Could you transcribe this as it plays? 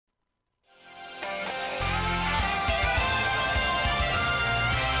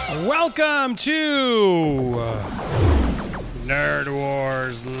Welcome to Nerd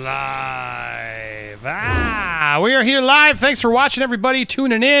Wars Live. We are here live. Thanks for watching, everybody,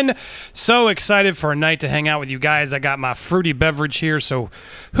 tuning in. So excited for a night to hang out with you guys. I got my fruity beverage here, so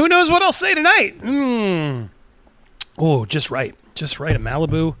who knows what I'll say tonight. Oh, just right. Just right, a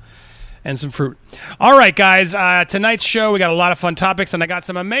Malibu and some fruit. All right, guys, tonight's show, we got a lot of fun topics, and I got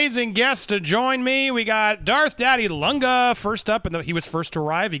some amazing guests to join me. We got Darth Daddy Lunga first up, and he was first to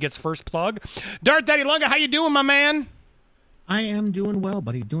arrive. He gets first plug. Darth Daddy Lunga, how you doing, my man? I am doing well,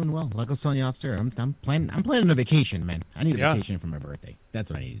 buddy. Doing well. Like I was telling you officer, I'm planning a vacation, man. I need a vacation for my birthday.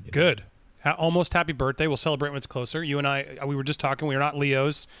 That's what I need to do. Good. Almost happy birthday. We'll celebrate when it's closer. You and I, we were just talking. We are not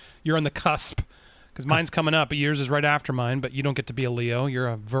Leos. You're on the cusp. Because mine's coming up, but yours is right after mine, but you don't get to be a Leo. You're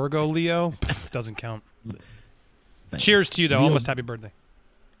a Virgo Leo. Doesn't count. Cheers to you, though. Leo. Almost happy birthday.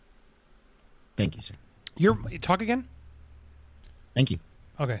 Thank you, sir. Talk again? Thank you.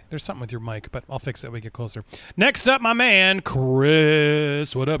 Okay, there's something with your mic, but I'll fix it when we get closer. Next up, my man,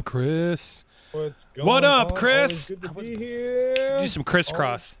 Chris. What up, Chris? What up, Chris? Good to be here. Do some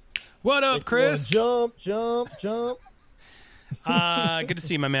crisscross. What up, Chris? Jump. Good to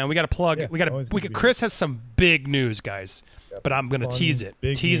see you, my man. We got to plug. Yeah, Chris has some big news, guys. Yep. But I'm going to tease it.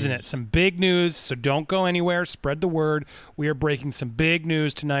 Teasing news. it. Some big news, so don't go anywhere. Spread the word. We are breaking some big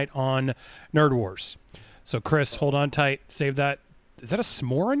news tonight on Nerd Wars. So, Chris, hold on tight. Save that. Is that a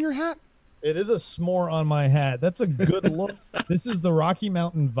s'more on your hat? It is a s'more on my hat. That's a good look. This is the Rocky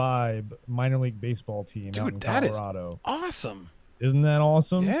Mountain Vibe minor league baseball team out in Dude, that is Colorado. awesome. Isn't that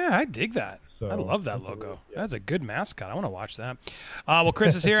awesome? Yeah, I dig that. So, I love that that's logo. yeah. That's a good mascot. I want to watch that. Well,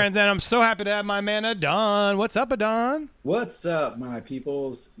 Chris is here, and then I'm so happy to have my man Adon. What's up, Adon? What's up, my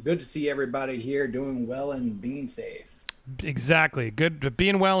peoples? Good to see everybody here doing well and being safe. Exactly. Good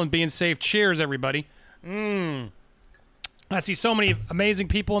being well and being safe. Cheers, everybody. I see so many amazing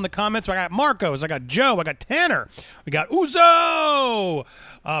people in the comments. I got Marcos, I got Joe, I got Tanner, we got Uzo,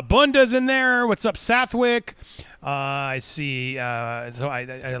 Bunda's in there. What's up, Sathwick? I see. I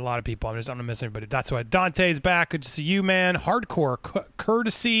a lot of people. I'm just gonna miss everybody. That's why Dante's back. Good to see you, man. Hardcore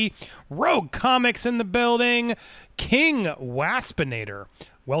courtesy. Rogue Comics in the building. King Waspinator.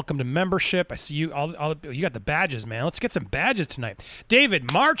 Welcome to membership. I see you. You got the badges, man. Let's get some badges tonight.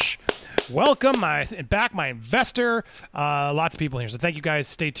 David March, welcome. My investor. Lots of people here. So thank you guys.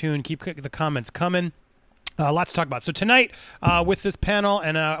 Stay tuned. Keep the comments coming. Lots to talk about. So tonight, with this panel,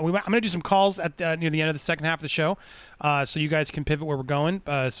 and I'm going to do some calls at near the end of the second half of the show, so you guys can pivot where we're going,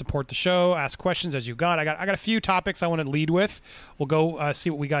 support the show, ask questions as you got. I got a few topics I want to lead with. We'll go see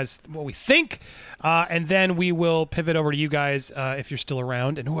what we think, and then we will pivot over to you guys if you're still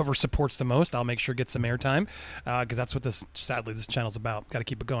around, and whoever supports the most, I'll make sure gets some airtime, because that's what this channel's about. Got to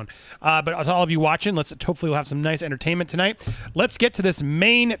keep it going. But to all of you watching, hopefully we'll have some nice entertainment tonight. Let's get to this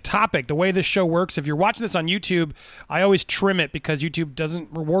main topic. The way this show works, if you're watching this on YouTube, I always trim it because YouTube doesn't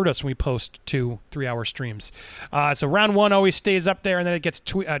reward us when we post 2-3 hour streams. So round one always stays up there, and then it gets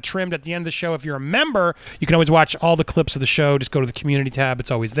trimmed at the end of the show. If you're a member, you can always watch all the clips of the show. Just go to the community tab.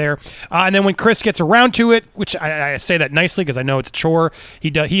 It's always there. And then when Chris gets around to it, which I say that nicely because I know it's a chore,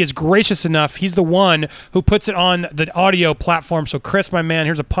 he is gracious enough. He's the one who puts it on the audio platform. So Chris, my man,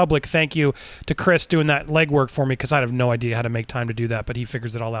 here's a public thank you to Chris doing that legwork for me because I have no idea how to make time to do that, but he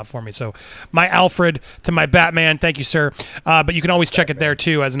figures it all out for me. So my Alfred to my Batman, thank you, sir. But you can always check it there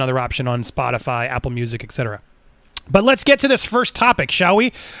too as another option on Spotify, Apple Music, etc. But let's get to this first topic, shall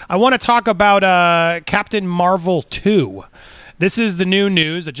we? I want to talk about Captain Marvel 2. This is the new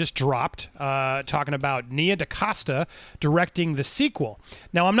news that just dropped, talking about Nia DaCosta directing the sequel.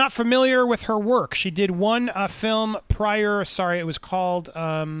 Now, I'm not familiar with her work. She did one film prior. Sorry, it was called,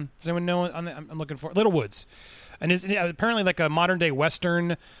 does anyone know? I'm looking for Little Woods. And it's apparently like a modern-day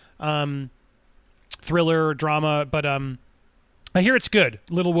Western thriller, drama. But I hear it's good.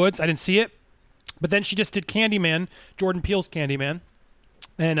 Little Woods, I didn't see it. But then she just did Candyman, Jordan Peele's Candyman,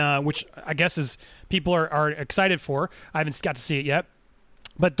 and which I guess is people are excited for. I haven't got to see it yet.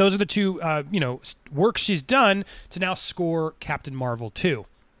 But those are the two works she's done to now score Captain Marvel 2.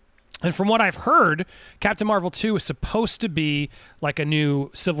 And from what I've heard, Captain Marvel 2 is supposed to be like a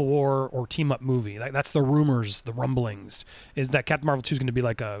new Civil War or team-up movie. That's the rumors, the rumblings, is that Captain Marvel 2 is going to be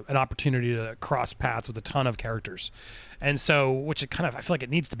like an opportunity to cross paths with a ton of characters. And so, which I feel like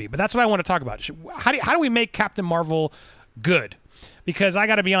it needs to be. But that's what I want to talk about. How do we make Captain Marvel good? Because I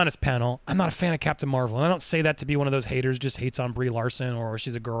got to be honest, panel, I'm not a fan of Captain Marvel. And I don't say that to be one of those haters just hates on Brie Larson or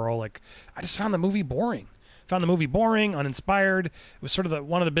she's a girl. I just found the movie boring. Found the movie boring, uninspired. It was sort of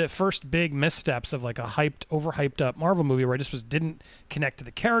one of the first big missteps of like a overhyped up Marvel movie where I just didn't connect to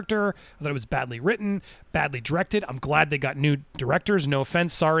the character. I thought it was badly written, badly directed. I'm glad they got new directors. No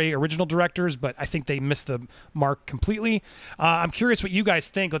offense, sorry, original directors, but I think they missed the mark completely. I'm curious what you guys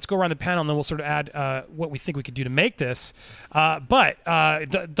think. Let's go around the panel and then we'll sort of add what we think we could do to make this. But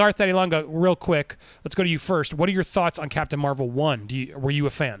Darth Daddy Longa, real quick, let's go to you first. What are your thoughts on Captain Marvel 1? Were you a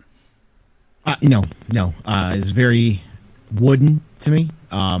fan? No. It's very wooden to me.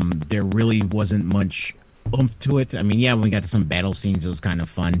 There really wasn't much oomph to it. I mean, yeah, when we got to some battle scenes, it was kind of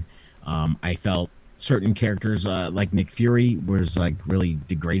fun. I felt certain characters, like Nick Fury, was like really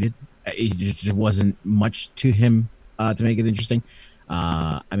degraded. It just wasn't much to him to make it interesting.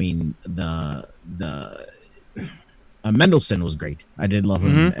 I mean, the Mendelsohn was great. I did love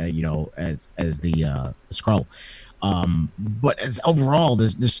him, as the Skrull. But as overall,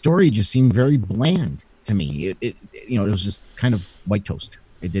 the story just seemed very bland to me. It was just kind of white toast.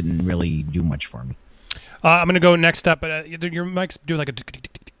 It didn't really do much for me. I'm going to go next up, but your mic's doing like a.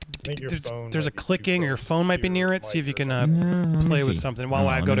 There's a might be clicking, too or your close phone might be to near your it. See if you mic can or play with something while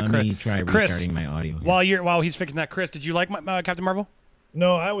I go to Chris. Let me try restarting my audio. Here. While he's fixing that, Chris, did you like Captain Marvel?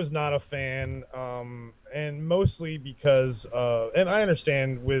 No, I was not a fan, and mostly because, and I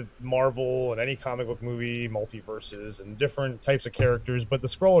understand with Marvel and any comic book movie, multiverses and different types of characters, but the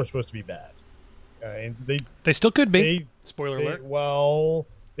Skrull are supposed to be bad, and They still could be. Spoiler alert. Well,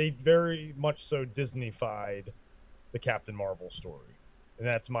 they very much so Disney-fied the Captain Marvel story, and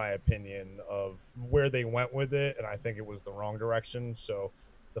that's my opinion of where they went with it, and I think it was the wrong direction. So,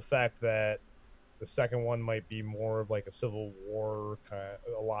 the fact that the second one might be more of like a Civil War,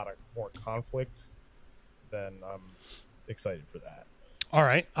 a lot of more conflict, then I'm excited for that. All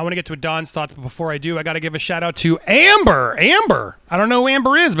right. I want to get to Don's thoughts, but before I do, I got to give a shout out to Amber. Amber. I don't know who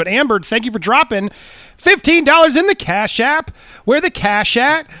Amber is, but Amber, thank you for dropping $15 in the Cash App. Where the cash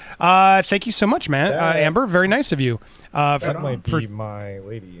at? Thank you so much, man. Amber, very nice of you. That might be my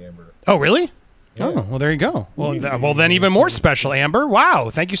lady, Amber. Oh, really? Yeah. Oh, well, there you go. Well, then even more special, Amber. Wow,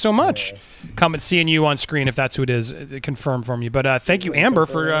 thank you so much. Come and seeing you on screen if that's who it is. Confirm from you. But thank you, Amber,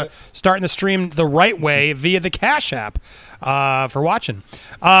 for starting the stream the right way via the Cash App for watching.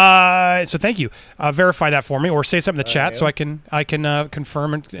 So thank you. Verify that for me, or say something in the chat so I can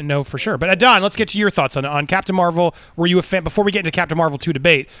confirm and know for sure. But Don, let's get to your thoughts on Captain Marvel. Were you a fan before we get into Captain Marvel 2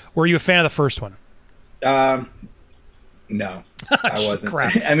 debate? Were you a fan of the first one? No, I wasn't.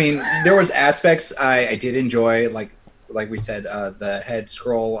 Crap. I mean, there was aspects I did enjoy, like we said, the head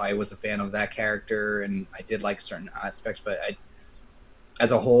Skrull. I was a fan of that character, and I did like certain aspects. But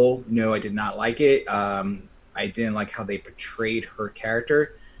as a whole, no, I did not like it. I didn't like how they portrayed her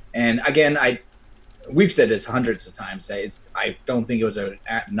character. And again, we've said this hundreds of times. I don't think it was a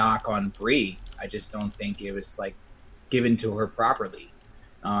knock on Brie. I just don't think it was like given to her properly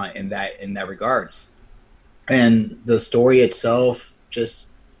in that regards. And the story itself just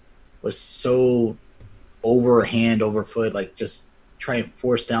was so overfoot, like just trying to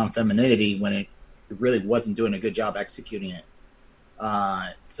force down femininity when it really wasn't doing a good job executing it.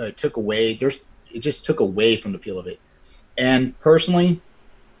 So it took away. It just took away from the feel of it. And personally,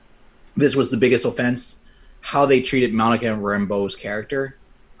 this was the biggest offense: how they treated Monica Rambeau's character.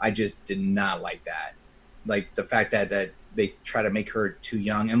 I just did not like that. Like the fact that they try to make her too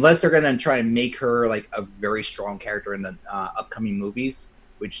young, unless they're going to try to make her like a very strong character in the upcoming movies,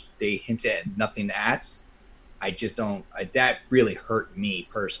 which they hinted at nothing at. I just don't. That really hurt me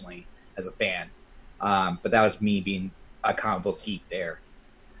personally as a fan. But that was me being a comic book geek there.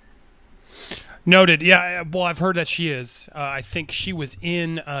 Noted. Yeah. Well, I've heard that she is. I think she was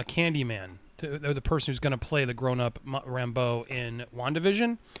in Candyman, the person who's going to play the grown-up Rambeau in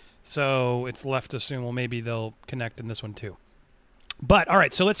WandaVision. So it's left to assume, well, maybe they'll connect in this one too. But all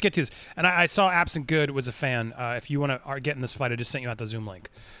right, so let's get to this. And I saw Absent Good was a fan. If you want to get in this fight, I just sent you out the Zoom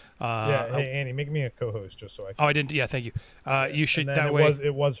link. Hey Annie, make me a co-host just so I can. Oh, I didn't. Yeah, thank you. You should that it way.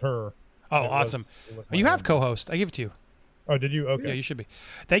 It was her. Oh, awesome. You have co-host. I give it to you. Oh, did you? Okay. Yeah, you should be.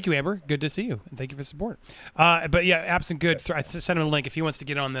 Thank you, Amber. Good to see you, and thank you for the support. But yeah, Absent Good. I sent him a link if he wants to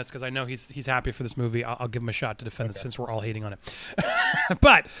get on this because I know he's happy for this movie. I'll give him a shot to defend it since we're all hating on it.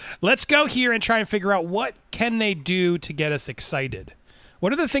 But let's go here and try and figure out what can they do to get us excited.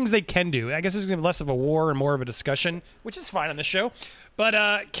 What are the things they can do? I guess it's going to be less of a war and more of a discussion, which is fine on this show.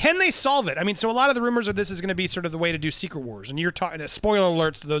 But can they solve it? I mean, so a lot of the rumors of this is going to be sort of the way to do Secret Wars. And you're talking, spoiler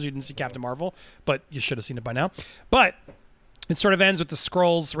alerts to those who didn't see Captain Marvel, but you should have seen it by now. But it sort of ends with the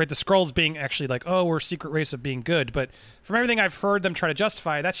Skrulls, right? The Skrulls being actually like, oh, we're a secret race of being good. But from everything I've heard them try to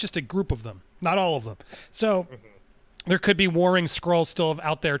justify, that's just a group of them, not all of them. So there could be warring Skrulls still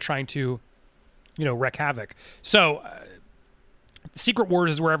out there trying to wreak havoc. So Secret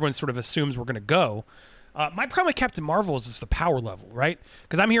Wars is where everyone sort of assumes we're going to go. My problem with Captain Marvel is just the power level, right?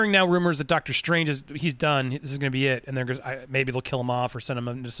 Because I'm hearing now rumors that Doctor Strange he's done. This is going to be it, and maybe they'll kill him off or send him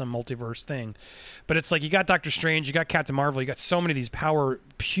into some multiverse thing. But it's like you got Doctor Strange, you got Captain Marvel, you got so many of these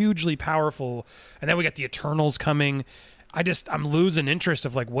hugely powerful, and then we got the Eternals coming. I'm losing interest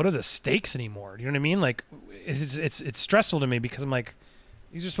of like, what are the stakes anymore? You know what I mean? Like, it's stressful to me because I'm like,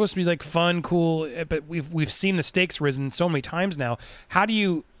 these are supposed to be like fun, cool, but we've seen the stakes risen so many times now. How do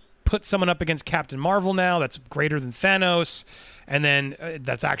you put someone up against Captain Marvel now that's greater than Thanos, and then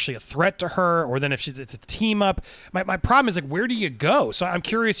that's actually a threat to her, or then if it's a team up? My problem is like, where do you go? So I'm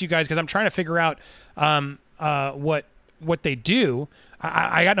curious, you guys, because I'm trying to figure out what they do.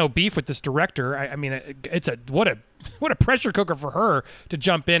 I got no beef with this director. I mean, it's what a pressure cooker for her to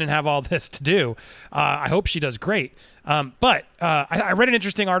jump in and have all this to do. I hope she does great. But I read an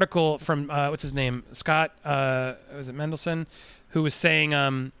interesting article from what's his name, Scott? Was it Mendelson, who was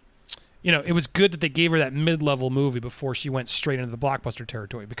saying, it was good that they gave her that mid-level movie before she went straight into the blockbuster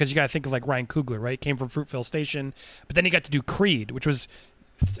territory, because you got to think of like Ryan Coogler, right? Came from Fruitvale Station, but then he got to do Creed, which was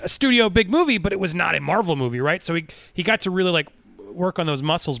a studio big movie, but it was not a Marvel movie, right? So he got to really like work on those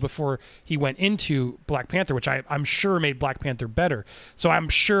muscles before he went into Black Panther, which I'm sure made Black Panther better. So I'm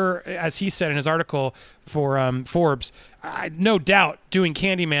sure, as he said in his article for Forbes, no doubt doing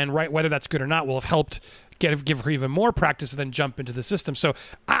Candyman, right, whether that's good or not, will have helped give her even more practice and then jump into the system. So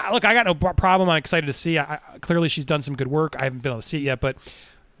I got no problem. I'm excited to see. Clearly she's done some good work. I haven't been able to see it yet, but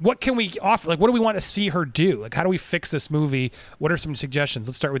what can we offer? Like, what do we want to see her do? Like, how do we fix this movie? What are some suggestions?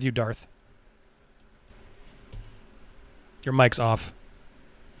 Let's start with you, Darth. Your mic's off.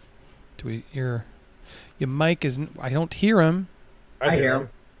 Your mic is... I don't hear him. I hear him.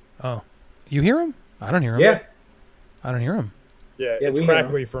 Oh. You hear him? I don't hear him. Yeah. I don't hear him. Yeah, it's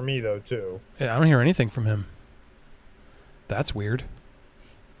crackly for me, though, too. Yeah, I don't hear anything from him. That's weird.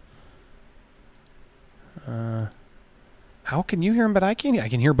 How can you hear him, but I can't? I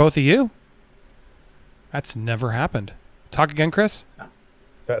can hear both of you. That's never happened. Talk again, Chris?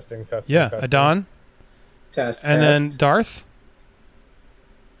 Testing. Yeah, testing. Adon? Test. And then Darth?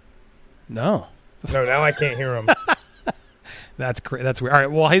 No. No, now I can't hear him. That's weird. All right,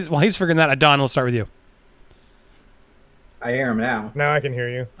 while he's figuring that, Adon, we'll start with you. I hear him now. Now I can hear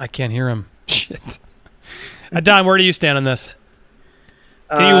you. I can't hear him. Shit. Adon, where do you stand on this?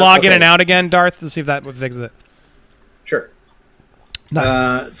 Can you log in and out again, Darth, to see if that would fix it? Sure.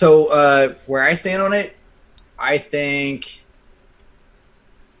 No. So where I stand on it, I think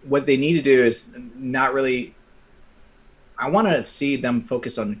what they need to do is not really... I want to see them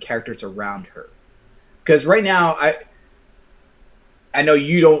focus on the characters around her. Because right now, I know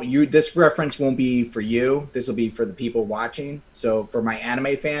this reference won't be for you. This will be for the people watching. So for my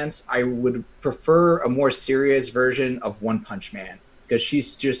anime fans, I would prefer a more serious version of One Punch Man, because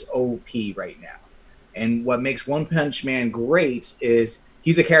she's just OP right now. And what makes One Punch Man great is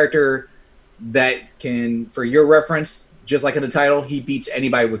he's a character that can, for your reference, just like in the title, he beats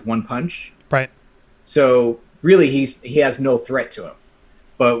anybody with one punch. Right. So really, he has no threat to him.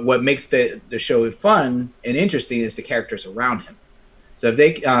 But what makes the show fun and interesting is the characters around him. So if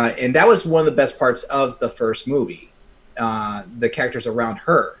they and that was one of the best parts of the first movie, the characters around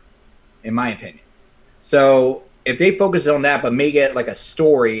her, in my opinion. So if they focus on that, but make it like a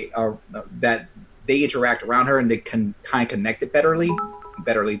story that they interact around her and they can kind of connect it betterly,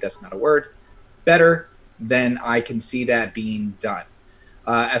 that's not a word, better, then I can see that being done.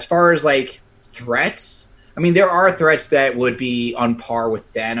 As far as like threats, I mean, there are threats that would be on par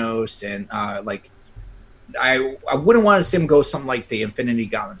with Thanos, and I wouldn't want to see him go something like the Infinity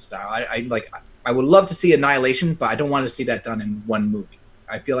Gauntlet style. I would love to see Annihilation, but I don't want to see that done in one movie.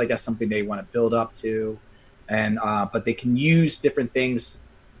 I feel like that's something they want to build up to, and but they can use different things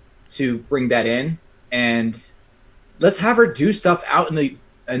to bring that in, and let's have her do stuff out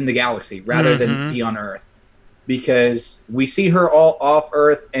in the galaxy rather than be on Earth, because we see her all off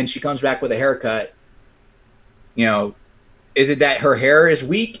Earth and she comes back with a haircut. You know, is it that her hair is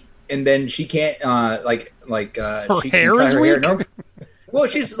weak and then she can't her she hair can cut is her weak? hair? No. Well,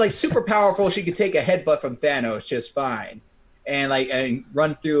 she's like super powerful. She could take a headbutt from Thanos just fine, and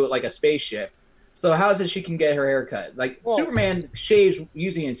run through like a spaceship. So how is it she can get her hair cut? Superman shaves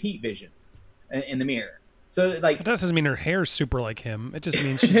using his heat vision in the mirror. So like that doesn't mean her hair's super like him. It just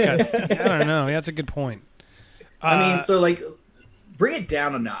means she's got. I don't know. That's a good point. I mean, so like, bring it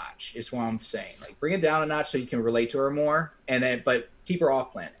down a notch is what I'm saying. Like, bring it down a notch so you can relate to her more, but keep her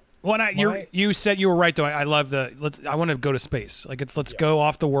off planet. You said you were right though. I love I want to go to space. Like let's go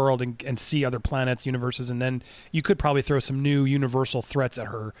off the world and see other planets, universes, and then you could probably throw some new universal threats at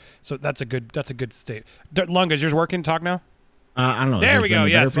her. So that's a good state. Lunga, is yours working? Talk now. I don't know. There we go.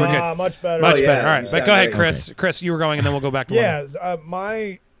 Yes, we're good. Much better. Much Oh, yeah. better. All right, but go ahead, Great. Chris. Okay. Chris, you were going, and then we'll go back to Lunga.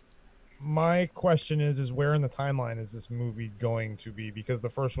 Yeah, my question is where in the timeline is this movie going to be? Because the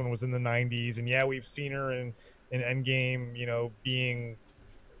first one was in the 90s, and yeah, we've seen her in Endgame, being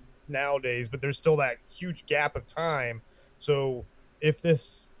nowadays, but there's still that huge gap of time. So if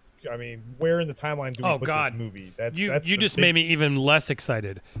this, where in the timeline do we put this movie? You just made me even less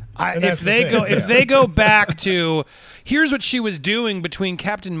excited. And If that's the thing, if yeah. they go back to here's what she was doing between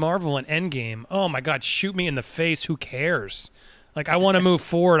Captain Marvel and Endgame. Oh my God, shoot me in the face. Who cares? Like, I want to move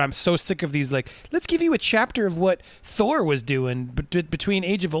forward. I'm so sick of these, like, let's give you a chapter of what Thor was doing between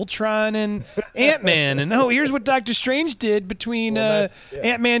Age of Ultron and Ant-Man. And, here's what Doctor Strange did between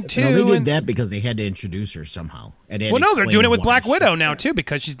Ant-Man 2. No, they did and, that because they had to introduce her somehow. And well, no, they're doing it with Black Widow now, too,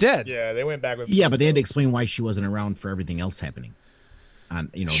 because she's dead. Yeah, they went back with. Yeah, but they had to explain why she wasn't around for everything else happening.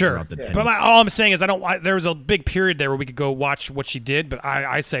 Sure, throughout the 10 but all I'm saying is there was a big period there where we could go watch what she did, but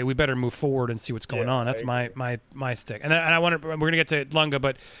I say we better move forward and see what's going on. That's my stick. And we're gonna get to Lunga,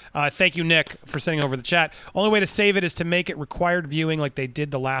 but thank you, Nick, for sending over the chat. Only way to save it is to make it required viewing like they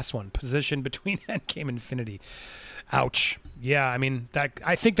did the last one, positioned between Endgame and Infinity. Ouch. Yeah,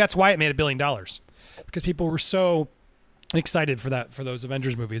 I think that's why it made $1 billion, because people were so excited for those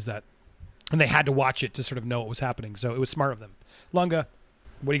Avengers movies and they had to watch it to sort of know what was happening. So it was smart of them. Lunga.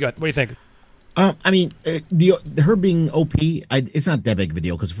 What do you got? What do you think? Her being OP, it's not that big of a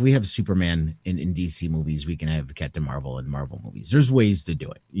deal because if we have Superman in DC movies, we can have Captain Marvel in Marvel movies. There's ways to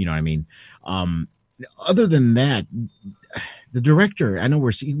do it. You know what I mean? Other than that, the director, I know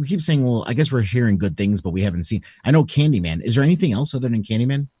we keep saying, well, I guess we're hearing good things, but we haven't seen. I know Candyman. Is there anything else other than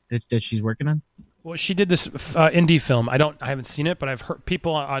Candyman that she's working on? Well, she did this indie film. I haven't seen it, but I've heard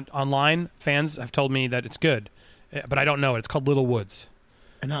people online, fans, have told me that it's good, but I don't know it. It's called Little Woods.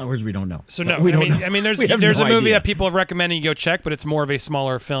 In other words, we don't know. So no, we don't know. there's We have a movie idea. that people have recommended you go check, but it's more of a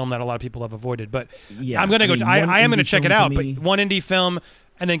smaller film that a lot of people have avoided. But Yeah, I'm gonna go. one I am gonna indie check it film out. to But me- one indie film,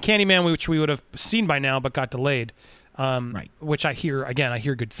 and then Candyman, which we would have seen by now, but got delayed. Right. Which I hear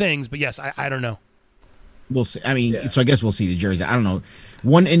good things, but yes, I don't know. We'll see. Yeah. So I guess we'll see the jury's. I don't know.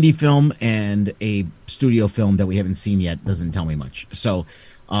 One indie film and a studio film that we haven't seen yet doesn't tell me much. So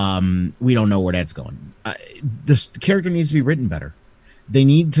we don't know where that's going. The character needs to be written better. They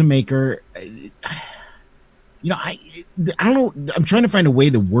need to make her. I don't know. I'm trying to find a way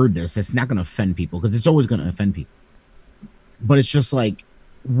to word this that's not going to offend people because it's always going to offend people. But it's just like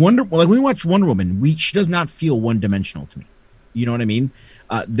like when we watch Wonder Woman, she does not feel one dimensional to me. You know what I mean?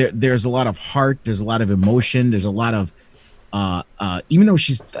 There's a lot of heart. There's a lot of emotion. There's a lot of even though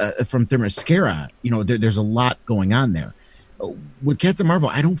she's from Themyscira, there's a lot going on there. With Captain Marvel,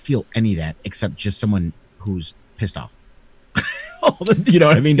 I don't feel any of that except just someone who's pissed off. You know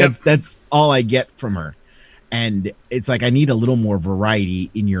what I mean? Yep. That's all I get from her. And it's like I need a little more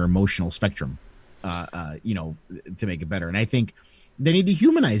variety in your emotional spectrum, to make it better. And I think they need to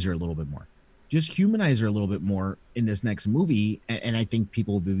humanize her a little bit more. Just humanize her a little bit more in this next movie, and I think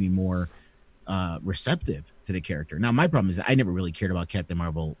people will be more receptive to the character. Now, my problem is I never really cared about Captain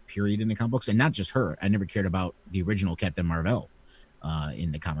Marvel, period, in the comic books, and not just her. I never cared about the original Captain Marvel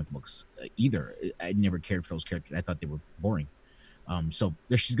in the comic books either. I never cared for those characters. I thought they were boring. So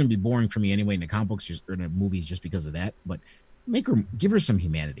she's going to be boring for me anyway in the comic books or in the movies just because of that. But give her some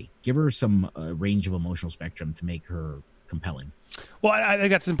humanity, give her some range of emotional spectrum to make her compelling. Well, I think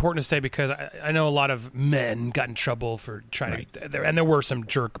that's important to say because I know a lot of men got in trouble for trying to, and there were some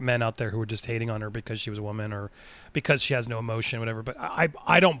jerk men out there who were just hating on her because she was a woman or because she has no emotion, whatever. But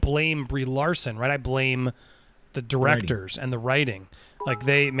I don't blame Brie Larson, right? I blame the directors and the writing. Like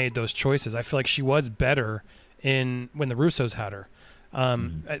they made those choices. I feel like she was better when the Russos had her.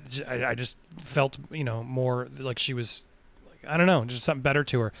 I just felt, more like she was, I don't know, just something better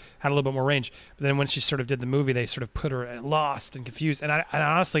to her, had a little bit more range. But then when she sort of did the movie, they sort of put her lost and confused. And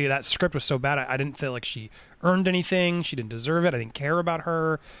honestly, that script was so bad, I didn't feel like she earned anything. She didn't deserve it. I didn't care about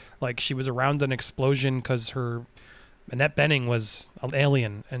her. Like she was around an explosion because Annette Bening was an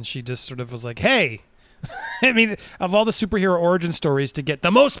alien. And she just sort of was like, hey, of all the superhero origin stories to get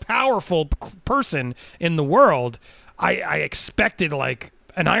the most powerful person in the world, I expected like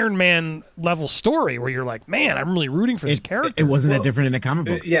an Iron Man level story where you're like, man, I'm really rooting for this character. It wasn't that different in the comic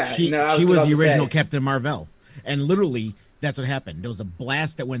books. yeah, she no, I was was about the to original say. Captain Marvel, and literally that's what happened. There was a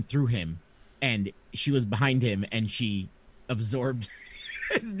blast that went through him, and she was behind him, and she absorbed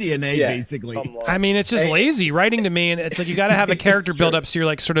It's DNA, Yeah. basically. I mean, it's just Hey. lazy writing to me, and it's like you got to have a character build up so you're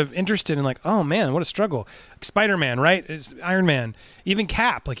like sort of interested in like, oh man, what a struggle. Like Spider-Man, right? It's Iron Man, even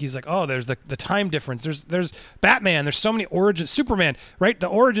Cap. Like he's like, oh, there's the time difference. There's Batman. There's so many origins. Superman, right? The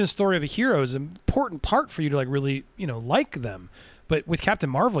origin story of a hero is an important part for you to like really like them. But with Captain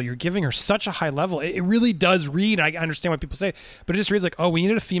Marvel, you're giving her such a high level. It really does read. I understand what people say, but it just reads like, oh, we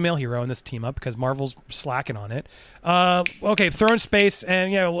needed a female hero in this team up because Marvel's slacking on it. Okay, throw in space,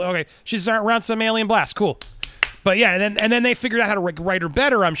 and okay, she's around some alien blast. Cool. But yeah, and then they figured out how to write her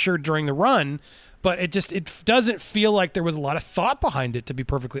better, I'm sure, during the run. But it doesn't feel like there was a lot of thought behind it, to be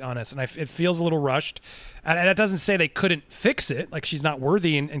perfectly honest. And it feels a little rushed. And that doesn't say they couldn't fix it. Like she's not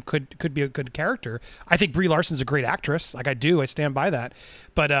worthy and could be a good character. I think Brie Larson's a great actress. Like I stand by that.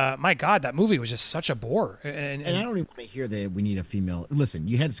 But my God, that movie was just such a bore. And I don't even want to hear that we need a female. Listen,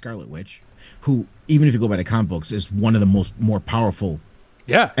 you had Scarlet Witch, who, even if you go by the comic books, is one of the more powerful.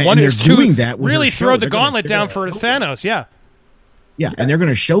 Yeah, and they're doing that. With really her show. throw the They're gonna- gauntlet they're down gonna for show that. Thanos. Yeah. Yeah, and they're going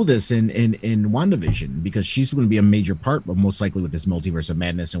to show this in WandaVision because she's going to be a major part, but most likely with this multiverse of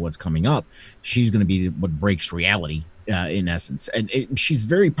madness and what's coming up, she's going to be what breaks reality in essence. And she's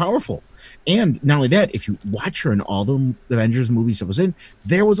very powerful. And not only that, if you watch her in all the Avengers movies that was in,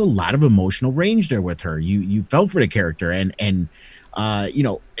 there was a lot of emotional range there with her. You felt for the character, and it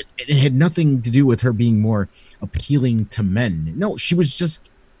had nothing to do with her being more appealing to men. No, she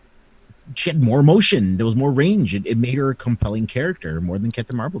had more emotion. There was more range. It made her a compelling character more than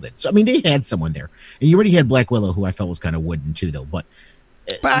Captain Marvel did. So, I mean, they had someone there. And you already had Black Widow, who I felt was kind of wooden, too, though. But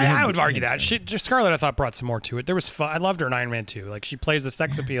I would argue that Scarlet, I thought, brought some more to it. There was fun. I loved her in Iron Man 2. Like she plays the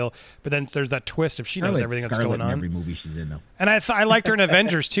sex appeal, but then there's that twist if she knows everything that's going on. In every movie she's in, though. And I liked her in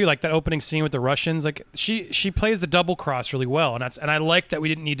Avengers too, like that opening scene with the Russians. Like she plays the double cross really well, and I like that we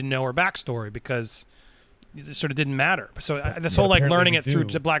didn't need to know her backstory because it sort of didn't matter. So this whole like learning it through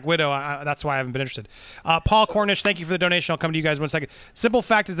Black Widow, that's why I haven't been interested. Paul Cornish, thank you for the donation. I'll come to you guys in 1 second. Simple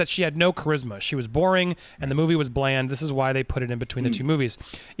fact is that she had no charisma. She was boring, and the movie was bland. This is why they put it in between the two movies.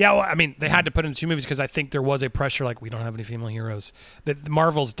 Yeah, well, I mean, they had to put it in two movies because I think there was a pressure like we don't have any female heroes. That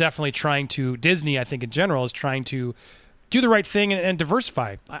Marvel's definitely trying to, Disney, I think in general, is trying to do the right thing and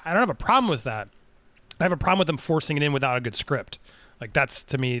diversify. I don't have a problem with that. I have a problem with them forcing it in without a good script. Like that's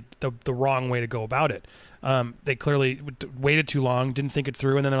to me the wrong way to go about it. They clearly waited too long, didn't think it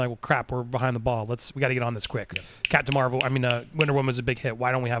through, and then they're like, "Well, crap, we're behind the ball. We got to get on this quick." Yeah. Captain Marvel, Wonder Woman was a big hit.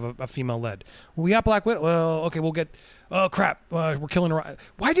 Why don't we have a female led? Well, we got Black Widow. Well, okay, we'll get. Oh crap, we're killing her.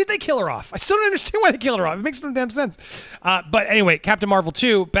 Why did they kill her off? I still don't understand why they killed her off. It makes no damn sense. But anyway, Captain Marvel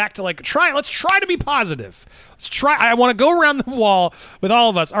 2, back to like let's try to be positive. Let's try. I want to go around the wall with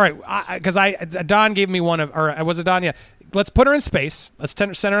all of us. All right, because Don gave me one of, or was it Don? Yeah. Let's put her in space. Let's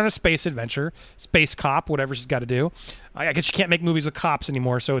send her on a space adventure, space cop, whatever she's got to do. I guess you can't make movies with cops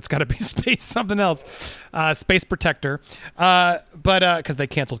anymore, so it's got to be space something else. Space protector. But because they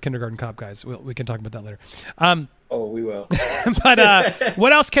canceled Kindergarten Cop, guys. We can talk about that later. Oh, we will. But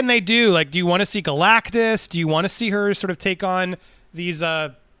what else can they do? Like, do you want to see Galactus? Do you want to see her sort of take on these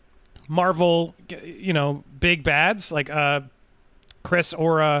Marvel, big bads? Like Chris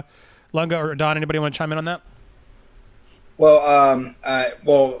or Lunga or Don, anybody want to chime in on that? Well,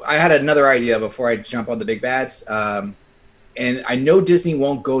 I had another idea before I jump on the big bads. And I know Disney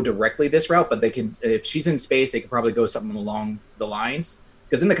won't go directly this route, but they can. If she's in space, they could probably go something along the lines.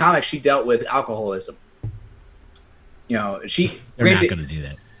 Because in the comics, she dealt with alcoholism. They're not going to do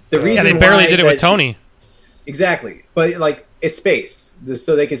that. The reason they barely did it with Tony. Exactly, but like it's space,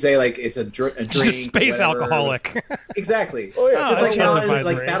 so they can say like it's a drink. She's a space alcoholic. Exactly. Oh yeah, just like how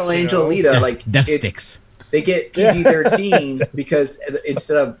like Battle Angel Alita, like death sticks. They get PG-13 because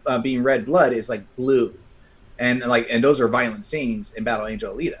instead of being red blood, it's like blue, and those are violent scenes in Battle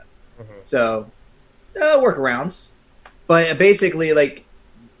Angel Alita. Mm-hmm. So workarounds, but basically like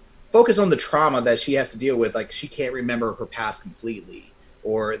focus on the trauma that she has to deal with. Like she can't remember her past completely,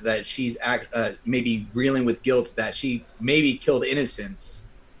 or that she's maybe reeling with guilt that she maybe killed innocents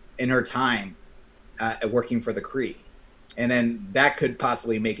in her time working for the Kree, and then that could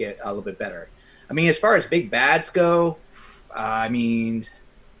possibly make it a little bit better. I mean, as far as big bads go,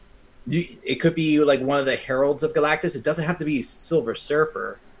 it could be like one of the heralds of Galactus. It doesn't have to be Silver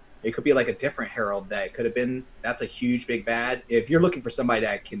Surfer. It could be like a different herald that it could have been. That's a huge big bad. If you're looking for somebody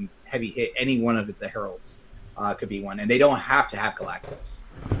that can heavy hit any one of the heralds, could be one. And they don't have to have Galactus.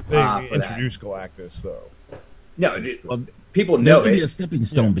 They introduce Galactus, though. No, people There's know going to be it. a stepping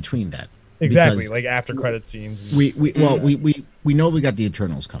stone between that. Exactly, like after credit scenes. We know we got the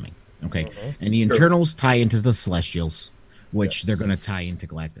Eternals coming. Okay, and the Internals tie into the Celestials, which they're going to tie into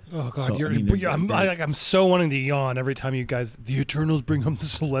Galactus. Oh god, So, I mean, I'm so wanting to yawn every time you guys. The Eternals bring home the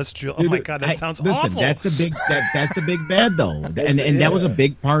Celestial. Oh my god, that sounds listen, awful. that's the big bad though, and that was a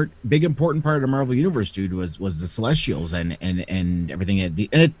big important part of the Marvel Universe, dude. Was the Celestials and everything, and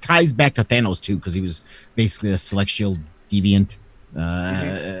it ties back to Thanos too, because he was basically a Celestial deviant,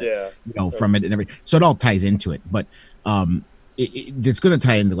 from it and everything. So it all ties into it, but it's going to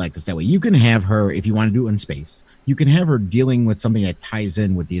tie into Galactus that way. You can have her, if you want to do it in space, you can have her dealing with something that ties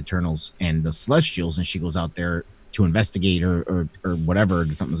in with the Eternals and the Celestials, and she goes out there to investigate or whatever,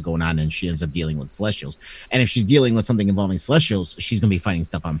 something's going on, and she ends up dealing with Celestials. And if she's dealing with something involving Celestials, she's going to be fighting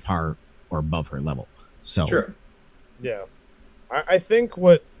stuff on par or above her level. So Sure. Yeah. I think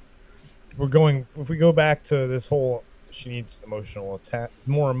what we're going, if we go back to this whole, she needs emotional attack,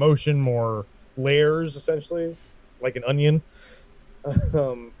 more emotion, more layers, essentially, like an onion.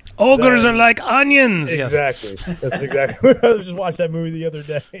 Ogres are like onions. Exactly. That's exactly. I just watched that movie the other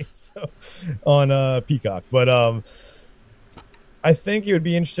day, on Peacock. But I think it would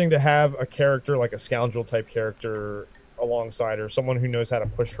be interesting to have a character like a scoundrel type character alongside her, someone who knows how to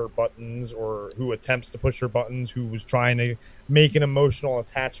push her buttons or who attempts to push her buttons, who was trying to make an emotional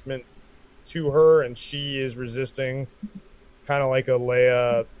attachment to her, and she is resisting, kind of like a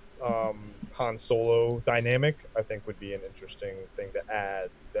Leia. Han Solo dynamic, I think, would be an interesting thing to add.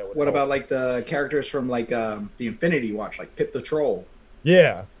 That would. What help. about like the characters from like the Infinity Watch, like Pip the Troll?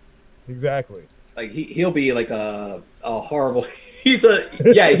 Yeah, exactly. Like he'll be like a horrible. He'll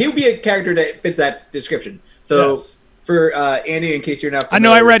be a character that fits that description. So Yes. for Andy, in case you're not I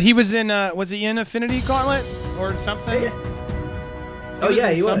know. I familiar- read he was in. Was he in Infinity Gauntlet or something? Oh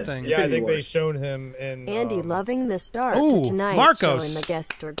yeah, he was. Something. Yeah, I Infinity think they Wars. shown him in. Andy loving the start Ooh, to tonight. Marcos. Showing the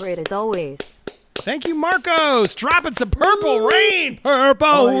guests were great as always. Thank you, Marcos. Dropping some purple rain.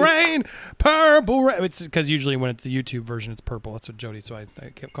 Purple rain. Purple rain. It's because usually when it's the YouTube version, it's purple. That's what Jody. So I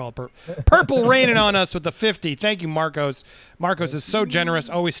kept calling it purple raining on us with the 50. Thank you, Marcos. Marcos is so generous,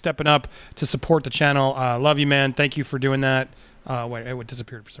 always stepping up to support the channel. Love you, man. Thank you for doing that. Wait, it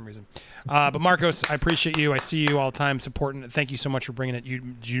disappeared for some reason. But Marcos, I appreciate you. I see you all the time supporting it. Thank you so much for bringing it.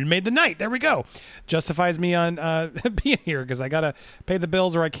 You made the night. There we go. Justifies me on being here because I gotta pay the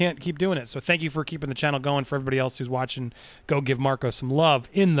bills or I can't keep doing it. So thank you for keeping the channel going. For everybody else who's watching, go give Marcos some love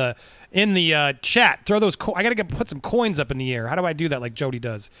in the chat. Throw those. I gotta put some coins up in the air. How do I do that like Jody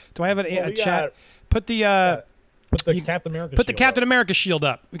does? Do I have a chat? Put the Put the Captain America. Put the shield Captain up. America shield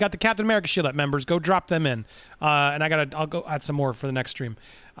up. We got the Captain America shield up, members. Go drop them in. And I'll go add some more for the next stream.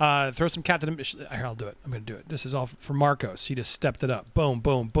 Throw some Captain. Here, I'll do it. I'm gonna do it. This is all for Marcos. He just stepped it up. Boom,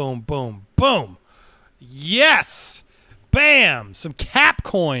 boom, boom, boom, boom. Yes, bam. Some Cap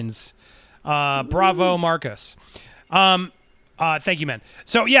coins. Bravo, Marcos. Thank you, man.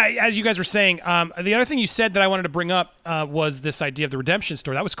 So yeah, as you guys were saying, the other thing you said that I wanted to bring up was this idea of the redemption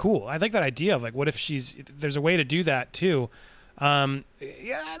story. That was cool. I like that idea of like, what if there's a way to do that too.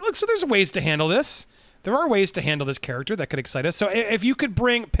 Look, so there's ways to handle this. There are ways to handle this character that could excite us. So if you could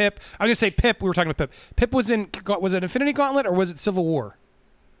bring Pip, I was gonna say Pip. We were talking about Pip. Pip was it Infinity Gauntlet or was it Civil War?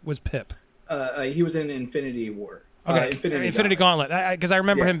 Was Pip? He was in Infinity War. Okay, Infinity Gauntlet. Because I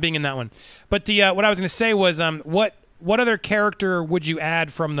remember him being in that one. But the what I was gonna say was what other character would you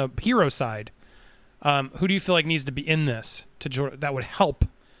add from the hero side? Who do you feel like needs to be in this that would help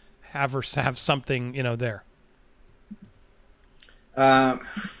have her have something there?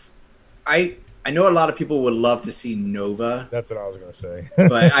 I know a lot of people would love to see Nova, That's what I was gonna say.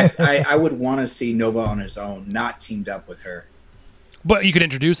 but I would want to see Nova on his own, not teamed up with her. But you could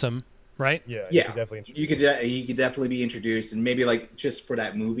introduce him, right? Yeah, Yeah, could definitely. Introduce he could definitely be introduced, and maybe like just for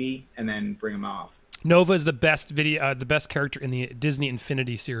that movie, and then bring him off. Nova is the best character in the Disney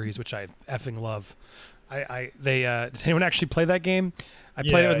Infinity series, which I effing love. Did anyone actually play that game? I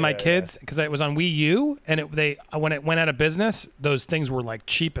played it with my kids because it was on Wii U, and when it went out of business, those things were like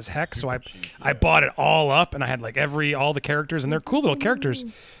cheap as heck. So I bought it all up, and I had like all the characters, and they're cool little characters.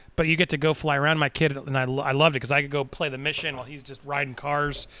 But you get to go fly around. My kid and I loved it because I could go play the mission while he's just riding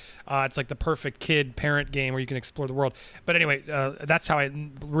cars. It's like the perfect kid-parent game where you can explore the world. But anyway, that's how I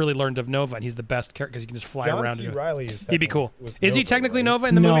really learned of Nova, and he's the best character because you can just fly John around. C. and Riley is. He'd be cool. Is he Nova, technically right? Nova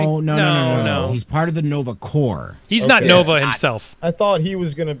in the movie? No. He's part of the Nova Corps. He's not Okay. Nova himself. I thought he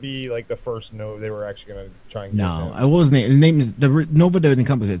was gonna be like the first Nova. They were actually gonna try and. No, get him. what was his name? His name is Nova didn't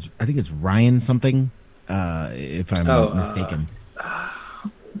come with it. I think it's Ryan something. If I'm not mistaken.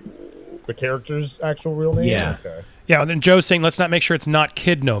 The character's actual real name. Yeah. Okay. Yeah, and then Joe's saying, let's not make sure it's not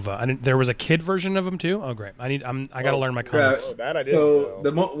Kid Nova. There was a kid version of him too. Oh, great! I got to learn my comics. Oh, that I didn't So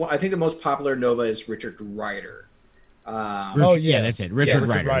know. I think the most popular Nova is Richard Rider. Oh, yeah. That's it. Richard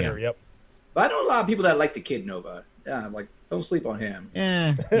Rider. Ryder. Yep. But I know a lot of people that like the Kid Nova. Yeah, like Don't sleep on him.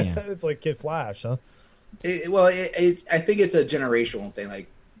 Yeah. It's like Kid Flash, huh? I think it's a generational thing. Like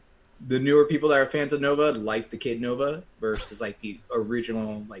the newer people that are fans of Nova like the Kid Nova versus like the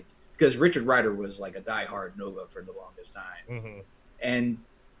original, like because Richard Rider was like a diehard Nova for the longest time, and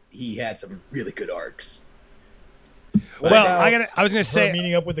he had some really good arcs. I was gonna say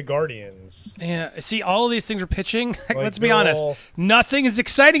meeting up with the Guardians. Yeah, see, all of these things we're pitching. Like, let's be honest, nothing is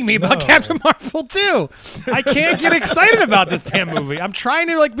exciting me about Captain Marvel 2. I can't get excited about this damn movie. I'm trying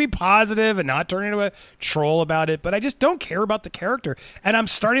to like be positive and not turn into a troll about it, but I just don't care about the character, and I'm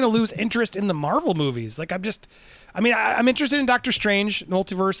starting to lose interest in the Marvel movies. Like I'm interested in Doctor Strange,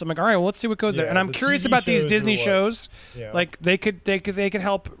 Multiverse. I'm like, all right, well, let's see what goes there, and I'm curious TV about these shows Disney are what? shows. Yeah. Like they could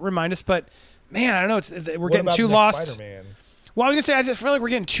help remind us, but. Man, I don't know. We're What getting about too the next lost. Spider-Man? Well, I was gonna say I just feel like we're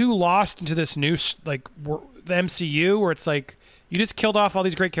getting too lost into this new the MCU, where it's like you just killed off all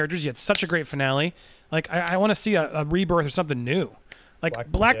these great characters. You had such a great finale. Like I want to see a rebirth or something new.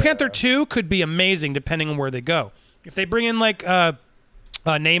 Like Black Panther 2 could be amazing depending on where they go. If they bring in like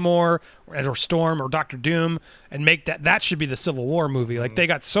Namor or Storm or Doctor Doom and make that should be the Civil War movie. Like they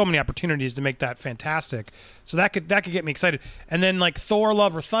got so many opportunities to make that fantastic. So that could get me excited. And then like Thor: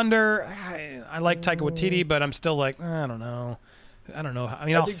 Love or Thunder, I like Taika Waititi, but I'm still like I don't know. I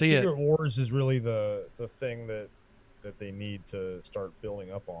mean, I'll think see Secret it. Wars is really the thing that they need to start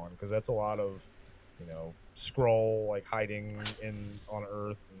building up on, because that's a lot of Skrull like hiding on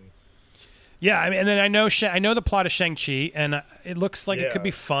Earth. And Yeah, I mean, and then I know the plot of Shang-Chi, and it looks like it could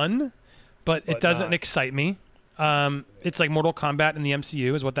be fun, but it doesn't not. excite me. It's like Mortal Kombat in the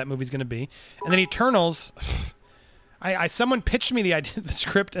MCU is what that movie's going to be, and then Eternals. Someone pitched me the idea, the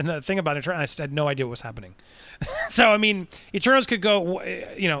script, and the thing about it, and I had no idea what was happening. So I mean, Eternals could go,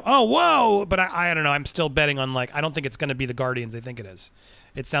 oh whoa, but I don't know. I'm still betting on like I don't think it's going to be the Guardians they think it is.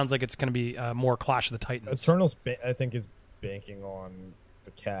 It sounds like it's going to be more Clash of the Titans. Eternals, I think, is banking on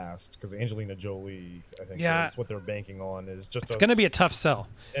the cast, because Angelina Jolie, I think, is what they're banking on. Is just it's going to be a tough sell,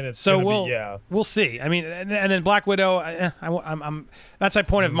 and it's so gonna we'll see. I mean, and then Black Widow. I'm that's my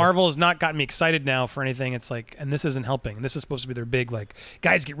point. Of Marvel has not gotten me excited now for anything. It's like, and this isn't helping. This is supposed to be their big like,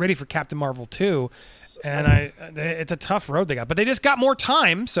 guys, get ready for Captain Marvel 2. And it's a tough road they got, but they just got more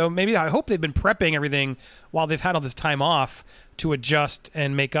time. So maybe I hope they've been prepping everything while they've had all this time off to adjust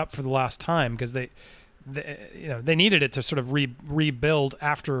and make up for the last time, because they needed it to sort of rebuild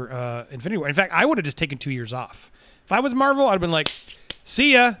after Infinity War. In fact, I would have just taken 2 years off. If I was Marvel, I'd have been like,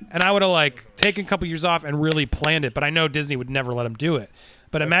 see ya, and I would have like taken a couple years off and really planned it. But I know Disney would never let them do it.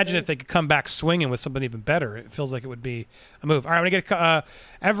 But imagine if they could come back swinging with something even better. It feels like it would be a move. All right, I'm going to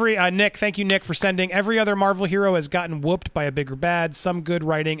get Nick. Thank you, Nick, for sending. Every other Marvel hero has gotten whooped by a bigger bad. Some good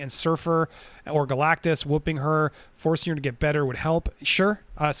writing, and Surfer or Galactus whooping her, forcing her to get better would help. Sure.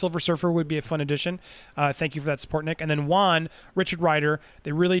 Silver Surfer would be a fun addition. Thank you for that support, Nick. And then Juan, Richard Rider,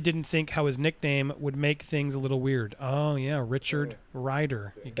 they really didn't think how his nickname would make things a little weird. Oh, yeah, Richard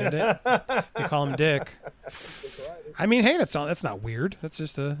Rider. You get it? They call him Dick. I mean, hey, that's not weird. That's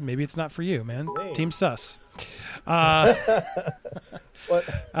just maybe it's not for you, man. Hey. Team sus. But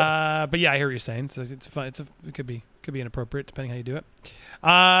yeah, I hear what you're saying. It's fun. It could be inappropriate depending how you do it.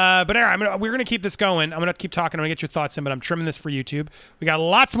 But anyway, we're gonna keep this going. I'm gonna keep talking. I'm gonna get your thoughts in, but I'm trimming this for YouTube. We got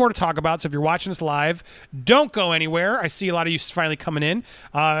lots more to talk about. So if you're watching us live, don't go anywhere. I see a lot of you finally coming in.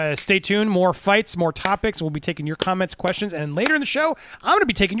 Stay tuned. More fights, more topics. We'll be taking your comments, questions, and later in the show, I'm gonna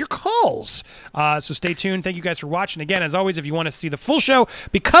be taking your calls. So stay tuned. Thank you guys for watching. Again, as always, if you want to see the full show,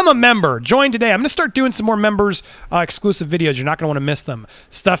 become a member. Join today. I'm gonna start doing some more members exclusive videos. You're not gonna want to miss them.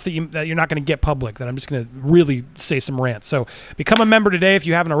 Stuff that you're not gonna get public. That I'm just gonna really say some rants. So become a member today. If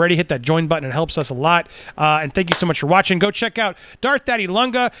you haven't already, hit that join button. It helps us a lot. And thank you so much for watching. Go check out Darth Daddy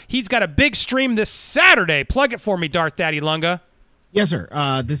Lunga. He's got a big stream this Saturday. Plug it for me, Darth Daddy Lunga. Yes,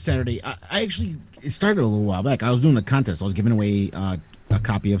 sir. This Saturday, I actually, it started a little while back. I was doing a contest. I was giving away a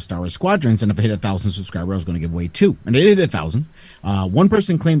copy of Star Wars Squadrons, and if I hit 1,000 subscribers, I was going to give away 2. And I hit 1,000. One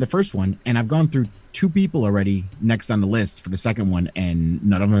person claimed the first one, and I've gone through 2 people already next on the list for the second one, and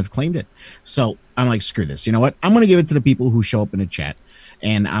none of them have claimed it. So I'm like, screw this. You know what? I'm going to give it to the people who show up in the chat.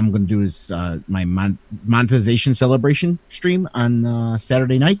 And I'm going to do is my monetization celebration stream on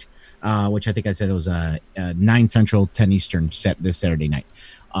Saturday night, which I think I said it was 9 Central, 10 Eastern set this Saturday night.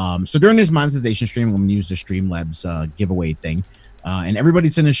 So during this monetization stream, I'm going to use the Streamlabs giveaway thing. And everybody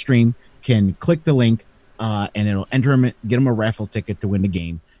that's in the stream can click the link and it'll enter them, get them a raffle ticket to win the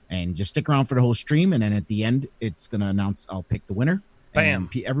game. And just stick around for the whole stream. And then at the end, it's going to announce I'll pick the winner.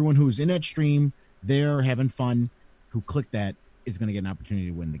 Bam. And everyone who's in that stream, they're having fun, who clicked that, is going to get an opportunity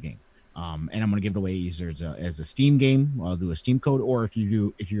to win the game. And I'm going to give it away either as a Steam game. I'll do a Steam code, or if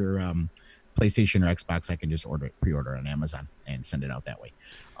you're PlayStation or Xbox, I can just pre-order on Amazon and send it out that way.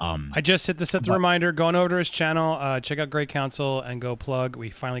 I just hit the reminder. Going over to his channel, check out Great Council and go plug.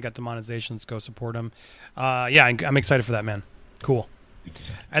 We finally got the monetization. Let's go support him. Yeah, I'm excited for that, man. Cool.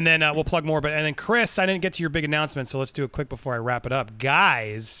 And then we'll plug more. And then Chris, I didn't get to your big announcement, so let's do it quick before I wrap it up,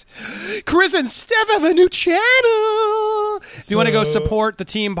 guys. Chris and Steph have a new channel. If you want to go support the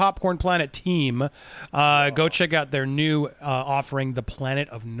Team Popcorn Planet team, go check out their new offering, The Planet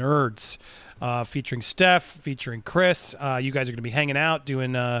of Nerds. Featuring Steph, featuring Chris. You guys are going to be hanging out,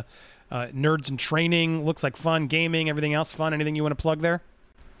 doing nerds and training. Looks like fun, gaming, everything else fun. Anything you want to plug there?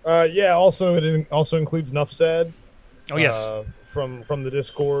 Yeah. Also, it also includes Nuff Said. Oh yes. From the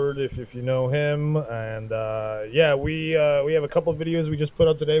Discord, if you know him, and yeah, we have a couple of videos we just put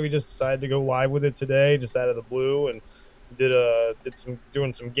up today. We just decided to go live with it today, just out of the blue, and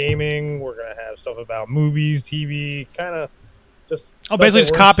doing some gaming. We're gonna have stuff about movies, TV, kind of. Basically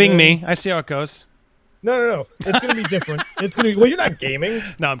just copying me. I see how it goes. No. It's gonna be different. It's gonna be. Well, you're not gaming.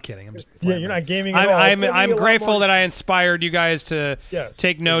 No, I'm kidding. I'm just. Yeah, you're not gaming. At all. I'm grateful that I inspired you guys to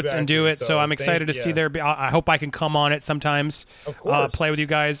take notes and do it. So I'm excited to see their. I hope I can come on it sometimes. Of course. Play with you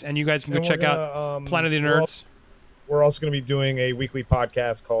guys, and you guys can go check out Planet of the Nerds. We're also going to be doing a weekly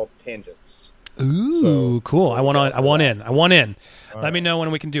podcast called Tangents. Ooh, cool! I want in. All Let me know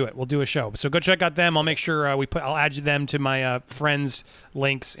when we can do it. We'll do a show. So go check out them. I'll make sure I'll add them to my friends'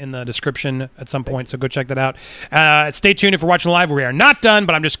 links in the description at some point. So go check that out. Stay tuned if you're watching live. We are not done,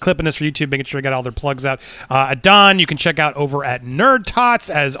 but I'm just clipping this for YouTube, making sure I got all their plugs out. Don, you can check out over at Nerd Tots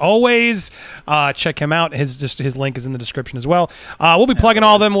as always. Check him out. His link is in the description as well. We'll be plugging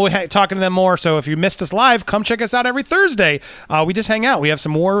all of them. We'll be talking to them more. So if you missed us live, come check us out every Thursday. We just hang out. We have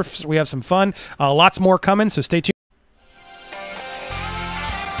some more. We have some fun. Lots more coming. So stay tuned.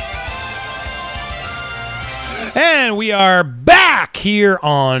 And we are back here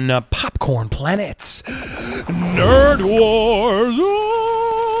on Popcorn Planet's Nerd Wars.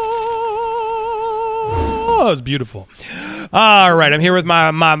 Oh, it's beautiful. All right, I'm here with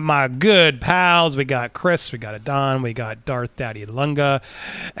my good pals. We got Chris, we got Adon, we got Darth Daddy Lunga,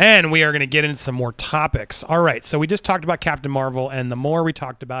 and we are going to get into some more topics. All right, so we just talked about Captain Marvel, and the more we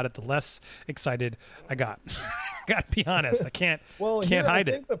talked about it, the less excited I got. Got to be honest, I can't hide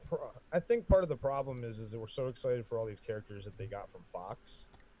it. I think part of the problem is that we're so excited for all these characters that they got from Fox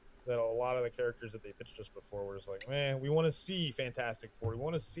that a lot of the characters that they pitched us before were just like, man, we want to see Fantastic Four, we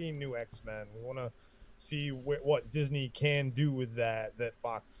want to see new X-Men, we want to see what Disney can do with that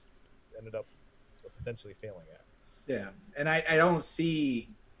Fox ended up potentially failing at. Yeah, and I don't see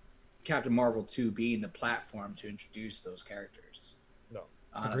Captain Marvel 2 being the platform to introduce those characters. No.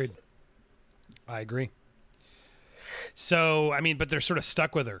 Honestly. Agreed. I agree. So, I mean, but they're sort of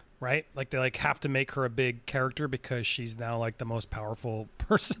stuck with her, right? Like they have to make her a big character because she's now like the most powerful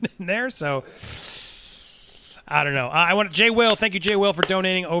person in there. So I don't know. Jay Will. Thank you, Jay Will, for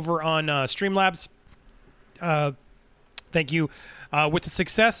donating over on Streamlabs. Thank you. With the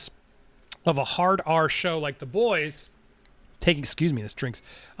success of a hard R show like The Boys, with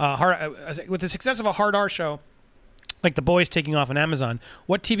the success of a hard R show like The Boys taking off on Amazon,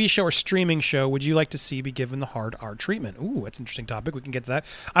 what TV show or streaming show would you like to see be given the hard R treatment? Ooh, that's an interesting topic. We can get to that.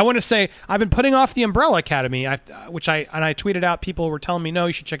 I want to say I've been putting off The Umbrella Academy, which I tweeted out. People were telling me, no,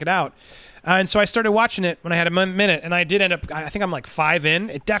 you should check it out. And so I started watching it when I had a minute, and I did end up, I think I'm like 5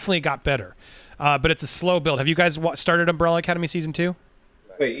 in. It definitely got better. But it's a slow build. Have you guys started Umbrella Academy Season 2?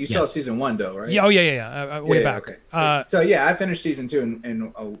 Wait, you saw Season 1 though, right? Yeah. Oh, yeah. Way back. Okay. So yeah, I finished Season 2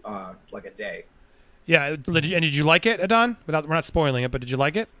 in like a day. Yeah, and did you like it, Adon? We're not spoiling it, but did you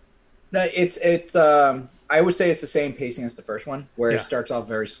like it? No, it's I would say it's the same pacing as the first one, where it starts off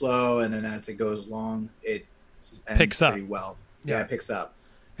very slow, and then as it goes along, it picks up pretty well. Yeah, it picks up.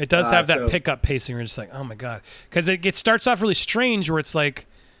 It does have that pickup pacing where it's like, oh my god, because it starts off really strange, where it's like,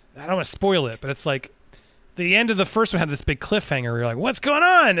 I don't want to spoil it, but it's like the end of the first one had this big cliffhanger where you're like, what's going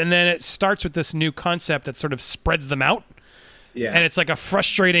on? And then it starts with this new concept that sort of spreads them out. Yeah. And it's like a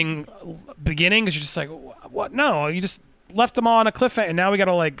frustrating beginning because you're just like, what? No, you just left them all on a cliffhanger, and now we got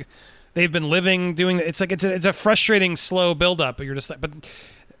to they've been doing it's like it's a frustrating slow build up. But you're just like, but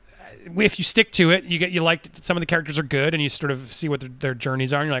if you stick to it, you like some of the characters are good, and you sort of see what their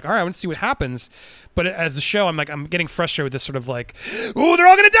journeys are, and you're like, all right, I want to see what happens. But as the show, I'm getting frustrated with this sort of like, oh, they're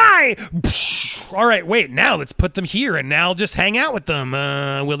all gonna die. All right, wait, now let's put them here, and now just hang out with them.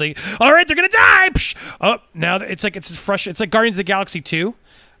 Will they? All right, they're gonna die. Oh, now it's frustrating. It's like Guardians of the Galaxy 2.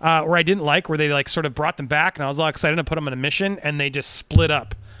 Where I didn't where they sort of brought them back, and I was all excited to put them on a mission, and they just split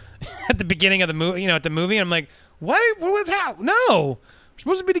up at the beginning of the movie. At the movie, and I'm like, what was that? No.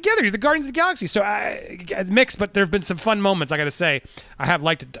 supposed to be together. You're the Guardians of the Galaxy. So it's mixed, but there have been some fun moments. I got to say, I have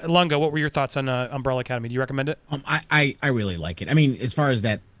liked it. Lunga, what were your thoughts on Umbrella Academy? Do you recommend it? I really like it. I mean, as far as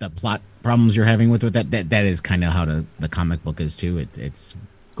the plot problems you're having with that is kind of how the comic book is too. It's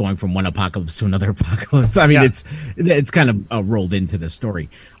going from one apocalypse to another apocalypse. I mean, it's kind of rolled into the story.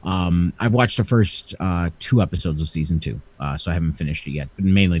 I've watched the first 2 episodes of season 2, so I haven't finished it yet, but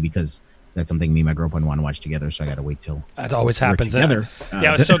mainly because that's something me and my girlfriend want to watch together, so I got to wait till that always happens together.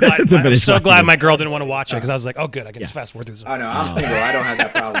 I was so glad. I'm so glad my girl didn't want to watch it because I was like, oh, good, I can just fast forward through this. Oh no, I'm single. I don't have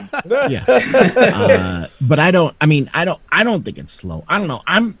that problem. Yeah, but I don't think it's slow. I don't know.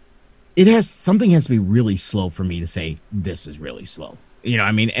 Something has to be really slow for me to say this is really slow. You know,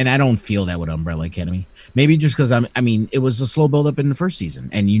 I mean, and I don't feel that with Umbrella Academy. Maybe just because it was a slow build up in the first season,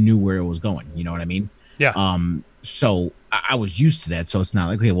 and you knew where it was going. You know what I mean? Yeah. So I was used to that. So it's not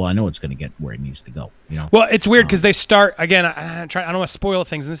like, okay, well, I know it's going to get where it needs to go. You know. Well, it's weird because they start again. I don't want to spoil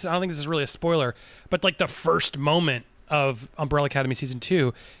things, and I don't think this is really a spoiler. But like the first moment of Umbrella Academy season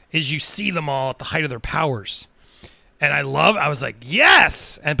 2 is you see them all at the height of their powers. And I was like,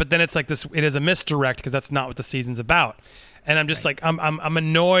 yes. But then it's like this, it is a misdirect because that's not what the season's about. And I'm just like, I'm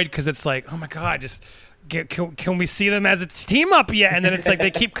annoyed because it's like, oh my God, just can we see them as a team up yet? And then it's like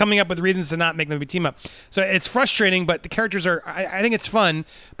they keep coming up with reasons to not make them be team up. So it's frustrating, but the characters are, I think it's fun,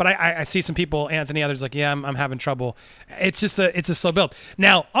 but I see some people, Anthony, others like, yeah, I'm having trouble. It's just it's a slow build.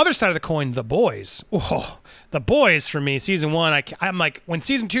 Now, other side of the coin, The Boys. Oh, The Boys for me, season 1, I'm like, when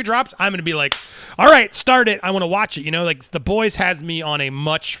season 2 drops, I'm going to be like, all right, start it. I want to watch it. You know, like The Boys has me on a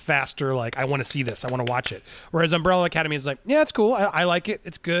much faster, like, I want to see this. I want to watch it. Whereas Umbrella Academy is like, yeah, it's cool. I like it.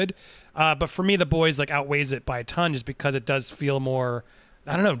 It's good. But for me, The Boys like outweighs it by a ton just because it does feel more,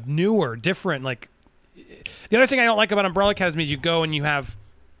 I don't know, newer, different. Like the other thing I don't like about Umbrella Academy is you go and you have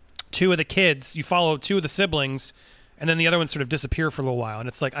 2 of the kids, you follow 2 of the siblings, and then the other ones sort of disappear for a little while. And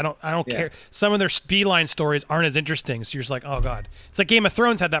it's like, I don't care. Some of their beeline stories aren't as interesting. So you're just like, oh God. It's like Game of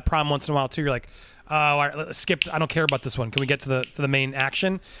Thrones had that problem once in a while too. You're like, oh, all right, let's skip. I don't care about this one. Can we get to the main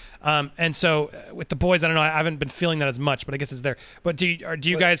action? And so with The Boys, I don't know. I haven't been feeling that as much, but I guess it's there. But do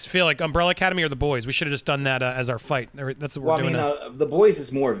you guys feel like Umbrella Academy or The Boys? We should have just done that as our fight. That's what we're doing now. The Boys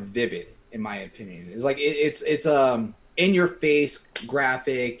is more vivid, in my opinion. It's like it's in your face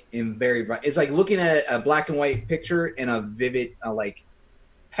graphic and very bright. It's like looking at a black and white picture and a vivid like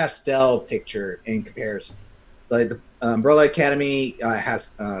pastel picture in comparison. Like the Umbrella Academy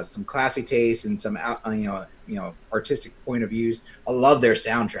has some classy taste and some artistic point of views. I love their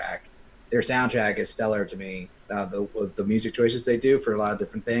soundtrack. Their soundtrack is stellar to me. The music choices they do for a lot of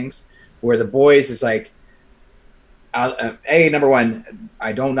different things. Where The Boys is like, number one,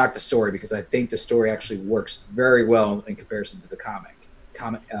 I don't knock the story because I think the story actually works very well in comparison to the comic.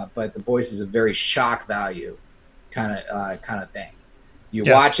 But The Boys is a very shock value kind of thing. You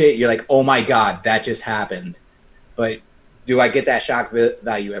watch it, you're like, oh my God, that just happened. But do I get that shock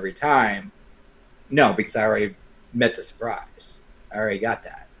value every time? No, because I already met the surprise. I already got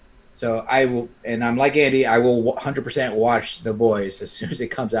that. So I will, and I'm like Andy, I will 100% watch The Boys as soon as it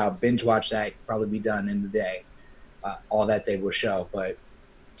comes out. Binge watch that, probably be done in the day. All that they will show. But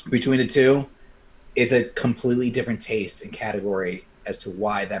between the two, it's a completely different taste and category as to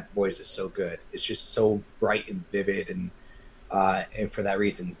why that Boys is so good. It's just so bright and vivid and for that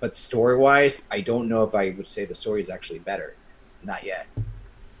reason. But story-wise, I don't know if I would say the story is actually better. Not yet.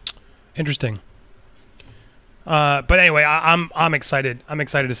 Interesting. But anyway, I'm excited. I'm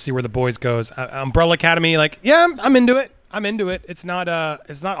excited to see where The Boys goes. Umbrella Academy, like, yeah, I'm into it. I'm into it. It's not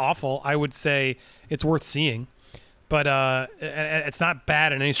awful. I would say it's worth seeing. But it's not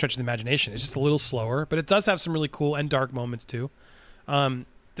bad in any stretch of the imagination. It's just a little slower, but it does have some really cool and dark moments too. There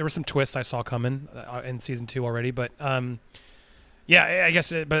were some twists I saw coming in season 2 already, but yeah, I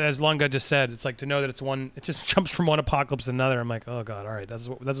guess. But as Lunga just said, it's like to know that it just jumps from one apocalypse to another. I'm like, oh God, all right, this is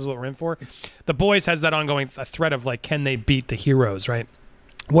what we're in for. The Boys has that ongoing threat of like, can they beat the heroes, right?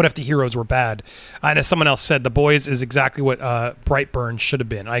 What if the heroes were bad? And as someone else said, The Boys is exactly what Brightburn should have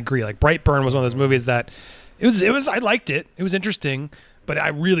been. I agree. Like Brightburn was one of those movies that it was. I liked it. It was interesting, but I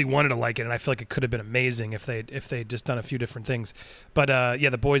really wanted to like it, and I feel like it could have been amazing if they'd just done a few different things. But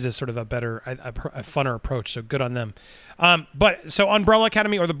yeah, The Boys is sort of a better, a funner approach. So good on them. But so Umbrella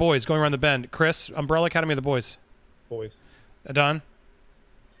Academy or The Boys, going around the bend. Chris, Umbrella Academy or The Boys? Boys. Don?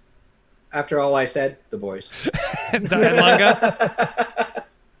 After all I said, The Boys. and Lunga?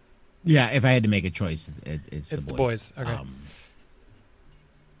 Yeah, if I had to make a choice, it's The The Boys. Boys. Okay.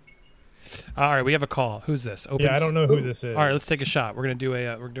 All right, we have a call. Who's this? Yeah, I don't know who this is. All right, let's take a shot. We're gonna do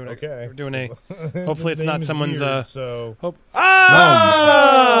a. We're doing a. Hopefully, it's The not name's someone's. weird, so Hope.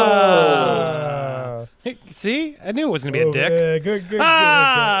 See, I knew it was gonna be a dick. Yeah, good, good,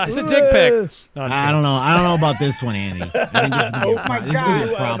 Ah, good, it's a good. dick pic. No, I'm I kidding. don't know. I don't know about this one, Andy. I think this is gonna be Oh a, my this is gonna be God! a I don't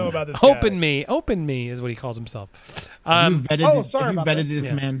know problem. about this guy. Open me is what he calls himself. Have you vetted, oh, sorry have you about vetted that. this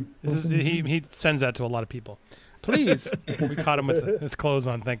Yeah. man? This is, he sends that to a lot of people. Please, we caught him with his clothes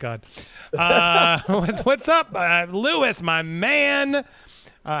on. Thank God. What's up, Lewis, my man?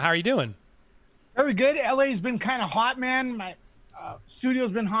 How are you doing? Very good. LA's been kind of hot, man. My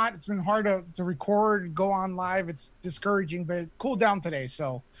studio's been hot. It's been hard to record, go on live. It's discouraging, but it cooled down today.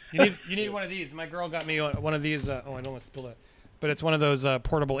 So You need one of these. My girl got me one of these. I don't want to spill it, but it's one of those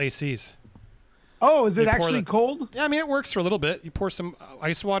portable ACs. oh, is it You pour actually the- cold? Yeah, I mean it works for a little bit. You pour some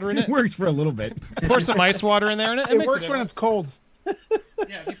ice water in It it. works for a little bit. Pour some ice water in there, and It makes works when it's cold.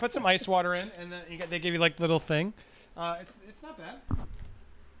 Yeah, if you put some ice water in, and then they give you like little thing. It's not bad.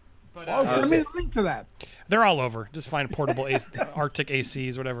 But Well, send me the link to that. they're all over. Just find portable Arctic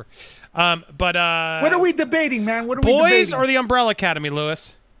ACs, whatever. But What are we debating, man? What are we boys debating? or the Umbrella Academy,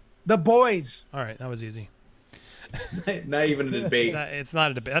 Lewis? The boys. All right, that was easy. Not even a debate. It's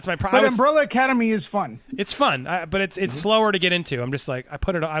not a debate. That's my problem. But Umbrella Academy is fun. It's fun, but it's slower to get into. I'm just like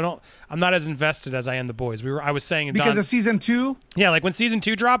I'm not as invested as I am the boys. I was saying Because Don, of season 2. yeah, like when season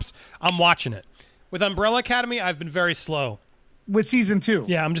 2 drops, I'm watching it. With Umbrella Academy, I've been very slow. With season 2.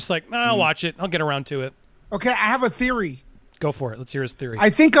 Yeah, I'm just like, I'll watch it. I'll get around to it. Okay, I have a theory. Go for it. Let's hear his theory. I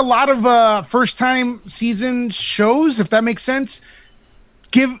think a lot of first-time season shows, if that makes sense,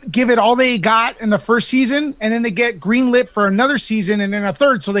 give it all they got in the first season, and then they get greenlit for another season and then a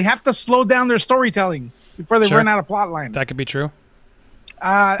third. So they have to slow down their storytelling before they Sure. run out of plot line. That could be true.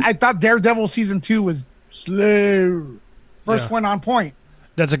 I thought Daredevil season 2 was slow. First Yeah. one on point.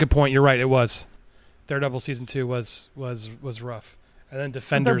 That's a good point. You're right. It was. Daredevil season 2 was rough, and then But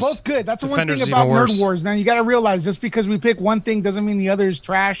Defenders. they're both good. That's the one Defenders thing is about even Nerd worse. Wars, man. You got to realize just because we pick one thing doesn't mean the other is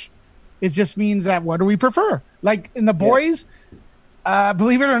trash. It just means that what do we prefer? Like in the boys,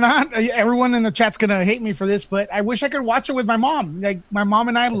 believe it or not, everyone in the chat's gonna hate me for this, but I wish I could watch it with my mom. Like my mom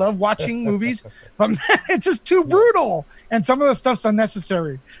and I love watching movies, but it's just too brutal, and some of the stuff's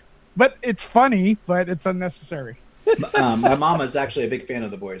unnecessary. But it's funny, but it's unnecessary. My mom is actually a big fan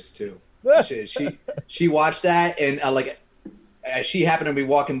of The Boys too. She watched that and she happened to be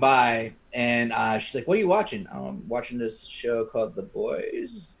walking by and she's like, "What are you watching?" "I'm watching this show called The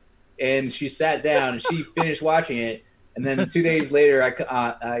Boys." And she sat down and she finished watching it. And then 2 days later,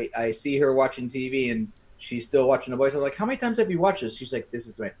 I see her watching TV and she's still watching The Boys. I'm like, "How many times have you watched this?" She's like, "This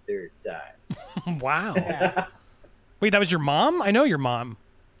is my third time." Wow. Wait, that was your mom? I know your mom.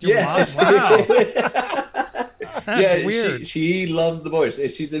 Yeah. Wow. That's Yeah, weird. She loves The Boys.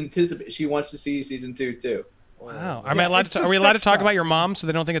 She wants to see season 2 too. Wow. Are we allowed to talk about your mom so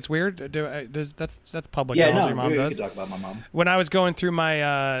they don't think it's weird? That's public Yeah, knowledge. no, Your mom we does. can talk about my mom. When I was going through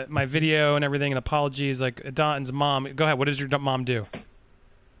my my video and everything, and apologies, like Don's mom. Go ahead. What does your mom do?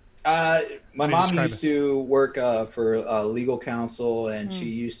 My me mom describe used to work for legal counsel, and she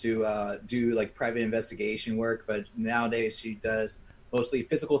used to do like private investigation work. But nowadays, she does mostly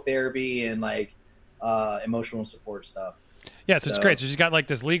physical therapy and like emotional support stuff. Yeah, so it's So- great. So she's got like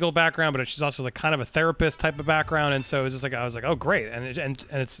this legal background, but she's also like kind of a therapist type of background, and so it was just like I was like, oh great, and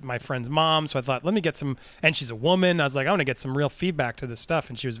it's my friend's mom, so I thought let me get some, and she's a woman. I was like I want to get some real feedback to this stuff,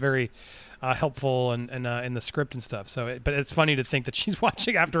 and she was very helpful and in the script and stuff. So, but it's funny to think that she's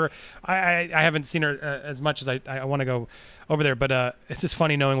watching after I haven't seen her as much as I want to go over there, but it's just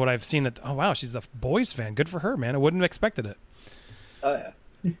funny knowing what I've seen that oh wow she's a Boys fan. Good for her, man. I wouldn't have expected it. Oh yeah.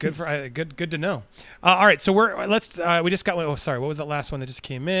 Good for good to know. All right, so we just got. Oh, sorry, what was that last one that just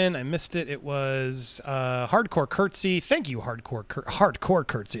came in? I missed it. It was Hardcore Curtsy. Thank you, Hardcore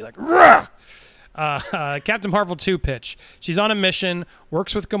Curtsy. Like, rah! Captain Marvel 2 pitch. She's on a mission,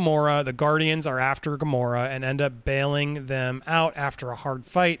 works with Gamora. The Guardians are after Gamora and end up bailing them out after a hard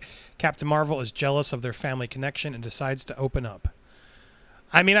fight. Captain Marvel is jealous of their family connection and decides to open up.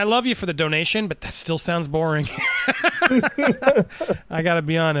 I mean, I love you for the donation, but that still sounds boring. I gotta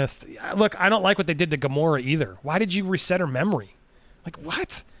be honest. Look, I don't like what they did to Gamora either. Why did you reset her memory? Like,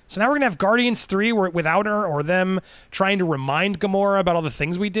 what? So now we're gonna have Guardians 3 without her, or them trying to remind Gamora about all the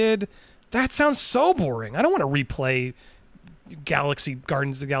things we did? That sounds so boring. I don't want to replay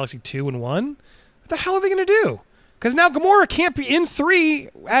Guardians of the Galaxy 2 and 1. What the hell are they gonna do? Because now Gamora can't be in 3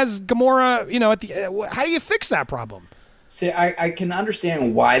 as Gamora. You know, at the how do you fix that problem? See, I can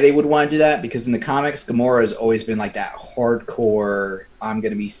understand why they would want to do that because in the comics, Gamora has always been like that hardcore, I'm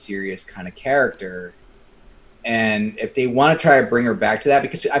going to be serious kind of character. And if they want to try to bring her back to that,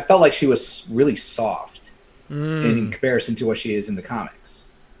 because I felt like she was really soft in comparison to what she is in the comics.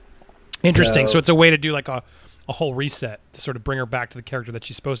 Interesting. So So- it's a way to do like a whole reset to sort of bring her back to the character that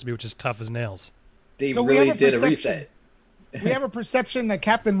she's supposed to be, which is tough as nails. They So we have really a did a perception. reset. We have a perception that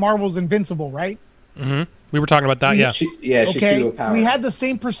Captain Marvel's invincible, right? We were talking about that. Yeah. She's Okay. too overpowered. We had the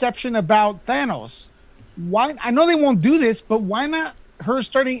same perception about Thanos. Why? I know they won't do this, but why not her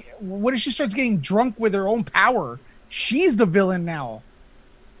starting? What if she starts getting drunk with her own power? She's the villain now.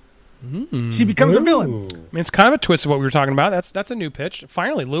 She becomes a villain. Ooh. I mean, it's kind of a twist of what we were talking about. That's a new pitch.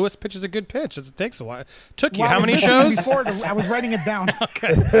 Finally, Lewis pitches a good pitch. It takes a while. Took you Well, how I was many listening shows? Before, I was writing it down.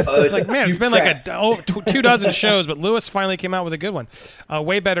 It's like, man, it's been like a 2 dozen shows, but Lewis finally came out with a good one.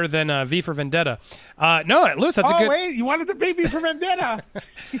 Way better than V for Vendetta. No, Lewis, that's a Oh good. wait, you wanted the baby for Vendetta?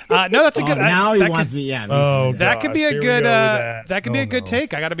 No, that's a good. Now he that wants could, me. Yeah. Oh, That could be a Here we good. go with That could be Oh, a good no.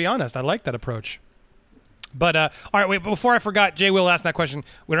 take. I got to be honest. I like that approach. But all right, wait. Before I forgot, Jay will ask that question.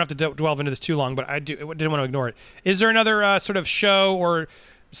 We don't have to delve into this too long, but I didn't want to ignore it. Is there another sort of show or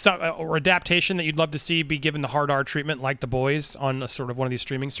or adaptation that you'd love to see be given the hard R treatment, like The Boys, on a sort of one of these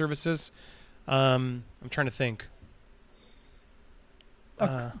streaming services? I'm trying to think.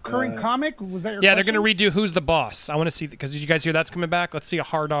 Current comic? Was that your Yeah, they're question? going to redo Who's the Boss. I want to see because did you guys hear that's coming back? Let's see a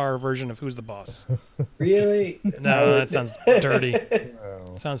hard R version of Who's the Boss. Really? No, that sounds dirty.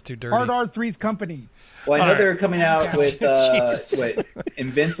 Sounds too dirty. Hard R3's Company. Well, I know All right. they're coming out with Jesus. what,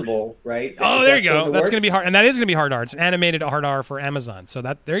 Invincible, right? Oh, Is there that you still go. in the That's going to be works? hard, and that is going to be hard R. It's an animated hard R for Amazon. So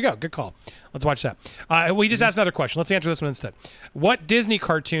there you go. Good call. Let's watch that. We just asked another question. Let's answer this one instead. What Disney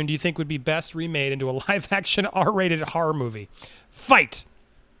cartoon do you think would be best remade into a live-action R-rated horror movie? Fight.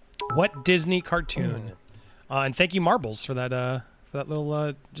 What Disney cartoon? And thank you, Marbles, for that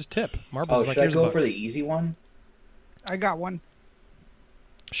little just tip. Marbles. Oh, is like, should I here's a go book. for the easy one? I got one.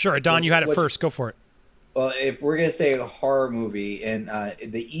 Sure, Don, you had it What's- first. Go for it. Well, if we're gonna say a horror movie, and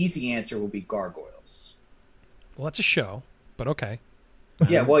the easy answer will be Gargoyles. Well, that's a show, but okay.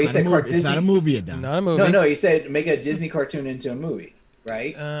 Yeah, well, you It's said not a movie. It's not a movie yet, Don. Not a movie. no, you said make a Disney cartoon into a movie,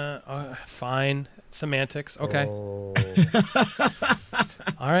 right? Fine. Semantics. Okay. Oh.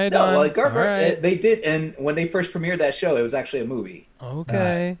 All right, No, Don. well, Gargoyles, All right. they did, and when they first premiered that show, it was actually a movie.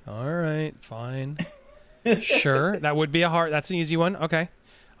 Okay. All right. Fine. Sure. That would be that's an easy one. Okay.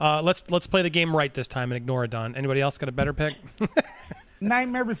 Let's play the game right this time and ignore it, Don. Anybody else got a better pick?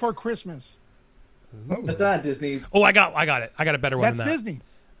 Nightmare Before Christmas. That's not Disney. Oh, I got it. I got a better one That's than that. Disney.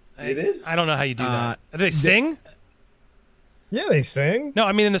 It is. I don't know how you do that. Do they sing? Yeah, they sing. No,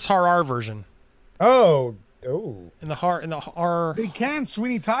 I mean in this horror version. Oh. In the horror. They can.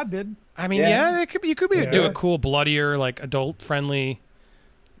 Sweeney Todd did. I mean, Yeah. yeah, it could be. You could be Yeah. do a cool, bloodier, like adult-friendly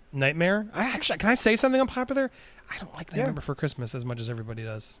Nightmare. Can I say something unpopular? I don't like Nightmare Before Christmas as much as everybody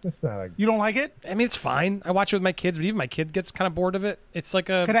does. It's not like You don't like it? I mean, it's fine. I watch it with my kids, but even my kid gets kind of bored of it. It's like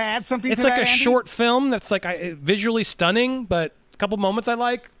a. Could I add something It's to like that, a Andy? short film that's like visually stunning, but a couple moments I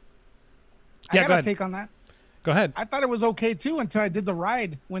like. I Yeah, got go a ahead. take on that. Go ahead. I thought it was okay too until I did the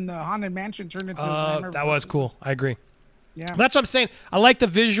ride when the Haunted Mansion turned into Nightmare That Before was Christmas. cool. I agree. Yeah. That's what I'm saying. I like the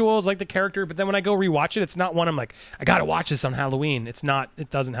visuals, like the character, but then when I go rewatch it, it's not one I'm like, I gotta watch this on Halloween. It's not. It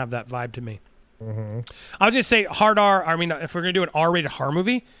doesn't have that vibe to me. I was gonna say hard R. I mean, if we're gonna do an R-rated horror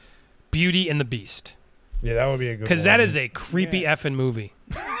movie, Beauty and the Beast, yeah, that would be a good. because one. that is a creepy effing movie.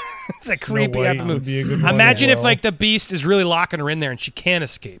 It's a creepy White effing would movie. be a good one Imagine as if well. like the Beast is really locking her in there and she can't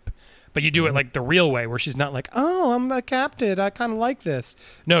escape. But you do it like the real way, where she's not like, "Oh, I'm a captive. I kind of like this."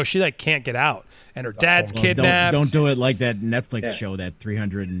 No, she like can't get out, and her dad's Well, kidnapped. Don't do it like that Netflix Yeah. show, that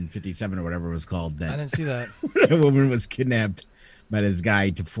 357 or whatever it was called. I That didn't see that. a woman was kidnapped by this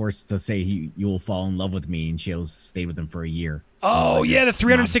guy to force to say you will fall in love with me, and she stayed with him for a year. Oh Like yeah, the this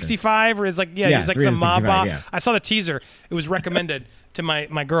 365, or is like Yeah, he's like some mob 365, boss. yeah. I saw the teaser. It was recommended to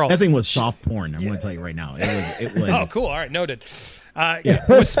my girl. That thing was soft porn. I'm going to tell you right now. It was. Oh, cool. All right, noted. It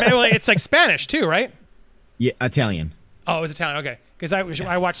was well, it's like Spanish too, right? Yeah, Italian. Oh, it was Italian. Okay, because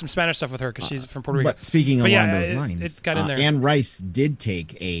I watched some Spanish stuff with her because she's from Puerto Rico. But speaking But along yeah, those it- lines, it got in there. Anne Rice did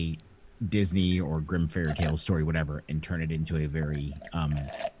take a Disney or Grimm fairy tale story, whatever, and turn it into a very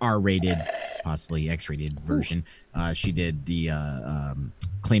R-rated, possibly X-rated version. She did the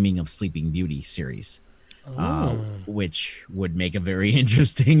Claiming of Sleeping Beauty series, which would make a very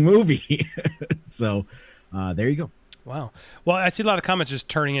interesting movie. So there you go. Wow. Well, I see a lot of comments just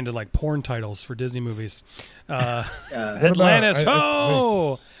turning into like porn titles for Disney movies. What about- Atlantis. I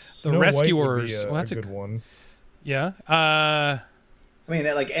Oh, Snow the White would be Rescuers. Well, that's a good one. yeah. I mean,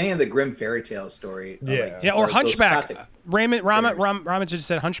 like any of the Grimm fairy tale story. Yeah. Yeah, or those- those Hunchback. classic Ramen just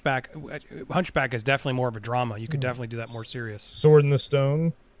said Hunchback. Hunchback is definitely more of a drama. You could definitely do that more serious. Sword in the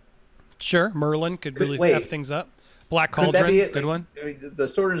Stone. Sure, Merlin could really wait. F things up. Black Could that Cauldron, be it? good one. I mean, the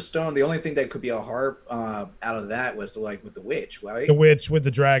Sword and Stone. The only thing that could be a harp out of that was like with the witch, right? The Witch with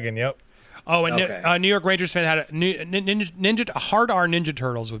the Dragon. Yep. Oh, and Okay. New York Rangers fan had a Hard R Ninja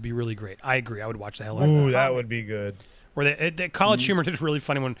Turtles would be really great. I agree. I would watch the hell out of that. Ooh, that would be good. Where the College Humor did a really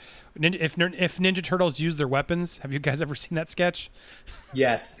funny one. If Ninja Turtles use their weapons, have you guys ever seen that sketch?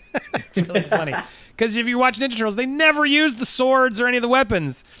 Yes. It's really funny because if you watch Ninja Turtles, they never use the swords or any of the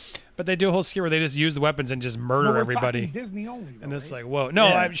weapons, but they do a whole skit where they just use the weapons and just murder No, we're everybody. talking Disney only. Though, And it's right? like, whoa, no,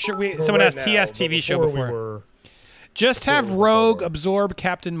 Yeah. I'm sure Well, someone right asked now, TS TV but show we before. were- Just before have it was a Rogue photo. absorb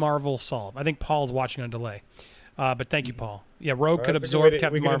Captain Marvel solve. I think Paul's watching on delay. But thank you, Paul. Yeah, Rogue could That's a good absorb way to- we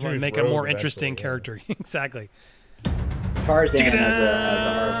Captain could Marvel and introduce make a more Rogue interesting eventually, character. Exactly. Tarzan as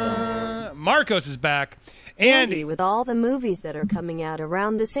a horror film. Marcos is back. Andy, Andy, with all the movies that are coming out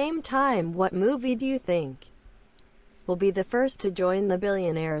around the same time, what movie do you think will be the first to join the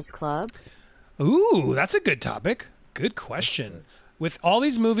Billionaires Club? ooh, that's a good topic. Good question. With all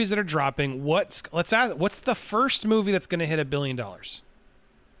these movies that are dropping, let's ask, what's the first movie that's going to hit $1 billion?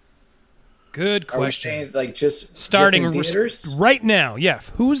 Good Are we question. saying like just Starting just in theaters? right now, yeah.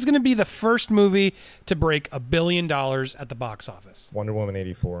 Who's going to be the first movie to break $1 billion at the box office? Wonder Woman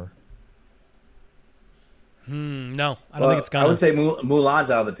 84. No, I don't think it's gonna. I would say Mulan's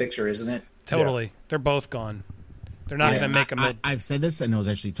out of the picture, isn't it? Totally. They're both gone. They're not going to make a I've said this, and I was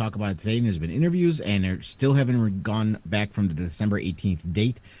actually talking about it today, and there's been interviews, and they still haven't gone back from the December 18th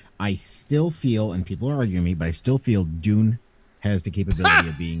date. I still feel, and people are arguing me, but I still feel Dune has the capability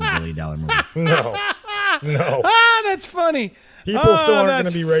of being $1 billion movie. No. No. Ah, that's funny. People still aren't going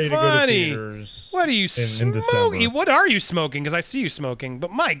that's to be ready to go to funny. theaters. What are you in smoking? December. What are you smoking? Because I see you smoking.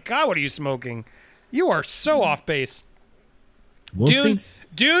 But my God, what are you smoking? You are so off base. We'll Dune, see.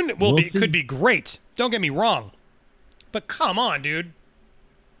 Dune We'll see. could be great. Don't get me wrong. But come on, dude.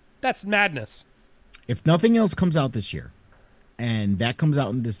 That's madness. If nothing else comes out this year, and that comes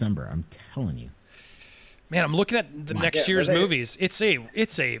out in December, I'm telling you. Man, I'm looking at the next Yeah, year's but they- movies. It's a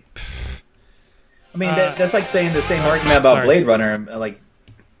I mean, that's like saying the same argument about sorry. Blade Runner. Like,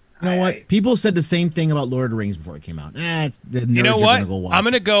 You know what? People said the same thing about Lord of the Rings before it came out. It's the nerds You know are what? Gonna go watch I'm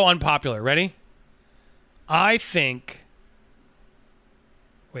going to it. go unpopular. Ready? I think.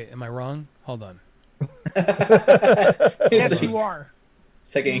 Wait, am I wrong? Hold on. Yes, you are.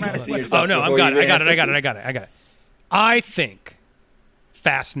 Second, you No can matter see what. yourself. Oh no, before I got you it. I got answer. it. I think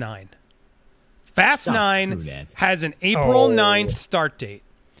Fast 9. Fast Oh, 9 screw that. has an April Oh. 9th start date.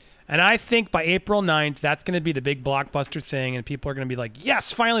 And I think by April 9th, that's going to be the big blockbuster thing, and people are going to be like,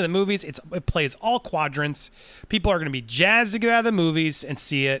 yes, finally the movies. It plays all quadrants. People are going to be jazzed to get out of the movies and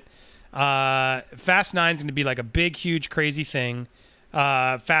see it. Fast 9 is going to be like a big, huge, crazy thing.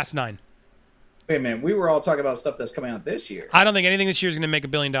 Fast 9. Wait a minute. We were all talking about stuff that's coming out this year. I don't think anything this year is going to make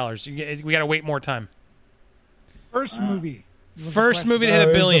 $1 billion. We got to wait more time. First movie. was the First question. movie to hit $1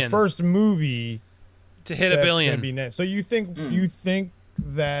 it's billion. The first movie To hit $1 that's billion. gonna be next. So you think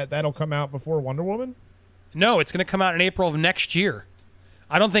that that'll come out before Wonder Woman? No, it's going to come out in April of next year.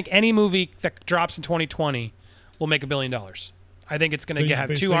 I don't think any movie that drops in 2020 will make $1 billion. I think it's going to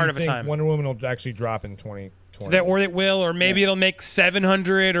have too hard of a time. Wonder Woman will actually drop in 2020. Or it will, or maybe it'll make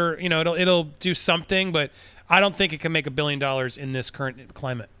 700, or it'll do something. But I don't think it can make $1 billion in this current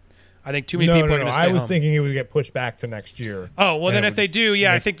climate. I think too many people are going to stay I was home. thinking it would get pushed back to next year. Oh well, And then it if would they just do,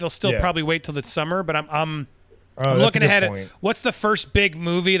 yeah, I make- think they'll still yeah. probably wait till the summer. But I'm Oh, that's a looking good ahead point. at what's the first big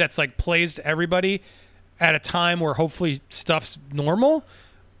movie that's like plays to everybody at a time where hopefully stuff's normal.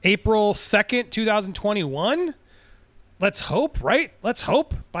 April 2nd, 2021. Let's hope, right? Let's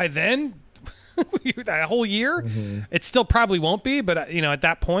hope by then. That whole year, it still probably won't be, but at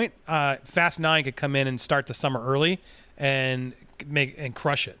that point, Fast 9 could come in and start the summer early and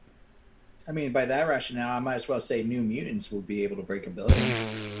crush it. I mean, by that rationale, I might as well say New Mutants will be able to break $1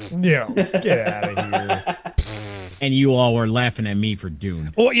 billion. Yeah, get out of here. And you all were laughing at me for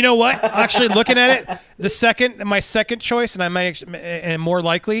Dune. Well, you know what? Actually, looking at it, my second choice, and I might, and more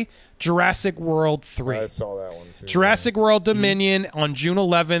likely, Jurassic World 3. I saw that one too. Jurassic World Dominion on June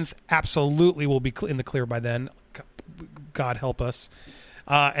 11th absolutely will be in the clear by then. God help us.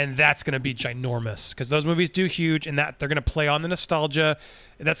 And that's going to be ginormous because those movies do huge, and that they're going to play on the nostalgia.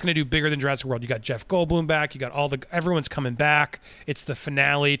 That's going to do bigger than Jurassic World. You got Jeff Goldblum back. You got everyone's coming back. It's the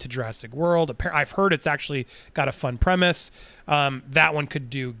finale to Jurassic World. I've heard it's actually got a fun premise. That one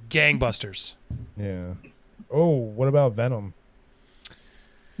could do gangbusters. Yeah. Oh, what about Venom?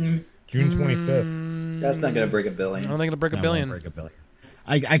 June 25th. That's not going to break $1 I billion. don't think it'll break That $1 billion. won't break $1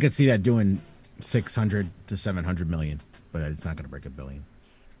 billion. I could see that doing 600 to 700 million, but it's not going to break $1 billion.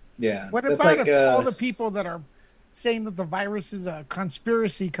 Yeah. What that's about like, if all the people that are saying that the virus is a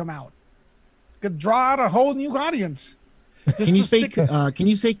conspiracy come out? Could draw out a whole new audience. Just Can you to say stick- can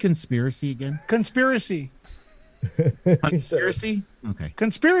you say conspiracy again? conspiracy? Conspiracy? Okay.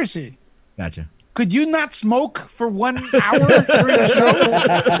 Conspiracy. Gotcha. Could you not smoke for 1 hour during the show?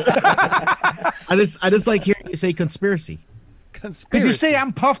 I just like hearing you say conspiracy. Could you say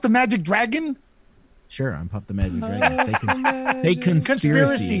I'm Puff the Magic Dragon? Sure, I'm Puff the Magic Dragon. Say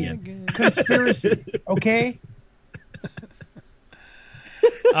conspiracy again. Conspiracy. Okay.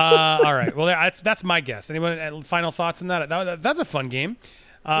 All right. Well, that's my guess. Anyone final thoughts on that? That's a fun game.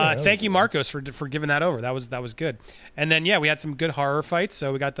 Thank you, Marcos, for giving that over. That was good. And then we had some good horror fights,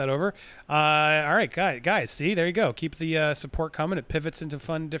 so we got that over. All right, guys. See, there you go. Keep the support coming. It pivots into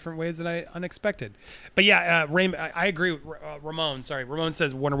fun, different ways than I unexpected. But I agree. With Ramon. Sorry, Ramon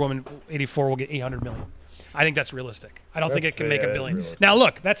says Wonder Woman 84 will get 800 million. I think that's realistic. I don't think it can make $1 billion. Now,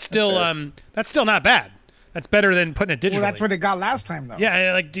 look, that's still not bad. That's better than putting it digitally. Well, that's what it got last time, though.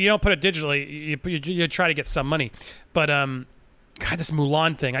 Yeah, like you don't put it digitally. You try to get some money, but God, this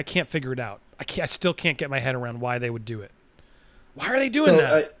Mulan thing, I can't figure it out. I still can't get my head around why they would do it. Why are they doing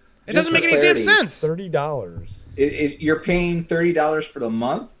that? It doesn't make any damn sense. $30. You're paying $30 for the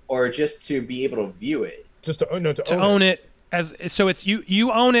month, or just to be able to view it? Just to own it. So it's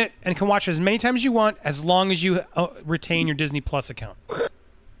you own it and can watch it as many times as you want, as long as you retain your Disney Plus account.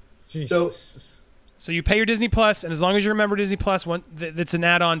 Jesus. So you pay your Disney Plus, and as long as you remember Disney Plus, it's an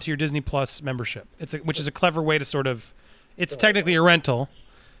add-on to your Disney Plus membership. Which is a clever way to sort of. It's technically a rental,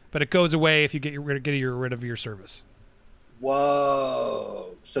 but it goes away if you get rid of your service.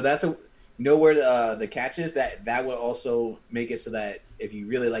 Whoa! So that's where the catch is, that would also make it so that if you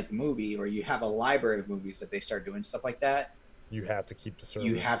really like the movie, or you have a library of movies that they start doing stuff like that, you have to keep the service.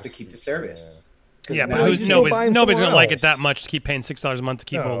 You have to keep the service. Yeah, but nobody's gonna like it that much to keep paying $6 a month to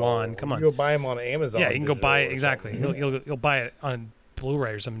keep Mulan. Come on, you go buy them on Amazon. Yeah, you can go buy it exactly. You'll buy it on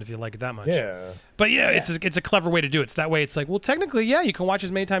Blu-ray or something if you like it that much. Yeah. But it's a clever way to do it. So that way it's like, well, technically, you can watch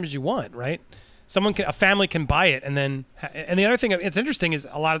as many times as you want, right? A family can buy it, and the other thing it's interesting is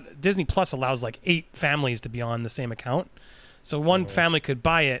a lot of Disney Plus allows like 8 families to be on the same account. So one family could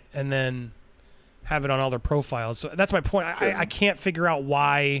buy it and then have it on all their profiles. So that's my point. Sure. I can't figure out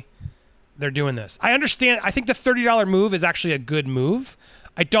why they're doing this. I understand. I think the $30 move is actually a good move.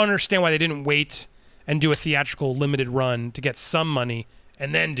 I don't understand why they didn't wait and do a theatrical limited run to get some money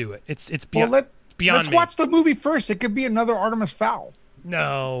and then do it. It's beyond. Let's watch the movie first. It could be another Artemis Fowl.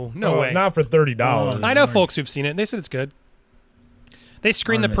 No way. Not for $30. I know folks who've seen it. They said it's good. They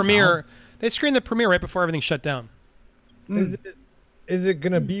screened the premiere. They screened the premiere right before everything shut down. Is it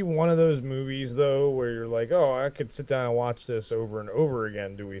gonna be one of those movies though where you're like, oh, I could sit down and watch this over and over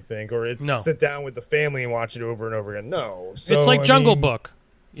again? Do we think, or sit down with the family and watch it over and over again? No, it's like Jungle Book,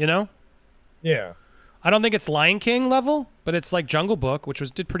 Yeah. I don't think it's Lion King level, but it's like Jungle Book, which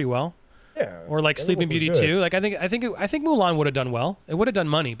did pretty well. Yeah. Or like Sleeping Beauty 2. Like I think Mulan would have done well. It would have done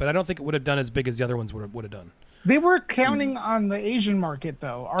money, but I don't think it would have done as big as the other ones would have done. They were counting on the Asian market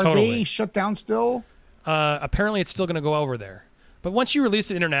though. Are they shut down still? Apparently, it's still going to go over there. But once you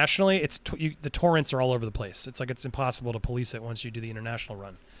release it internationally, the torrents are all over the place. It's like it's impossible to police it once you do the international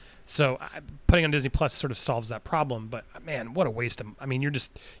run. So putting on Disney Plus sort of solves that problem. But man, what a waste of! I mean,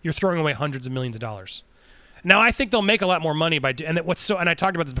 you're throwing away hundreds of millions of dollars. Now I think they'll make a lot more money by and I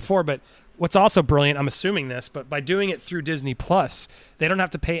talked about this before, but what's also brilliant, I'm assuming this, but by doing it through Disney Plus, they don't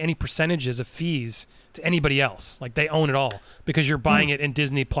have to pay any percentages of fees to anybody else. Like they own it all because you're buying it in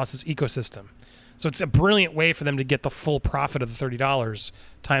Disney Plus's ecosystem. So it's a brilliant way for them to get the full profit of the $30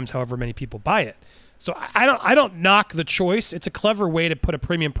 times however many people buy it. So I don't knock the choice. It's a clever way to put a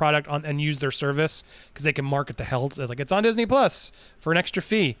premium product on and use their service because they can market the hell. Like it's on Disney Plus for an extra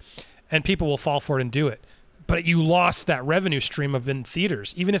fee, and people will fall for it and do it. But you lost that revenue stream of in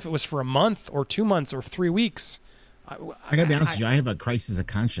theaters, even if it was for a month or 2 months or 3 weeks. I gotta be honest with you. I have a crisis of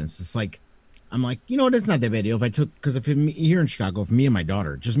conscience. It's like, I'm like, you know what? It's not that bad deal. If I took, because if here in Chicago, if me and my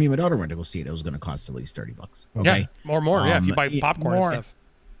daughter went to go see it, it was going to cost at least $30. Okay, yeah, more. If you buy popcorn and stuff.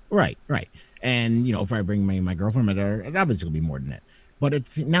 Right. And if I bring my girlfriend, my daughter, obviously it'll be more than that. But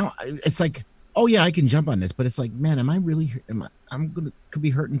it's like, oh yeah, I can jump on this. But it's like, man, could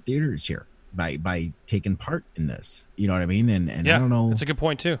be hurting theaters here by taking part in this. You know what I mean? And I don't know. That's a good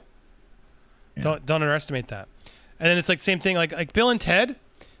point too. Yeah. Don't underestimate that. And then it's like same thing, like Bill and Ted.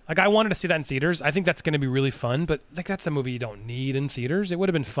 Like I wanted to see that in theaters. I think that's going to be really fun, but like that's a movie you don't need in theaters. It would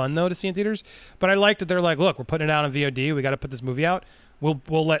have been fun though to see in theaters. But I liked that they're like, look, we're putting it out on VOD. We got to put this movie out.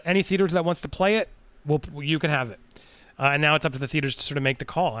 We'll let any theater that wants to play it. You can have it. And now it's up to the theaters to sort of make the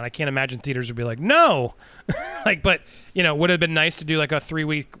call. And I can't imagine theaters would be like, no, but would it have been nice to do like a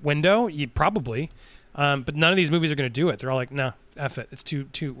 3-week window? Probably. But none of these movies are going to do it. They're all like, no, F it. It's too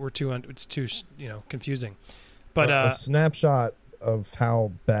confusing. But a snapshot of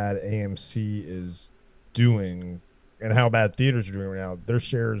how bad AMC is doing and how bad theaters are doing right now, their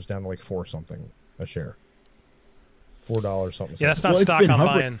share is down to like $4 something a share. $4 something. Yeah, that's not Well, it's stock been I'm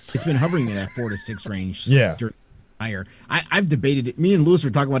hovering- buying. It's been hovering in that 4 to 6 range. Yeah. Higher. I've debated it. Me and Lewis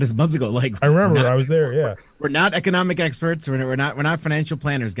were talking about this months ago. Like, I remember we're not- I was there. Yeah. We're not economic experts. We're not financial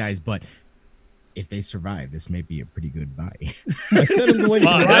planners, guys. But if they survive, this may be a pretty good buy. I said him the way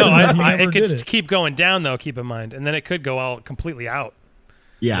Well, he no, was, he it never could did it. keep going down though. Keep in mind, and then it could go all completely out.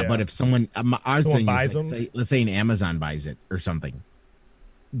 Yeah, Yeah. but if someone, our Someone thing buys is, them? let's say an Amazon buys it or something,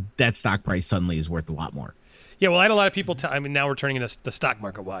 that stock price suddenly is worth a lot more. Yeah, well, I had a lot of people. I mean, now we're turning into the stock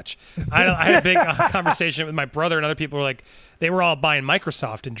market watch. I had a big conversation with my brother and other people. Were like, they were all buying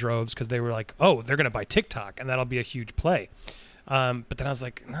Microsoft in droves because they were like, oh, they're going to buy TikTok and that'll be a huge play. But then I was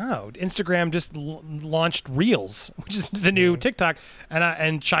like, no, Instagram just launched Reels, which is the new TikTok,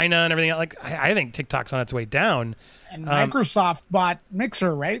 and China and everything. Like, I think TikTok's on its way down. And Microsoft bought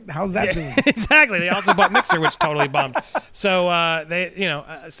Mixer, right? How's that doing? Exactly. They also bought Mixer, which totally bombed. So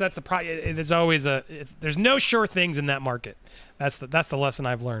so that's the problem. There's always there's no sure things in that market. That's the lesson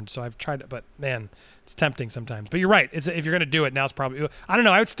I've learned. So I've tried it, but man, it's tempting sometimes. But you're right. If you're going to do it, now's probably. I don't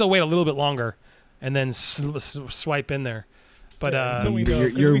know. I would still wait a little bit longer, and then swipe in there. But Yeah, so we-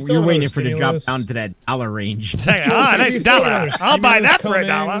 You're waiting for it to drop stimulus. down to that dollar range. say, So nice we still have dollar. another I'll buy stimulus that for $1.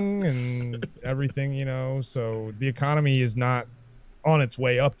 coming and everything, so the economy is not on its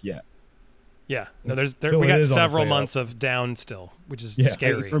way up yet. Yeah. No, Till we it got is on its several way months of down still, which is Yeah.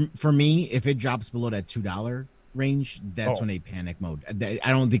 scary. For me, if it drops below that $2 range, that's Oh. when they panic mode. I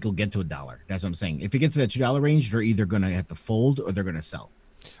don't think it'll get to $1. That's what I'm saying. If it gets to that $2 range, they're either going to have to fold or they're going to sell.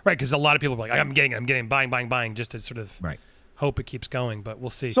 Right, because a lot of people are like, I'm getting, buying, just to sort of Right. hope it keeps going, but we'll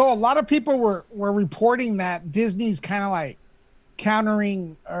see. So a lot of people were reporting that Disney's kind of like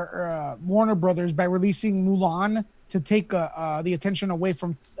countering Warner Brothers by releasing Mulan to take the attention away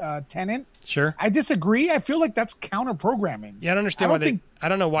from Tenet. Sure. I disagree. I feel like that's counter programming. Yeah, I don't understand I why don't think- I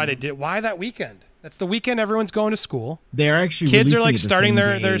don't know why they did. Why that weekend? That's the weekend everyone's going to school. They're actually Kids are releasing like it the starting same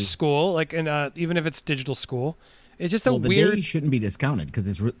their day. school, like, and even if it's digital school, it's just a Well, the weird. day shouldn't be discounted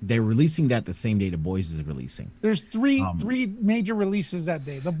because they're releasing that the same day The Boys is releasing. There's three major releases that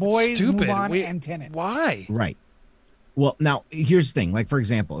day: The Boys, Stupid. Mulan, and Tenet. Why? Right. Well, now here's the thing. Like, for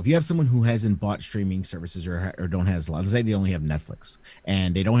example, if you have someone who hasn't bought streaming services or don't have a lot, let's say they only have Netflix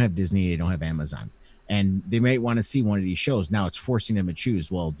and they don't have Disney, they don't have Amazon, and they might want to see one of these shows. Now it's forcing them to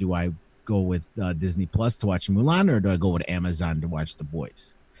choose. Well, do I go with Disney Plus to watch Mulan, or do I go with Amazon to watch The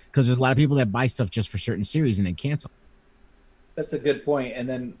Boys? Because there's a lot of people that buy stuff just for certain series and then cancel. That's a good point. And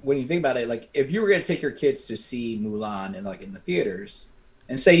then when you think about it, like if you were going to take your kids to see Mulan and like in the theaters,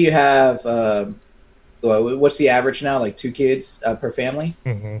 and say you have what's the average now? Like 2 kids per family,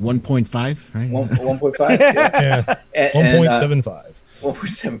 1.5, right? 1.5, Yeah, and 1.75.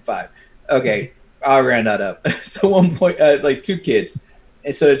 1.75. Okay, I'll round that up. So 2 kids,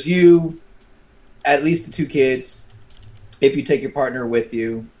 and so it's you, at least the 2 kids, if you take your partner with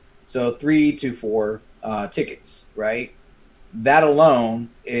you. So 3 to 4 tickets, right? That alone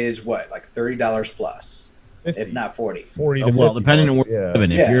is what, like $30 plus, 50, if not 40. 40 to Well, 50 depending on bucks, where yeah. you're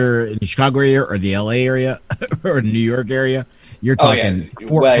living. If Yeah. you're in the Chicago area or the LA area or New York area, you're Oh, yeah. talking Way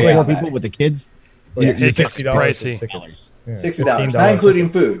four out people that. with the kids. Yeah. you're It's talking $60 pricey. for tickets. Yeah, $60, $15 not including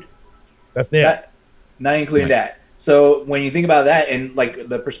tickets. food. That's it. Not including that. So when you think about that and like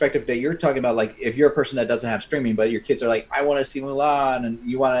the perspective that you're talking about, like if you're a person that doesn't have streaming, but your kids are like, I want to see Mulan, and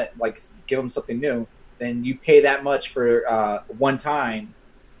you want to like give them something new, then you pay that much for one time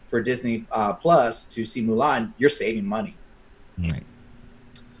for Disney Plus to see Mulan. You're saving money. Right.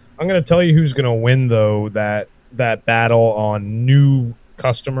 I'm going to tell you who's going to win, though, that battle on new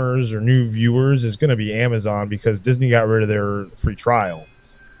customers or new viewers is going to be Amazon, because Disney got rid of their free trial.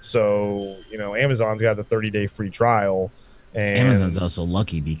 So, Amazon's got the 30-day free trial. And Amazon's also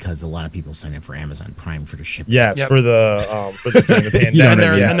lucky because a lot of people sign up for Amazon Prime for the shipping. Yes, Yep. for the during the pandemic. You know and what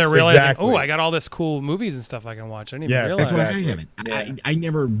I they're mean? and they're realizing, exactly. oh, I got all this cool movies and stuff I can watch. I didn't Yes, even That's realize. why Exactly. I haven't. Yeah. I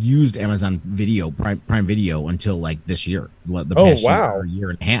never used Amazon Video, Prime Video, until like this year, the Oh, past wow. year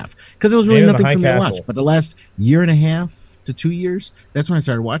and a half, because it was really Man in the nothing High for me to Castle. watch. But the last year and a half to 2 years, that's when I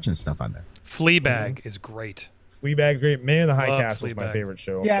started watching stuff on there. Fleabag is great. Fleabag, great. Man in the High Love Castle is my Fleabag. favorite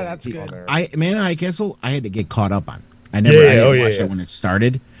show. Yeah, on- that's on good. there. Man in High Castle, I had to get caught up on. I didn't watch yeah. it when it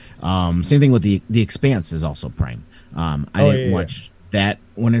started. Same thing with the Expanse is also Prime. I didn't watch that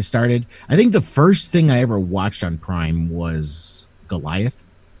when it started. I think the first thing I ever watched on Prime was Goliath.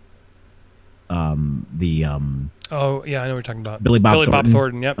 The Oh yeah, I know what you're talking about. Billy Bob Thornton,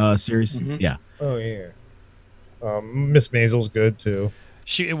 Thornton. Yep. series. Mhm. Yeah. Oh, yeah. Miss Maisel's good, too.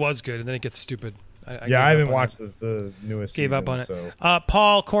 It was good, and then it gets stupid. I gave up haven't on watched the newest. Gave up season, on it. So.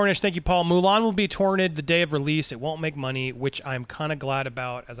 Paul Cornish, thank you, Paul. Mulan will be torrented the day of release. It won't make money, which I'm kind of glad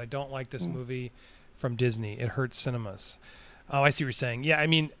about, as I don't like this movie from Disney. It hurts cinemas. Oh, I see what you're saying. Yeah, I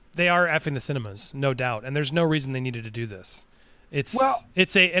mean, they are effing the cinemas, no doubt, and there's no reason they needed to do this. Lewis, I want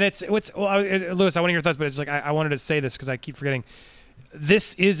to hear your thoughts, but it's like I wanted to say this because I keep forgetting.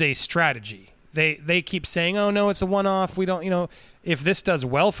 This is a strategy. They keep saying, "Oh no, it's a one-off. We don't, if this does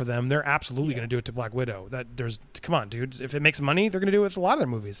well for them, they're absolutely going to do it to Black Widow. Come on, dudes. If it makes money, they're going to do it with a lot of their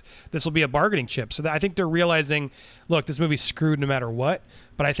movies. This will be a bargaining chip. So I think they're realizing, look, this movie's screwed no matter what.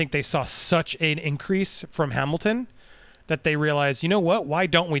 But I think they saw such an increase from Hamilton that they realized, you know what? Why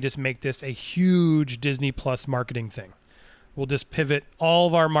don't we just make this a huge Disney Plus marketing thing? We'll just pivot all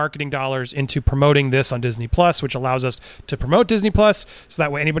of our marketing dollars into promoting this on Disney Plus, which allows us to promote Disney Plus. So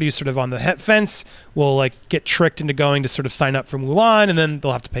that way, anybody who's sort of on the fence will get tricked into going to sort of sign up for Mulan, and then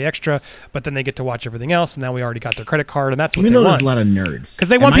they'll have to pay extra. But then they get to watch everything else, and now we already got their credit card, and that's what Even they though want. there's a lot of nerds, Because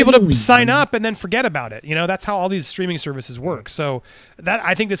they want people to sign up and then forget about it. That's how all these streaming services work. So that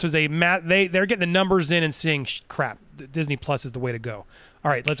I think this was they're getting the numbers in and seeing crap. Disney Plus is the way to go. All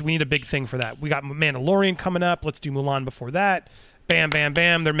right, we need a big thing for that. We got Mandalorian coming up. Let's do Mulan before that. Bam, bam,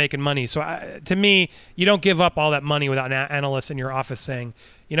 bam. They're making money. So to me, you don't give up all that money without an analyst in your office saying,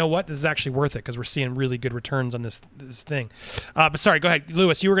 you know what, this is actually worth it because we're seeing really good returns on this thing. But sorry, go ahead,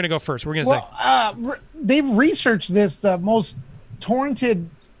 Lewis. You were going to go first. We're going to say they've researched this. The most torrented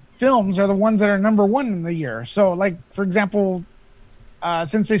films are the ones that are number one in the year. So, like for example,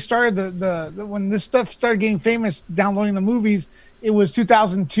 since they started the when this stuff started getting famous, downloading the movies, it was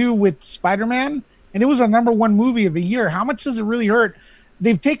 2002 with Spider-Man, and it was a number one movie of the year. How much does it really hurt?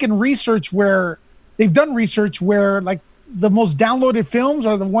 They've done research where like the most downloaded films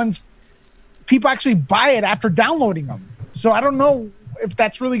are the ones people actually buy it after downloading them. So I don't know if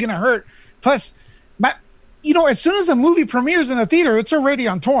that's really going to hurt. Plus, as soon as a movie premieres in a theater, it's already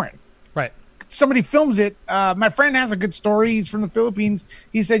on torrent. Right. Somebody films it. My friend has a good story. He's from the Philippines.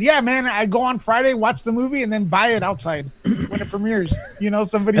 He said, "Yeah, man, I go on Friday, watch the movie, and then buy it outside when it premieres."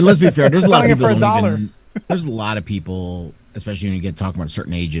 Somebody. And let's be fair, there's a lot of people for $1. There's a lot of people, especially when you get talking about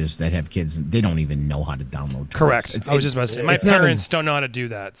certain ages, that have kids. They don't even know how to download. Correct. I was just about to say, my parents don't know how to do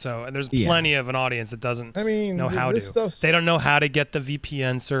that. So, and there's plenty of an audience that doesn't know how to. They don't know how to get the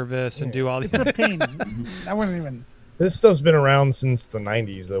VPN service and do all these. It's a pain. I wouldn't even. This stuff's been around since the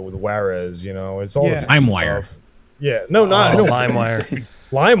 90s, though, with Juarez, It's all the same LimeWire. stuff. Yeah. No, not LimeWire.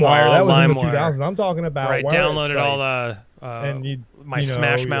 LimeWire. That was in the LimeWire. 2000s. I'm talking about Right, Juarez downloaded all the my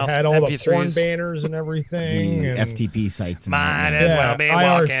Smash Mouth had all MP3s. the porn banners and everything. The and FTP sites. And Might that. as well be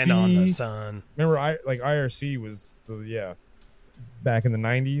walking IRC. on the sun. Remember, IRC was back in the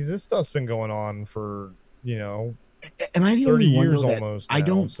 90s. This stuff's been going on for Am I the 30 only one years though, that almost. I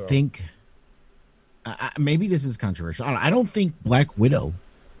don't think. Maybe this is controversial. I don't think Black Widow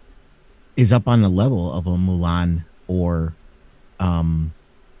is up on the level of a Mulan or.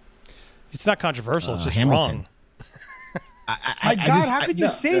 It's not controversial. It's just Hamilton. wrong. My God, how could you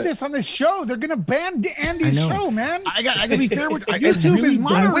say this on this show? They're gonna ban Andy's show, man. I got to be fair with YouTube really is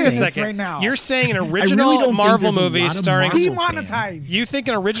monitoring Wait a this second. right now. You're saying an really original don't think Marvel there's a movie lot of starring Marvel demonetized. You think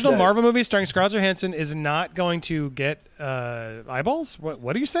an original Marvel movie starring Scarlett Johansson is not going to get eyeballs?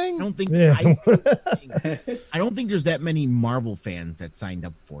 What are you saying? I don't think. Yeah. I don't think there's that many Marvel fans that signed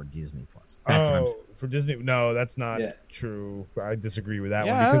up for Disney Plus. That's what I'm saying. For Disney, no, that's not Yeah. true. I disagree with that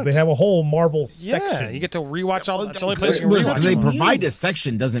Yeah, one because they have a whole Marvel Yeah, section. you get to rewatch all. That's the only place Because you can because rewatch. they them. provide a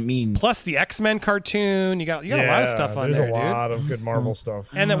section doesn't mean. Plus the X-Men cartoon. You got a lot of stuff on there's there, a dude. lot of good Marvel stuff.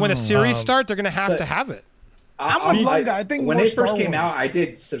 And then when the series Um, start, they're going to have to have it. I'm with Lunga. I think when more it first Star came Wars. out, I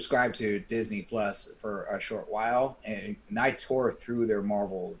did subscribe to Disney Plus for a short while, and I tore through their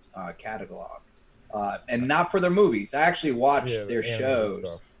Marvel catalog, and not for their movies. I actually watched Yeah, their the animated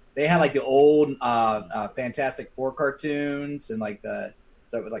shows. stuff. They had like the old Fantastic Four cartoons and I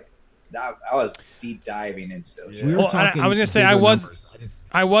was deep diving into those. Yeah. shows. We were Well, talking I was gonna say, bigger I was- numbers.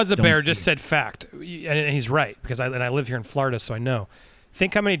 I was a Don't bear. see Just it. said fact, and he's right because I live here in Florida, so I know.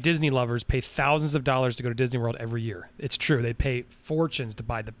 Think how many Disney lovers pay thousands of dollars to go to Disney World every year. It's true. They pay fortunes to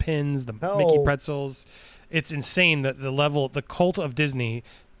buy the pins, the Hell. Mickey pretzels. It's insane that the cult of Disney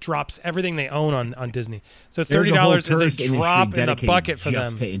drops everything they own on Disney. So There's $30 a whole is tourist a industry drop in the dedicated bucket for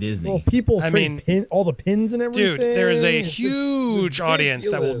just them. to Disney. Well, people I trade mean, all the pins and everything. Dude, there is a It's huge audience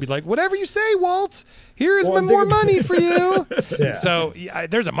that will be ridiculous. like, whatever you say, Walt. Here is Well, more money for you. Yeah. So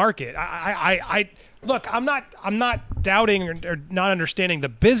there's a market. I look. I'm not doubting or not understanding the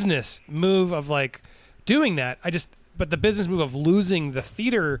business move of doing that. But the business move of losing the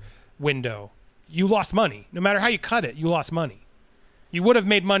theater window, you lost money. No matter how you cut it, you lost money. You would have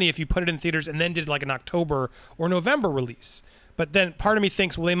made money if you put it in theaters and then did like an October or November release. But then part of me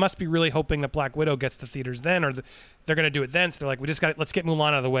thinks, well, they must be really hoping that Black Widow gets to theaters then, or they're going to do it then. So they're like, let's get Mulan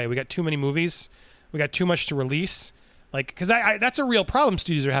out of the way. We got too many movies. We got too much to release. Like, because that's a real problem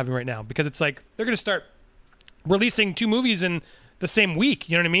studios are having right now, because it's like they're going to start releasing 2 movies in the same week.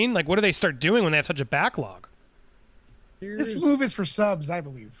 You know what I mean? Like, what do they start doing when they have such a backlog? This move is for subs, I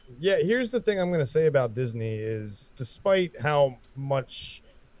believe. Yeah, here's the thing I'm going to say about Disney is, despite how much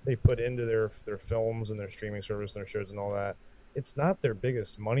they put into their films and their streaming service and their shows and all that, it's not their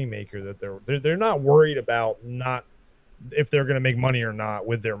biggest moneymaker. That they're not worried about not if they're going to make money or not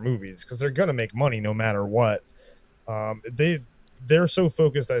with their movies, because they're going to make money no matter what. They're so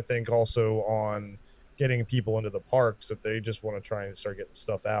focused, I think, also on getting people into the parks that they just want to try and start getting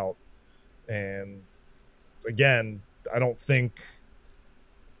stuff out. And again, I don't think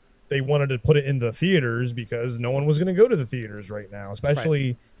they wanted to put it in the theaters because no one was going to go to the theaters right now,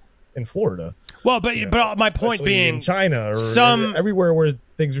 especially in Florida. Well, but my point being, in China or everywhere where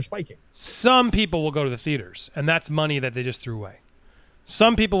things are spiking. Some people will go to the theaters, and that's money that they just threw away.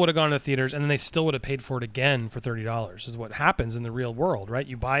 Some people would have gone to the theaters, and then they still would have paid for it again for $30. Is what happens in the real world, right?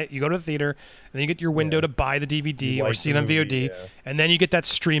 You buy it, you go to the theater, and then you get your window to buy the DVD or see it on VOD, and then you get that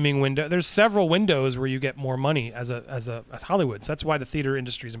streaming window. There's several windows where you get more money as Hollywood. So that's why the theater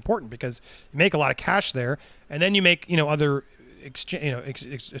industry is important, because you make a lot of cash there, and then you make other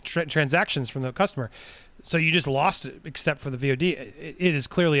transactions from the customer. So you just lost it, except for the VOD. It is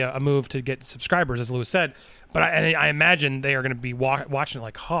clearly a move to get subscribers, as Lewis said. But I imagine they are going to be watching it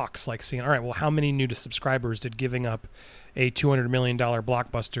like hawks, like seeing, all right, well, how many new subscribers did giving up a $200 million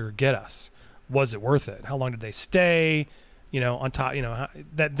blockbuster get us? Was it worth it? How long did they stay? On top,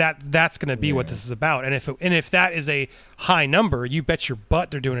 that's going to be what this is about. And if that is a high number, you bet your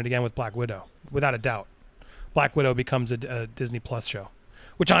butt they're doing it again with Black Widow, without a doubt. Black Widow becomes a Disney Plus show,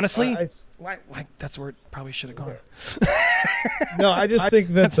 which honestly, that's where it probably should have gone. No, I just think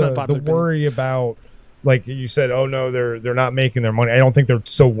that the worry about, like you said, oh no, they're not making their money. I don't think they're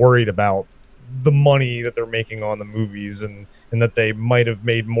so worried about the money that they're making on the movies and that they might have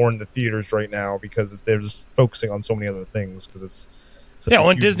made more in the theaters right now because they're just focusing on so many other things because it's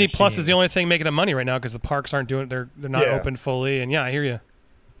and Disney Plus is the only thing making them money right now because the parks aren't doing they're not open fully, and I hear you.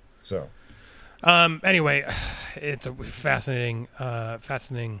 So anyway, it's a fascinating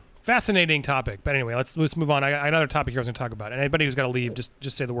topic. But anyway, let's move on. I got another topic here I was going to talk about. And anybody who's got to leave,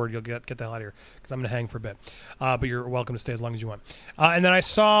 just say the word. You'll get the hell out of here because I'm going to hang for a bit. But you're welcome to stay as long as you want. And then I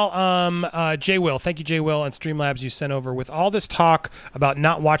saw Jay Will. Thank you, Jay Will, and Streamlabs you sent over. With all this talk about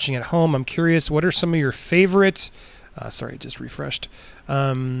not watching at home, I'm curious, what are some of your favorites? Sorry, just refreshed.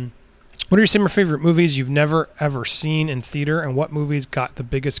 What are some of your favorite movies you've never, ever seen in theater, and what movies got the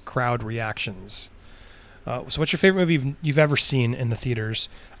biggest crowd reactions? So what's your favorite movie you've ever seen in the theaters?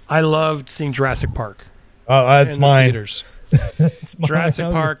 I loved seeing Jurassic Park. Oh, that's mine. Theaters.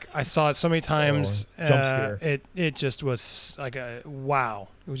 Jurassic Park. I saw it so many times. Jump scare. It just was like a wow.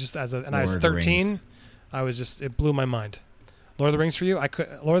 It was just and I was 13. It blew my mind. Lord of the Rings for you?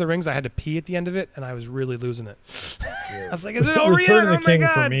 Lord of the Rings. I had to pee at the end of it, and I was really losing it. I was like, "Is it over Return yet? of the King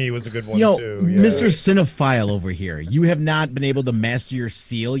God. For me was a good one too. Yeah. Mr. Cinephile over here, you have not been able to master your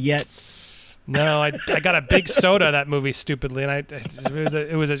seal yet. No, I got a big soda that movie stupidly, and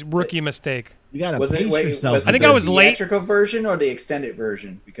it was a rookie mistake. You got to pace yourself. I think I was late. The theatrical version or the extended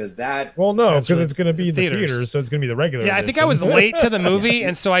version, because that. Well, no, because it's going to be the theaters, so it's going to be the regular. Yeah, I think I was late to the movie,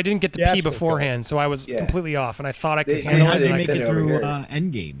 and so I didn't get to pee beforehand, so I was completely off, and I thought I could handle it. How did you make it through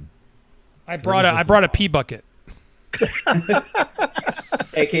Endgame? I brought a pee bucket.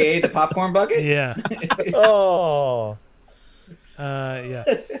 AKA the popcorn bucket. Yeah. Oh. Yeah.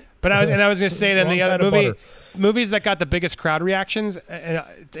 But I was going to say then the other movies that got the biggest crowd reactions, and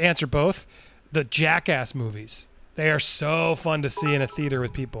to answer both, the Jackass movies. They are so fun to see in a theater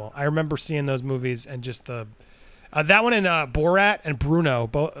with people. I remember seeing those movies and just the that one and Borat and Bruno.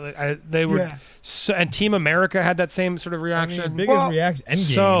 Both they were and Team America had that same sort of reaction. Biggest reaction.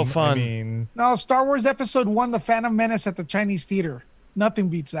 Endgame. So fun. No, Star Wars Episode 1, The Phantom Menace at the Chinese theater. Nothing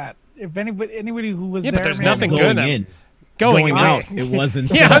beats that. If anybody who was there, but there's nothing good in. Going out, it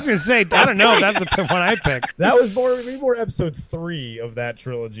wasn't. Yeah, I was gonna say, I don't know if that's the one I picked. That was more episode 3 of that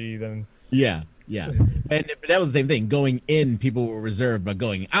trilogy than. Yeah, but that was the same thing. Going in, people were reserved, but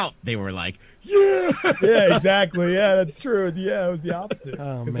going out, they were like, yeah, exactly, yeah, that's true. Yeah, it was the opposite.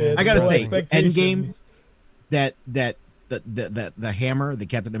 Oh man, I gotta say, Endgame, that the hammer, the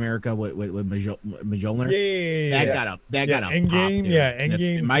Captain America with Mjolnir, that got a Endgame, pop.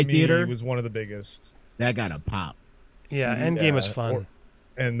 Endgame in my theater was one of the biggest. That got a pop. Yeah, Endgame was fun.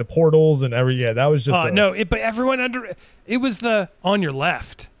 and the portals and yeah, that was just but everyone it was the on your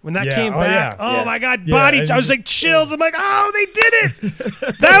left when that Yeah, came oh, back. yeah. Oh my God, Yeah, body! and I was you like chills. I'm like, oh, they did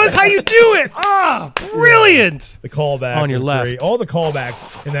it. That was how you do it. Oh, brilliant. the callback On your was left. great. All the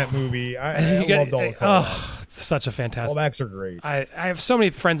callbacks in that movie. I loved all the callbacks. Oh, it's such a fantastic. Callbacks are great. I have so many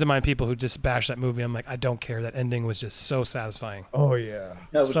friends of mine, people who just bash that movie. I'm like, I don't care. That ending was just so satisfying, Oh yeah.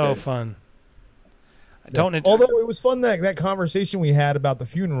 That was so good. fun. I don't. Although it was fun that conversation we had about the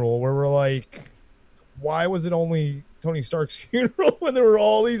funeral, where we're like, why was it only Tony Stark's funeral when there were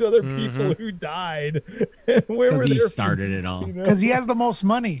all these other people who died? Where were Because he their started it all. you know? Because he has the most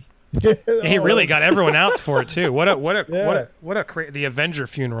money. he really got everyone out for it too. What a Yeah. the Avenger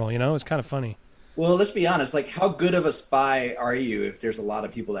funeral. You know, it's kind of funny. Well, let's be honest. Like, how good of a spy are you if there's a lot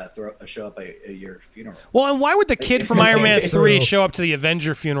of people that show up at your funeral? Well, and why would the kid from Iron Man 3 True. show up to the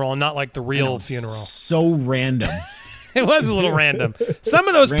Avenger funeral and not like the real funeral? So random. It was a little random. Some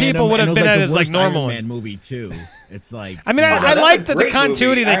of those Random, people would and have it was been at the his like worst normal Iron one. Man movie too. It's like I mean, Oh, no, I that's like a the great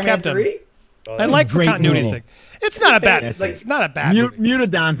continuity movie. they Iron kept Man him. 3? I like the Great continuity movie. sake. It's not a bad. It's like- It's not a bad. mute, movie.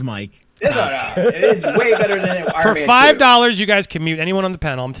 mute Don's mic. No. It's way better than Iron For Man 2. $5, you guys can mute anyone on the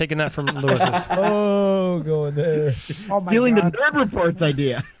panel. I'm taking that from Lewis's. Oh, going there. Oh my Stealing God. the Nerd Report's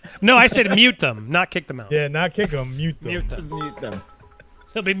idea. No, I said mute them, not kick them out. Yeah, not kick them, mute them. Mute Just them. mute them.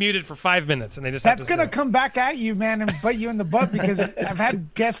 He'll be muted for 5 minutes, and they just That's have to gonna sit. come back at you, man, and bite you in the butt because I've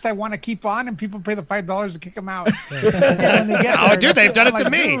had guests I want to keep on, and people pay the $5 to kick them out. And when they get Oh, there, dude, they've done it I'm to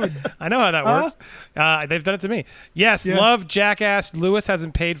like, me. dude. I know how that Huh? works. They've done it to me. Yes, Yeah. love Jackass. Lewis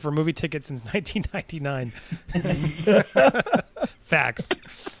hasn't paid for movie tickets since 1999. Facts.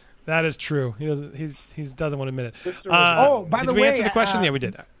 That is true. He doesn't want to admit it. Oh, by did the we way, answer the question? Yeah, we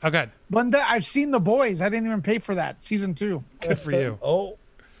did. Oh, good. Linda, I've seen The Boys. I didn't even pay for that. Season 2. Good for you. Oh,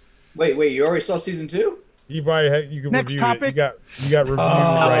 Wait, you already saw season 2? you probably you could Next review topic. it. You got review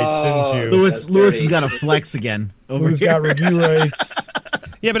rights, didn't you? Lewis That's has dirty. got a flex again. Over Lewis here. got review rights.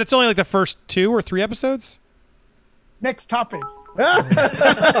 Yeah, but it's only like the first 2 or 3 episodes. Next topic. Oh, we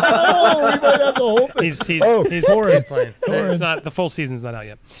might have the whole thing. He's Torrance. playing. Torrance. It's not the full season's not out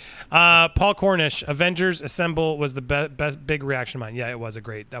yet. Paul Cornish, Avengers Assemble was the best big reaction of mine. Yeah, it was a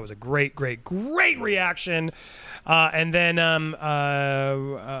great. That was a great reaction. And then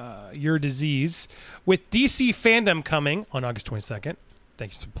Your Disease with DC Fandom coming on August 22nd.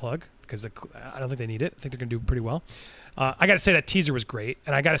 Thanks for the plug because I don't think they need it. I think they're gonna do pretty well. I got to say that teaser was great,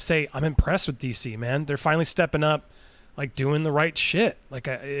 and I got to say I'm impressed with DC. Man, they're finally stepping up, like doing the right shit. Like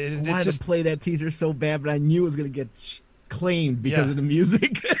I it's wanted just to play that teaser so bad, but I knew it was gonna get claimed because Yeah. of the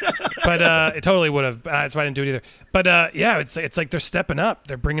music. but it totally would have. That's why I didn't do it either. But yeah, it's like they're stepping up.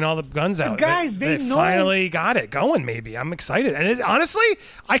 They're bringing all the guns out. guys, they know- finally got it going. Maybe I'm excited. And honestly,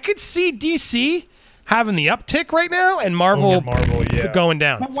 I could see DC having the uptick right now, and Marvel, Over Marvel, yeah. going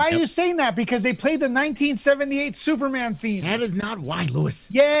down. But why are you saying that? Because they played the 1978 Superman theme. That is not why, Lewis.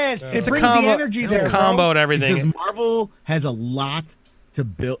 Yes, It's it a brings combo. the energy It's there, a combo bro. and everything. Because Marvel has a lot to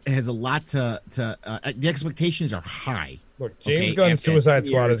build. Has a lot to. The expectations are high. Look, James Okay, Gunn's and- Suicide and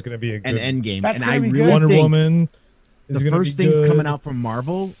Squad years is going to be a And good. Endgame. That's And I gonna be really good. Wonder think Woman. Is the gonna first be things good. coming out from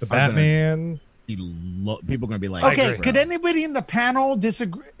Marvel, The are gonna Batman. be people are gonna be like, I Okay, agree. could anybody in the panel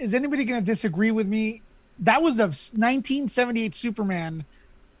disagree? Is anybody going to disagree with me? That was a 1978 Superman,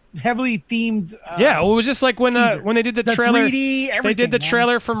 heavily themed. Yeah, well, it was just like when teaser. they did the The trailer. 3D, They everything, did the man.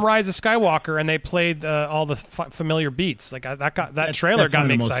 trailer from Rise of Skywalker, and they played all the familiar beats. Like that trailer that's got one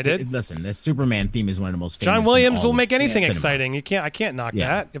me of the most excited. listen, the Superman theme is one of the most famous. John in Williams all will of make anything cinema. exciting. I can't knock Yeah.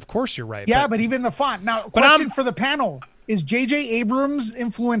 that. Of course, you're right. Yeah, but even the font. Now, But question I'm- for the panel: is J.J. Abrams'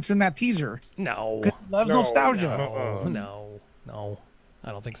 influence in that teaser? no, 'Cause he loves nostalgia. no, I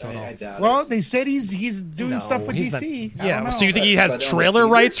don't think so. I, at all. I doubt Well, it. they said he's doing No, stuff with he's not- DC. I Yeah, don't know. so you think he has But on the trailer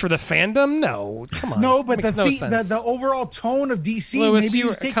teaser? rights for the fandom? No, come on. No, but Makes the, no the sense. the overall tone of DC, Lewis, maybe you-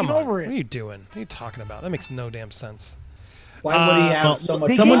 he's taking come on. over What are it. you doing? What are you talking about? That makes no damn sense. Why would he have well, so much?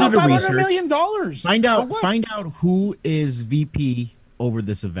 They Someone gave did him the $500 research. million. Find For out what? find out who is VP over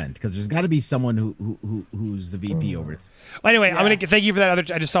this event, because there's got to be someone who's the VP over it. Well, anyway, I'm gonna thank you for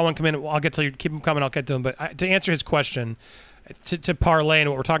that. I just saw one come in. I'll get to you. Keep them coming. I'll get to them. But to answer his question, to parlay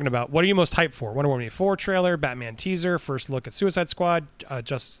into what we're talking about, what are you most hyped for? Wonder Woman 4 trailer, Batman teaser, first look at Suicide Squad,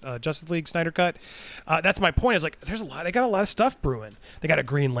 Justice League Snyder Cut. That's my point. Is like there's a lot. They got a lot of stuff brewing. They got a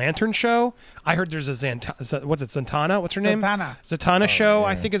Green Lantern show. I heard there's a what's it? Zatanna? What's her name? Zatanna. Zatanna show.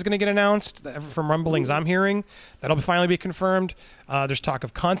 I think is going to get announced from rumblings I'm hearing. That'll finally be confirmed. There's talk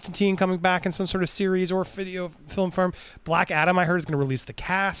of Constantine coming back in some sort of series or video film form. Black Adam, I heard, is going to release the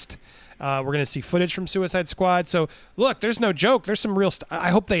cast. We're going to see footage from Suicide Squad. So, look, there's no joke. There's some real I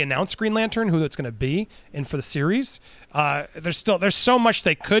hope they announce Green Lantern, who it's going to be, and for the series. There's so much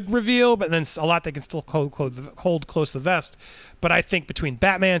they could reveal, but then a lot they can still hold close to the vest. But I think between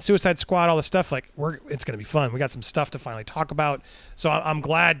Batman, Suicide Squad, all this stuff, like it's going to be fun. We got some stuff to finally talk about. So I'm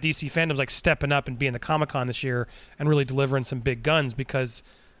glad DC fandom's like stepping up and being the Comic-Con this year and really delivering some big guns, because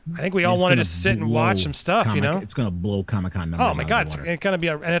I think we all wanted to sit and watch some stuff, It's going to blow Comic-Con numbers. Oh my God, it's going to be,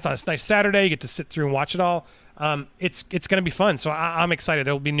 and it's on a nice Saturday. You get to sit through and watch it all. It's going to be fun. So I'm excited.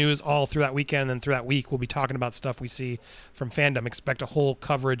 There will be news all through that weekend, and then through that week, we'll be talking about stuff we see from fandom. Expect a whole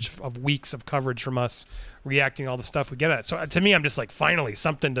coverage of weeks of coverage from us reacting to all the stuff we get at. So to me, I'm just like, finally,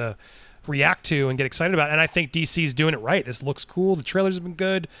 something to react to and get excited about. And I think DC's doing it right. This looks cool. The trailers have been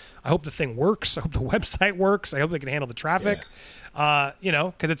good. I hope the thing works. I hope the website works. I hope they can handle the traffic. Yeah.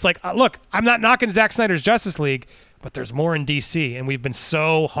 Because it's like, look, I'm not knocking Zack Snyder's Justice League, but there's more in DC, and we've been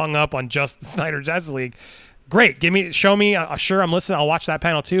so hung up on just the Snyder Justice League. Great, show me. Sure, I'm listening. I'll watch that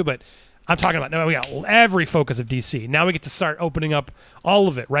panel too, but I'm talking about, no, we got every focus of DC. Now we get to start opening up all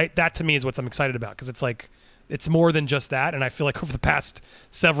of it, right? That to me is what I'm excited about, because it's like, it's more than just that, and I feel like over the past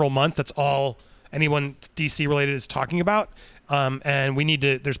several months, that's all anyone DC related is talking about. And we need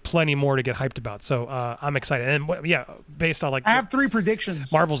to. There's plenty more to get hyped about. So I'm excited. And based on I have 3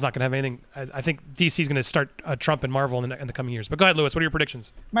 predictions. Marvel's not going to have anything. I think DC's going to start trumping Marvel in the coming years. But go ahead, Lewis. What are your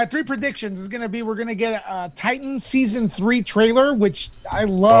predictions? My 3 predictions is going to be, we're going to get a Titan season 3 trailer, which I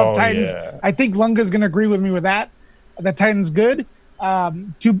love. Titans. Yeah. I think Lunga's going to agree with me with that. That Titan's good.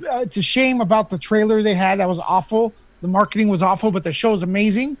 To shame about the trailer they had. That was awful. The marketing was awful, but the show is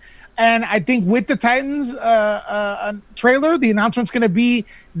amazing. And I think with the Titans trailer, the announcement's going to be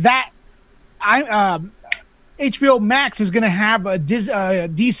that HBO Max is going to have a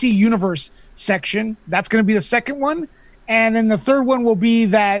DC Universe section. That's going to be the second one. And then the third one will be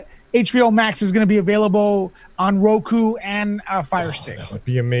that HBO Max is going to be available on Roku and Fire Stick. That would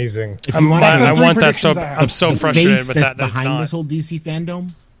be amazing. I want that so I'm so frustrated with that. That's behind this whole DC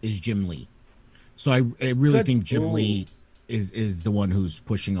fandom is Jim Lee. So I really think Jim Lee is the one who's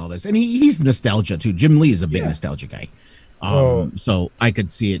pushing all this, and he's nostalgia too. Jim Lee is a big nostalgia guy, so I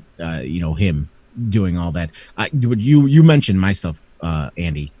could see it. Him doing all that. You mentioned my stuff,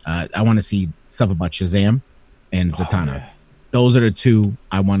 Andy. I want to see stuff about Shazam and Zatanna. Yeah. Those are the 2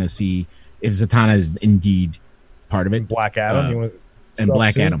 I want to see. If Zatanna is indeed part of it, Black Adam,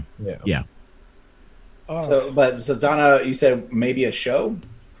 Adam, yeah. But Zatanna, you said maybe a show,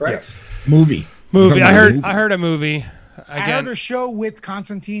 correct? Yeah. Movie. I heard a movie. Again, I heard a show with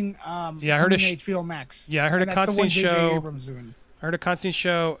Constantine. I heard HBO Max. Yeah, I heard a Constantine show. I heard a Constantine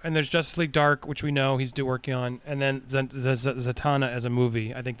show, and there's Justice League Dark, which we know he's working on, and then Zatanna as a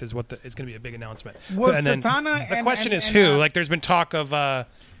movie. I think that's it's going to be a big announcement. Well, and Zatanna. The question is who? Like, there's been talk of.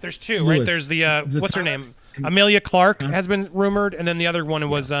 There's 2, right? There's the what's her name? Amelia Clark has been rumored, and then the other one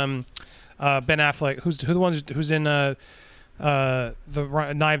was Ben Affleck. Who's in the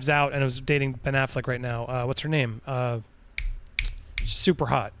Knives Out and was dating Ben Affleck right now. What's her name? She's super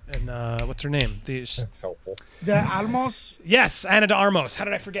hot. And what's her name? That's helpful. De Armas? Yes, Ana de Armas. How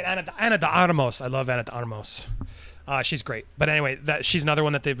did I forget Ana de Armas? I love Ana de Armas. She's great. But anyway, she's another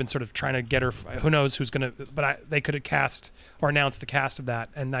one that they've been sort of trying to get her. Who knows who's going to... But they could have cast or announced the cast of that,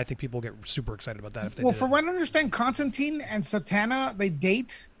 and I think people will get super excited about that if they did. From what I understand, Constantine and Zatanna, they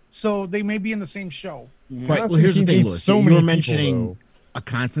date, so they may be in the same show. Right. Well, here's the thing, Louis. You were mentioning a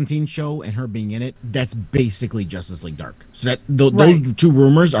Constantine show and her being in it. That's basically Justice League Dark. So those 2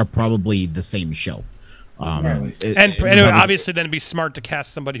 rumors are probably the same show. And obviously, then it'd be smart to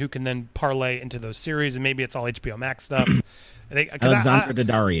cast somebody who can then parlay into those series, and maybe it's all HBO Max stuff. Alexandra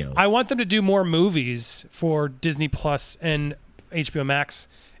Daddario. I want them to do more movies for Disney Plus and HBO Max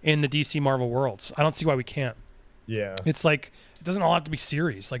in the DC Marvel worlds. I don't see why we can't. Yeah, it's like it doesn't all have to be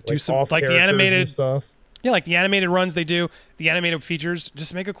series. Like do some like the animated stuff. Yeah, like the animated runs they do, the animated features.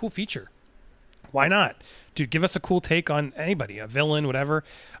 Just make a cool feature. Why not? Dude, give us a cool take on anybody, a villain, whatever.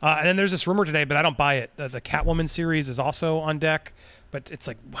 And then there's this rumor today, but I don't buy it. The Catwoman series is also on deck. But it's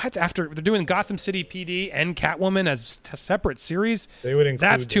like, what? After they're doing Gotham City PD and Catwoman as separate series,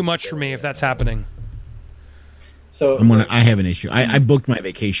 that's too much for me if that's happening. So I have an issue. I booked my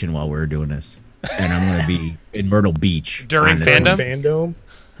vacation while we were doing this. And I'm going to be in Myrtle Beach. During fandom?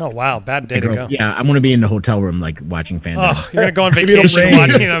 Oh, wow. Bad day to go. Yeah, I'm going to be in the hotel room, like, watching fandom. Oh, you're going to go on vacation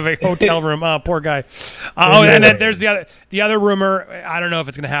watching a hotel room. Oh, poor guy. And then there's the other rumor. I don't know if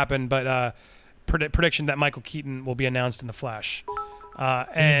it's going to happen, but prediction that Michael Keaton will be announced in The Flash.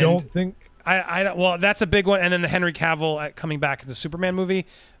 And you don't think I don't. Well, that's a big one. And then the Henry Cavill coming back in the Superman movie.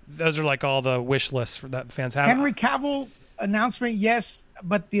 Those are like all the wish lists for that fans have. Henry Cavill announcement, yes,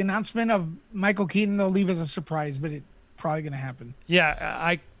 but the announcement of Michael Keaton they'll leave as a surprise, but it's probably going to happen.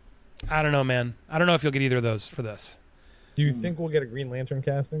 Yeah, I don't know, man. I don't know if you'll get either of those for this. Do you think we'll get a Green Lantern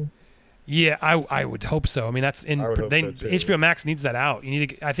casting? Yeah, I would hope so. I mean, that's in. I would hope They, so, too. HBO Max needs that out. You need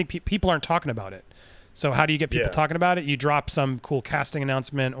to. I think people aren't talking about it. So how do you get people Yeah. talking about it? You drop some cool casting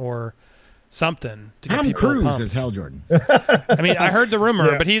announcement or something to get Tom people Cruise pumped. as Hal Jordan. I mean, I heard the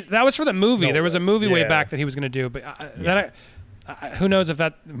rumor, Yeah. but that was for the movie. No there was a way. movie way Yeah. back that he was going to do, but who knows if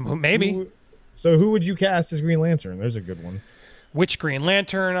that maybe. So who would you cast as Green Lantern? There's a good one. Which Green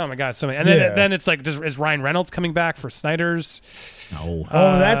Lantern? Oh my God, so many. And Yeah. then it's like, is Ryan Reynolds coming back for Snyder's? No,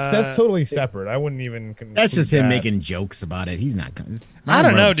 Oh, that's totally separate. I wouldn't even. that's just him that. making jokes about it. He's not. I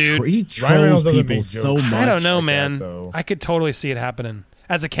don't know, dude. He Ryan trolls Reynolds doesn't people make so jokes. much. I don't know, like that, man. though. I could totally see it happening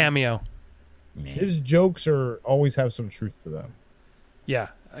as a cameo. Man. His jokes always have some truth to them. Yeah,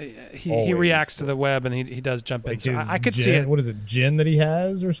 he Always. reacts to the web and he does jump in. Like So his I could gin, see it. What is it, gin that he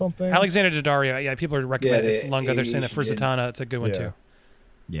has or something? Alexander Daddario. Yeah, people are recommending the Lunga. They're saying that for aviation Zatanna, it's a good one Yeah. too.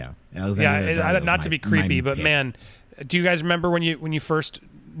 Yeah, Yeah, Alexander Daddario not was to be my creepy, but pick. man, do you guys remember when you first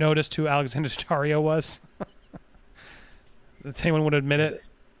noticed who Alexander Daddario was? Does anyone would admit it?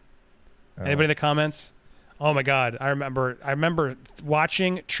 Oh. Anybody in the comments? Oh my God, I remember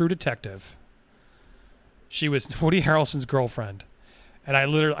watching True Detective. She was Woody Harrelson's girlfriend, and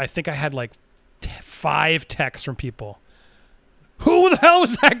I think I had like 5 texts from people. Who the hell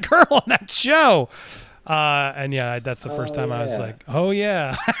was that girl on that show? And yeah, that's the first time I was yeah. like, oh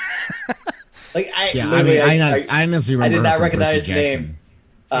yeah. Like Yeah, I literally, mean, I honestly remember. I did her not from recognize Percy the name. Jackson.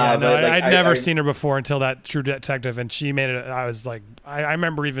 Yeah, no, but, like, I'd never I- seen her before until that True Detective, and she made it. I was like, I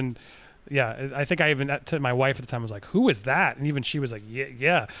remember even, yeah, I think I even to my wife at the time was like, "Who is that?" And even she was like,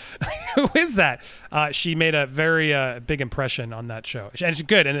 "Yeah, who is that?" She made a very big impression on that show, and she's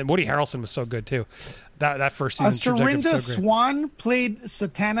good. And then Woody Harrelson was so good too. That first season, True Detective Serinda was so great. Swan played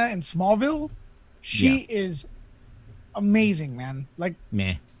Satana in Smallville. She Yeah. is amazing, man. Like,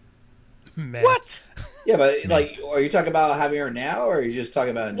 Meh. Man. what? Yeah, but like, are you talking about having her now, or are you just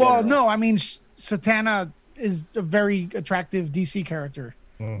talking about? In Well, general? no, I mean, Satana is a very attractive DC character,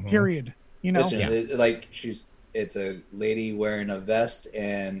 Mhm. period. You know? Listen, Yeah. like it's a lady wearing a vest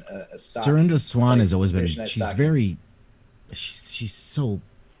and a stocking. Serinda Swan like has always been. fishnet She's stockings. very. She's so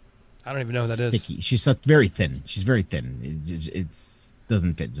I don't even know who that is. sticky. She's so, very thin. She's very thin. It's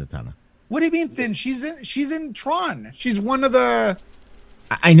doesn't fit Zatanna. What do you mean thin? She's in Tron. She's one of the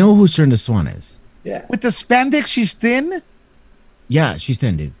I know who Serinda Swan is. Yeah, with the spandex. She's thin. Yeah, she's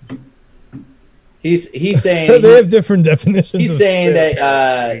thin, dude. he's saying They have different definitions. he's of saying fit,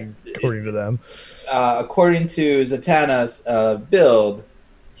 that according to them. according to Zatanna's build,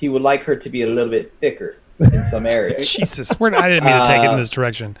 he would like her to be a little bit thicker in some areas. Jesus, I didn't mean to take it in this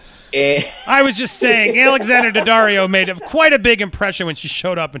direction. And- I was just saying, Alexander Daddario made quite a big impression when she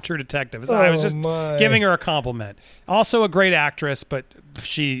showed up in True Detective. I was Oh, just my. giving her a compliment. Also a great actress, but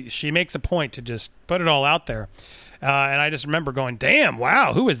she makes a point to just put it all out there. And I just remember going, damn,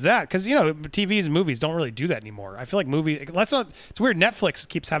 wow, who is that? Because, TVs and movies don't really do that anymore. I feel like it's weird. Netflix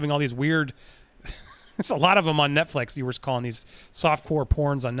keeps having all these weird, there's a lot of them on Netflix. You were calling these softcore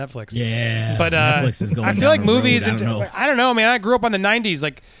porns on Netflix. Yeah, But Netflix is going. I feel down like the road. movies. I don't know. Man. I grew up on the '90s.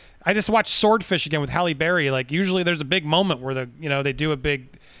 Like, I just watched Swordfish again with Halle Berry. Like, usually there's a big moment where they do a big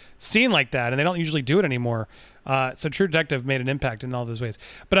scene like that, and they don't usually do it anymore. So True Detective made an impact in all those ways.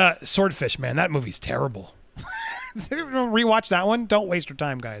 But Swordfish, man, that movie's terrible. Rewatch that one. Don't waste your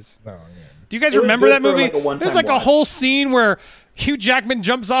time, guys. No, yeah. Do you guys It was remember good that for, movie? like, a one-time There's like a watch. whole scene where Hugh Jackman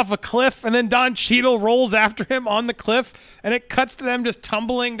jumps off a cliff and then Don Cheadle rolls after him on the cliff, and it cuts to them just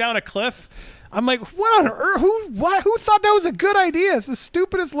tumbling down a cliff. I'm like, what on earth? Who thought that was a good idea? It's the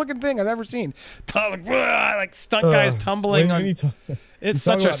stupidest looking thing I've ever seen. Like stunt guys tumbling when on. you talk- It's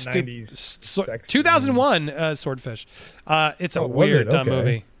you talk such a about stupid. 90s sex 2001 Swordfish. It's a Oh, was weird, it? dumb Okay.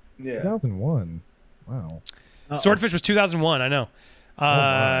 movie. yeah. 2001. Wow. Swordfish was 2001. I know.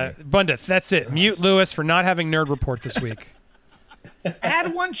 my. Bundith, that's it. Mute Lewis for not having Nerd Report this week. I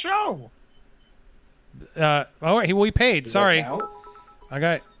had one show. He paid. Does that Sorry.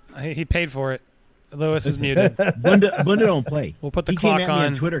 count? He paid for it. Lewis is muted. Bunda don't play. We'll put the he clock came at me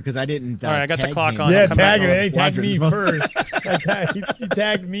on. Twitter because I didn't. All right, I got the tag clock him. on. Yeah, come back tag on him. He tagged me Squadrons. first. He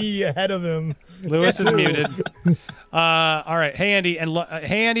tagged me ahead of him. Lewis is muted. All right. Hey, Andy,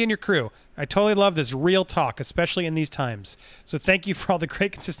 and your crew. I totally love this real talk, especially in these times. So thank you for all the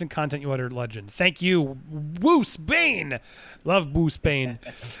great, consistent content you utter, legend. Thank you, Woos Bane. Love Woos Bane.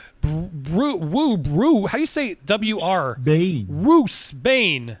 How do you say W-R? Bane. Roos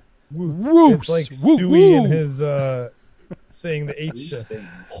Bane. Woos. It's like Woo, Stewie woo. and his saying the H. Bruce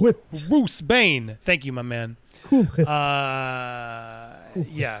Banner. Whip. Bruce Bane. Thank you, my man. Cool.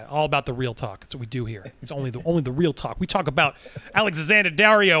 Yeah, all about the real talk. That's what we do here. It's only the real talk. We talk about Alexander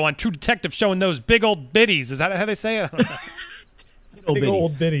Dario on True Detective showing those big old biddies. Is that how they say it? I don't know. Big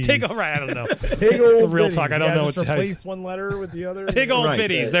old biddies. Big old, right, I don't know. Big old It's the real biddies. talk. I You don't gotta know just what how you replace one letter with the other. Big old Right.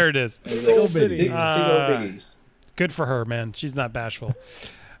 biddies. There it is. Big old biddies. Big old biggies. Good for her, man. She's not bashful.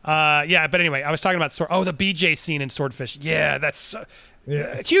 Yeah, but anyway, I was talking about the BJ scene in Swordfish. Yeah, that's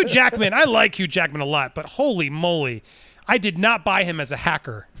Yeah. Hugh Jackman. I like Hugh Jackman a lot, but holy moly, I did not buy him as a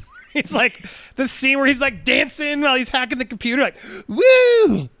hacker. It's like the scene where he's like dancing while he's hacking the computer, like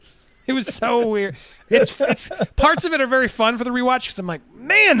woo. It was so weird. It's parts of it are very fun for the rewatch because I'm like,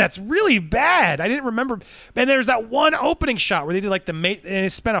 man, that's really bad. I didn't remember. And there's that one opening shot where they did like and they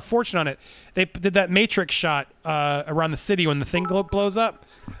spent a fortune on it. They did that Matrix shot around the city when the thing blows up.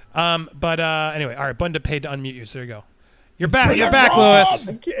 But anyway, all right, Bunda paid to unmute you, so there you go. You're back. You're back, Lewis.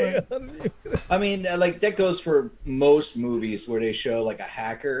 Okay. I mean, like that goes for most movies where they show like a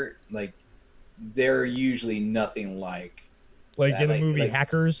hacker. Like they're usually nothing like Like that, in the like- movie like-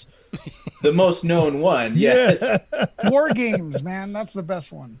 Hackers. the most known one. Yes. War Games, man, that's the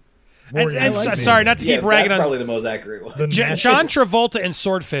best one. And like sorry, not to Yeah, keep ragging that's on probably the most accurate one. John Travolta in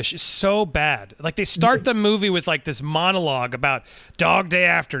Swordfish is so bad. Like they start the movie with like this monologue about Dog Day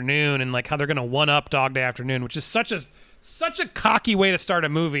Afternoon and like how they're gonna one up Dog Day Afternoon, which is such a cocky way to start a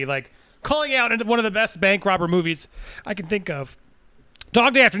movie. Like calling out into one of the best bank robber movies I can think of.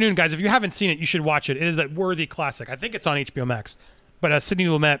 Dog Day Afternoon, guys. If you haven't seen it, you should watch it. It is a worthy classic. I think it's on HBO Max. But Sidney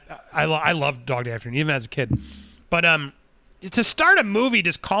Lumet, I loved Dog Day Afternoon even as a kid. But to start a movie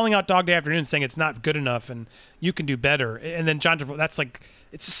just calling out Dog Day Afternoon saying it's not good enough and you can do better, and then John Travolta, that's like,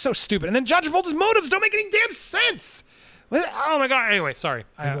 it's just so stupid. And then John Travolta's motives don't make any damn sense. Oh my god. Anyway, sorry.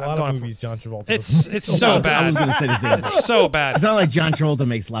 There's a lot of movies John Travolta. It's so I was bad. going to say the same. It's so bad. It's not like John Travolta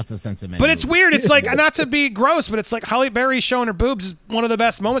makes lots of sense in many But it's movies. weird. It's like, not to be gross, but it's like Halle Berry showing her boobs is one of the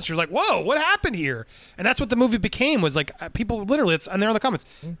best moments. You're like, whoa, what happened here? And that's what the movie became, was like, people literally, and they're in the comments,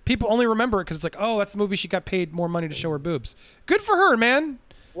 people only remember it because it's like, oh, that's the movie she got paid more money to show her boobs. Good for her, man.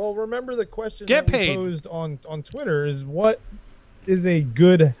 Well, remember the question Get that we paid. posed on Twitter is what is a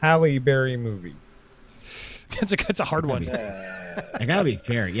good Halle Berry movie? It's a hard one. I gotta be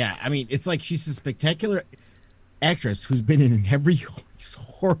fair. Yeah, I mean, it's like she's a spectacular actress who's been in every just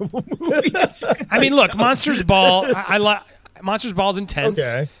horrible movie. I mean, look, Monsters Ball, I like Monsters Ball is intense,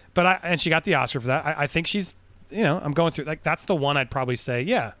 Okay. but and she got the Oscar for that. I think she's, I'm going through, like, that's the one I'd probably say,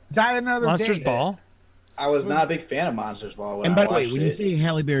 yeah. Die Another Monsters Day. Ball. I was not a big fan of Monsters Ball when And I by the way, watched when it. you say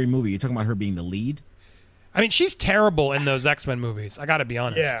Halle Berry movie, you're talking about her being the lead. I mean, she's terrible in those X-Men movies. I got to be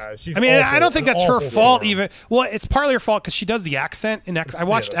honest. Yeah, she's I mean, I awful. don't think An that's her awful fault form. even. Well, it's partly her fault because she does the accent in X. I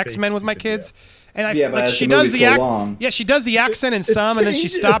watched the fake X-Men with my stupid, kids, and I Yeah, but like as she the does movies the go along- yeah, she does the accent in some, and then she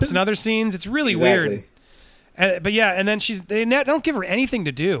stops in changes. other scenes. It's really Exactly. weird. But yeah, and then they don't give her anything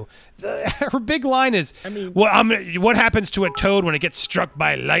to do. Her big line is, mean- what happens to a toad when it gets struck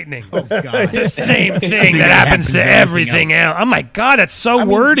by lightning?" Oh God. The same thing that happens to everything else. Oh my god, that's so I mean,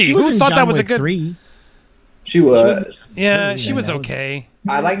 wordy. she was Who in thought John that was a Wick good? 3. She was. Yeah, she Yeah, was that was- okay.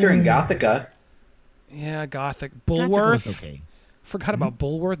 I liked her in Gothica. Yeah, Gothic. Gothic was Bulworth. okay. Forgot about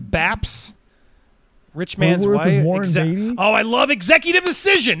Bulworth. Baps. Rich Man's Bulworth Wife. with Warren Beatty? Oh, I love Executive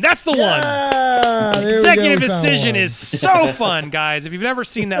Decision. That's the one. Ah, there we go, Executive we found Decision one. is so fun, guys. If you've never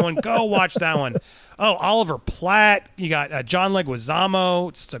seen that one, go watch that one. Oh, Oliver Platt. You got John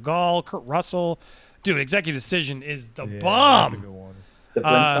Leguizamo, Seagal, Kurt Russell. Dude, Executive Decision is the Yeah, bomb. that's a good one. The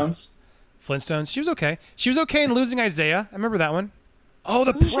Flintstones. Flintstones. She was okay. She was okay in Losing Isaiah. I remember that one. Oh,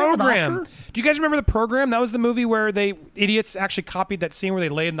 the Doesn't she have an program. Oscar? Do you guys remember the program? That was the movie where idiots actually copied that scene where they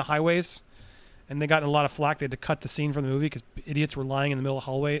laid in the highways, and they got in a lot of flack. They had to cut the scene from the movie because idiots were lying in the middle of the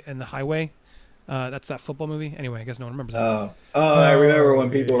hallway and the highway. That's that football movie. Anyway, I guess no one remembers that. I remember when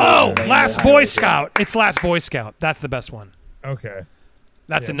people were Oh, laying Last the Boy highway. Scout. It's Last Boy Scout. That's the best one. Okay.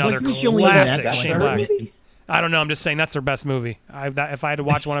 That's Yeah. another Wasn't she only in that? classic That's Shane her Black. movie? I don't know. I'm just saying that's their best movie. If I had to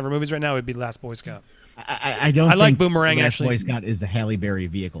watch one of her movies right now, it would be Last Boy Scout. I don't. I like think Boomerang, Last actually. Boy Scout is the Halle Berry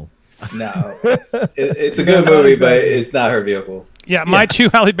vehicle. No, it's a good movie, but it's not her vehicle. Yeah, my two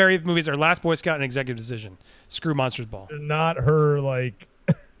Halle Berry movies are Last Boy Scout and Executive Decision. Screw Monsters Ball. Not her, like,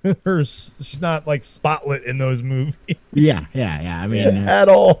 she's not, like, spotlit in those movies Yeah. I mean, at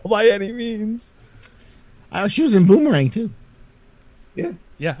all, by any means. she was in Boomerang too. Yeah,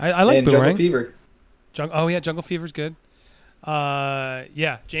 Yeah, I like and Boomerang. Jungle Fever. Jungle Fever's good.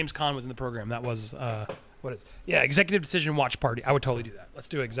 Yeah, James Caan was in the program. That was What is? Yeah, executive decision watch party. I would totally do that. Let's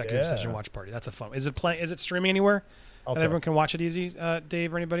do an executive Yeah. decision watch party. That's a fun. Is it playing? Is it streaming anywhere I'll that check. everyone can watch it easy?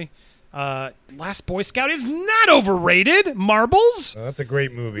 Dave or anybody? Last Boy Scout is not overrated. Marbles. That's a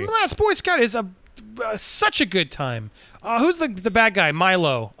great movie. Last Boy Scout is such a good time. Who's the bad guy?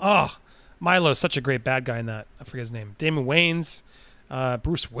 Milo. Oh, Milo's such a great bad guy in that. I forget his name. Damon Wayans,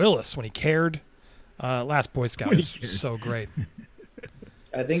 Bruce Willis when he cared. Last Boy Scout is so great.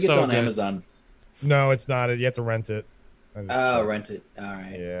 I think it's So on good. Amazon. No, it's not. You have to rent it. Oh, rent it. All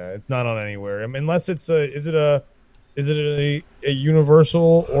right. Yeah, it's not on anywhere. I mean, unless it's is it a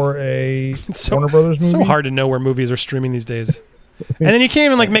Universal or a It's so, Warner Brothers movie? so hard to know where movies are streaming these days. And then you can't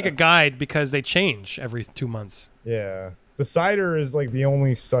even like make a guide because they change every 2 months. Yeah, Decider is like the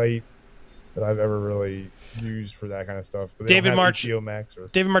only site that I've ever really used for that kind of stuff. But they David don't have March- HBO Max or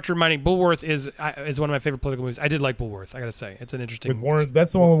David March reminding Bullworth is one of my favorite political movies. I did like Bullworth. I gotta say, it's an interesting. with Warren.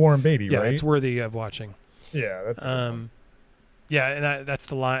 That's the one with Warren Beatty, yeah, right? it's worthy of watching. Yeah, that's a good one. Yeah, and that's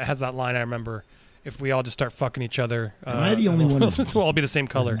the line. It has that line I remember. If we all just start fucking each other, Am I the only one that's we'll all be the same I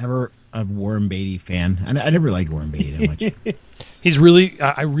was color. never a Warren Beatty fan. I never liked Warren Beatty that much. He's really.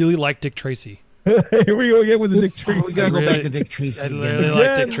 I really like Dick Tracy. Here we go again with the Dick Oh, Tracy. we gotta go really- back to Dick Tracy I again. really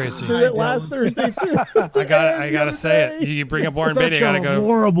like Dick Tracy. Did it last Thursday too. I gotta say it. You bring up Warren Such Beatty, I gotta a go.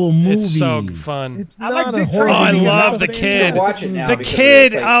 horrible movie. It's so fun. It's I like not Dick a horror Tracy Oh, I movie. love It's the not a kid. fan. Watch it now. The because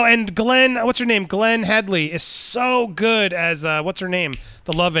kid. it's like- Oh, and Glenn. What's her name? Glenn Headley is so good as what's her name?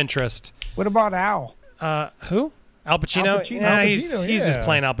 The love interest. What about Al? Who? Al Pacino. Al Pacino. Yeah, Al he's Pacino, just yeah.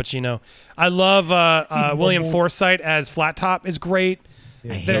 playing Al Pacino. I love William Forsythe as Flat Top is great.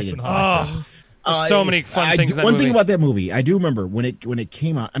 Yeah, I Justin hated Hawkins. There's so many fun things in that One movie. thing about that movie, I do remember when it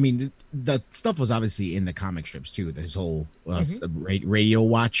came out. I mean, the stuff was obviously in the comic strips too. This whole radio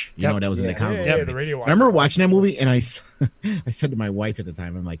watch, you Yep. know, that was in the Yeah, comic. yeah, strips. the radio I remember watch. watching that movie, and I said to my wife at the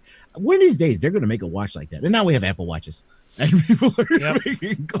time, I'm like, one of these days they're going to make a watch like that. And now we have Apple Watches, and people are Yep.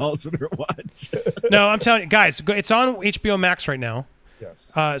 making calls for their watch. No, I'm telling you, guys, it's on HBO Max right now.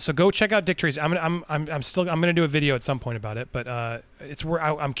 Yes. So go check out Dick Tracy. I'm gonna do a video at some point about it, but it's where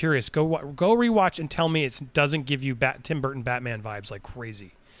I'm curious. Go rewatch and tell me it doesn't give you Tim Burton Batman vibes like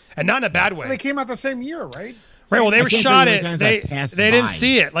crazy, and not in a bad way. They came out the same year, right? Right. Well, they I were can't shot tell you it. how many times I They passed didn't by.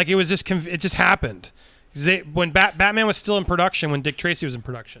 see it. Like it was just it just happened. When Batman was still in production, when Dick Tracy was in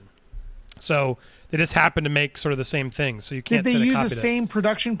production, so they just happened to make sort of the same thing. So you can't. Did they say use copied the it. same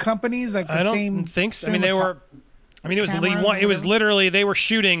production companies? Like the I don't same think so. I mean, they were. I mean, it was cameras or it was whatever? literally they were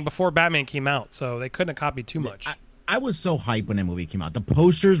shooting before Batman came out, so they couldn't have copied too much. I was so hyped when that movie came out. The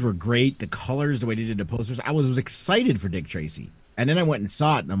posters were great. The colors, the way they did the posters, I was excited for Dick Tracy. And then I went and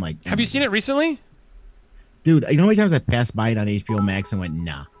saw it, and I'm like, Have you seen it recently? dude? You know how many times I passed by it on HBO Max and went,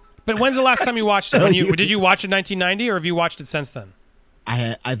 nah. But when's the last time you watched it? Did you watch it in 1990, or have you watched it since then?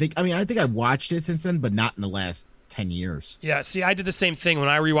 I think I've watched it since then, but not in the last 10 years. Yeah. See, I did the same thing when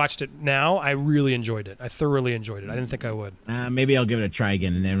I rewatched it. Now I really enjoyed it. I thoroughly enjoyed it. I didn't think I would. Maybe I'll give it a try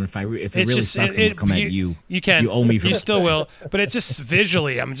again, and then if it It's really just sucks, I'll come at you. You can. You owe me for You that. still will. But it's just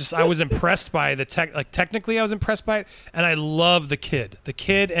visually. I was impressed by the tech. Like technically, I was impressed by it, and I love the kid. The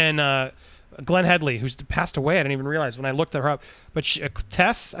kid and Glenn Headley, who's passed away. I didn't even realize when I looked her up. But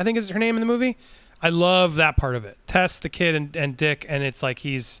Tess, I think is her name in the movie. I love that part of it. Tess, the kid, and Dick, and it's like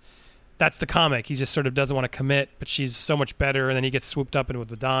that's the comic. He just sort of doesn't want to commit, but she's so much better, and then he gets swooped up in with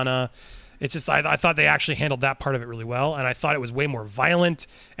Madonna. It's just I thought they actually handled that part of it really well, and I thought it was way more violent.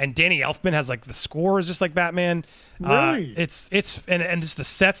 And Danny Elfman has like the score is just like Batman. Really? It's and just the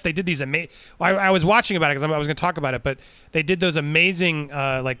sets they did these amazing. I was watching about it because I was going to talk about it, but they did those amazing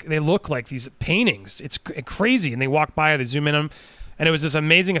like they look like these paintings. It's crazy, and they walk by, they zoom in on them. And it was this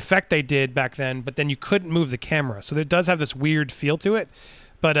amazing effect they did back then, but then you couldn't move the camera. So it does have this weird feel to it.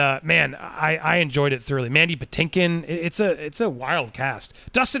 But man, I enjoyed it thoroughly. Mandy Patinkin, it's a wild cast.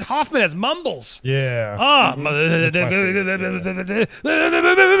 Dustin Hoffman as Mumbles. Yeah. Ah, favorite.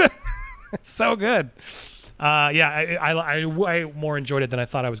 it's so good. Yeah, I more enjoyed it than I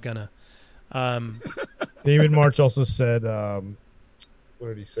thought I was gonna. David March also said, what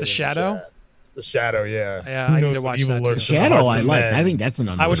did he say? The in Shadow? chat? The Shadow, yeah. Yeah, Who I need knows to what watch evil that, too. lurks in the Shadow, hearts I of like. men. I think that's an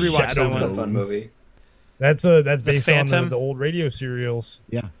I would underrated. rewatch Shadow that It's a one. fun movie. That's based on Phantom? the old radio serials.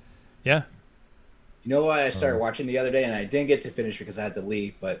 Yeah. Yeah. You know what I started watching the other day, and I didn't get to finish because I had to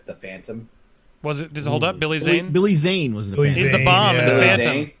leave. But The Phantom. Does it hold up? Billy Zane. Billy Zane was the Billy fan. He's the Zane, bomb in the yeah.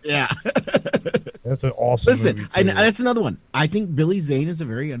 Phantom. Zane. Yeah. That's an awesome Listen, movie, and too. that's another one. I think Billy Zane is a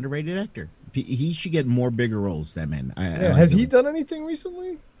very underrated actor. He should get more bigger roles. That man. I like Has Billy. he done anything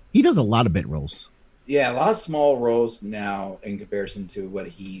recently? He does a lot of bit roles. Yeah, a lot of small roles now in comparison to what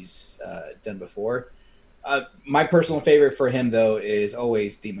he's done before. My personal favorite for him, though, is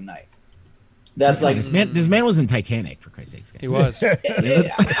always Demon Knight. That's like This man was in Titanic, for Christ's sakes, guys. He was.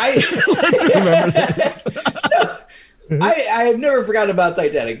 Let's remember this. I have never forgotten about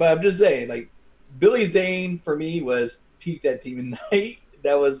Titanic, but I'm just saying, like, Billy Zane for me was peaked at Demon Knight.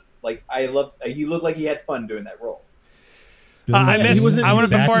 That was like he looked like he had fun doing that role. I missed. He was in, I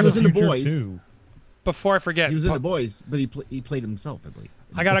wanted he before was in The Future Boys. too. Before I forget, He was in The Boys, but he played himself, I believe.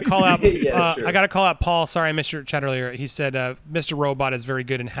 I gotta call out. Yeah, sure. I gotta call out Paul. Sorry, I missed your chat earlier. He said Mr. Robot is very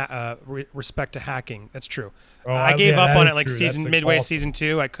good in respect to hacking. That's true. Oh, I gave up that on is it like true. That's midway awesome. season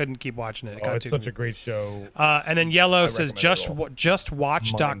 2. I couldn't keep watching it. It Oh, got it's too such a good. great show. And then Yellow says recommend it all.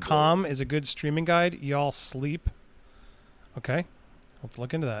 justwatch.com is a good streaming guide. Y'all sleep. Okay, I'll have to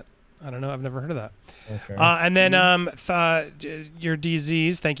look into that. I don't know. I've never heard of that. Okay. And then your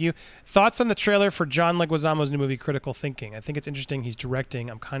DZs, thank you. Thoughts on the trailer for John Leguizamo's new movie, Critical Thinking? I think it's interesting. He's directing.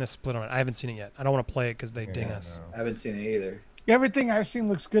 I'm kind of split on it. I haven't seen it yet. I don't want to play it because they ding us. I haven't seen it either. Everything I've seen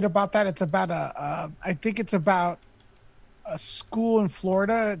looks good about that. It's about I think it's about a school in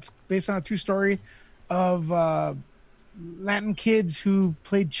Florida. It's based on a true story of Latin kids who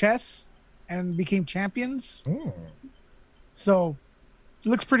played chess and became champions. Hmm. So it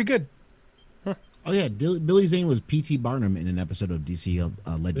looks pretty good. Oh yeah, Billy Zane was P.T. Barnum in an episode of DC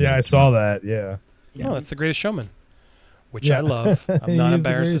Legends. Yeah, I of saw Tomorrow. that. Yeah. No, that's The Greatest Showman, which Yeah. I love. I'm He not is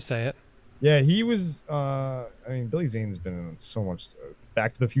embarrassed the to say it. Yeah, he was. I mean, Billy Zane's been in so much.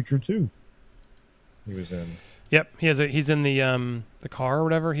 Back to the Future too. He was in. Yep, he's in the car or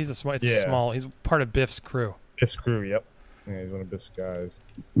whatever. He's a Yeah. small. He's part of Biff's crew. Biff's crew. Yep. Yeah, he's one of Biff's guys.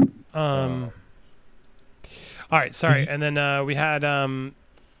 All right, sorry. And then we had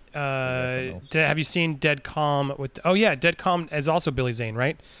have you seen Dead Calm with? Oh yeah, Dead Calm is also Billy Zane,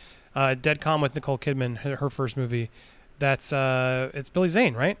 right? Dead Calm with Nicole Kidman, her first movie. That's it's Billy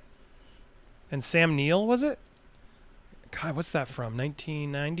Zane, right? And Sam Neill, was it? God, what's that from?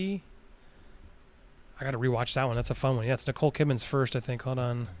 1990. I got to rewatch that one. That's a fun one. Yeah, it's Nicole Kidman's first, I think. Hold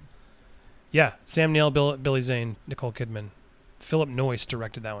on. Yeah, Sam Neill, Billy Zane, Nicole Kidman. Philip Noyce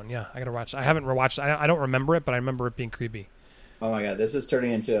directed that one. Yeah, I got to watch. I haven't rewatched. I don't remember it, but I remember it being creepy. Oh my god, this is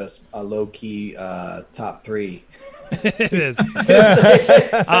turning into a low key top 3. It is.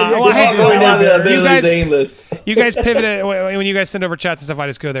 Well, hey, going down the you Billy guys- Zane list. You guys pivoted when you guys send over chats and stuff. I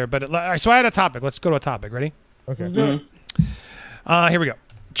just go there. But all right, so I had a topic. Let's go to a topic. Ready? Okay. Here we go.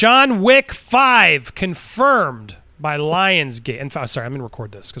 John Wick 5 confirmed by Lionsgate. And sorry, I'm gonna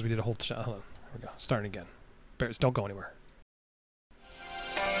record this because we did a whole. Hold on. Here we go. Starting again. Bears, don't go anywhere.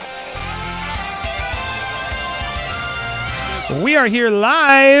 We are here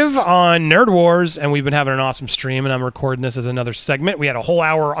live on Nerd Wars, and we've been having an awesome stream, and I'm recording this as another segment. We had a whole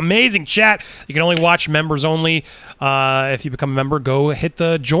hour amazing chat. You can only watch members only. If you become a member, go hit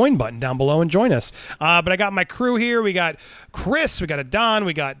the join button down below and join us. But I got my crew here. We got Chris, we got Adon,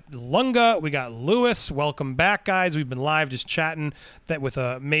 we got Lunga, we got Lewis. Welcome back, guys. We've been live just chatting with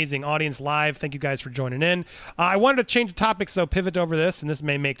an amazing audience live. Thank you guys for joining in. I wanted to change the topics, though, pivot over this, and this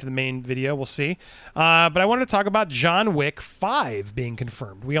may make to the main video. We'll see. But I wanted to talk about John Wick 5 being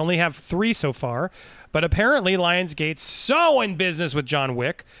confirmed. We only have 3 so far, but apparently Lionsgate's so in business with John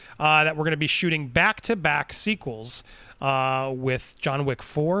Wick that we're going to be shooting back-to-back sequels with John Wick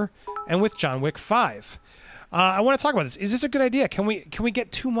 4 and with John Wick 5. I want to talk about this. Is this a good idea? Can we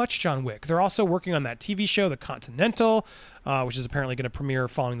get too much John Wick? They're also working on that TV show, The Continental, which is apparently going to premiere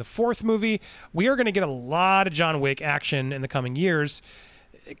following the 4th movie. We are going to get a lot of John Wick action in the coming years.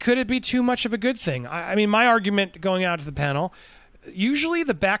 Could it be too much of a good thing? I mean, my argument going out to the panel, usually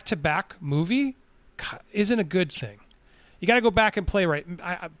the back-to-back movie isn't a good thing. You got to go back and play right.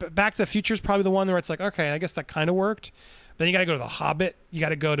 Back to the Future is probably the one where it's like, okay, I guess that kind of worked. Then you got to go to The Hobbit. You got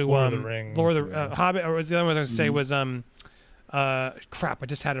to go to Lord of the Rings, Lord of the Hobbit. Or was the other one I was going to say was crap. I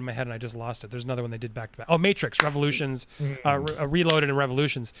just had it in my head and I just lost it. There's another one they did back to back. Oh, Matrix Revolutions, Reloaded and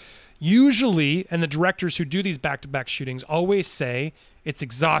Revolutions. Usually, and the directors who do these back to back shootings always say it's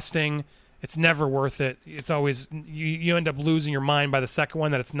exhausting. It's never worth it. It's always you end up losing your mind by the second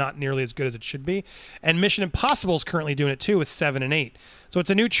one, that it's not nearly as good as it should be. And Mission Impossible is currently doing it too with 7 and 8. So it's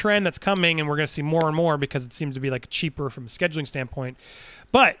a new trend that's coming, and we're going to see more and more because it seems to be like cheaper from a scheduling standpoint.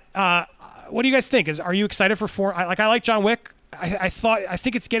 But what do you guys think? Are you excited for 4? I like John Wick. I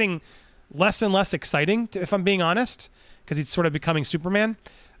think it's getting less and less exciting, if I'm being honest, because he's sort of becoming Superman.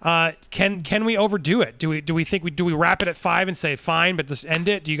 Can we overdo it? Do we think do we wrap it at 5 and say fine, but just end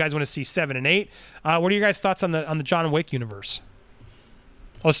it? Do you guys want to see 7 and 8? What are your guys' thoughts on the John Wick universe?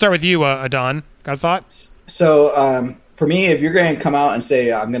 Let's start with you, Adon. Got a thought? So for me, if you're going to come out and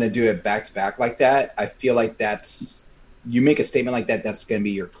say I'm going to do it back to back like that, I feel like you make a statement like that. That's going to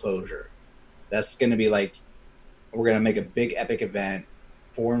be your closure. That's going to be like, we're going to make a big epic event,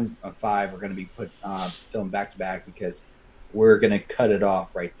 4 and 5 are going to be put filmed back to back because we're going to cut it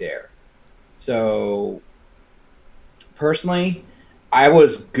off right there. So personally, I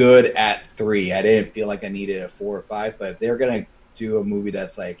was good at 3. I didn't feel like I needed a 4 or 5, but if they're going to do a movie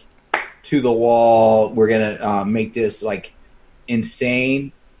that's like to the wall, we're going to make this like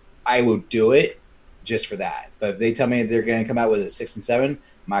insane, I will do it just for that. But if they tell me they're going to come out with a 6 and 7,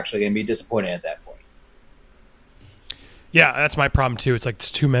 I'm actually going to be disappointed at that point. Yeah, that's my problem too. It's like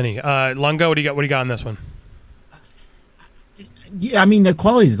it's too many. Lungo, what do you got? What do you got on this one? Yeah, I mean the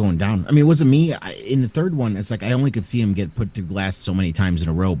quality is going down. I mean, it wasn't me. In the third one, it's like I only could see him get put through glass so many times in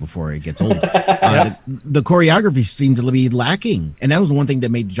a row before it gets old. The choreography seemed to be lacking, and that was the one thing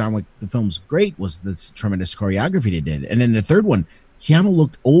that made John Wick the films great was the tremendous choreography they did. And then the third one, Keanu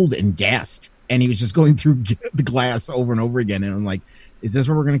looked old and gassed, and he was just going through the glass over and over again. And I'm like, is this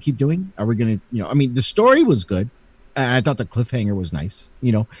what we're going to keep doing? Are we going to, I mean, the story was good. I thought the cliffhanger was nice,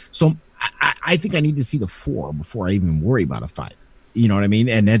 So I think I need to see the 4 before I even worry about a 5. You know what I mean?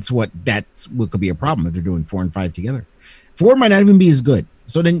 And that's what could be a problem if they're doing 4 and 5 together. 4 might not even be as good.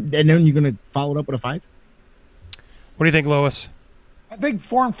 So then you're going to follow it up with a 5? What do you think, Lois? I think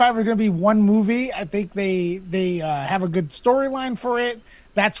 4 and 5 are going to be one movie. I think they have a good storyline for it.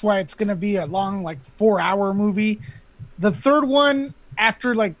 That's why it's going to be a long, like 4-hour movie. The third one,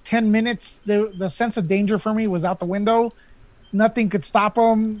 after like 10 minutes, the sense of danger for me was out the window. Nothing could stop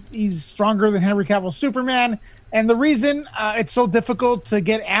him. He's stronger than Henry Cavill's Superman. And the reason it's so difficult to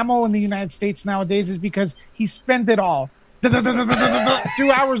get ammo in the United States nowadays is because he spent it all. 2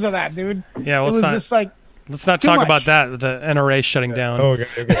 hours of that, dude. Yeah, well, let's not talk about that. The NRA shutting down. Oh, okay,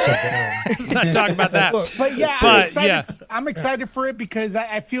 shut down. Let's not talk about that. But yeah, I'm excited for it because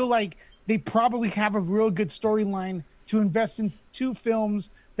I feel like they probably have a real good storyline to invest in 2 films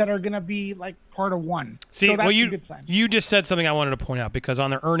that are going to be like part of 1. See, so that's a good sign. You just said something I wanted to point out because on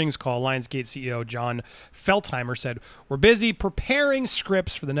their earnings call, Lionsgate CEO John Feltheimer said, "We're busy preparing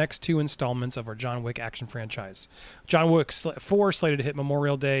scripts for the next 2 installments of our John Wick action franchise. John Wick 4 slated to hit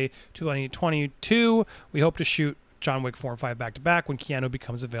Memorial Day 2022. We hope to shoot John Wick 4 and 5 back to back when Keanu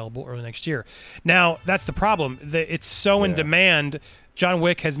becomes available early next year." Now, that's the problem. It's so in demand. John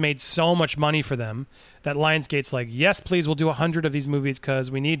Wick has made so much money for them that Lionsgate's like, yes, please, we'll do 100 of these movies because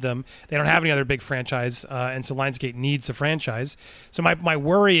we need them. They don't have any other big franchise, and so Lionsgate needs a franchise. So my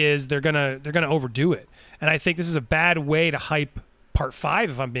worry is they're gonna overdo it, and I think this is a bad way to hype Part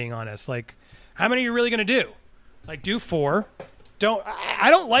 5. If I'm being honest, like, how many are you really gonna do? Like, do 4. I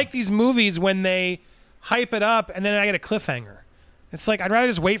don't like these movies when they hype it up and then I get a cliffhanger. It's like I'd rather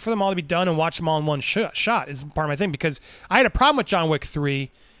just wait for them all to be done and watch them all in one shot is part of my thing, because I had a problem with John Wick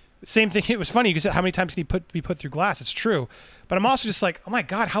 3. Same thing. It was funny. You said, how many times can he be put through glass? It's true. But I'm also just like, oh my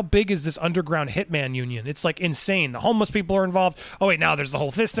God, how big is this underground hitman union? It's like insane. The homeless people are involved. Oh wait, now there's the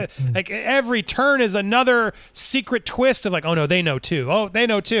whole this. Like every turn is another secret twist of like, oh no, they know too. Oh, they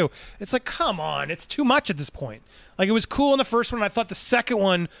know too. It's like, come on. It's too much at this point. Like it was cool in the first one. I thought the second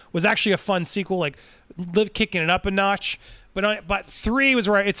one was actually a fun sequel, like kicking it up a notch. But 3 was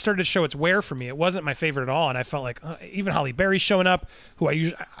where it started to show its wear for me. It wasn't my favorite at all, and I felt like even Halle Berry showing up, who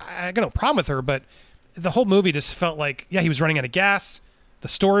I got no problem with her, but the whole movie just felt like, yeah, he was running out of gas. The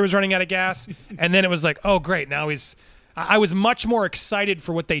story was running out of gas, and then it was like, oh great, now he's. I was much more excited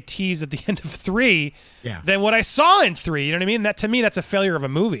for what they teased at the end of 3 than what I saw in 3. You know what I mean? That to me, that's a failure of a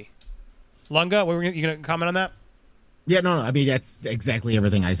movie. Lunga, you going to comment on that? Yeah, no. I mean, that's exactly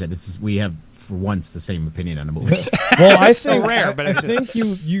everything I said. We have for once the same opinion on the movie. Well, I think so rare, but I think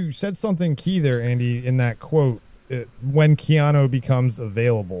you said something key there, Andy, in that quote. When Keanu becomes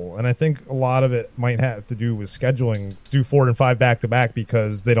available, and I think a lot of it might have to do with scheduling. Do 4 and 5 back to back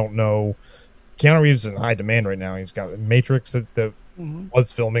because they don't know. Keanu Reeves is in high demand right now. He's got Matrix that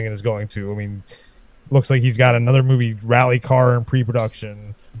was filming and is going to. I mean, looks like he's got another movie, Rally Car, in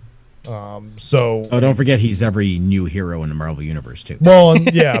pre-production. Don't forget he's every new hero in the Marvel universe too. Well,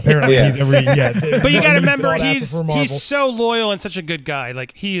 yeah, apparently he's every But you got to remember he's so loyal and such a good guy.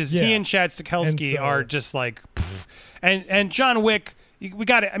 Like he and Chad Stahelski are just like, pff. And John Wick. We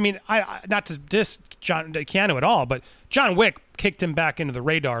got it. I mean, I not to diss Keanu at all, but John Wick kicked him back into the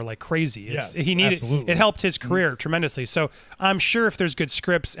radar like crazy. It helped his career tremendously. So I'm sure if there's good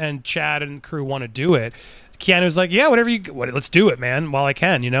scripts and Chad and crew want to do it, Keanu's like, yeah, whatever let's do it, man, while I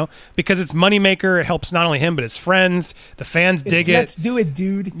can, because it's moneymaker. It helps not only him but his friends. The fans dig it. Let's do it,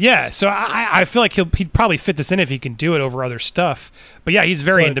 dude. Yeah, so I feel like he'd probably fit this in if he can do it over other stuff. But yeah, he's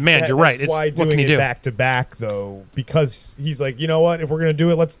very in demand. You're right. That's why What can doing you it do? back to back though, because he's like, you know what? If we're gonna do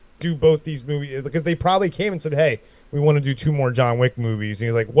it, let's do both these movies. Because they probably came and said, hey, we want to do 2 more John Wick movies. And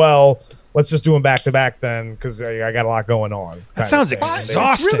he's like, well, let's just do them back to back then, because I got a lot going on. That sounds exhausting.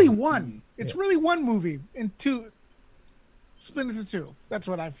 It's really one. It's really one movie and 2 split into 2. That's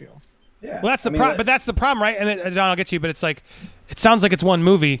what I feel. Yeah. Well, that's the problem. But that's the problem, right? And John, I'll get to you. But it's like, it sounds like it's one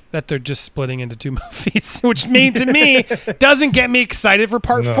movie that they're just splitting into 2 movies, which to me doesn't get me excited for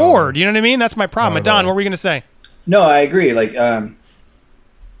part 4. Do you know what I mean? That's my problem. And Don, what were you going to say? No, I agree. Like,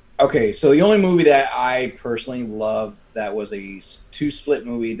 okay, so the only movie that I personally loved that was a 2 split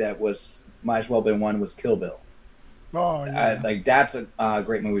movie that might as well been one was Kill Bill. Oh, yeah. Like that's a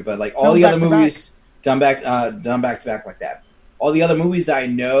great movie, but like all the other movies done back to back like that. All the other movies that I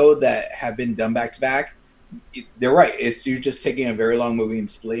know that have been done back to back, they're right. It's you're just taking a very long movie and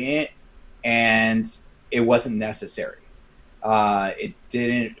splitting it, and it wasn't necessary. It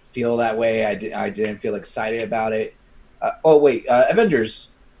didn't feel that way. I didn't feel excited about it. Avengers,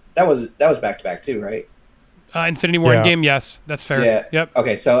 that was back to back too, right? Infinity War Endgame, yes, that's fair. Yeah. Yep.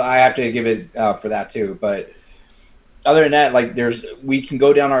 Okay, so I have to give it for that too. But other than that, like we can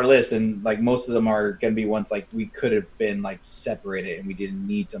go down our list, and like most of them are going to be ones like we could have been like separated, and we didn't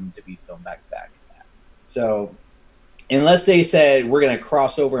need them to be filmed back to back. So unless they said we're going to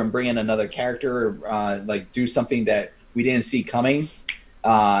cross over and bring in another character, like do something that we didn't see coming,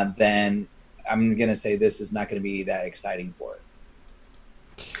 then I'm going to say this is not going to be that exciting for it.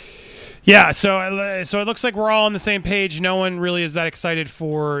 Yeah, so it looks like we're all on the same page. No one really is that excited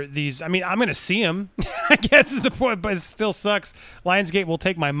for these. I mean, I'm going to see them, I guess is the point, but it still sucks. Lionsgate will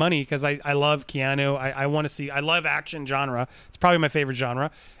take my money because I love Keanu. I want to see. I love action genre. It's probably my favorite genre,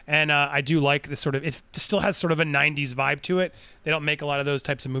 and I do like this sort of. It still has sort of a '90s vibe to it. They don't make a lot of those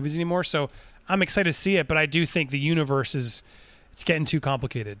types of movies anymore, so I'm excited to see it. But I do think the universe it's getting too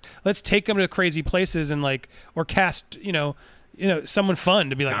complicated. Let's take them to crazy places and or cast someone fun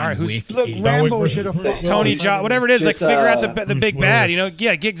to be like, all right, who's Look, Rambo should have Tony Jaa, whatever it is, Just, figure out the big Bruce bad, Willis.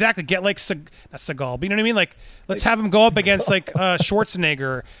 exactly. Get not Seagal, but you know what I mean? Like, let's have him go up against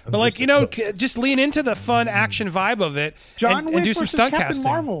Schwarzenegger, but just lean into the fun action vibe of it John and Wick do some versus stunt Captain casting.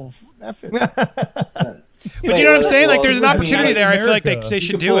 Marvel. F it. But you know what I'm saying? Like, there's an opportunity there. I feel like they You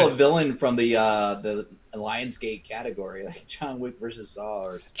should You do pull a it. villain from the Lionsgate category, like John Wick versus Saw,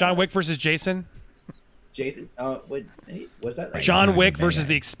 or John Wick versus Jason. Jason. Was that like John Wick versus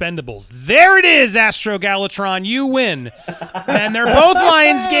the Expendables. There it is, Astro Galatron. You win. And they're both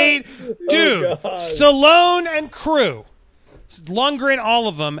Lionsgate. Dude, Stallone and crew. Lundgren, all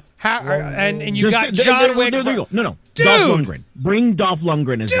of them. And you got John Wick. There you go. No. Dude! Dolph Lundgren. Bring Dolph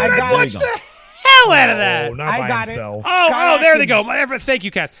Lundgren as Dude, well. I There you watched go. the hell out of that. Oh, not I by got it. himself. Oh, there they go. Atkins. Thank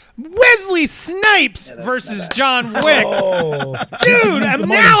you, Cass. Wesley Snipes that's versus not bad. John Wick. Oh, Dude, and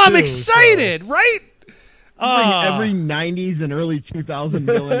now I'm excited, right? Bring every 90s and early 2000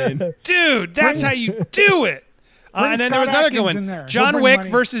 villain in. Dude, that's how you do it. Bring And then there was Scott another good Adkins in one. there. He'll John bring Wick money.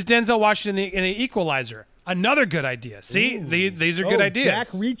 versus Denzel Washington in the Equalizer. Another good idea. See, these are good ideas. Jack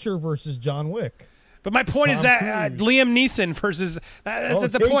Reacher versus John Wick. But my point is Tom that Cruise. Liam Neeson versus that's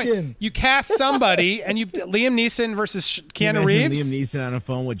the point. Taken. You cast somebody, and Liam Neeson versus Keanu Imagine Reeves. Liam Neeson on a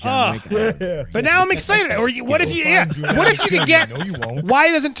phone with John Wick. Yeah. But now I'm excited. Or what if you could get? No, you won't. Why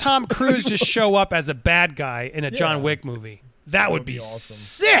doesn't Tom Cruise just show up as a bad guy in a John Yeah. Wick movie? That would be awesome.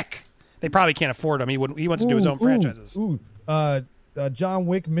 sick. They probably can't afford him. He wants to do his own franchises. John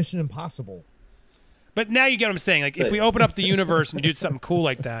Wick, Mission Impossible. But now you get what I'm saying. Like, if So- we open up the universe and do something cool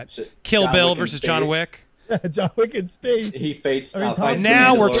like that, So, Kill John Bill Wick in versus John space. Wick. John Wick in space. He fights. Tom fights the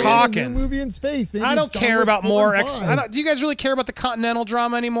Now we're Mandalorian. talking. New movie in space. Maybe I don't it's John care Wick about 4 more. and 5. Do you guys really care about the continental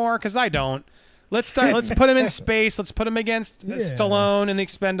drama anymore? Because I don't. Let's put him in space. Let's put him against Stallone and the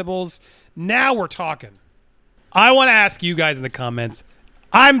Expendables. Now we're talking. I want to ask you guys in the comments.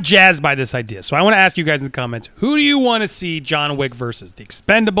 I'm jazzed by this idea. So I want to ask you guys in the comments, who do you want to see John Wick versus? The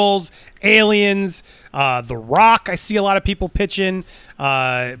Expendables, Aliens, The Rock. I see a lot of people pitching.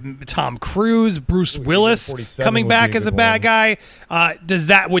 Tom Cruise, Bruce Willis 47 coming would back be a as a good bad one.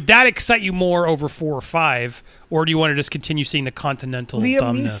 guy. Would that excite you more over 4 or 5? Or do you want to just continue seeing the continental Liam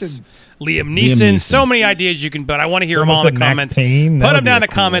dumbness? Neeson. Liam Neeson. So Neeson. many ideas you can, but I want to hear them Someone all in the said Max comments. Payne. Put That them would be down in a the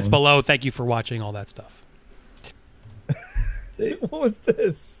cool comments one. below. Thank you for watching all that stuff. What was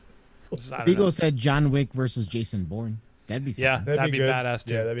this? I don't Vigo know. said John Wick versus Jason Bourne. That'd be Yeah, something. that'd be good. badass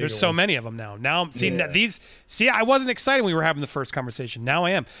too. Yeah, that'd be a There's good so one. many of them now. Now I'm seeing Yeah. these. See, I wasn't excited when we were having the first conversation. Now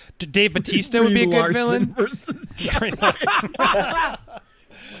I am. Dave Batista would be a Brie good Larson villain. versus John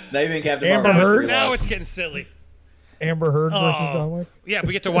Not even Captain Amber Marvel. Heard? Brie Now Larson. it's getting silly. Amber Heard versus Oh. John Wick. Yeah, if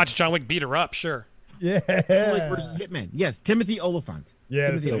we get to watch John Wick beat her up, sure. Yeah. Wick versus Hitman. Yes, Timothy Oliphant. Yeah,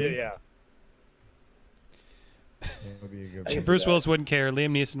 Timothy yeah, Oliphant. yeah. That would be a good I one. guess- Bruce that. Willis wouldn't care.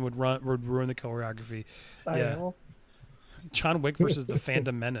 Liam Neeson would ruin the choreography. Yeah. John Wick versus the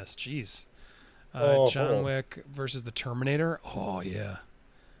Phantom Menace. Jeez. John Wick versus the Terminator. Oh yeah.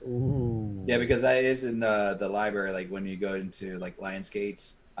 Ooh. Yeah, because that is in the library. Like when you go into like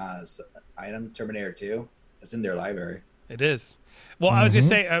Lionsgate's item Terminator 2, it's in their library. It is. Well, I was gonna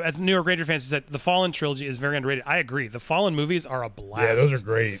say, as New York Ranger fans, said the Fallen trilogy is very underrated. I agree. The Fallen movies are a blast. Yeah, those are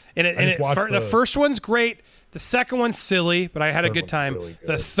great. And I just watched the first one's great. The second one's silly, but I had a Third good one's time. really good.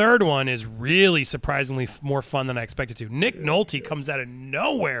 The third one is really surprisingly more fun than I expected to. Nick Nolte comes out of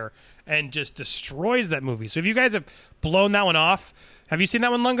nowhere and just destroys that movie. So if you guys have blown that one off, have you seen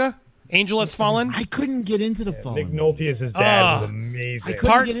that one, Lunga? Angel Has Fallen? I couldn't get into the Fallen. Nick Nolte as his dad was Ah. amazing. I couldn't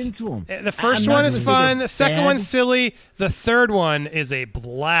Part- get into him. The first I'm not one gonna is say fun. they're The second bad. one's silly. The third one is a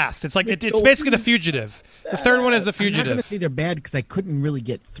blast. It's like it's basically The Fugitive. The third one is The I'm not going to Fugitive. say they're bad because I couldn't really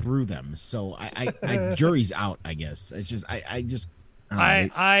get through them. So I jury's out, I guess. It's just, I just. I don't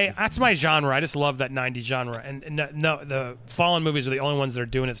know. I that's my genre. I just love that 90s genre. And no, the Fallen movies are the only ones that are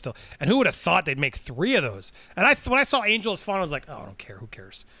doing it still. And who would have thought they'd make 3 of those? And when I saw Angel Has Fallen, I was like, oh, I don't care. Who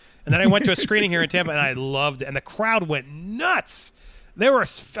cares? And then I went to a screening here in Tampa, and I loved it. And the crowd went nuts. There were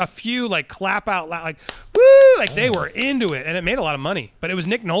a few like clap out loud, like woo, like they were into it, and it made a lot of money. But it was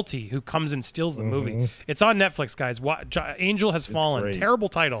Nick Nolte who comes and steals the movie. It's on Netflix, guys. Angel Has Fallen. great. Terrible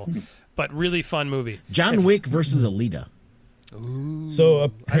title, but really fun movie. John Wick versus Alita.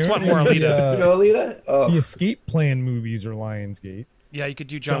 So I just want more apparently, Alita. Jolita? the Oh, escape plan movies are Lionsgate. Yeah, you could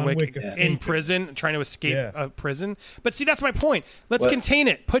do John John Wick, Wick in escaping. prison, trying to escape Yeah. a prison. But see, that's my point. Let's What? contain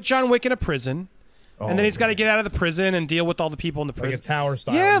it. Put John Wick in a prison, and then he's got to get out of the prison and deal with all the people in the like a prison. tower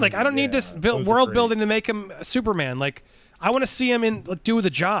style. Yeah, movie. like I don't need this those are world great. building to make him Superman. Like I want to see him do the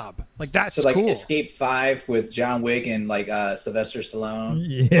job. Like that's so like cool. Escape 5 with John Wick and like Sylvester Stallone.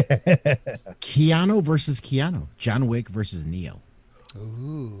 Yeah. Keanu versus Keanu. John Wick versus Neo.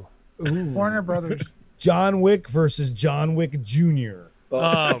 Ooh. Warner Brothers. John Wick versus John Wick Jr.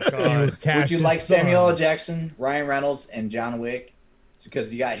 Oh god. Would you like Samuel L. Jackson, Ryan Reynolds, and John Wick?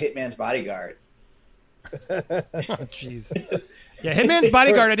 Because you got Hitman's Bodyguard. Jeez. Yeah, Hitman's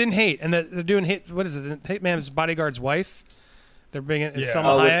Bodyguard I didn't hate, and they're doing what is it? Hitman's Bodyguard's wife. They're bringing it's Yeah. Salma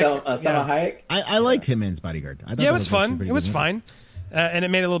Oh, with Hayek. Salma Hayek? I like Hitman's Bodyguard. I thought Yeah, it that was actually fun. pretty It was good. fine, and it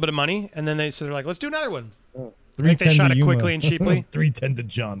made a little bit of money. And then they're like, let's do another one. I think 310 they shot to it Yuma. quickly and cheaply. 310 to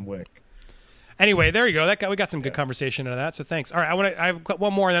John Wick. Anyway, there you go. We got some good conversation out of that. So thanks. All right, I've got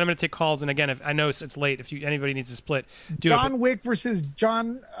one more, and then I'm going to take calls. And again, if I know it's late, if anybody needs to split, do John Wick versus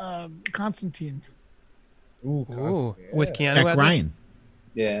John Constantine. Ooh, it. Ooh, with Keanu. Jack as it? Ryan.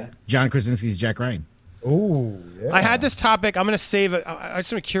 Yeah. John Krasinski's Jack Ryan. Ooh, yeah. I had this topic. I'm going to save it. I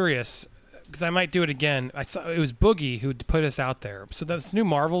just am curious because I might do it again. I saw it was Boogie who put us out there. So this new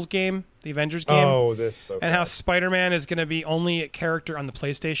Marvel's game, the Avengers game, Oh, this so and how fast. Spider-Man is going to be only a character on the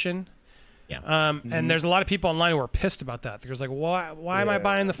PlayStation. Yeah. And there's a lot of people online who are pissed about that. They're just like, why am I Yeah.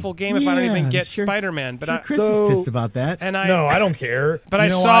 buying the full game if I don't even Yeah, get sure. Spider-Man? But Sure, I Chris So- is pissed about that. and I No, I don't care. But You I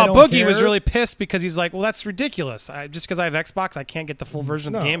know why saw don't Boogie was care? really pissed because he's like, well, that's ridiculous. Just because I have Xbox, I can't get the full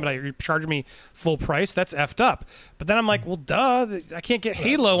version of the No. game, but you charge me full price. That's effed up. But then I'm like, well, duh. I can't get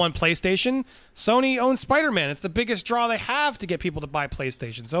Halo on PlayStation. Sony owns Spider-Man. It's the biggest draw they have to get people to buy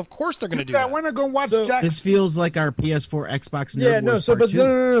PlayStation. So, of course, they're going to do I that. want to go watch So- Jack. This feels like our PS4 Xbox Nerd Yeah, no. Wars So, Part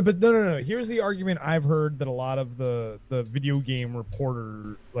but 2. no. Here's the argument I've heard that a lot of the video game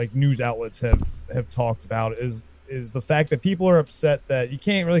reporter like news outlets have talked about is the fact that people are upset that you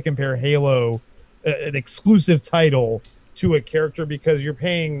can't really compare Halo, an exclusive title, to a character because you're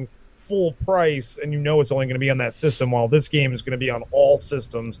paying full price and you know it's only going to be on that system, while this game is going to be on all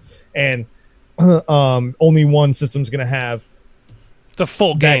systems, and only one system's going to have The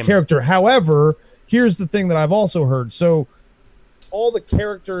full that game. character. However, here's the thing that I've also heard. So all the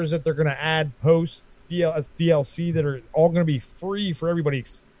characters that they're going to add post DLC that are all going to be free for everybody,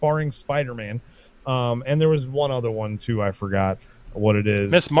 barring Spider-Man. And there was one other one too. I forgot what it is.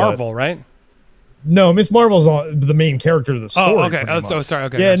 Miss but- Marvel, right? No, Miss Marvel's the main character of the story. Oh, okay. pretty much. Sorry.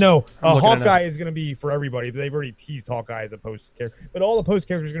 Okay. Yeah, gotcha. no. I'm looking at it now. Hawkeye is going to be for everybody. They've already teased Hawkeye as a post character, but all the post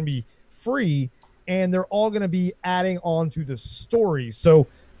characters are going to be free, and they're all going to be adding on to the story. So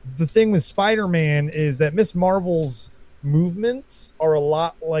the thing with Spider-Man is that Miss Marvel's movements are a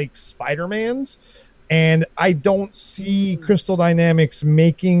lot like Spider-Man's, And I don't see Crystal Dynamics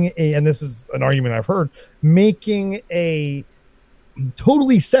making and this is an argument I've heard, making a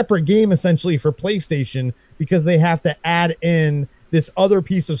totally separate game essentially for PlayStation because they have to add in this other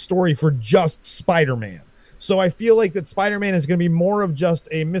piece of story for just Spider-Man. So I feel like that Spider-Man is going to be more of just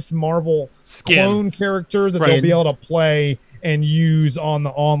a Miss Marvel clone character that they'll be able to play and use on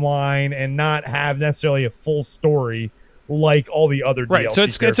the online and not have necessarily a full story like all the other DLC right. So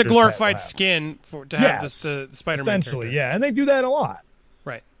it's a glorified have. skin to have the Spider-Man essentially, character. yeah, and they do that a lot.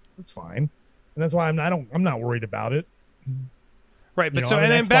 Right. That's fine, and that's why I'm not worried about it. Right, but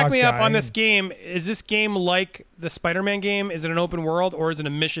and then back me up on this game. Is this game like the Spider-Man game? Is it an open world or is it a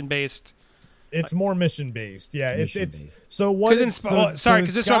mission-based? It's more mission-based. Yeah, it's so what? Because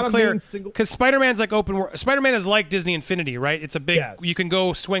just so I'm clear, because Spider-Man's like open world. Spider-Man is like Disney Infinity, right? It's a big. Yes. You can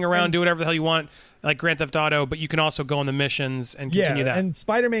go swing around, do whatever the hell you want, like Grand Theft Auto, but you can also go on the missions and continue that. And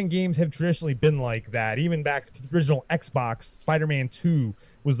Spider-Man games have traditionally been like that. Even back to the original Xbox, Spider-Man 2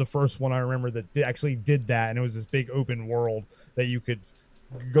 was the first one I remember that actually did that, and it was this big open world that you could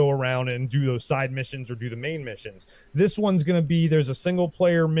go around and do those side missions or do the main missions. This one's going to be, there's a single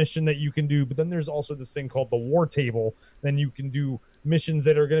player mission that you can do, but then there's also this thing called the War Table. Then you can do missions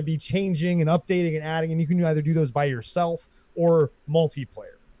that are going to be changing and updating and adding, and you can either do those by yourself or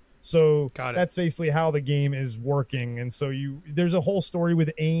multiplayer. So that's basically how the game is working. And so there's a whole story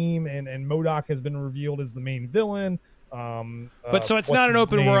with AIM, and MODOK has been revealed as the main villain. But so it's not an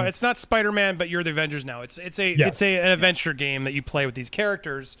open world. It's not Spider-Man, but you're the Avengers now. It's an adventure game that you play with these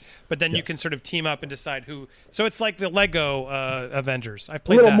characters, but then you can sort of team up and decide who. So it's like the Lego Avengers. I've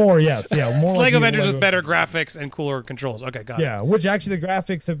played a little more, yes, yeah, more it's like Lego Avengers with better graphics and cooler controls. Okay, got it. Yeah, which actually the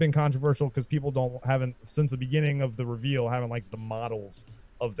graphics have been controversial because people haven't since the beginning of the reveal haven't liked the models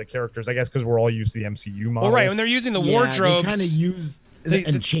of the characters. I guess because we're all used to the MCU models. Well, right, when they're using the wardrobes, they kind of used.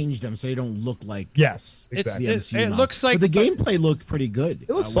 And changed them so they don't look like exactly. It looks like but the gameplay looked pretty good. It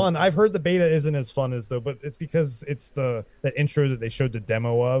looks fun. I've heard the beta isn't as fun as though, but it's because it's that intro that they showed the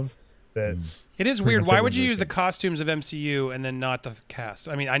demo of that. It is weird. Why would you use the costumes of MCU and then not the cast?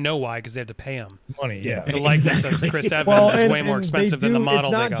 I mean, I know why, because they have to pay them money. Yeah, the likeness of Chris Evans is way more expensive than the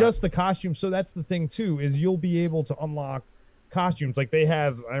model. It's not they got. just the costume. So that's the thing too. Is you'll be able to unlock costumes like they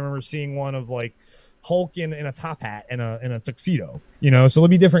have. I remember seeing one of like Hulk in a top hat and a tuxedo, so there'll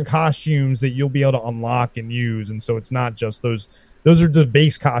be different costumes that you'll be able to unlock and use, and so it's not just those are the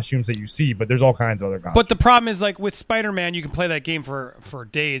base costumes that you see, but there's all kinds of other costumes. But the problem is, like with Spider-Man, you can play that game for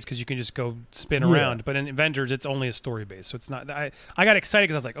days because you can just go spin around, but in Avengers it's only a story base, so it's not. I got excited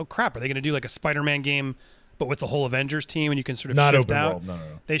because I was like, oh crap, are they going to do like a Spider-Man game but with the whole Avengers team and you can sort of not shift open out? World, no.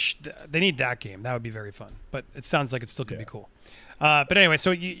 They need that game. That would be very fun, but it sounds like it still could be cool. But anyway,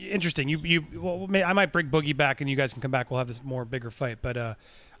 so interesting. I might bring Boogie back, and you guys can come back. We'll have this bigger fight. But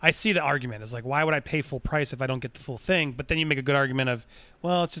I see the argument. It's like, why would I pay full price if I don't get the full thing? But then you make a good argument of,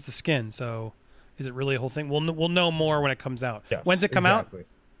 well, it's just a skin. So is it really a whole thing? We'll know more when it comes out. Yes, when's it come out?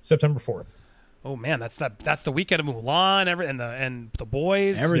 September 4th. Oh man, that's the weekend of Mulan, and the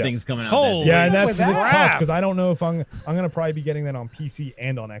boys. Everything's coming out. Holy and that's tough because I don't know if I'm gonna probably be getting that on PC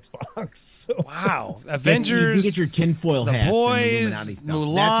and on Xbox. So. Wow, Avengers. You get your tinfoil hats. The boys,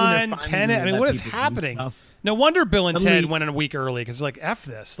 Mulan, Tenet. I mean, what is happening? No wonder Bill and Ted went in a week early because they're like, F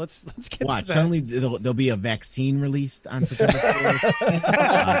this. Let's get watch. That. Suddenly there'll be a vaccine released on September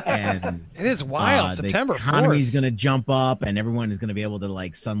 4th. And it is wild. September 4th. The economy's going to jump up and everyone is going to be able to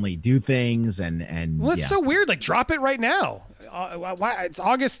like suddenly do things. And well, it's so weird. Like, drop it right now. Why? It's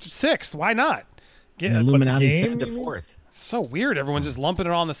August 6th. Why not? Illuminati 2nd to 4th. So weird. Everyone's just lumping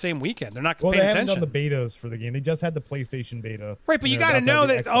it all on the same weekend. They're not paying attention. attention. They haven't done the betas for the game. They just had the PlayStation beta. Right, but you got to know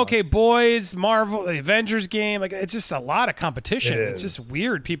that, okay, boys, Marvel, the Avengers game, like it's just a lot of competition. It's just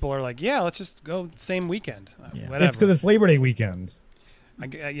weird. People are like, yeah, let's just go same weekend. Whatever. It's because it's Labor Day weekend. I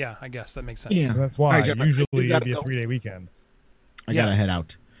guess that makes sense. Yeah. So that's why. Usually it'd be a 3-day weekend. I got to head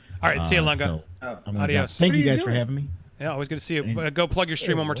out. All right, see you, Lunga. Adios. Thank you guys for having me. Yeah, always good to see you. Go plug your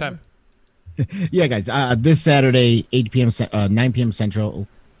stream one more time. Yeah, guys. This Saturday, 8 p.m., 9 p.m. Central,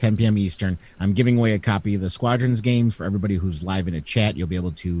 10 p.m. Eastern, I'm giving away a copy of the Squadrons games for everybody who's live in a chat. You'll be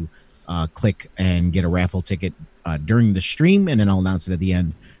able to click and get a raffle ticket during the stream, and then I'll announce it at the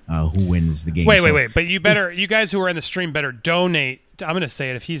end who wins the game. Wait. But you guys who are in the stream better donate. I'm going to say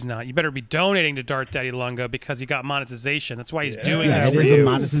it if he's not. You better be donating to Darth Daddy Lunga because he got monetization. That's why he's doing this. It is a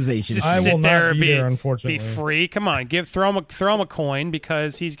monetization. Just I will sit there not and be there, unfortunately. Be free. Come on, throw him a coin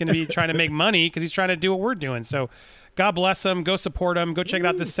because he's going to be trying to make money because he's trying to do what we're doing. So God bless him. Go support him. Go check it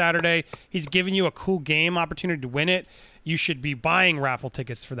out this Saturday. He's giving you a cool game opportunity to win it. You should be buying raffle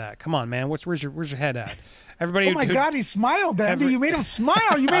tickets for that. Come on, man. Where's your head at? Everybody. Oh my who- God, he smiled, Andy. You made him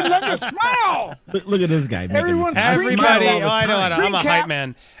smile. You made Lunga smile. Look at this guy. making Everyone's me smile. Everybody, Smile all the I know, time. I'm a Recap. hype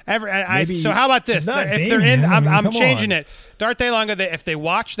man. Maybe- So how about this? It's not If they're in, Damien. I mean, I'm come changing on. it. Darth Longa, if they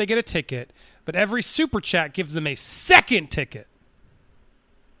watch, they get a ticket. But every super chat gives them a second ticket.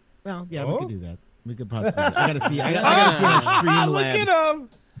 Well, yeah, Oh? we could do that. We could possibly. Do that. I gotta see. I gotta see how Look at Streamlabs. him.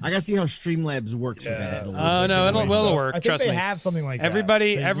 I gotta see how Streamlabs works with that. Oh no, it'll work. I think Trust they me. have something like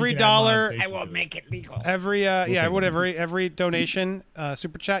Everybody, that. every You can add dollar- monetization I will to make it legal. Every take it. every donation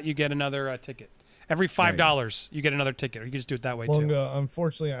super chat, you get another ticket. Every $5, you get another ticket. Or you can just do it that way too. Lunga,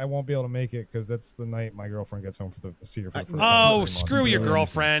 unfortunately, I won't be able to make it because that's the night my girlfriend gets home for the see her for the first time in Oh, 3 months. screw your So-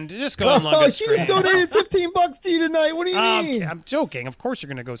 girlfriend. Just go on Lunga's she screen. just donated $15 to you tonight. What do you mean? I'm joking. Of course you're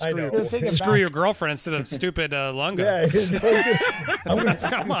gonna go I screw know. Take it screw back. your girlfriend instead of stupid Lunga. Yeah, I'm gonna-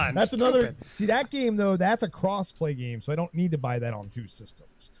 Come on. that's another. stupid. See that game though. That's a cross-play game, so I don't need to buy that on 2 systems.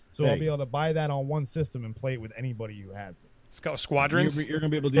 So There I'll you be able to buy that on 1 system and play it with anybody who has it. Squadrons. You're gonna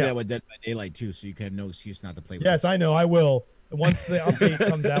be able to do Yeah. that with Dead by Daylight too, so you can have no excuse not to play with Yes, us. I know. I will once the update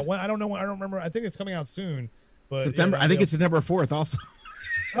comes out. When I don't know. When, I don't remember. I think it's coming out soon. But September. yeah, I think it's September 4th. Also.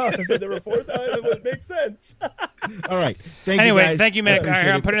 so there were 4 times. It would make sense. All right. Thank Anyway, you guys. thank you, Mick. All right,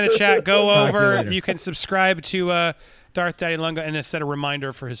 Appreciate I'm it. putting it in the chat. Go Talk to you over. later. You can subscribe to Darth Daddy Lunga and set a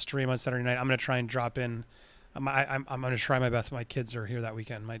reminder for his stream on Saturday night. I'm going to try and drop in. I'm going to try my best. My kids are here that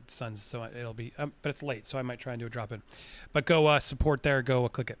weekend, my sons, so it'll be, but it's late, so I might try and do a drop in. But go support there. Go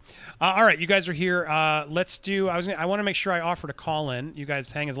click it. All right, you guys are here. Let's do. I want to make sure I offer to call in. You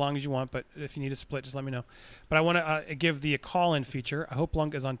guys hang as long as you want, but if you need a split, just let me know. But I want to give the call in feature. I hope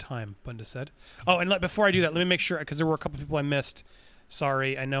Lunga is on time. Bunda said. Oh, and before I do that, let me make sure because there were a couple people I missed.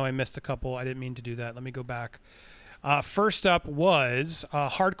 Sorry, I know I missed a couple. I didn't mean to do that. Let me go back. First up was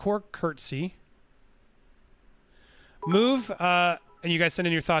Hardcore Curtsy. Move, and you guys send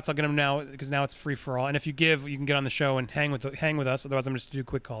in your thoughts. I'll get them now because now it's free for all. And if you give, you can get on the show and hang with us. Otherwise, I'm just to do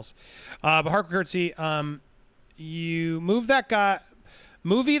quick calls. But Hardcore Curtsy, you movie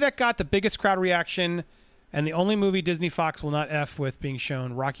that got the biggest crowd reaction, and the only movie Disney Fox will not F with being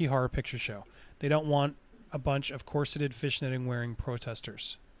shown, Rocky Horror Picture Show. They don't want a bunch of corseted fishnetting wearing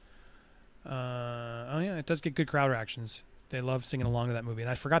protesters. Oh yeah, it does get good crowd reactions. They love singing along to that movie.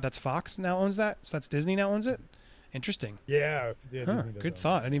 And I forgot that's Fox now owns that, so that's Disney now owns it. Interesting. Yeah. Huh, Disney does good that.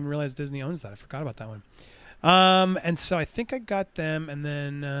 thought. I didn't even realize Disney owns that. I forgot about that one. And so I think I got them. And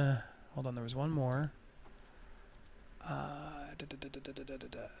then hold on, there was one more. Oh,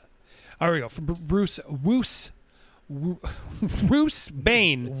 here we go. From Bruce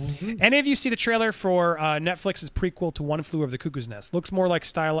Bain. Any of you see the trailer for Netflix's prequel to One Flew Over the Cuckoo's Nest? Looks more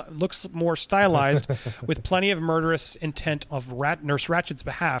stylized with plenty of murderous intent of Nurse Ratchet's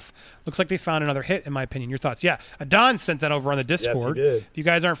behalf. Looks like they found another hit, in my opinion. Your thoughts? Yeah, Adon sent that over on the Discord. did. If you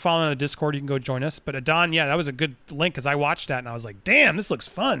guys aren't following on the Discord, you can go join us. But Adon, yeah, that was a good link because I watched that and I was like, damn, this looks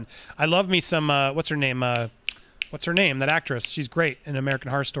fun. I love me some, what's her name? That actress. She's great in American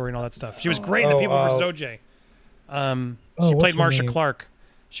Horror Story and all that stuff. She was great in The People vs. OJ. She what's played her Marsha name? Clark.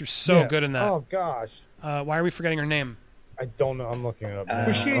 She was so Yeah. good in that. Oh gosh, Why are we forgetting her name? I don't know. I'm looking it up. now.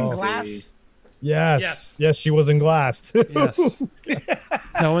 Was she in Oh. Glass? Yes. Yes, she was in Glass too. Yes.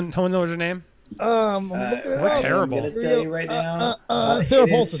 no one knows her name. I'm looking it We're up. terrible. I'm gonna tell you right now. Sarah it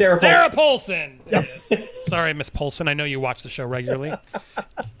is Paulson. Sarah Paulson. Sarah Paulson. Yes. Sorry, Miss Paulson. I know you watch the show regularly.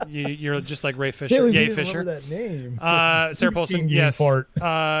 You're just like Ray Fisher. Haley, Yay you Fisher. remember that name. Sarah Paulson. King Yes. Fart.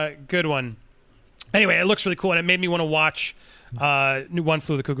 Good one. Anyway, it looks really cool, and it made me want to watch New One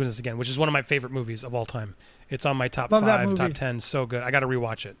Flew the Cuckoo's Nest again, which is one of my favorite movies of all time. It's on my top Love that 5, movie. top 10. So good. I got to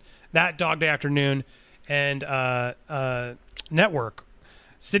rewatch it. That Dog Day Afternoon and Network.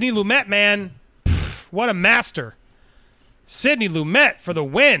 Sidney Lumet, man, Pff, what a master. Sidney Lumet for the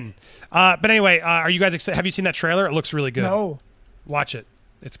win. But anyway, are you guys excited? Have you seen that trailer? It looks really good. No. Watch it.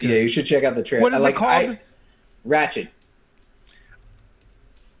 It's good. Yeah, you should check out the trailer. What is it called? Ratchet.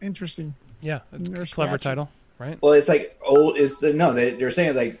 Interesting. Yeah, it's a Nurse clever Ratched. title, right? Well, it's like old. It's no. They're saying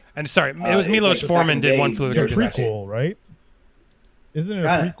it's like And sorry, it was it's Milos like Forman back in did the One day, Flew the It's a Cuckoo's Nest. prequel, right? Isn't it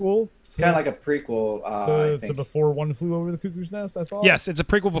a Kinda. prequel? it's kind of like a prequel. I to think. before One Flew Over the Cuckoo's Nest. I thought. Yes, it's a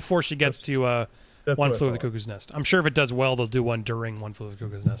prequel before she gets to That's One what I Flew Over the thought. Cuckoo's Nest. I'm sure if it does well, they'll do one during One Flew Over the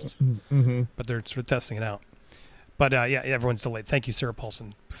Cuckoo's Nest. Mm-hmm. But they're sort of testing it out. But yeah, everyone's delayed. Thank you, Sarah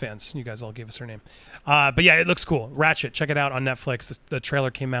Paulson fans. You guys all gave us her name. But yeah, it looks cool. Ratchet, check it out on Netflix. The trailer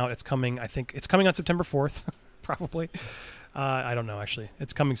came out. It's coming. I think it's coming on September 4th, probably. I don't know actually.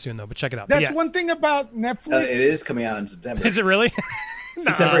 It's coming soon though. But check it out. But That's yeah. one thing about Netflix. It is coming out in September. Is it really?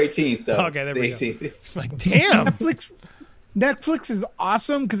 September 18th, though. Okay, there the we go. 18th. It's like, damn. Netflix is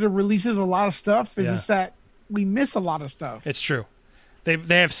awesome because it releases a lot of stuff. It's Yeah. just that we miss a lot of stuff. It's true. They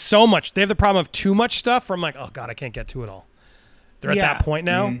have so much. They have the problem of too much stuff. Where I'm like, oh god, I can't get to it all. They're at Yeah. that point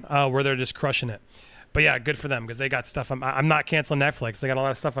now where they're just crushing it. But yeah, good for them because they got stuff. I'm not canceling Netflix. They got a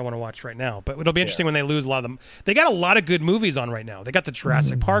lot of stuff I want to watch right now. But it'll be interesting when they lose a lot of them. They got a lot of good movies on right now. They got the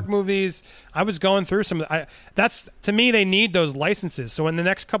Jurassic Park movies. I was going through some. That's to me, they need those licenses. So in the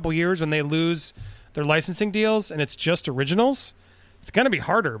next couple years, when they lose their licensing deals and it's just originals, it's going to be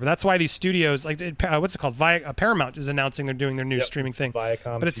harder. But that's why these studios, like what's it called? Paramount is announcing they're doing their new streaming thing.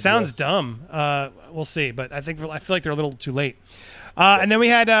 Viacom, But it CBS. sounds dumb. We'll see. But I feel like they're a little too late. And then we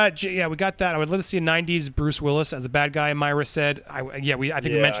had, we got that. I would love to see a '90s Bruce Willis as a bad guy. Myra said, I think we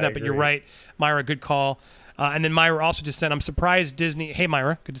mentioned that, but you're agree. right, Myra. Good call. And then Myra also just said, I'm surprised Disney. Hey,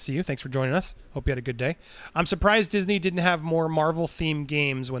 Myra, good to see you. Thanks for joining us. Hope you had a good day. I'm surprised Disney didn't have more Marvel-themed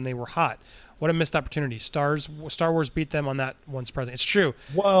games when they were hot. What a missed opportunity. Star Wars beat them on that one, surprising. It's true.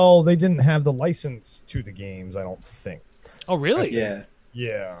 Well, they didn't have the license to the games, I don't think. Oh, really? Yeah.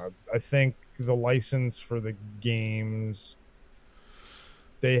 Yeah, I think the license for the games,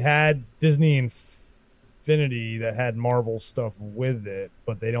 they had Disney Infinity that had Marvel stuff with it,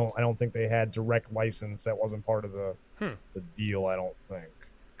 but I don't think they had direct license. That wasn't part of the deal, I don't think.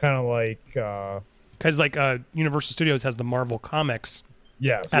 Kind of like Because Universal Studios has the Marvel comics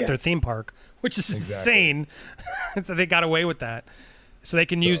yes. at their theme park, which is insane that they got away with that. So they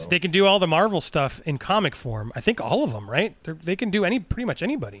can they can do all the Marvel stuff in comic form. I think all of them, right? They can do pretty much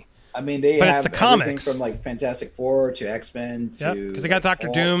anybody. I mean, they But it's have the everything comics. from like Fantastic Four to X-Men to Because they got Doctor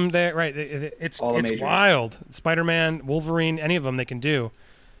all- Doom there, right? It's all the majors. wild. Spider-Man, Wolverine, any of them they can do.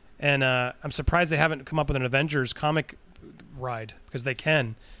 And I'm surprised they haven't come up with an Avengers comic ride because they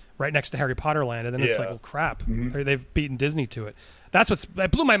can, right next to Harry Potter Land. And then it's like, well, crap, they've beaten Disney to it. That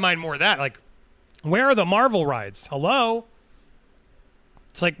blew my mind more. That like, where are the Marvel rides? Hello.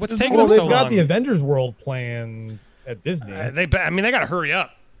 It's like what's taking Well, them they've so got long? the Avengers World planned at Disney. They got to hurry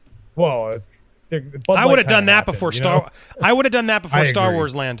up. Well, I would have done that before I would have done that before I Star agree.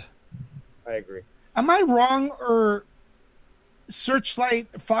 Wars Land. I agree. Am I wrong, or Searchlight,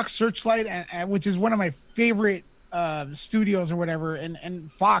 Fox Searchlight, and which is one of my favorite studios or whatever,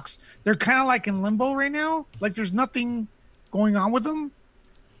 and Fox, they're kind of like in limbo right now. Like there's nothing going on with them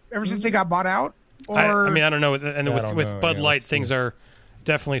ever since they got bought out. Or I mean, I don't know. And I don't with know. Bud Yeah, Light, let's things see. are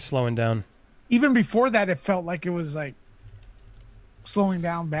definitely slowing down. even before that, it felt like it was like slowing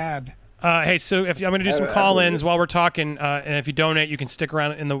down bad. Hey, so if I'm going to do some I call-ins while we're talking, and if you donate, you can stick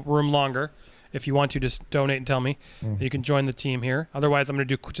around in the room longer. If you want to, just donate and tell me. You can join the team here. Otherwise, I'm going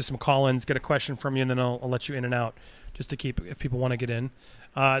to do just some call-ins, get a question from you, and then I'll let you in and out just to keep if people want to get in.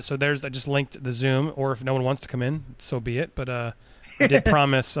 So I just linked the Zoom, or if no one wants to come in, so be it. But I did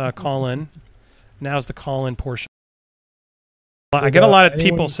promise call-in. Now's the call-in portion. I get a lot of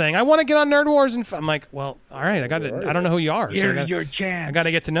people saying, "I want to get on Nerd Wars," and I'm like, "Well, all right, I don't know who you are. So Here's your chance. I got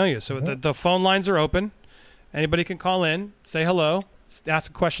to get to know you." So the phone lines are open. Anybody can call in, say hello,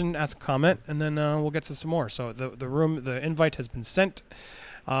 ask a question, ask a comment, and then we'll get to some more. So the invite has been sent.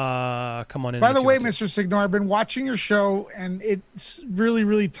 Come on in. By if the you way, want to. Mr. Signor, I've been watching your show, and it's really,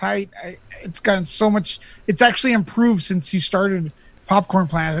 really tight. It's gotten so much. It's actually improved since you started Popcorn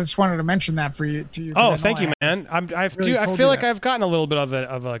Planet. I just wanted to mention that to you. 'cause I Oh, know thank you, I- man. I really feel told you like that. I've gotten a little bit of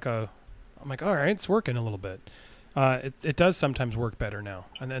I'm like, all right, it's working a little bit. It does sometimes work better now.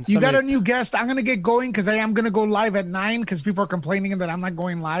 And then You got a new guest. I'm gonna get going because I am gonna go live at 9 because people are complaining that I'm not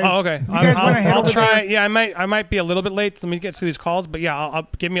going live. Oh, okay. You guys want to head I'll over try. there? Yeah, I might be a little bit late. Let me get to these calls, but yeah, I'll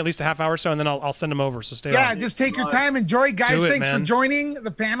give me at least a half hour or so, and then I'll send them over. So stay Yeah, on. just take your time, enjoy, guys. Do it, Thanks for man. joining.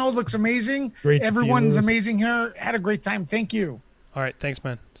 The panel looks amazing. Great to see you, Everyone's Louis. amazing here. Had a great time. Thank you. All right, thanks,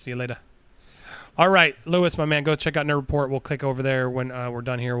 man. See you later. All right, Lewis, my man, go check out Nerd Report. We'll click over there when we're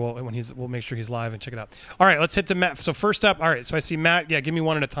done here. We'll make sure he's live and check it out. All right, let's hit to Matt. So first up, all right. So I see Matt. Yeah, give me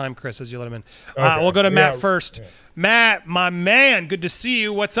one at a time, Chris, as you let him in. Okay. We'll go to Matt Yeah, first. yeah. Matt, my man, good to see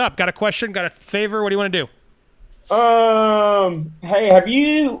you. What's up? Got a question? Got a favor? What do you want to do? Hey, have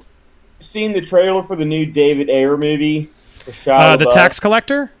you seen the trailer for the new David Ayer movie? The Shia The LaBeouf? tax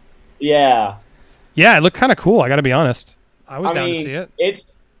collector. Yeah. Yeah, it looked kind of cool. I got to be honest. I was I down mean, to see it. It's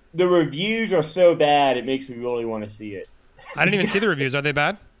the reviews are so bad it makes me really want to see it. I didn't even see the reviews. Are they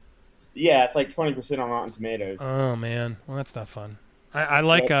bad? Yeah, it's like 20% on Rotten Tomatoes. Oh man, well that's not fun. I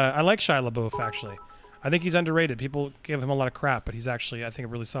like Shia LaBeouf actually. I think he's underrated. People give him a lot of crap, but he's actually I think a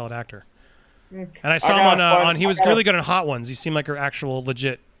really solid actor. And I saw him on he was really good in Hot Ones. He seemed like an actual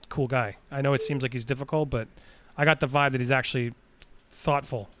legit cool guy. I know it seems like he's difficult, but I got the vibe that he's actually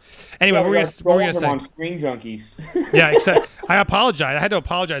thoughtful. Anyway, what were you gonna say? on Screen Junkies. Yeah, except I apologize. I had to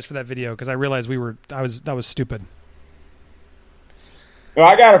apologize for that video because I realized that was stupid. Well,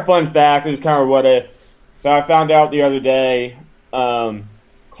 I got a fun fact. It was kind of what if. So I found out the other day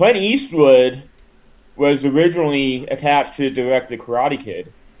Clint Eastwood was originally attached to direct The Karate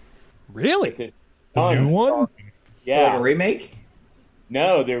Kid. Really? The new one? Yeah. Like a remake?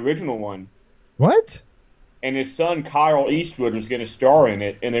 No, the original one. What? And his son Kyle Eastwood was going to star in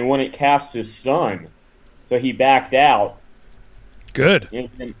it, and they wanted to cast his son, so he backed out. Good.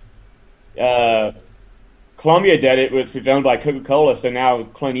 And, Columbia did it, which was owned by Coca-Cola, so now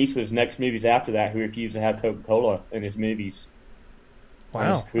Clint Eastwood's next movies after that, who refused to have Coca-Cola in his movies.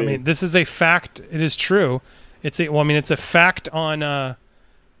 Wow. I mean, this is a fact. It is true. It's a fact on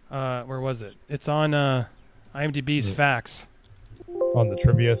where was it? It's on IMDb's facts. On the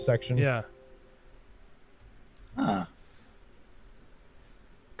trivia section? Yeah. Huh.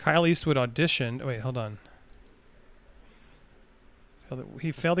 Kyle Eastwood auditioned. Oh, wait, hold on.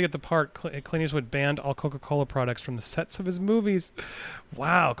 He failed to get the part. Clint Eastwood banned all Coca-Cola products from the sets of his movies.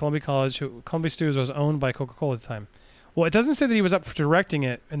 Wow. Columbia Studios was owned by Coca-Cola at the time. Well, it doesn't say that he was up for directing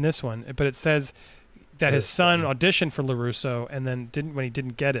it in this one, but it says that his son auditioned for LaRusso, and then when he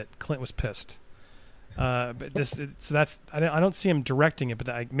didn't get it, Clint was pissed. But I don't see him directing it,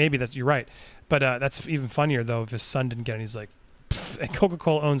 but maybe you're right. But that's even funnier though if his son didn't get it. He's like, and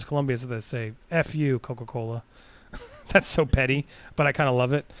Coca-Cola owns Columbia, so they say, "F you, Coca-Cola." That's so petty, but I kind of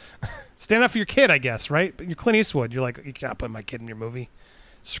love it. Stand up for your kid, I guess, right? But you're Clint Eastwood. You're like, you cannot put my kid in your movie.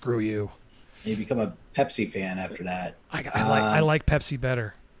 Screw you. You become a Pepsi fan after that. I like Pepsi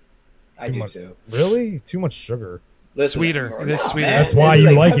better. I do too. Really? Too much sugar. Listen, sweeter. It is sweeter. man. That's why It's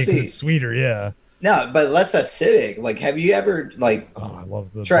you like it, 'cause Pepsi. it's sweeter, yeah. No, but less acidic. Like, have you ever I love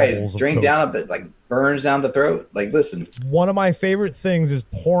the tried bubbles of drink Coke. down a bit, like burns down the throat? Like, listen, One of my favorite things is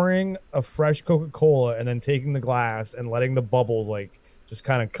pouring a fresh Coca-Cola and then taking the glass and letting the bubbles like just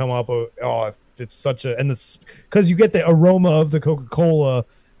kind of come up. Oh, it's such a because you get the aroma of the Coca-Cola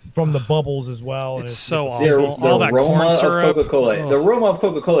from the bubbles as well. And It's so the, awful. the All that aroma corn of syrup. Coca-Cola. Ugh. The aroma of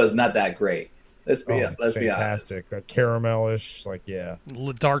Coca-Cola is not that great. Let's be honest. fantastic. That caramelish, like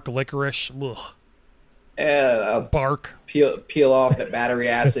Dark licorice. Ugh. Bark. Peel off that battery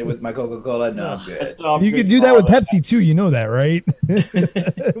acid with my Coca-Cola. No, I'm good. You could do that with Pepsi too. You know that, right?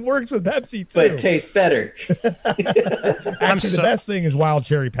 It works with Pepsi too. But it tastes better. Actually, the best thing is wild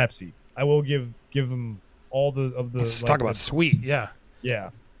cherry Pepsi. I will give them all the Let's talk about sweet. Yeah. Yeah.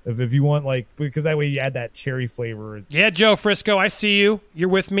 If you want, like, because that way you add that cherry flavor. Yeah, Joe Frisco, I see you. You're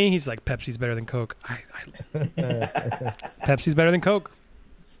with me. He's like, Pepsi's better than Coke. Pepsi's better than Coke.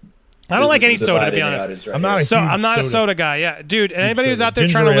 I don't like any soda, to be honest. I'm not a soda guy. Yeah, dude. And anybody who's soda. out there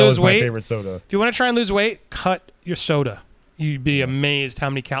Ginger trying to ale lose is my weight, favorite soda. if you want to try and lose weight, cut your soda. You'd be amazed how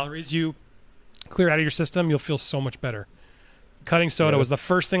many calories you clear out of your system. You'll feel so much better. Cutting soda was the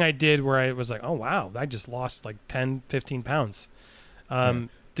first thing I did where I was like, oh, wow, I just lost like 10, 15 pounds.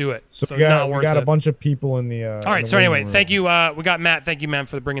 Do it. So not worth we got it. a bunch of people in the. All right. So anyway, thank you. We got Matt. Thank you, man,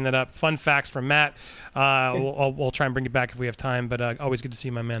 for bringing that up. Fun facts from Matt. We'll try and bring it back if we have time. But always good to see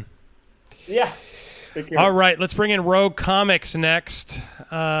you, my man. Yeah. All right. Let's bring in Rogue Comics next.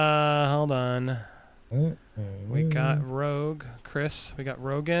 Hold on. We got Rogue, Chris. We got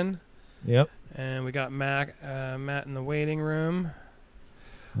Rogan. Yep. And we got Matt in the waiting room.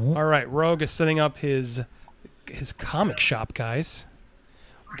 All right. Rogue is setting up his comic shop, guys.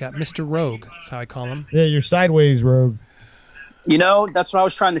 We got Mr. Rogue. That's how I call him. Yeah, you're sideways, Rogue. You know, that's what I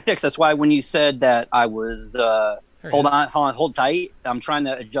was trying to fix. That's why when you said that I was hold tight. I'm trying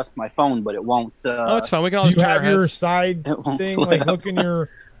to adjust my phone, but it won't. Oh, it's fine. We can Do always you turn have our your heads. side won't thing? flip. Like, look in your.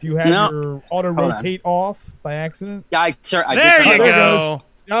 Do you have your auto rotate off by accident? Yeah, I There did you turn it go.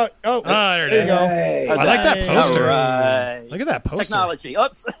 Oh, there it there you is. go. Hey. I like that Hey. poster. All right. Look at that poster. Technology.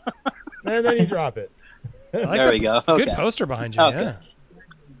 Oops. And then you drop it. I like There that we go. Good Okay. poster behind you. Okay.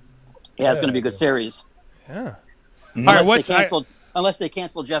 Yeah, it's going to be a good series. Yeah. Unless, All right. unless they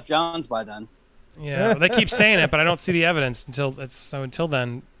cancel Jeff Johns by then. Yeah. Well, they keep saying it, but I don't see the evidence until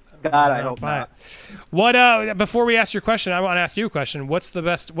then. God, I don't hope buy not. it. What? Before we ask your question, I want to ask you a question. What's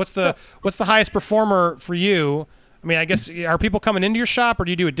the highest performer for you? I mean, I guess are people coming into your shop, or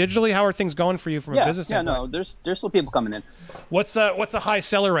do you do it digitally? How are things going for you from a business Yeah, standpoint? no, there's still people coming in. What's a high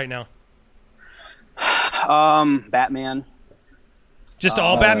seller right now? Batman, Just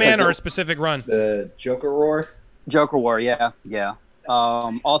all Batman or a specific run? The Joker Roar. Joker War, yeah.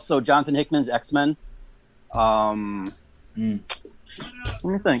 Also, Jonathan Hickman's X-Men. Let me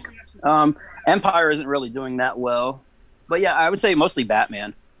think. Empire isn't really doing that well, but yeah, I would say mostly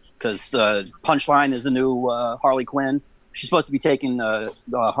Batman because Punchline is the new Harley Quinn. She's supposed to be taking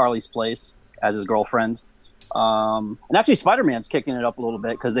Harley's place as his girlfriend. And actually, Spider-Man's kicking it up a little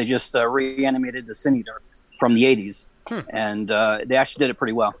bit because they just reanimated the Sin Eater from the 80s, and they actually did it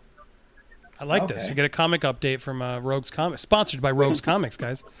pretty well. I like this. We get a comic update from Rogues Comics, sponsored by Rogues Comics,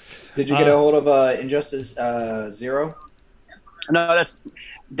 guys. Did you get a hold of Injustice Zero? No,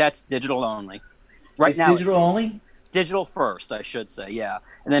 that's digital only. It's now, digital only? Digital first, I should say, yeah.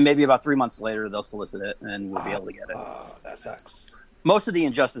 And then maybe about 3 months later, they'll solicit it, and we'll be able to get it. Oh, that sucks. Most of the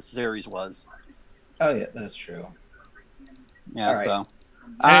Injustice series was. Oh yeah, that's true. Yeah, right. so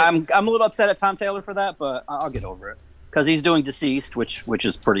I'm a little upset at Tom Taylor for that, but I'll get over it because he's doing Deceased, which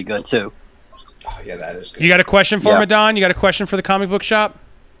is pretty good too. Oh yeah, that is good. You got a question for me, Don? You got a question for the comic book shop?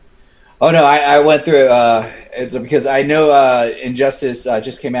 Oh no, I went through it's because I know Injustice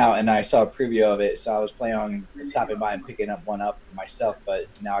just came out and I saw a preview of it, so I was planning on stopping by and picking one up for myself, but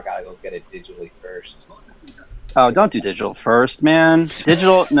now I gotta go get it digitally first. Oh, don't do digital first, man.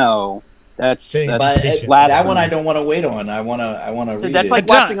 Digital, no. That's that one I don't want to wait on. I want to read it. That's like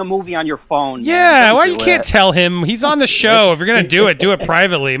watching a movie on your phone. Yeah, why you can't tell him? He's on the show. If you're gonna do it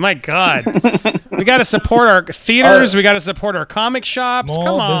privately. My God, we got to support our theaters. We got to support our comic shops.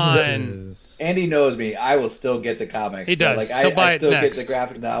 Come on. Andy knows me. I will still get the comics. He does. So, like, I still get the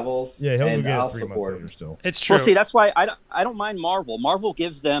graphic novels. Yeah, and I'll support them still. It's true. Well, see, that's why I don't mind Marvel. Marvel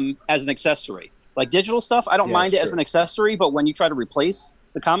gives them as an accessory. Like digital stuff, I don't mind it as an accessory. But when you try to replace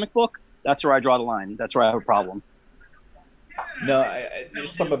the comic book, that's where I draw the line. That's where I have a problem. No,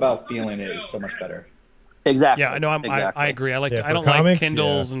 there's something about feeling it is so much better. Exactly. Yeah, I know. I agree. I don't comics, like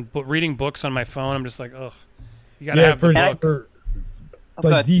Kindles and reading books on my phone. I'm just like, ugh. You gotta have for, the book. for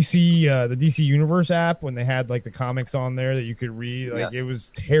like DC, the DC Universe app, when they had like the comics on there that you could read, like it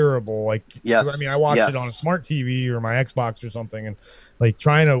was terrible. Like, I mean, I watched it on a smart TV or my Xbox or something, and like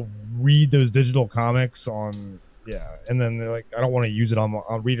trying to read those digital comics on. Yeah, and then they're like, I don't want to use it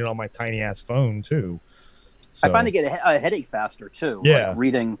I'll read it on my tiny ass phone too. So. I find to get a headache faster too. Yeah,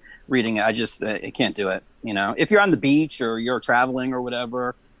 like reading. I just I can't do it. You know, if you're on the beach or you're traveling or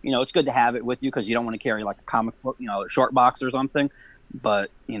whatever, you know, it's good to have it with you because you don't want to carry like a comic book, you know, a short box or something.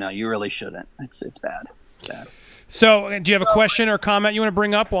 But you know, you really shouldn't. It's bad. It's bad. So, do you have a question or comment you want to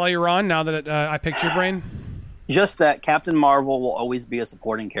bring up while you're on? Now that I picked your brain. Just that Captain Marvel will always be a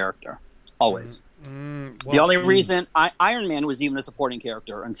supporting character. Always. The only reason Iron Man was even a supporting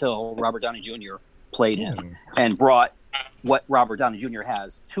character until Robert Downey Jr. played him and brought what Robert Downey Jr.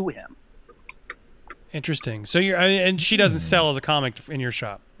 has to him. Interesting. So and she doesn't sell as a comic in your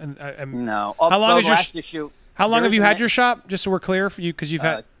shop. No. How long is your issue? How long have you had your shop? Just so we're clear for you, because you've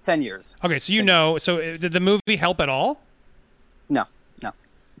had 10 years. Okay, so you know. So did the movie help at all? No.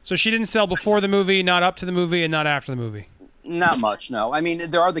 So she didn't sell before the movie, not up to the movie, and not after the movie. Not much, no. I mean,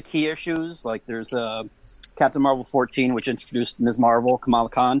 there are the key issues. Like there's Captain Marvel 14, which introduced Ms. Marvel, Kamala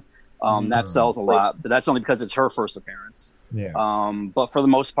Khan. That sells a lot, but that's only because it's her first appearance. Yeah. But for the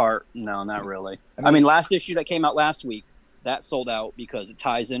most part, no, not really. I mean, last issue that came out last week, that sold out because it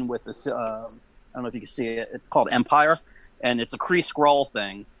ties in with this. I don't know if you can see it. It's called Empire, and it's a Kree Skrull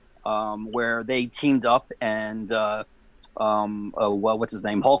thing where they teamed up and what's his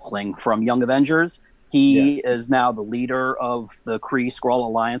name, Hulkling from Young Avengers. He is now the leader of the Kree Skrull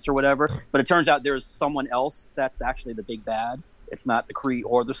Alliance or whatever. But it turns out there's someone else that's actually the big bad. It's not the Kree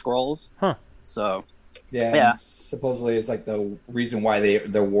or the Skrulls. Huh. So, yeah. Supposedly it's like the reason why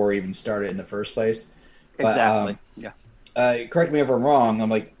the war even started in the first place. But, exactly. Correct me if I'm wrong. I'm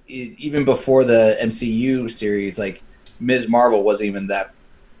like, even before the MCU series, like Ms. Marvel wasn't even that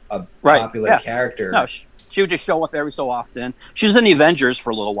popular character. No, she would just show up every so often. She was in the Avengers for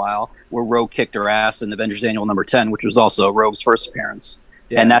a little while, where Rogue kicked her ass in Avengers Annual number 10, which was also Rogue's first appearance.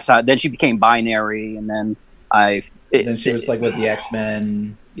 Yeah. And that's how. Then she became binary, and then then she was like with the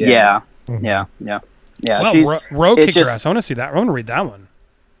X-Men. Yeah. Wow, She's Rogue kicked her ass. I want to see that. I want to read that one.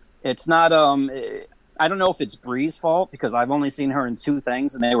 It's not. I don't know if it's Bree's fault because I've only seen her in 2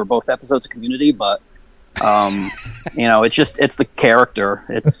 things, and they were both episodes of Community, but. You know, it's the character.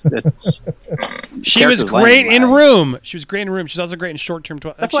 It's she was great in Room. She was great in Room. She's also great in Short Term.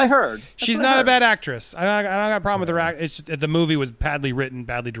 That's what I heard. She's not a bad actress. I don't have a problem with her act. It's just, the movie was badly written,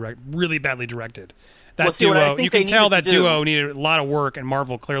 really badly directed. That duo, you can tell that duo needed a lot of work, and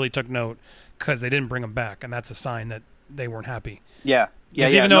Marvel clearly took note because they didn't bring them back, and that's a sign that they weren't happy. Yeah.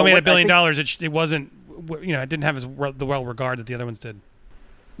 Even though it made $1 billion, it wasn't. You know, it didn't have the well regard that the other ones did.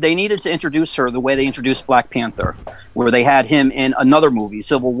 They needed to introduce her the way they introduced Black Panther, where they had him in another movie,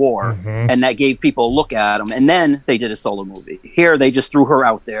 Civil War, and that gave people a look at him. And then they did a solo movie. Here, they just threw her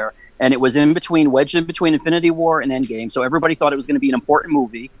out there, and it was wedged in between Infinity War and Endgame. So everybody thought it was going to be an important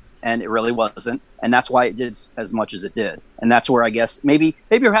movie, and it really wasn't. And that's why it did as much as it did. And that's where I guess maybe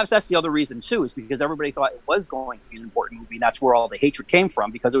perhaps that's the other reason too, is because everybody thought it was going to be an important movie. And that's where all the hatred came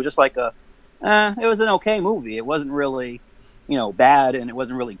from, because it was just like it was an okay movie. It wasn't really. bad and it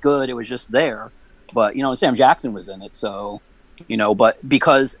wasn't really good. It was just there. But Sam Jackson was in it, so But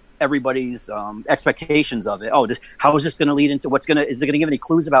because everybody's expectations of it, how is this going to lead into is it going to give any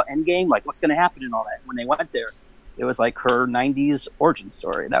clues about Endgame? Like what's going to happen and all that? When they went there, it was like her '90s origin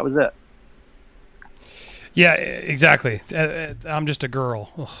story. That was it. Yeah, exactly. I'm just a girl.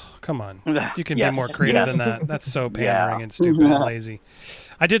 Ugh, come on. You can be more creative than that. That's so pandering and stupid and lazy.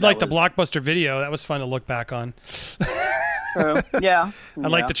 I did like the Blockbuster Video. That was fun to look back on. Yeah. I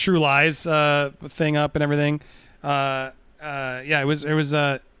like the True Lies thing up and everything. It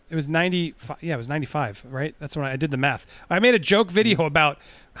was 95. Yeah, it was 95, right? That's when I did the math. I made a joke video about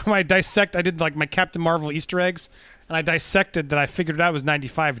when I did like my Captain Marvel Easter eggs. And I dissected that I figured it out was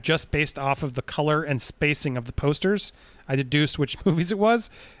 95 just based off of the color and spacing of the posters. I deduced which movies it was.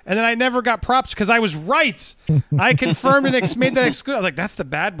 And then I never got props because I was right. I confirmed and made that exclusive. I was like, that's the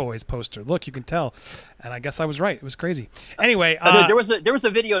Bad Boys poster. Look, you can tell. And I guess I was right. It was crazy. Anyway. There was a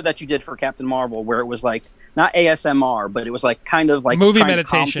video that you did for Captain Marvel where it was like, not ASMR, but it was like kind of like movie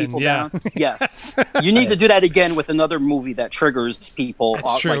meditation. Yeah. Yes. You need to do that again with another movie that triggers people.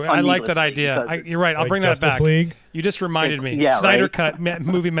 That's true. I like that idea. You're right. I'll bring that back. League. You just reminded me. Yeah, Snyder right? Cut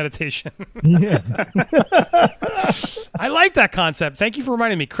movie meditation. Yeah. I like that concept. Thank you for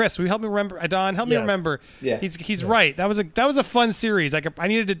reminding me, Chris. Will you help me remember? Don, help me remember. Yeah. He's right. That was a fun series. I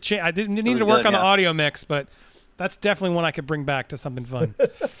needed to I didn't need to work on the audio mix, but that's definitely one I could bring back to something fun.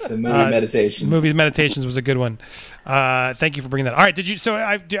 The movie meditations. Movie meditations was a good one. Thank you for bringing that. All right.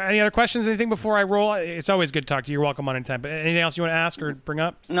 Any other questions? Anything before I roll? It's always good to talk to you. You're welcome on anytime. But anything else you want to ask or bring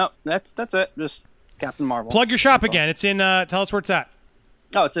up? No, that's it. Just Captain Marvel. Plug your shop again. It's in. Tell us where it's at.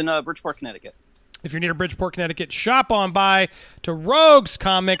 Oh, it's in Bridgeport, Connecticut. If you're near Bridgeport, Connecticut, shop on by to Rogues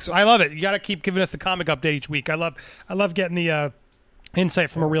Comics. I love it. You got to keep giving us the comic update each week. I love getting the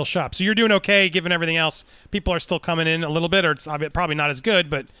insight from a real shop. So you're doing okay, given everything else. People are still coming in a little bit, or it's probably not as good,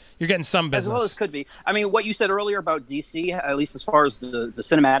 but you're getting some business. As well as could be. I mean, what you said earlier about DC, at least as far as the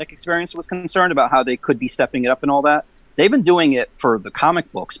cinematic experience was concerned, about how they could be stepping it up and all that, they've been doing it for the comic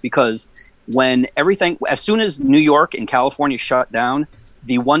books because as soon as New York and California shut down,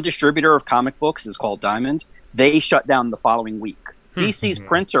 the one distributor of comic books is called Diamond. They shut down the following week. DC's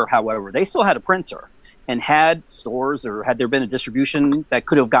printer, however, they still had a printer. And had stores or had there been a distribution that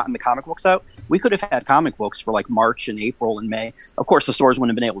could have gotten the comic books out, we could have had comic books for like March and April and May. Of course, the stores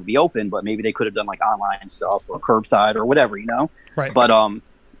wouldn't have been able to be open, but maybe they could have done like online stuff or curbside or whatever, Right. But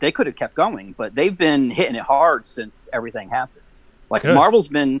they could have kept going. But they've been hitting it hard since everything happened. Like Good. Marvel's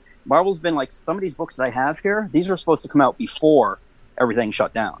been like some of these books that I have here. These are supposed to come out before everything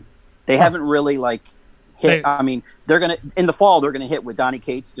shut down. They haven't really like hit. I mean, in the fall they're gonna hit with Donny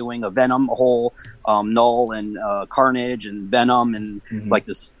Cates doing a Venom, a whole Null and Carnage and Venom and like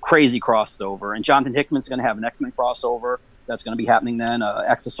this crazy crossover. And Jonathan Hickman's gonna have an X-Men crossover that's gonna be happening then,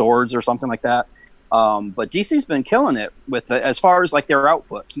 X of Swords or something like that. But DC's been killing it with as far as like their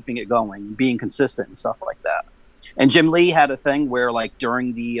output, keeping it going, being consistent and stuff like that. And Jim Lee had a thing where like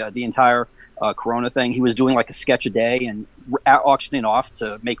during the entire Corona thing, he was doing like a sketch a day and auctioning off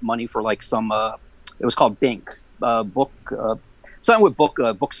to make money for like some. It was called Bink book, something with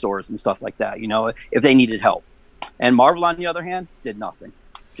bookstores and stuff like that. If they needed help. And Marvel, on the other hand, did nothing,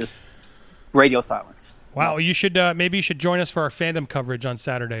 just radio silence. Wow, you should maybe you should join us for our fandom coverage on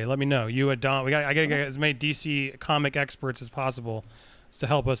Saturday. Let me know. You and Don, I gotta get as many DC comic experts as possible to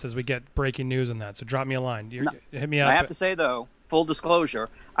help us as we get breaking news on that. So drop me a line. Hit me up. I have to say though, full disclosure,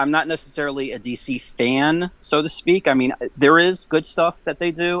 I'm not necessarily a DC fan, so to speak. I mean, there is good stuff that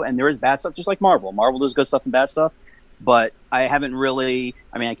they do, and there is bad stuff, just like Marvel. Marvel does good stuff and bad stuff, but I haven't really.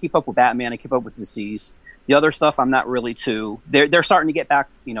 I mean, I keep up with Batman, I keep up with Deceased. The other stuff, I'm not really too. They're starting to get back.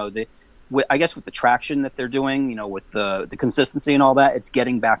 I guess with the traction that they're doing, with the consistency and all that, it's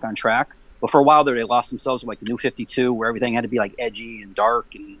getting back on track. But for a while there, they lost themselves with like the New 52, where everything had to be like edgy and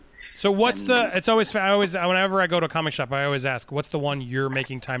dark and. So it's always whenever I go to a comic shop, I always ask, what's the one you're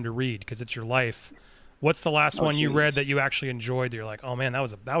making time to read because it's your life? What's the last one you read that you actually enjoyed that you're like, oh man, that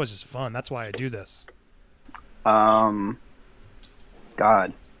was just fun. That's why I do this. God,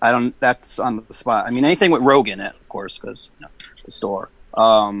 that's on the spot. I mean, anything with Rogue in it, of course, because the store.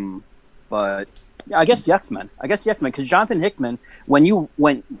 But yeah, I guess the X-Men, because Jonathan Hickman,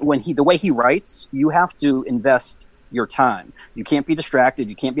 the way he writes, you have to invest your time. You can't be distracted.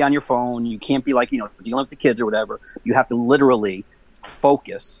 You can't be on your phone. You can't be like, dealing with the kids or whatever. You have to literally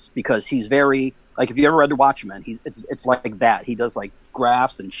focus because he's very, like, if you ever read The Watchmen, it's like that. He does like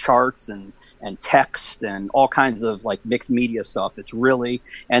graphs and charts and text and all kinds of like mixed media stuff. It's really,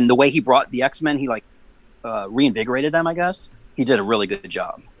 and the way he brought the X-Men, he like reinvigorated them, I guess. He did a really good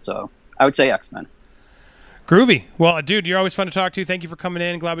job. So I would say X-Men. Groovy. Well, dude, you're always fun to talk to. Thank you for coming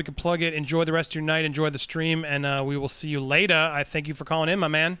in. Glad we could plug it. Enjoy the rest of your night. Enjoy the stream, and we will see you later. I thank you for calling in, my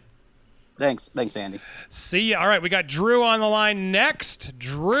man. Thanks, Andy. See ya. All right, we got Drew on the line next.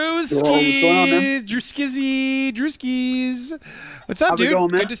 What's going on, man? Drewskis. What's up, How's it dude?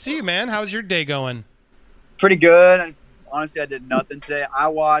 going, man? Good to see you, man. How's your day going? Pretty good. Honestly, I did nothing today. I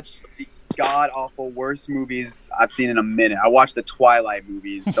watched the god-awful worst movies I've seen in a minute. I watched the Twilight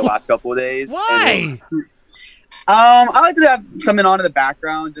movies the last couple of days. Why? I like to have something on in the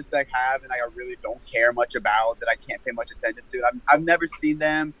background just to have, and I really don't care much about that I can't pay much attention to. I've never seen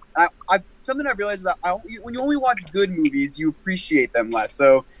them. Something I realized is that when you only watch good movies, you appreciate them less.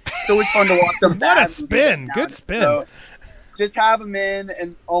 So it's always fun to watch some What bad a movies spin. now Good and spin. so just have them in,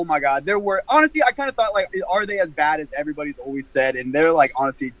 and oh my god, honestly, I kind of thought, like, are they as bad as everybody's always said? And they're, like,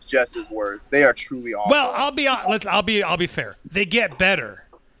 honestly just as worse. They are truly awful. Well, I'll be fair. They get better.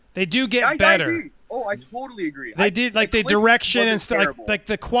 They do get I better. agree. Oh, I totally agree. They did the Click direction and wasn't stuff. terrible. Like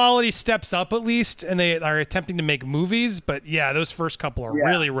the quality steps up at least, and they are attempting to make movies. But yeah, those first couple are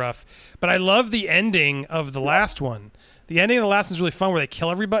really rough. But I love the ending of the last one. The ending of the last one's really fun, where they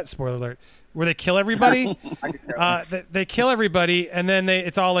kill everybody. Spoiler alert. Where they kill everybody. They kill everybody, and then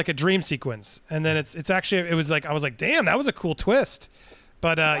it's all like a dream sequence. And then it's actually, it was like, I was like, damn, that was a cool twist.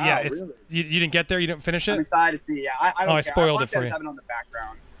 But really? you didn't get there. You didn't finish it. I'm excited to see. Yeah, I don't I care. spoiled I it for you. Have it on the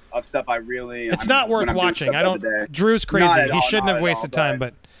background of stuff I really. It's I'm not just- worth when I'm doing watching. stuff I of the day. don't. Drew's crazy. Not at He all, shouldn't not have at wasted all, time.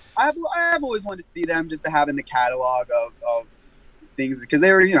 But I have always wanted to see them just to have in the catalog of things, because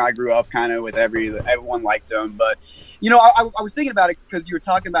they were, I grew up kind of with everyone liked them. But I was thinking about it because you were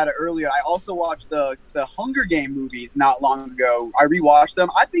talking about it earlier. I also watched the Hunger Game movies not long ago. I rewatched them.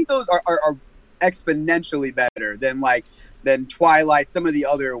 I think those are exponentially better than Twilight, some of the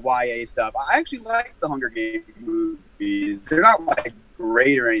other YA stuff. I actually like the Hunger Game movies. They're not like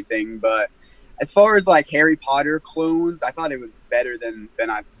great or anything, but as far as like Harry Potter clones, I thought it was better than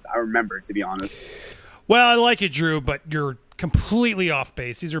I remember, to be honest. well, I like you, Drew, but you're completely off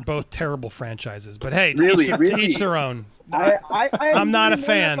base. These are both terrible franchises. But hey, Really? to each their own. I'm not a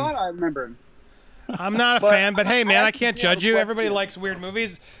fan. I thought I remember. I'm not a But fan, but hey, man, I actually can't do have judge a you. question. Everybody likes weird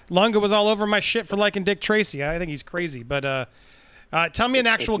movies. Lunga was all over my shit for liking Dick Tracy. I think he's crazy. But tell me an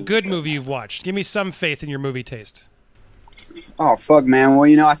actual good movie you've watched. Give me some faith in your movie taste. Oh fuck, man.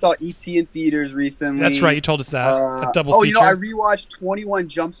 Well, I saw E.T. in theaters recently. That's right. You told us that. A double oh, feature. I rewatched 21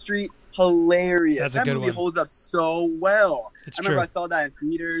 Jump Street. Hilarious. That's a that good movie one. holds up so well. It's I remember true. I saw that in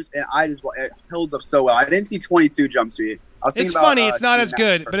theaters, and it holds up so well. I didn't see 22 Jump Street. I was thinking It's about, funny. It's not seeing as that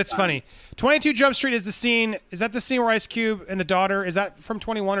good, the but first it's time. funny. 22 Jump Street is the scene. Is that the scene where Ice Cube and the daughter? Is that from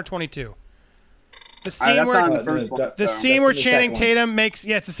 21 or 22? The scene That's where not in the first one. the so. scene where the Channing second one. Tatum makes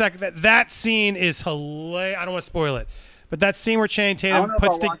it's the second. That scene is hilarious. I don't want to spoil it, but that scene where Channing I don't Tatum know if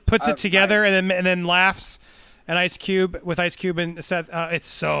I watched- puts I- it together and then laughs. And Ice Cube and Seth,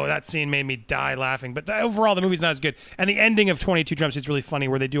 that scene made me die laughing. But overall, the movie's not as good. And the ending of 22 Jump Street is really funny,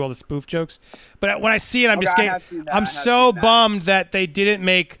 where they do all the spoof jokes. But when I see it, I'm Okay, just I getting. have seen that. I I'm have so seen that. bummed that they didn't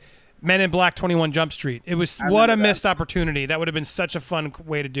make Men in Black 21 Jump Street. It was I what a remember that. missed opportunity. That would have been such a fun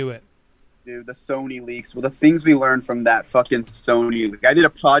way to do it. Dude, the Sony leaks. Well, the things we learned from that fucking Sony leak. I did a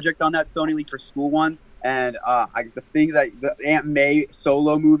project on that Sony leak for school once, and the Aunt May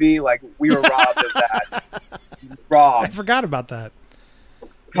solo movie, like, we were robbed of that. I Robbed. forgot about that. A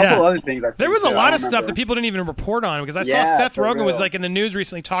couple Yeah. other things. There was a too. I lot don't of stuff remember. that people didn't even report on, because I saw Yeah, Seth for Rogen was real. like in the news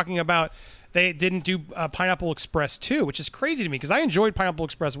recently talking about they didn't do Pineapple Express 2, which is crazy to me because I enjoyed Pineapple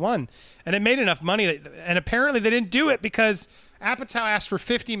Express 1 and it made enough money and apparently they didn't do it because Apatow asked for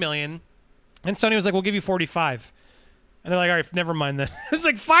 50 million and Sony was like, we'll give you 45. And they're like, all right, never mind then. It's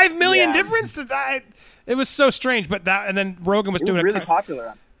like 5 million Yeah. difference to that. It was so strange, but and then Rogan was It was doing really a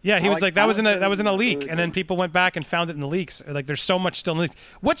popular. yeah, he I was like- like that I was in like a that. leak, Really and then good. people went back and found it in the leaks. Like there's so much still in the leaks.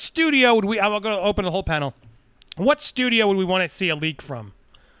 What studio would we? I'll go to open the whole panel. What studio would we want to see a leak from?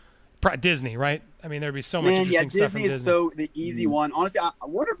 Disney, right? I mean, there'd be so much Man, yeah, interesting stuff from Disney is Disney. so the easy one. Honestly,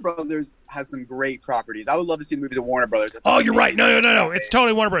 Warner Brothers has some great properties. I would love to see the movies of Warner Brothers. Oh, you're right. No. It's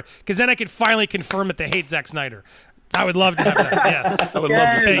totally Warner Bros. Because then I could finally confirm that they hate Zack Snyder. I would love to have that. Yes. I would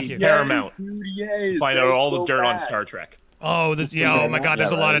love to Thank see you. Paramount Yes, find out all the dirt on Star Trek. Oh, oh my God.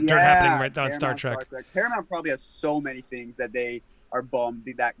 There's a lot of dirt happening right now on Star Trek. Paramount probably has so many things that they are bummed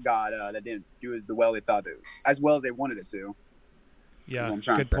that didn't do as well they thought it, as well as they wanted it to. Yeah, I'm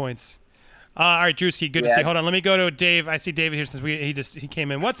trying good to- points. All right, Juicy, good to Yeah. see. Hold on, let me go to Dave. I see David here since he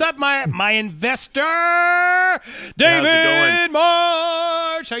came in. What's up, my investor, David going?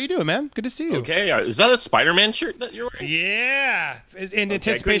 March? How you doing, man? Good to see you. Okay, is that a Spider-Man shirt that you're wearing? Yeah, in Okay, I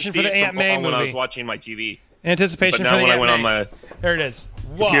anticipation couldn't for see the it Aunt May when I was movie. watching my TV. Anticipation But for now the when I Aunt went on May. There it is.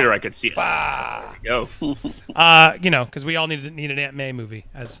 Whoa. Computer, I could see it. Bah. There we go. Because we all need an Aunt May movie,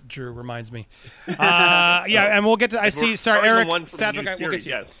 as Drew reminds me. Yeah, and we'll get to. I see. Sorry, Starting the Eric. one from the Southwick, new we'll get series, to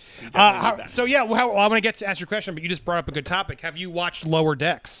you. yes. We definitely need that. So yeah, well, I'm going to ask your question, but you just brought up a good topic. Have you watched Lower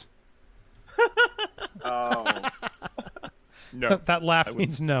Decks? Oh, No. That laugh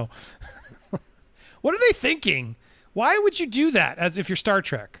means no. What are they thinking? Why would you do that as if you're Star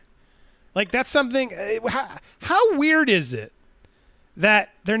Trek? Like, that's something. How weird is it that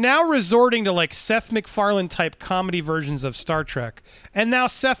they're now resorting to like Seth MacFarlane type comedy versions of Star Trek, and now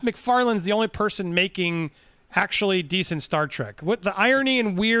Seth MacFarlane's the only person making actually decent Star Trek? What the irony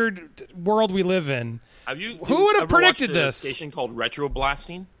and weird world we live in. Who would have predicted this? Station called Retro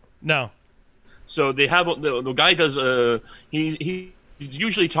Blasting. No. So they have the guy does he's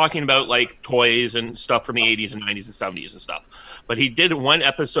usually talking about like toys and stuff from the 80s and 90s and 70s and stuff. But he did one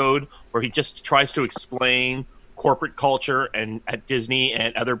episode where he just tries to explain corporate culture and at Disney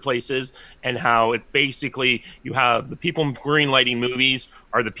and other places, and how it basically you have the people greenlighting movies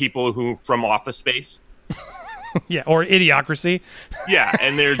are the people who from Office Space. Yeah, or Idiocracy. Yeah,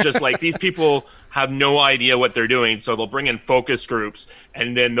 and they're just like, these people have no idea what they're doing, so they'll bring in focus groups,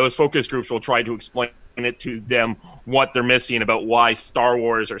 and then those focus groups will try to explain it to them what they're missing about why Star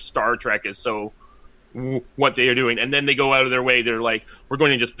Wars or Star Trek is so what they are doing. And then they go out of their way. They're like, we're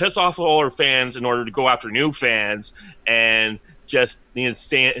going to just piss off all our fans in order to go after new fans, and just the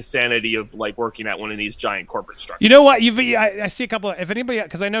insanity of like working at one of these giant corporate structures. You know what? I see a couple. If anybody,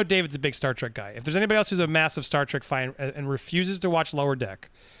 because I know David's a big Star Trek guy. If there's anybody else who's a massive Star Trek fan and refuses to watch Lower Deck,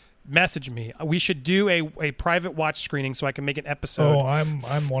 message me. We should do a private watch screening so I can make an episode. Oh, I'm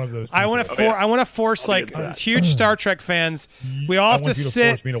one of those. I want to I want to force I'll be like good with that. huge Star Trek fans. We all have I want to you sit.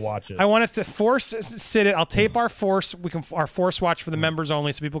 force me to watch it. I want it to sit it. I'll tape our force. We can our force watch for the members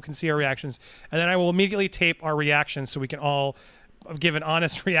only, so people can see our reactions, and then I will immediately tape our reactions so we can all give an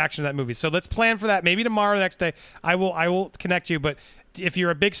honest reaction to that movie. So let's plan for that. Maybe tomorrow, the next day, I will connect you. But if you're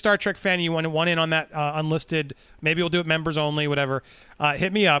a big Star Trek fan, and you want to one in on that unlisted. Maybe we'll do it members only, whatever.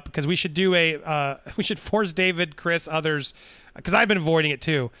 Hit me up, because we should do we should force David, Chris, others, because I've been avoiding it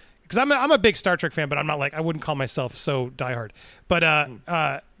too. Because I'm a big Star Trek fan, but I'm not like, I wouldn't call myself so diehard.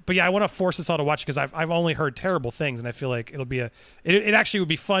 But yeah, I want to force us all to watch it, because I've only heard terrible things, and I feel like it'll be it actually would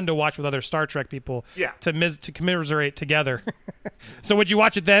be fun to watch with other Star Trek people. Yeah. To commiserate together. So would you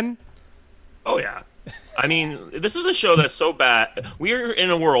watch it then? Oh yeah. I mean, this is a show that's so bad. We're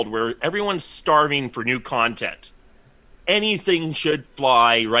in a world where everyone's starving for new content. Anything should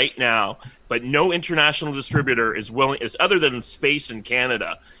fly right now, but no international distributor is willing, other than Space in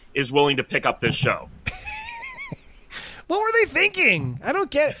Canada, is willing to pick up this show. What were they thinking? I don't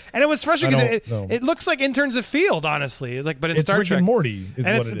get it. And it was frustrating I because don't know. it looks like Interns of Field, honestly. It's like, but in It's Star Rick Trek. and Morty is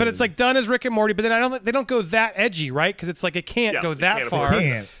and what it's it but it's is. like done as Rick and Morty, but then they don't go that edgy, right? Because it's like it can't Yeah, go you that can't far. afford it.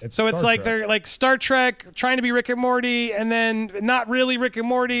 Can't. It's So it's Star like Trek. they're like Star Trek trying to be Rick and Morty, and then not really Rick and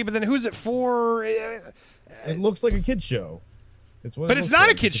Morty, but then who's it for? It looks like a kid show. It's what it But it's looks not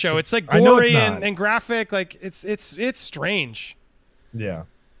a like. kid show. It's like I know it's gory not. and graphic. Like it's strange. Yeah.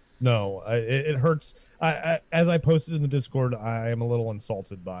 No, it hurts. As I posted in the Discord, I am a little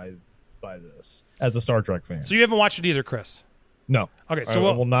insulted by this as a Star Trek fan. So you haven't watched it either, Chris? No. Okay, I so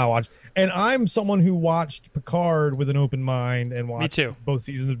will not watch. And I'm someone who watched Picard with an open mind and watched too. both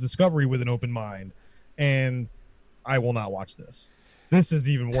seasons of Discovery with an open mind, and I will not watch this. This is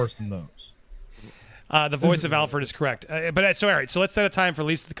even worse than those. The voice of Alfred is correct. But so all right, so let's set a time for at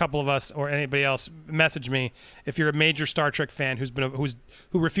least a couple of us or anybody else. Message me if you're a major Star Trek fan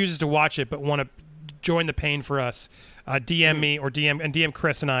who refuses to watch it but want to join the pain for us. DM me or DM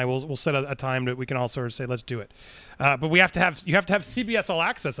Chris, and I will set a time that we can all sort of say let's do it. But you have to have CBS All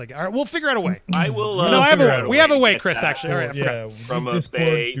Access. Like, all right, we'll figure out a way. I will. No, I have figure out a we way have a to way, get Chris. that Actually, all right, I forgot. Yeah, from a Discord,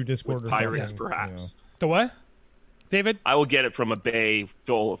 bay through Discord with or pirates, something, perhaps. The what? David? I will get it from a bay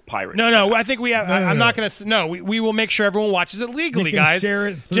full of pirates. No. I think we have. No, I'm no. not going to. No, we will make sure everyone watches it legally, We can guys. share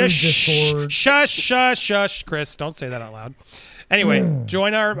it through Just Discord. shush, Chris. Don't say that out loud. Anyway,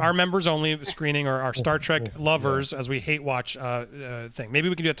 join our members only screening or our Star Trek lovers, as we hate watch thing. Maybe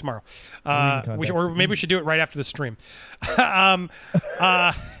we can do it tomorrow. Maybe we should do it right after the stream. So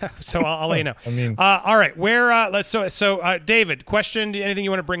I'll let you know. I mean, all right. Where let's so David, question? Anything you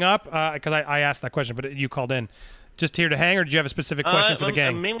want to bring up? Because I asked that question, but you called in. Just here to hang, or do you have a specific question for the gang?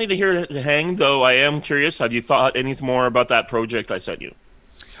 I'm mainly here to hang, though. I am curious. Have you thought anything more about that project I sent you?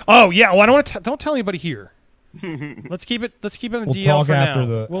 Oh yeah. Well, I don't want to. Don't tell anybody here. Let's keep it on the We'll DL talk for after now.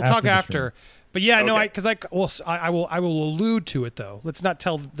 the- We'll after talk the after. But yeah, no, Okay. I will allude to it though. Let's not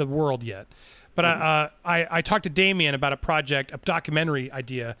tell the world yet. But I talked to Damien about a project, a documentary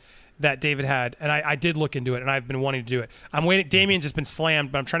idea that David had, and I did look into it, and I've been wanting to do it. I'm waiting. Damien's just been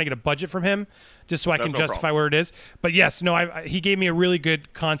slammed, but I'm trying to get a budget from him just so I can justify where it is. But yes, no, he gave me a really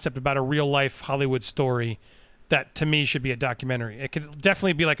good concept about a real life Hollywood story that to me should be a documentary. It could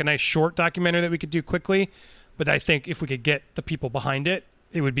definitely be like a nice short documentary that we could do quickly, but I think if we could get the people behind it,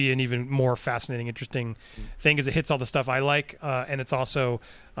 it would be an even more fascinating, interesting thing because it hits all the stuff I like, and it's also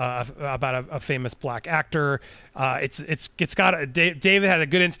about a famous black actor. It's got David had a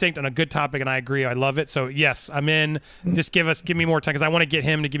good instinct on a good topic, and I agree. I love it. So yes, I'm in. Just give me more time because I want to get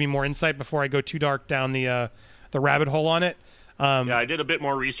him to give me more insight before I go too dark down the rabbit hole on it. Yeah, I did a bit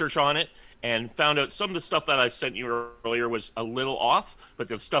more research on it and found out some of the stuff that I sent you earlier was a little off, but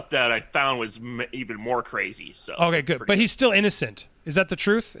the stuff that I found was even more crazy. So okay, good. But he's still innocent. Is that the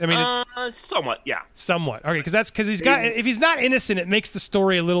truth? I mean, somewhat, yeah. Somewhat. Okay, because he's got. If he's not innocent, it makes the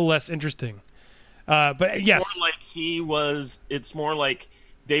story a little less interesting. But yes, more like he was. It's more like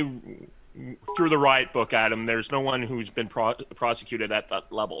they threw the riot book at him. There's no one who's been prosecuted at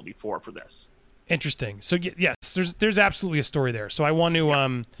that level before for this. Interesting. So yes, there's absolutely a story there. So I want to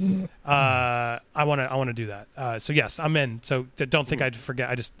I want to do that. So yes, I'm in. So don't think I'd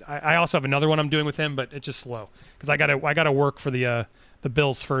forget. I also have another one I'm doing with him, but it's just slow because I gotta work for the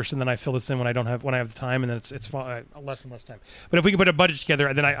bills first, and then I fill this in when I have the time, and then it's less and less time. But if we can put a budget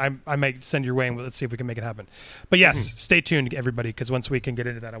together, then I might send your way, and let's see if we can make it happen. But yes, stay tuned, everybody, because once we can get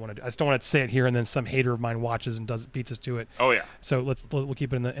into that, I just don't want to say it here, and then some hater of mine watches and beats us to it. Oh yeah. So we'll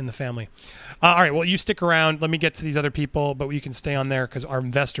keep it in the family. All right. Well, you stick around. Let me get to these other people, but you can stay on there because our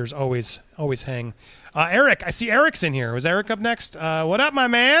investors always hang. Eric, I see Eric's in here. Was Eric up next? What up, my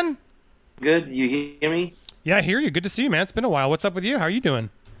man? Good. You hear me? Yeah, I hear you. Good to see you, man. It's been a while. What's up with you? How are you doing?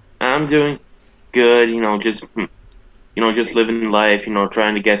 I'm doing good. Just living life.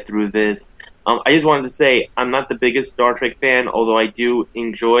 Trying to get through this. I just wanted to say I'm not the biggest Star Trek fan, although I do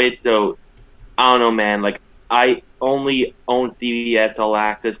enjoy it. So I don't know, man. Like I only own CBS All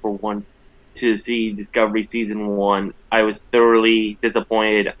Access for once to see Discovery Season 1. I was thoroughly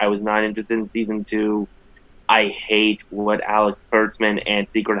disappointed. I was not interested in Season 2. I hate what Alex Kurtzman and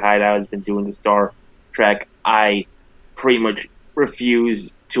Secret Hideout has been doing to Star Trek. I pretty much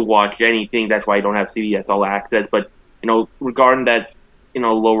refuse to watch anything. That's why I don't have CBS All Access. But, regarding that,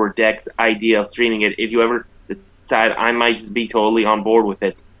 Lower Decks idea of streaming it, if you ever decide, I might just be totally on board with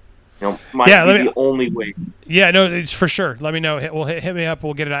it. Might be the only way. Yeah, no, it's for sure. Let me know. Hit me up.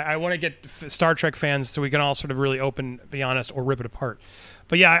 We'll get it. I want to get Star Trek fans so we can all sort of really be honest, or rip it apart.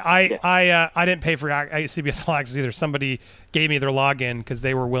 But yeah, I didn't pay for CBS All Access either. Somebody gave me their login because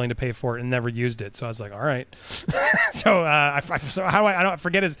they were willing to pay for it and never used it. So I was like, all right. So I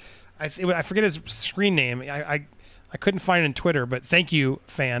forget his screen name. I couldn't find it in Twitter, but thank you,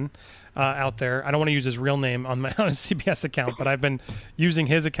 fan. Out there. I don't want to use his real name on his CBS account, but I've been using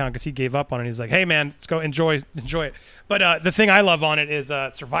his account because he gave up on it. He's like, hey man, let's go enjoy it. But the thing I love on it is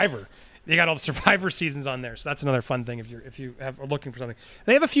Survivor. They got all the Survivor seasons on there, so that's another fun thing if you are looking for something.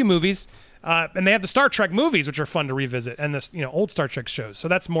 They have a few movies, and they have the Star Trek movies, which are fun to revisit, and the old Star Trek shows. So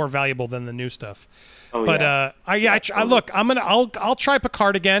that's more valuable than the new stuff. Oh, but I'll try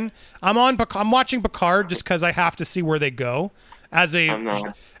Picard again. I'm watching Picard just because I have to see where they go. As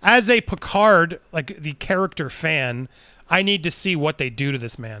a Picard, like the character fan, I need to see what they do to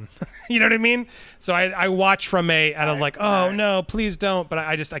this man. You know what I mean? So I watch from oh no, please don't. But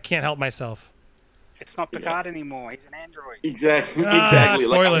I can't help myself. It's not Picard anymore. He's an android. Exactly.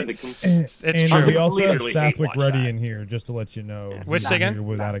 Spoil it. It's true. We also have Southwick Ruddy in here, just to let you know. Which again?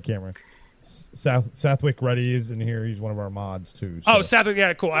 Without a camera. Southwick Ruddy is in here. He's one of our mods too. So. Oh, Southwick,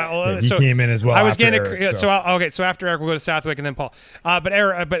 yeah, cool. He came in as well. I was getting Eric, so after Eric, we'll go to Southwick and then Paul. But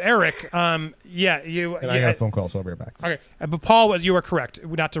Eric, you. And I got a phone call, so I'll be right back. Okay, but Paul, you were correct.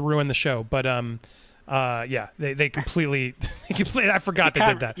 Not to ruin the show, but they completely, I forgot they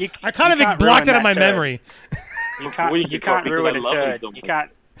did that. I kind of blocked it out of my memory. You can't ruin a turd.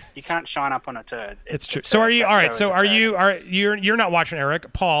 You can't shine up on a turd. It's true. So are you? All right. So you're not watching,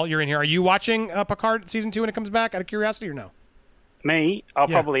 Eric? Paul, you're in here. Are you watching Picard season 2 when it comes back? Out of curiosity, or no? Me, I'll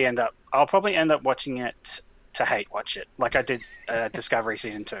probably end up watching it to hate watch it, like I did Discovery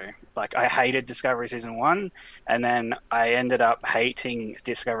season 2. Like I hated Discovery season 1, and then I ended up hating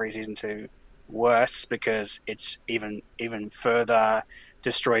Discovery season 2 worse because it's even further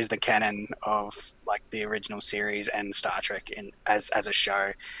destroys the canon of like the original series and Star Trek as a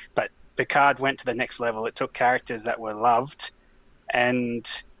show. But Picard went to the next level. It took characters that were loved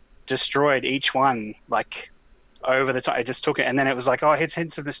and destroyed each one like over the time. It just took it, and then it was like, oh, it's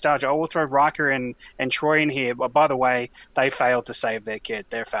hints of nostalgia. Oh, we'll throw Riker and Troy in here. But by the way, they failed to save their kid.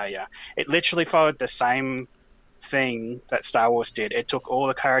 Their failure. It literally followed the same thing that Star Wars did. It took all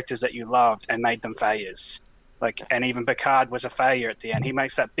the characters that you loved and made them failures. Like, and even Picard was a failure at the end. He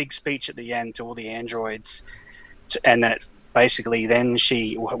makes that big speech at the end to all the androids, and then basically then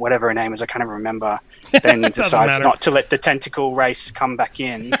she, whatever her name is, I can't even remember, then decides not to let the tentacle race come back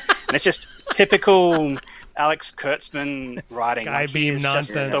in. And it's just typical Alex Kurtzman writing. Skybeam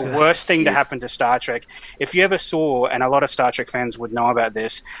nonsense. The worst thing to happen to Star Trek. If you ever saw, and a lot of Star Trek fans would know about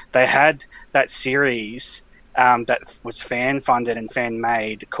this, they had that series that was fan funded and fan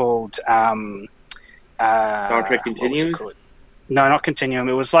made called Star Trek Continues. No, not Continuum.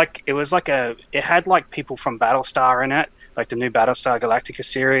 It had like people from Battlestar in it, like the new Battlestar Galactica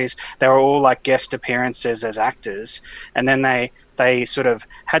series. They were all like guest appearances as actors, and then they sort of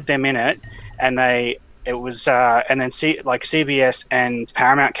had them in it, and then CBS and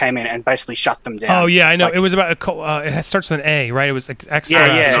Paramount came in and basically shut them down. Oh yeah, I know. Like, it was about it starts with an A, right? It was like X.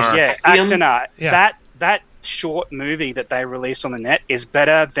 Yeah. Axanar. Yeah. That short movie that they released on the net is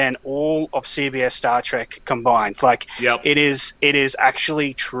better than all of CBS Star Trek combined. Like, it is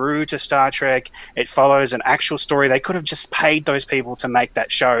actually true to Star Trek. It follows an actual story. They could have just paid those people to make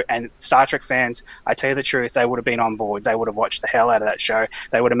that show, and Star Trek fans, I tell you the truth, they would have been on board. They would have watched the hell out of that show.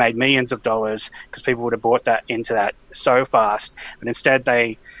 They would have made millions of dollars because people would have bought that into that so fast. But instead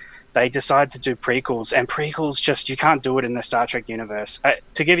they decided to do prequels, and prequels just, you can't do it in the Star Trek universe.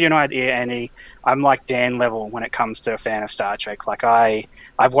 To give you an idea, Andy, I'm like Dan level when it comes to a fan of Star Trek. Like,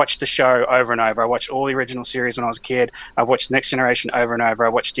 I've watched the show over and over. I watched all the original series when I was a kid. I've watched Next Generation over and over. I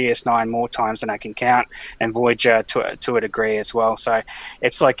watched DS9 more times than I can count, and Voyager to a degree as well. So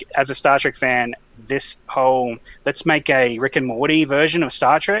it's like, as a Star Trek fan, this whole, let's make a Rick and Morty version of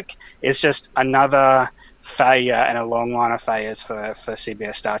Star Trek is just another failure and a long line of failures for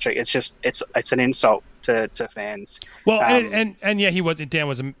CBS Star Trek. It's just it's an insult to fans. Well, and yeah, Dan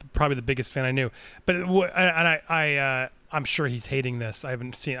was probably the biggest fan I knew, but I'm sure he's hating this. I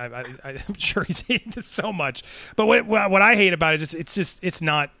haven't seen. I'm sure he's hating this so much. But what I hate about it is it's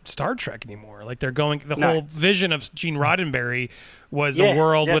not Star Trek anymore. Like, they're going, whole vision of Gene Roddenberry was a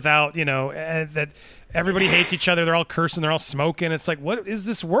world without, that everybody hates each other. They're all cursing. They're all smoking. It's like, what is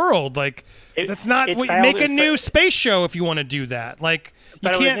this world? Like, that's not. Make a new space show if you want to do that. Like,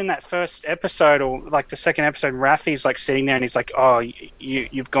 but it was in that first episode, or like the second episode, Raffi's like sitting there and he's like, "Oh,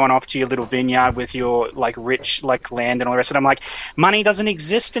 you've gone off to your little vineyard with your like rich like land and all the rest." And I'm like, money doesn't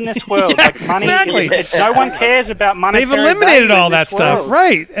exist in this world. Yes, like, money, no one cares about money. They've eliminated all that stuff,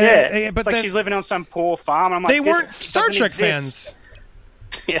 right? Yeah, but it's like she's living on some poor farm. And I'm like, they weren't Star Trek fans.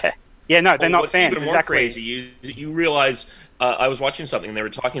 Yeah, no, they're not fans. Even more exactly. crazy. You realize I was watching something and they were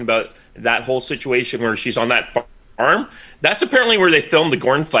talking about that whole situation where she's on that farm. That's apparently where they filmed the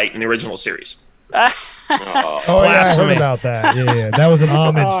Gorn fight in the original series. Oh yeah, I heard about that. Yeah, that was an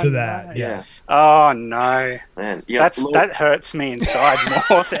homage to that. Yeah. Oh no, man, that hurts me inside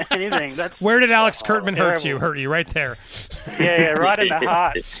more than anything. Where did Alex Kurtzman hurt you? Hurt you right there. Yeah, right in the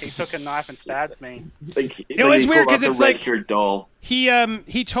heart. He took a knife and stabbed me. It was weird because it's like doll.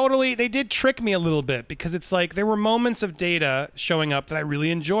 He totally, they did trick me a little bit, because it's like there were moments of Data showing up that I really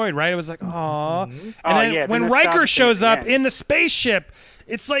enjoyed. Right, it was like, aw, and then when Riker shows up in the spaceship,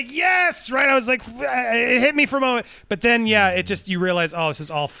 it's like, yes, right? I was like, it hit me for a moment. But then, it just, you realize, oh, this is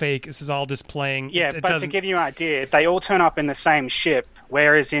all fake. This is all just playing. Yeah, but to give you an idea, they all turn up in the same ship,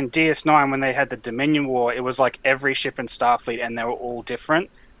 whereas in DS9, when they had the Dominion War, it was like every ship in Starfleet, and they were all different.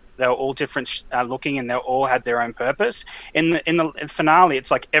 They were all different looking, and they all had their own purpose. In the finale, it's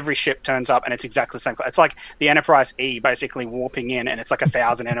like every ship turns up, and it's exactly the same. It's like the Enterprise E basically warping in, and it's like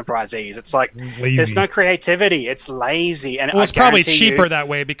 1,000 Enterprise E's. It's like there's no creativity. It's lazy, and it's probably cheaper that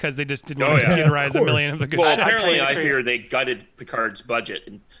way because they just didn't want to computerize a million of the good. Well, ships. apparently, I hear they gutted Picard's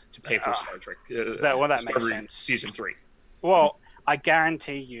budget to pay for Star Trek. That makes sense. Season 3. Well, I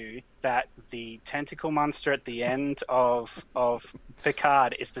guarantee you that the tentacle monster at the end of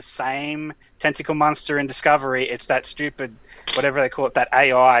Picard is the same tentacle monster in Discovery. It's that stupid, whatever they call it, that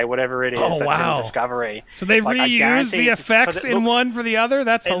AI, whatever it is that's in Discovery. So they've reused the effects in one for the other?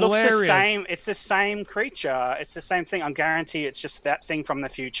 That's hilarious. Looks the same. It's the same creature. It's the same thing. I guarantee it's just that thing from the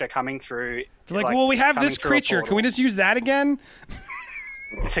future coming through. They're like, well, we have this creature. Can we just use that again?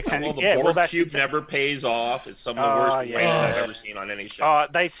 Well, the Borg cube never pays off. It's some of the worst writing I've ever seen on any show.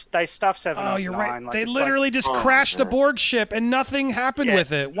 They stuff 7 Oh, you're right. Like, they literally just crashed the Borg ship and nothing happened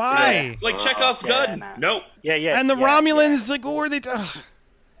with it. Why? Yeah. Like Chekhov's gun. Nope. Yeah. And the Romulans, like, what were they?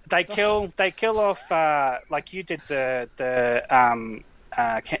 They kill off like you did the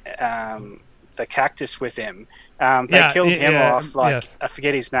cactus with him. They killed him off. Like I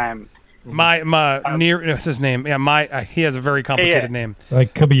forget his name. My near what's his name? Yeah, he has a very complicated name.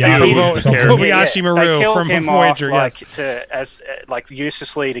 Like Kobayashi. Kobayashi Maru They killed from him Voyager. off, Yes.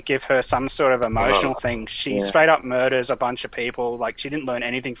 uselessly to give her some sort of emotional thing. She straight up murders a bunch of people. Like she didn't learn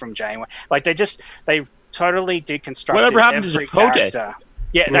anything from Janeway. Like they totally deconstructed Whatever happened every to Chakotay? character.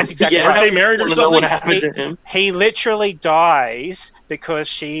 Yeah, that's exactly Weren't right. they married or something? What happened to him? He literally dies because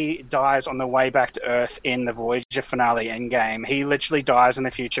she dies on the way back to Earth in the Voyager finale Endgame. He literally dies in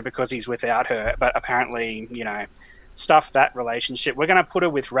the future because he's without her. But apparently, stuff that relationship. We're going to put her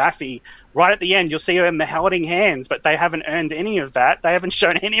with Raffi right at the end. You'll see them holding hands, but they haven't earned any of that. They haven't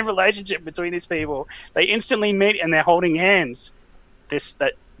shown any relationship between these people. They instantly meet and they're holding hands.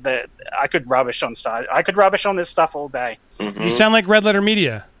 I could rubbish on this stuff all day. You sound like Red Letter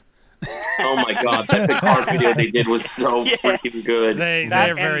Media. Oh my god, that Picard video they did was so freaking good.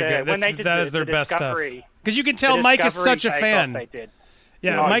 They're very good. That is their best stuff. Because you can tell Mike is such a fan.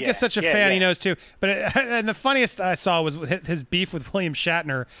 Yeah, Mike is such a fan. He knows too. But and the funniest I saw was his beef with William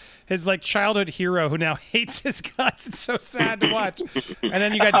Shatner, his childhood hero who now hates his guts. It's so sad to watch. And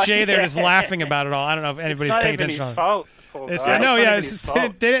then you got Jay there just laughing about it all. I don't know if anybody's paying attention. It's not even his fault. I know, yeah. They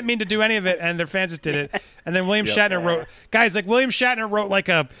didn't mean to do any of it, and their fans just did it. And then William Shatner wrote, guys, William Shatner wrote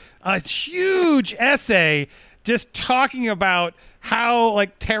a huge essay just talking about how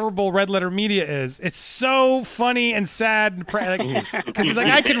terrible Red Letter Media is. It's so funny and sad because it's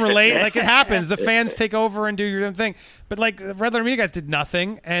I can relate. It happens. The fans take over and do your own thing. But the Red Letter Media guys did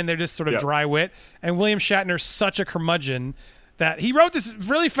nothing, and they're just sort of dry wit. And William Shatner's such a curmudgeon that he wrote this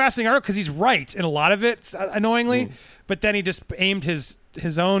really fascinating article because he's right in a lot of it, annoyingly. But then he just aimed his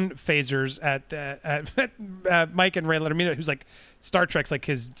own phasers at Mike and Red Letter Media, who's Star Trek's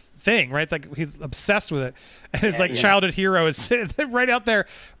his thing, right? It's he's obsessed with it. And his childhood hero is right out there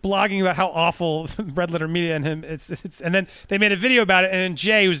blogging about how awful Red Letter Media and him it's and then they made a video about it, and then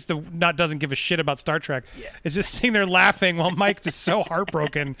Jay, who's doesn't give a shit about Star Trek, is just sitting there laughing while Mike's just so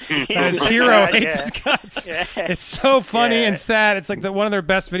heartbroken that his hero hates his guts. It's so funny and sad. It's one of their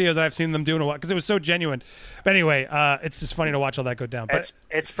best videos that I've seen them do in a while because it was so genuine. But anyway, it's just funny to watch all that go down. But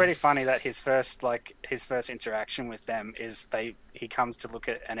it's pretty funny that his first interaction with them is he comes to look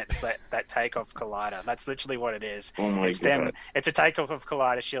at, and it's that takeoff collider. That's literally what it is. Oh my it's God. them. It's a takeoff of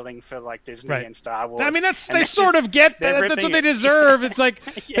collider shielding for Disney and Star Wars. I mean, they sort of get that. That's what they deserve. It's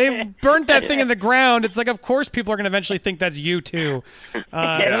they've burnt that thing in the ground. It's of course people are going to eventually think that's you too.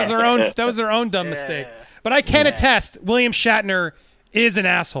 That was their own dumb mistake. But I can attest, William Shatner is an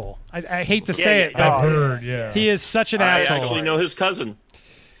asshole. I hate to say it, but I've heard, he is such an asshole. I actually know his cousin.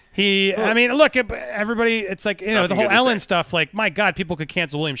 I mean, look, everybody, it's the whole Ellen stuff. My God, people could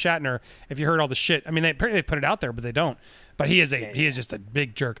cancel William Shatner if you heard all the shit. I mean, they put it out there, but they don't. But he is just a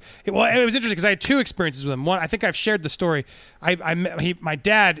big jerk. Well, it was interesting because I had two experiences with him. One, I think I've shared the story. My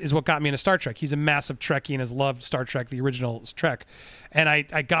dad is what got me into Star Trek. He's a massive Trekkie and has loved Star Trek, the original Trek. And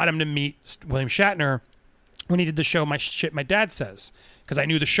I got him to meet William Shatner when he did the show My Shit My Dad Says, because I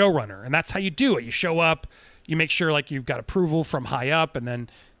knew the showrunner, and that's how you do it. You show up, you make sure you've got approval from high up, and then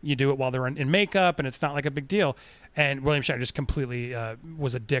you do it while they're in makeup, and it's not a big deal. And William Shatner just completely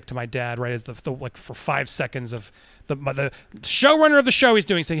was a dick to my dad right as for 5 seconds of the showrunner of the show he's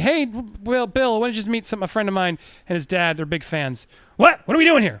doing, saying, "Hey, Bill, why don't you just meet a friend of mine and his dad? They're big fans." What are we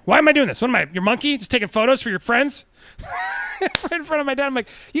doing here? Why am I doing this? What am I, your monkey? Just taking photos for your friends? Right in front of my dad. I'm like,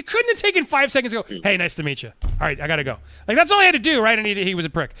 you couldn't have taken 5 seconds to go, "Hey, nice to meet you. All right, I got to go." That's all I had to do, right? And he was a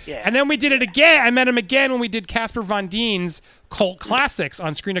prick. Yeah. And then we did it again. I met him again when we did Casper Von Dien's Cult Classics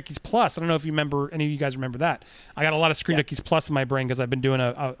on Screen Junkies Plus. I don't know if any of you guys remember that. I got a lot of Screen Junkies Plus in my brain because I've been doing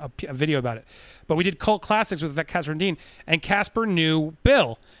a video about it. But we did Cult Classics with Casper Von Dien, and Casper knew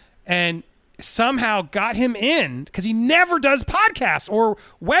Bill. And somehow got him in because he never does podcasts or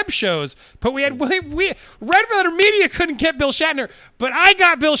web shows. But we Red Letter Media couldn't get Bill Shatner, but I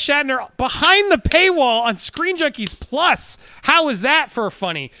got Bill Shatner behind the paywall on Screen Junkies Plus. How is that for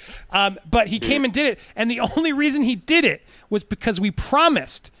funny? But he came and did it, and the only reason he did it was because we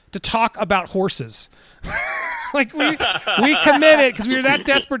promised to talk about horses. We committed because we were that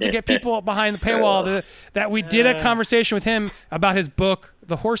desperate to get people behind the paywall that we did a conversation with him about his book,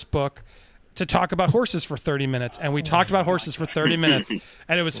 The Horse Book, to talk about horses for 30 minutes. And we talked about horses for 30 minutes,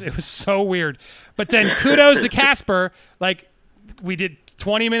 and it was so weird. But then kudos to Casper, we did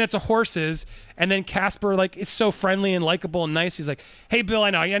 20 minutes of horses, And then Casper like is so friendly and likable and nice. He's like, "Hey, Bill, I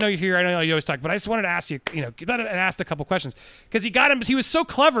know you're here. I know you always talk, but I just wanted to ask you, and asked a couple questions because he got him. He was so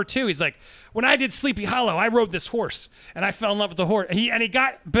clever too. He's like, when I did Sleepy Hollow, I rode this horse and I fell in love with the horse. He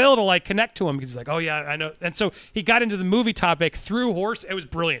got Bill to like connect to him because he's like, oh yeah, I know. And so he got into the movie topic through horse. It was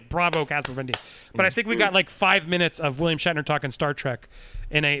brilliant. Bravo, Casper Van Dien. But I think we got like 5 minutes of William Shatner talking Star Trek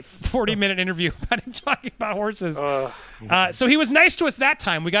in a 40-minute interview about him talking about horses. So he was nice to us that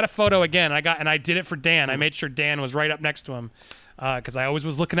time. We got a photo again. I did it for Dan. I made sure Dan was right up next to him because I always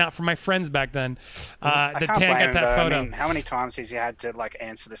was looking out for my friends back then. I That can't Dan blame got him, that though. photo. I mean, how many times has he had to like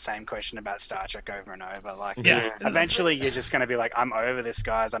answer the same question about Star Trek over and over? Like, Yeah. eventually you're just going to be like, I'm over this,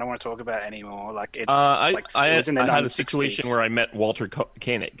 guys. I don't want to talk about it anymore. Like, it's I it was in the had a 1960s. situation where I met Walter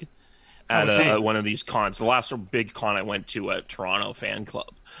Koenig Oh, was he? at one of these cons. The last big con I went to, at Toronto Fan Club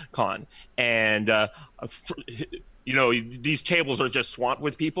con, and these tables are just swamped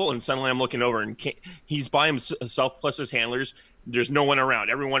with people, and suddenly I'm looking over, and he's by himself plus his handlers. There's no one around.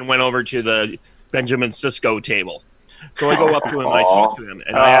 Everyone went over to the Benjamin Sisko table. So I go up to him and I talk to him,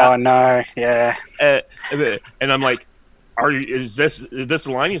 and and I'm like, is this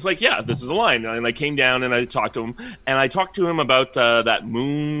the line? He's like, yeah, this is the line. And I came down and I talked to him, and I talked to him about that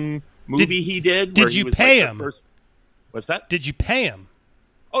Moon movie he did. Did where he you was, pay like, the him? first- What's that? Did you pay him?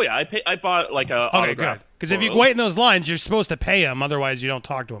 Oh yeah, I bought like a Okay, autograph. good. Because if you photo. wait in those lines, you're supposed to pay them. Otherwise, you don't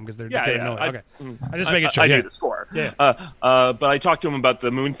talk to them because they're getting annoyed. Okay, I just make it sure. I yeah. do the score. Yeah. But I talked to him about the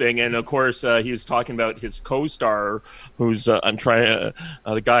moon thing, and of course, he was talking about his co-star, who's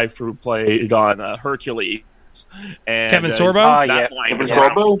the guy who played on Hercules. And, Kevin Sorbo? Kevin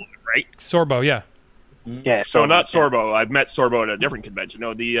Sorbo? Right? Sorbo, yeah. Yeah, So not Sorbo. I've met Sorbo at a different convention.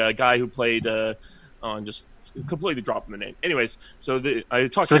 No, the guy who played just completely dropping the name. Anyways, I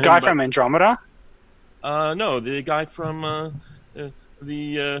talked So to the him guy about, from Andromeda? no, the guy from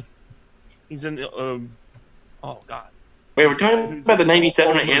he's in oh god. Wait, we're talking about the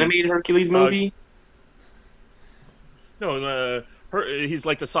 '97 animated Hercules movie. No, he's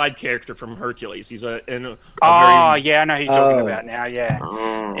like the side character from Hercules. He's a Yeah, I know who you're talking about now.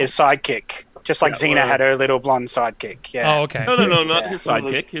 Yeah, his sidekick, just like Xena had her little blonde sidekick. Yeah. Oh, okay. No, not his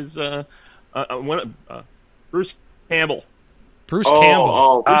sidekick. His Bruce Campbell. Bruce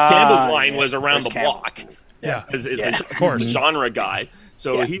Campbell. Bruce Campbell's line was around Bruce the Campbell. block. Yeah, Is of course. a genre guy.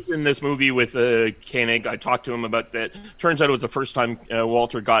 So he's in this movie with Koenig. I talked to him about that. Turns out it was the first time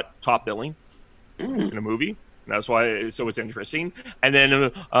Walter got top billing in a movie. That's why it's interesting. And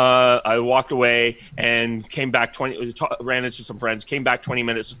then I walked away and came back ran into some friends. Came back 20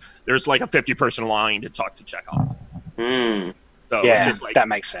 minutes. There's like a 50-person line to talk to Chekhov. So Yeah, it's just like that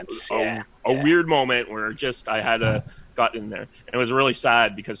makes sense. a weird moment where I had got in there, and it was really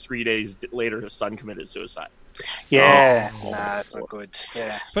sad because 3 days later his son committed suicide. Yeah, nah, that's not good.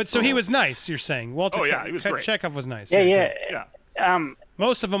 Yeah, But so he was nice, you're saying. Walter Oh, yeah, he was great. Chekhov was nice. yeah.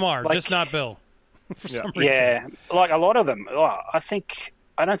 Most of them are, Like- just not Bill. For some reason. Yeah, like a lot of them.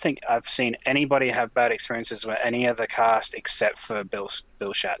 I don't think I've seen anybody have bad experiences with any of the cast except for Bill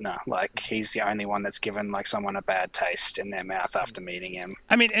Shatner. Like, he's the only one that's given like someone a bad taste in their mouth after meeting him.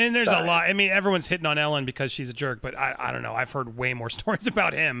 I mean, and there's So- a lot. I mean, everyone's hitting on Ellen because she's a jerk, but I don't know. I've heard way more stories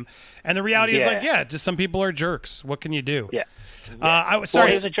about him. And the reality is like, just some people are jerks. What can you do? Yeah.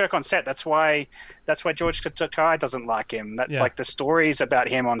 Sorry. He's a jerk on set. That's why George Takei doesn't like him. Like the stories about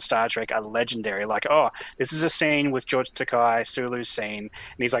him on Star Trek are legendary. Like, this is a scene with George Takei, Sulu's scene,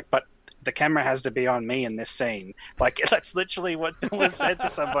 and he's like, but the camera has to be on me in this scene. Like, that's literally what Bill has said to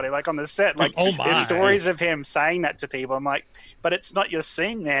somebody, like on the set. Like, Oh my. there's stories of him saying that to people. I'm like, but it's not your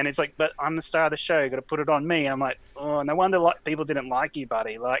scene, man. It's like, but I'm the star of the show. You got to put it on me. And I'm like, oh, no wonder people didn't like you,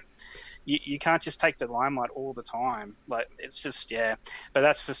 buddy. Like, you can't just take the limelight all the time. Like, it's just, But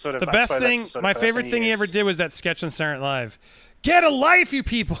that's the sort of The I best suppose that's thing, the sort of my person favorite thing he is. ever did was that sketch on Saturday Night Live. Get a life, you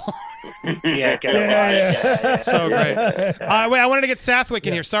people. Yeah, get it right. Yeah. So great. Wait, I wanted to get Sathwick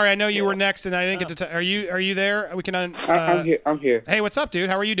in here. Sorry, I know you were next, and I didn't get to. Are you there? We can. I'm here. I'm here. Hey, what's up, dude?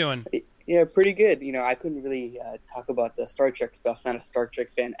 How are you doing? Yeah, pretty good. I couldn't really talk about the Star Trek stuff. Not a Star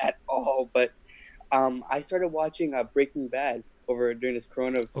Trek fan at all, but I started watching Breaking Bad during this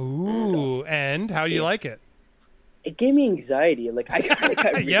Corona. Ooh, and how do you like it? It gave me anxiety. Like I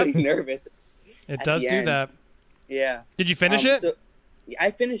got really nervous. It at does the do end. that. Yeah. Did you finish it? So,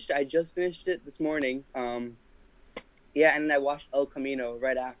 I finished. I just finished it this morning. Yeah, and then I watched El Camino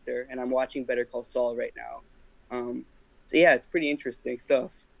right after, and I'm watching Better Call Saul right now. So yeah, it's pretty interesting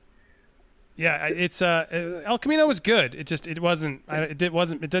stuff. Yeah, it's El Camino was good. It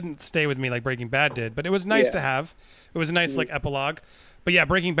didn't stay with me like Breaking Bad did, but it was nice to have. It was a nice like epilogue. But yeah,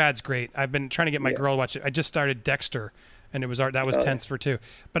 Breaking Bad's great. I've been trying to get my girl to watch it. I just started Dexter, and that was tense for 2.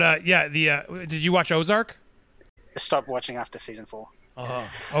 But yeah, did you watch Ozark? Stopped watching after season 4.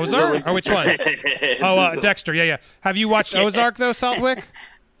 Ozark? Or which one? Dexter. Yeah. Have you watched Ozark though, Southwick?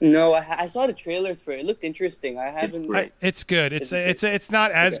 No, I saw the trailers for it. It looked interesting. I haven't. It's good. It's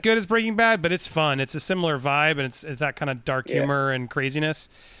not as good as Breaking Bad, but it's fun. It's a similar vibe, and it's that kind of dark humor and craziness.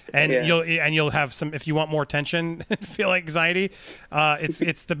 And you'll have some, if you want more tension and feel anxiety.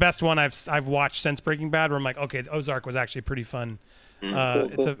 It's the best one I've watched since Breaking Bad. Where I'm like, okay, Ozark was actually pretty fun.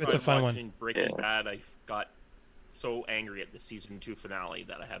 It's a fun one. Watching Breaking Bad, I got so angry at the season 2 finale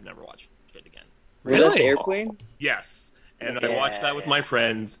that I have never watched it again. Really? The airplane? Yes. And I watched that with my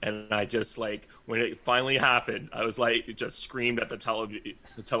friends, and I just when it finally happened, I was just screamed at the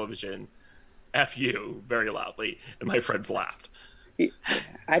television, "F you," very loudly, and my friends laughed.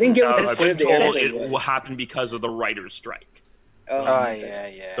 I didn't get what the point of the airplane it was. will happen because of the writer's strike.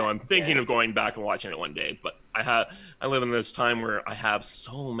 So I'm thinking of going back and watching it one day, but I live in this time where I have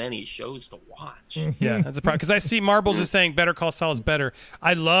so many shows to watch. Yeah, that's a problem. Because I see Marbles is saying Better Call Saul is better.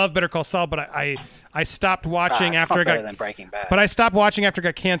 I love Better Call Saul, but I stopped watching after it got than Breaking Bad. But I stopped watching after it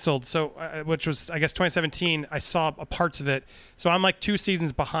got canceled. So, which was I guess 2017. I saw parts of it, so I'm like 2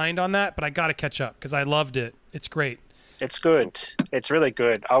 seasons behind on that. But I got to catch up because I loved it. It's great. It's good. It's really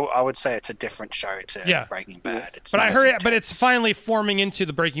good. I would say it's a different show to Breaking Bad. It's but I heard it. But it's finally forming into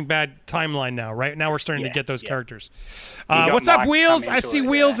the Breaking Bad timeline now. Right now, we're starting to get those characters. What's up, Wheels? I see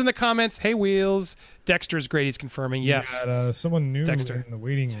Wheels in the comments. Hey, Wheels. Dexter's great. He's confirming. Yes. Got, someone new Dexter in the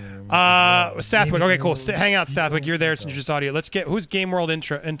waiting room. Southwick. Okay, cool. Hang out, Southwick. You're there since just audio. Let's get who's Game World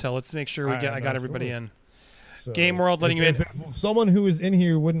intel. Let's make sure I got everybody in. So Game World letting you in. If someone who is in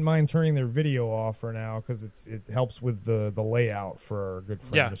here wouldn't mind turning their video off for now because it helps with the layout for our good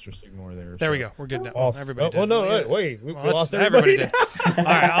friend Mr. Sigmore there. There we go. We're good now. Everybody did. We lost everybody. Did. All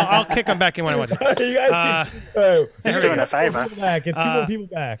right, I'll kick them back in when I want to. You guys just doing a favor. Get 2 more people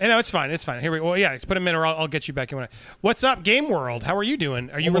back. No, it's fine. It's fine. Here we go. Well, yeah, put them in, or I'll get you back in when I. What's up, Game World? How are you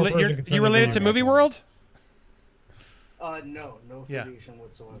doing? Are you you related to Movie World? No affiliation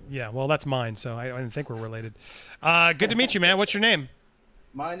whatsoever. Yeah, well, that's mine, so I didn't think we're related. Good to meet you, man. What's your name?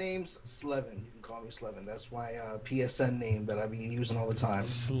 My name's Slevin. You can call me Slevin. That's my PSN name that I've been using all the time.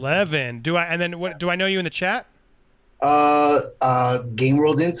 Slevin. Do I know you in the chat? Game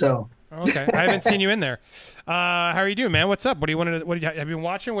World Intel. Okay, I haven't seen you in there. How are you doing, man? What's up? Have you been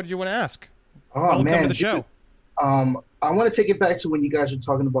watching? What did you want to ask? Welcome to the show. I want to take it back to when you guys were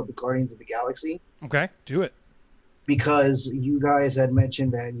talking about the Guardians of the Galaxy. Okay, do it. Because you guys had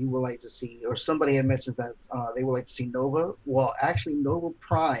mentioned that you would like to see, or somebody had mentioned that they would like to see Nova. Well, actually, Nova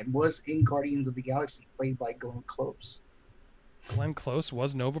Prime was in Guardians of the Galaxy, played by Glenn Close. Glenn Close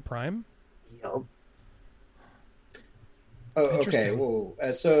was Nova Prime? Yep. Oh, okay. Well,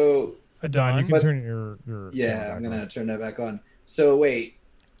 so Don, you can turn your I'm gonna turn that back on. So wait,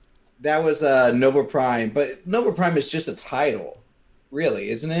 that was Nova Prime, but Nova Prime is just a title, really,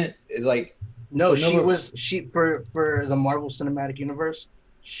 isn't it? It's like. No, she for the Marvel Cinematic Universe,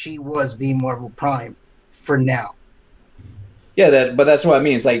 she was the Marvel Prime for now. Yeah, but that's what I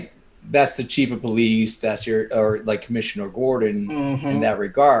mean. It's like that's the chief of police, that's or like Commissioner Gordon in that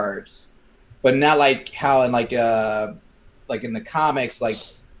regards. But not like how in like in the comics, like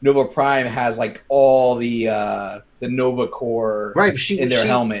Nova Prime has like all the Nova Corps in their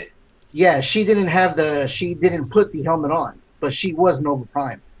helmet. Yeah, she didn't put the helmet on, but she was Nova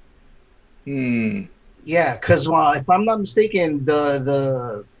Prime. Yeah, because if I'm not mistaken,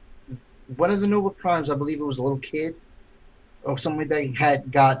 the one of the Nova Primes, I believe it was a little kid or something that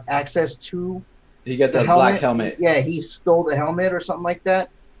had got access to. He got the black helmet. Yeah, he stole the helmet or something like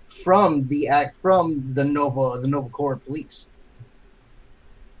that from the Nova Corps police.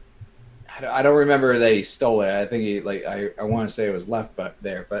 I don't remember they stole it. I think he I want to say it was left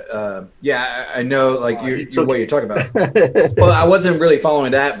there, but yeah, I know what you're talking about. Well, I wasn't really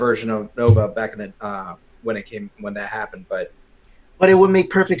following that version of Nova back in the when that happened, but it would make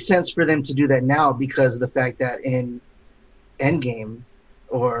perfect sense for them to do that now because of the fact that in Endgame,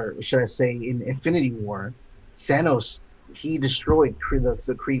 or should I say in Infinity War, Thanos he destroyed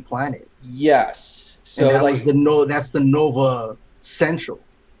the Kree planet. Yes, so and that's the Nova Central.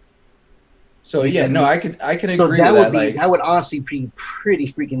 So yeah, no, I can agree with that. That would honestly be pretty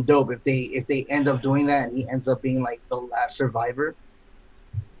freaking dope if they end up doing that and he ends up being like the last survivor,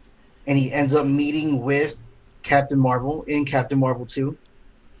 and he ends up meeting with Captain Marvel in Captain Marvel 2.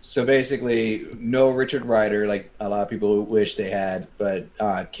 So basically, no Richard Rider like a lot of people wish they had, but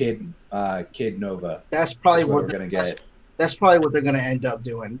Kid Nova. That's probably what we're gonna get. That's probably what they're gonna end up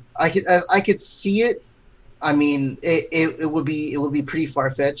doing. I could see it. I mean, it would be pretty far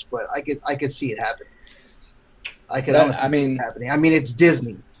fetched, but I could see it happen. I can That- honestly I mean- see it happening. I mean, it's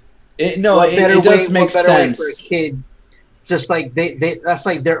Disney. It What better does way- make what better way sense. for a kid. Just like they that's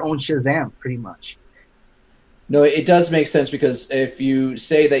like their own Shazam, pretty much. No, it does make sense because if you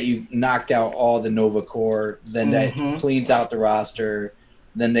say that you knocked out all the Nova Corps, then that Mhm. cleans out the roster.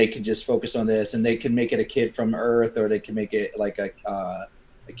 Then they can just focus on this, and they can make it a kid from Earth, or they can make it like a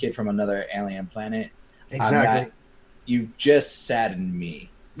kid from another alien planet. Exactly. You've just saddened me.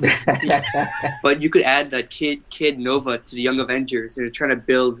 But you could add the kid Nova to the Young Avengers. They're trying to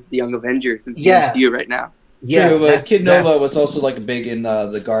build the Young Avengers in the Yeah. MCU right now. Yeah, True, but that's- Kid Nova that's- was also like big in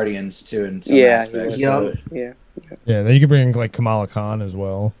the Guardians too, in some Yeah, aspects. he So, was. Yeah. Yeah, then you could bring like Kamala Khan as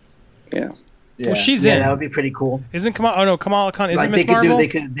well. Yeah. Well, she's Yeah, in. that would be pretty cool. Isn't Kamala? Oh no, Kamala Khan isn't Like Miss they could Marvel.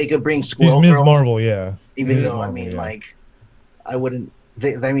 they could bring She's Squirrel Ms. Girl. Marvel, yeah. Even Ms. though Marvel, I mean, yeah. like, I wouldn't.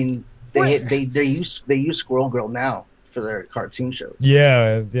 They use Squirrel Girl now for their cartoon shows.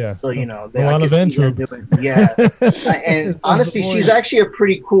 Yeah, yeah. So you know, they, Alana I can see them Ventura. doing- Yeah, and honestly, she's actually a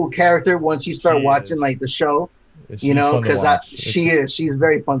pretty cool character once you start She watching like the show. She's You know, fun to because watch. she's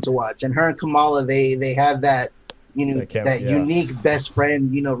very fun to watch, and her and Kamala they have that that yeah. unique best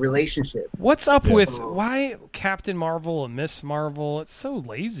friend relationship. What's up Yeah. with why Captain Marvel and Miss Marvel? It's so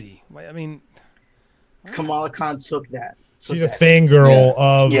lazy. I mean, Kamala Khan took that. She's a fangirl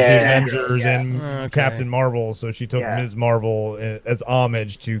of Yeah. the Avengers Yeah. and Okay. Captain Marvel, so she took Yeah. Ms. Marvel as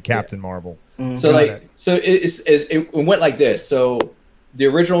homage to Captain Marvel. So Got like, so it went like this. So the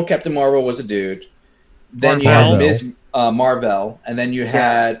original Captain Marvel was a dude. Then you Marvel. had Ms. Marvel, and then you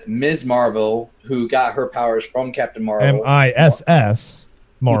had Ms. Marvel, who got her powers from Captain Marvel. MISS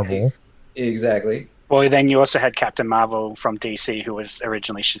Marvel. Exactly. Well, then you also had Captain Marvel from DC, who was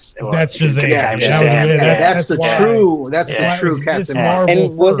originally That's Shazam. Yeah, Shazam. that's the Yeah. true. That's Yeah. the true Captain Miss Marvel. Marvel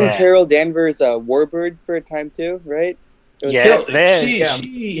And wasn't first. Carol Danvers a Warbird for a time too? Right? It was- Yeah,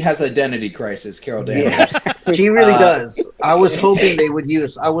 She has identity crisis. Carol Danvers. Yeah, she really Uh, does. I was hoping they would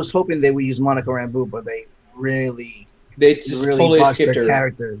use Monica Rambeau, but they really just totally botched skipped their her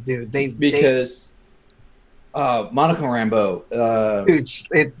character, dude. because Monica Rambeau.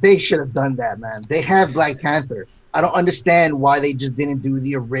 Dude, they should have done that, man. They have Black Panther. I don't understand why they just didn't do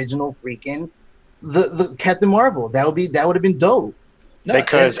the original freaking the Captain Marvel. That would have been dope.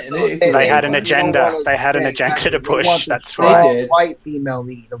 Because they had an agenda. They had an agenda to push. That's why. White female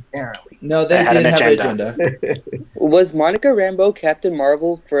lead, apparently. No, they had did an have agenda. an agenda. Was Monica Rambeau Captain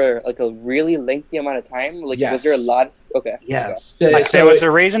Marvel for like a really lengthy amount of time? Like, Yes. was there a lot? Okay. Yes. Like, So there was a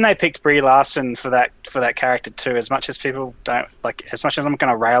reason they picked Brie Larson for that character too. As much as people don't like, as much as I'm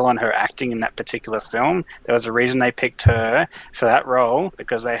going to rail on her acting in that particular film, there was a reason they picked her for that role,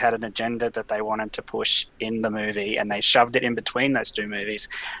 because they had an agenda that they wanted to push in the movie, and they shoved it in between those two movies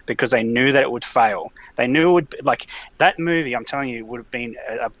because they knew that it would fail. They knew it would, like, that movie, I'm telling you, would have been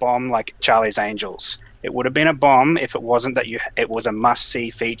a bomb like Charlie's Angels. It would have been a bomb if it wasn't that it was a must-see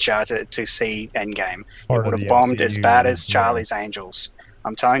feature to see Endgame. Part It would of have the bombed as MCU, bad as yeah. Charlie's Angels.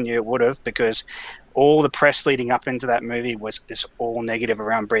 I'm telling you, it would have, because all the press leading up into that movie was all negative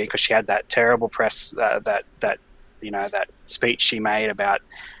around Brie, because she had that terrible press, that speech she made about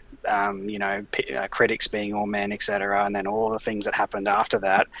critics being all men, etc., and then all the things that happened after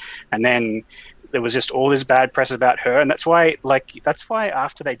that, and then there was just all this bad press about her, and that's why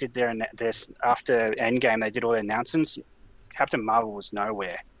after they did after Endgame, they did all their announcements. Captain Marvel was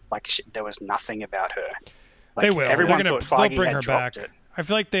nowhere. Like, there was nothing about her. Like, they will. Everyone They'll thought Feige bring had her dropped back. it. I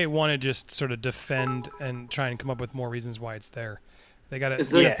feel like they want to just sort of defend and try and come up with more reasons why it's there. They got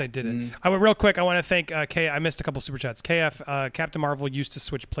it. Yes, they did it. Real quick, I want to thank K. I missed a couple super chats. KF, Captain Marvel used to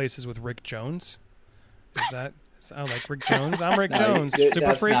switch places with Rick Jones. Is that? I like Rick Jones. I'm Rick Jones. Super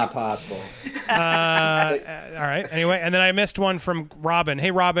that's freak. not possible. All right. Anyway, and then I missed one from Robin.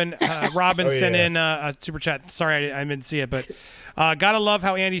 Hey, Robin. Robin sent in a super chat. Sorry, I didn't see it, but gotta love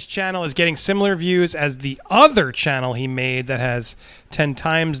how Andy's channel is getting similar views as the other channel he made that has 10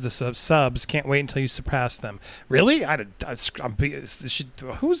 times the subs. Can't wait until you surpass them. Really? I'm beating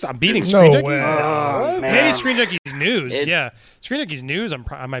Screen Junkies? way. Oh, man. Maybe Screen Junkies News. It- Yeah, Screen Junkies News.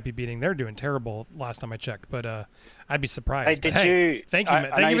 I might be beating. They're doing terrible last time I checked, but I'd be surprised. Hey, But did hey, you? Thank you. I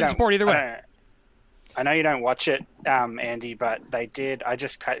Thank know you for the don't- support either way. I know you don't watch it, Andy, but they did. I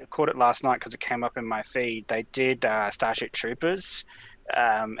just caught it last night because it came up in my feed. They did Starship Troopers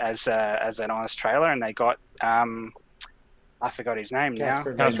as an honest trailer, and they got I forgot his name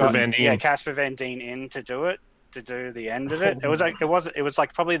Casper now. Van Dien. Yeah, Casper Van Dien in to do the end of it. It was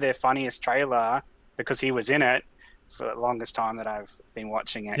like probably their funniest trailer because he was in it for the longest time that I've been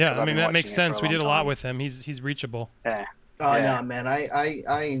watching it. Yeah, 'cause I I've mean been that makes watching it for sense. We did a long lot time. with him. He's reachable. Yeah. Oh Yeah. no, man!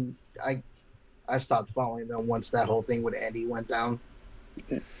 I stopped following them once that whole thing with Andy went down.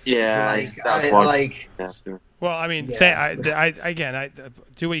 Yeah, So, like, Well, I mean, Yeah. I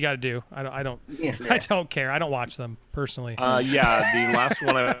do what you got to do. I don't care. I don't watch them personally. Yeah, the last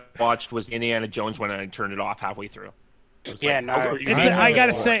one I watched was Indiana Jones when I turned it off halfway through. I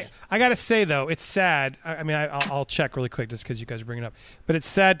gotta say though, it's sad. I mean, I'll check really quick just because you guys are bringing it up, but it's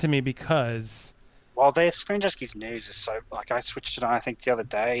sad to me because. Well, their Screen Junkies news is so I switched it on. I think the other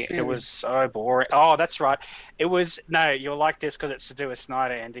day it was so boring. Oh, that's right. It was you'll like this because it's to do with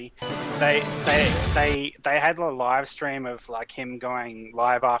Snyder, Andy. They had a live stream of like him going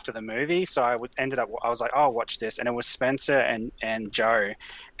live after the movie. So I was like, oh, watch this, and it was Spencer and Joe,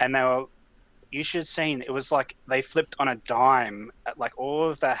 and they were. You should have seen. It was like they flipped on a dime at like all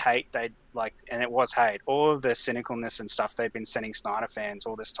of the hate they'd like, and it was hate. All of the cynicalness and stuff they've been sending Snyder fans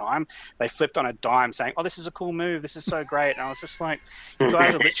all this time. They flipped on a dime, saying, "Oh, this is a cool move. This is so great." And I was just like, "You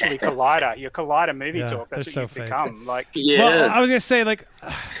guys are literally Collider. You're Collider movie talk. That's what you've become." Like, well, I was gonna say like,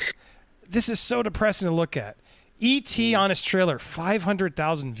 this is so depressing to look at. E.T. on his trailer,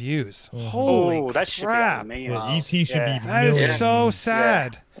 500,000 views. Holy that should crap! be E.T. should be. That is so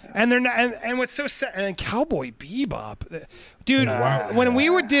sad. And they're not. And what's so sad? And Cowboy Bebop, dude. When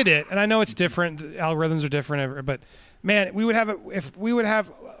we did it, and I know it's different. The algorithms are different, but man, we would have if we would have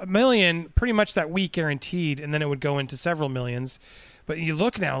 1 million pretty much that week guaranteed, and then it would go into several millions. But you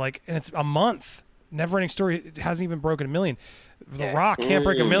look now, like, and it's a month. Neverending Story it hasn't even broken 1 million. The Rock can't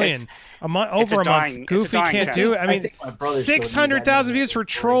break 1 million. A month over a month. Goofy can't do it. I mean, 600,000 views for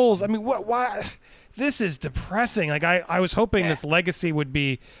Trolls. I mean, what? Why? This is depressing. Like I was hoping this legacy would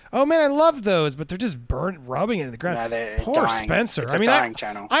be. Oh man, I love those, but they're just rubbing it in the ground. Poor Spencer. It's I mean, a dying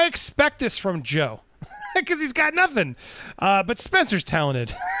channel. I expect this from Joe because he's got nothing. But Spencer's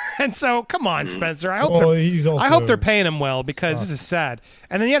talented, and so come on, Spencer. I hope they're paying him well because this is sad.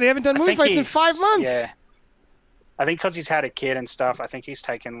 And then they haven't done movie fights in 5 months. Yeah. I think because he's had a kid and stuff, I think he's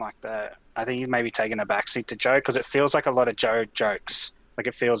taken I think he's maybe taken a backseat to Joe because it feels like a lot of Joe jokes. Like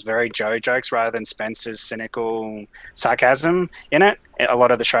it feels very Joe jokes rather than Spencer's cynical sarcasm in it. A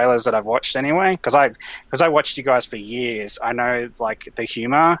lot of the trailers that I've watched anyway, because I watched you guys for years. I know like the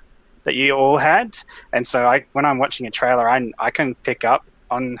humor that you all had, and so when I'm watching a trailer, I can pick up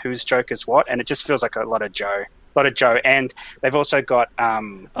on whose joke is what, and it just feels like a lot of Joe. And they've also got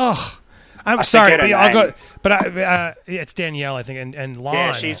I'm sorry, it's Danielle, I think, and Lon.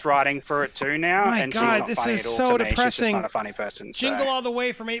 Yeah, she's writing for it too now. My and God, she's not this funny is at all so to me. depressing. She's just not a funny person. So. Jingle All the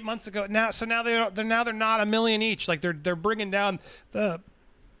Way from 8 months ago. Now they're not 1 million each. Like they're bringing down the.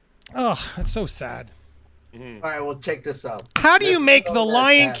 Oh, that's so sad. All right, well, check this out. How do you make the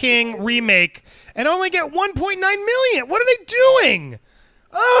Lion King remake and only get 1.9 million? What are they doing?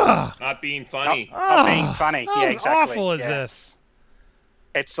 Ugh. Not being funny. Not being funny. How Yeah, exactly. awful is Yeah. this?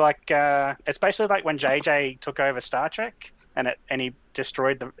 It's like it's basically like when JJ took over Star Trek and he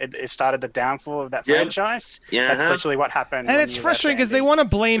destroyed it started the downfall of that franchise. Yeah. That's literally what happened. And when it's you frustrating because they want to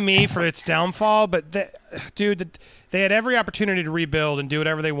blame me for its downfall, but they had every opportunity to rebuild and do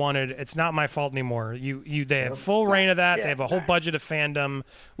whatever they wanted. It's not my fault anymore. They have full reign of that. Yeah, they have a whole budget of fandom,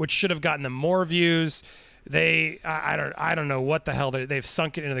 which should have gotten them more views. I don't know what the hell they've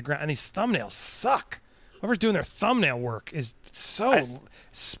sunk it into the ground, and these thumbnails suck. Whoever's doing their thumbnail work is so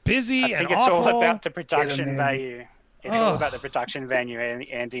spizzy and awful. I think it's all about the production value. It's all about the production value,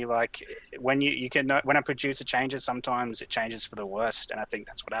 Andy. Like when when a producer changes, sometimes it changes for the worst, and I think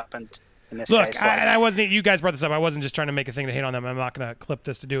that's what happened in this case. Look, I wasn't. You guys brought this up. I wasn't just trying to make a thing to hate on them. I'm not going to clip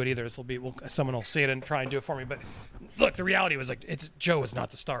this to do it either. This will be someone will see it and try and do it for me. But look, the reality was like Joe is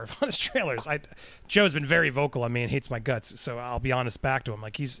not the star of honest trailers. Joe's been very vocal on me and hates my guts. So I'll be honest back to him.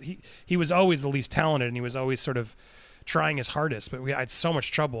 Like he was always the least talented, and he was always sort of trying his hardest, but we had so much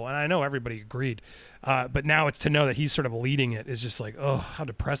trouble, and I know everybody agreed. But now it's to know that he's sort of leading it is just like, oh, how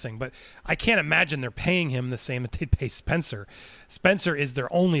depressing. But I can't imagine they're paying him the same that they'd pay Spencer. Spencer is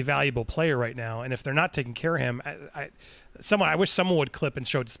their only valuable player right now, and if they're not taking care of him, I wish someone would clip and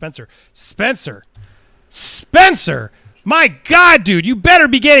show it to Spencer. Spencer! My God, dude, you better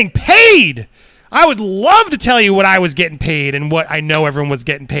be getting paid! I would love to tell you what I was getting paid and what I know everyone was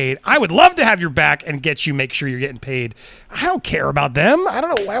getting paid. I would love to have your back and make sure you're getting paid. I don't care about them. I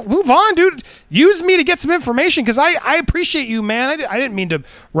don't know. Move on, dude. Use me to get some information because I appreciate you, man. I didn't mean to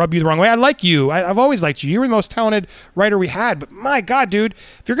rub you the wrong way. I like you. I've always liked you. You were the most talented writer we had. But my God, dude,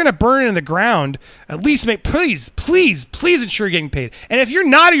 if you're going to burn it in the ground, at least please ensure you're getting paid. And if you're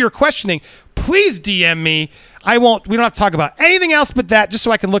not or you're questioning, please DM me. We don't have to talk about anything else but that, just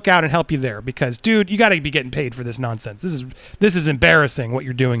so I can look out and help you there. Because, dude, you got to be getting paid for this nonsense. This is embarrassing what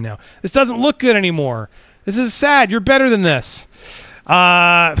you're doing now. This doesn't look good anymore. This is sad. You're better than this.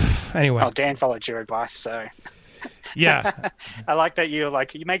 Anyway. Well, Dan followed your advice, so. Yeah. I like that you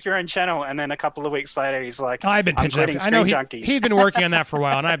make your own channel, and then a couple of weeks later, he's like, I've been pitching quitting that. I know Screen Junkies. he'd been working on that for a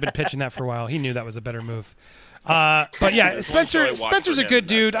while, and I've been pitching that for a while. He knew that was a better move. But yeah, Spencer's a good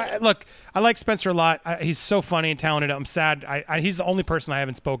dude. I like Spencer a lot. He's so funny and talented. I'm sad. He's the only person I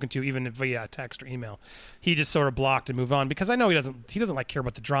haven't spoken to, even via text or email. He just sort of blocked and moved on because I know he doesn't like care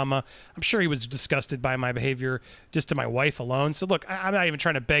about the drama. I'm sure he was disgusted by my behavior just to my wife alone. So look, I'm not even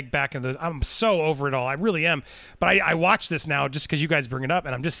trying to beg back into those. I'm so over it all. I really am. But I watch this now just because you guys bring it up,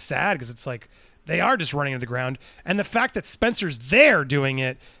 and I'm just sad because it's like, they are just running into the ground. And the fact that Spencer's there doing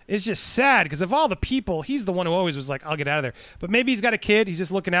it is just sad because of all the people, he's the one who always was like, I'll get out of there. But maybe he's got a kid. He's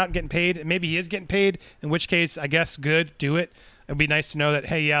just looking out and getting paid. And maybe he is getting paid, in which case, I guess, good, do it. It'd be nice to know that,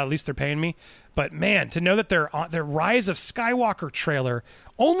 hey, yeah, at least they're paying me. But, man, to know that their Rise of Skywalker trailer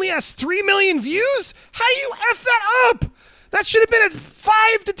only has 3 million views? How do you F that up? That should have been a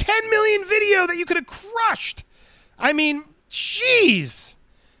 5 to 10 million video that you could have crushed. I mean, jeez.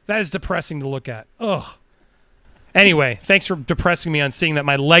 That is depressing to look at. Ugh. Anyway, thanks for depressing me on seeing that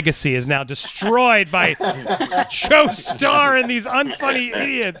my legacy is now destroyed by Joe Starr and these unfunny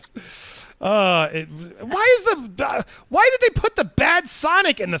idiots. Why did they put the bad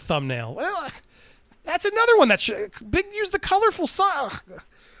Sonic in the thumbnail? Well, that's another one that should use the colorful Sonic.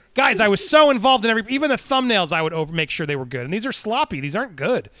 Guys, I was so involved in even the thumbnails. I would make sure they were good, and these are sloppy. These aren't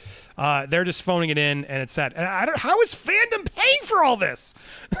good. They're just phoning it in, and it's sad. And how is fandom paying for all this?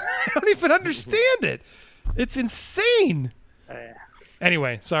 I don't even understand it. It's insane.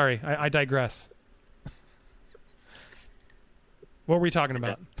 Anyway, sorry, I digress. What were we talking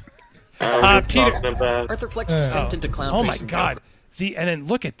about? Peter. Arthur Fleck's descent into clown. Oh my God. And then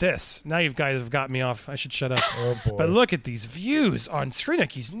look at this. Now you guys have got me off. I should shut up. Oh boy. But look at these views on Screen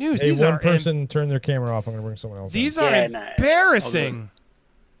Junkies News. Hey, these one are person turn their camera off. I'm going to bring someone else. These are embarrassing.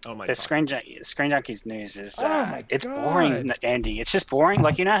 Oh my the God. Screen Junkies News is it's God. boring, Andy. It's just boring.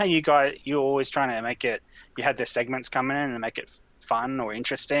 Like, you know how you're always trying to make it. You had the segments coming in and make it fun or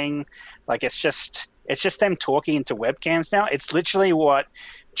interesting. Like, it's just them talking into webcams now. It's literally what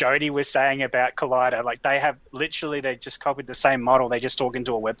Jody was saying about Collider. Like, they just copied the same model. They just talk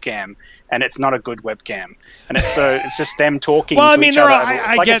into a webcam, and it's not a good webcam. And it's just them talking to each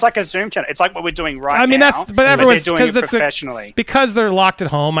other. It's like a Zoom channel. It's like what we're doing right now. But everyone's doing it professionally. Because they're locked at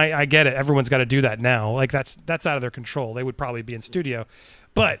home. I get it. Everyone's got to do that now. Like, that's out of their control. They would probably be in studio.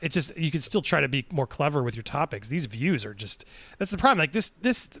 But it's just, you can still try to be more clever with your topics. These views are just, that's the problem. Like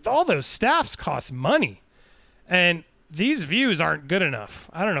this all those staffs cost money, and these views aren't good enough.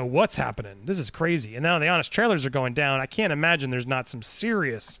 I don't know what's happening. This is crazy. And now the honest trailers are going down. I can't imagine there's not some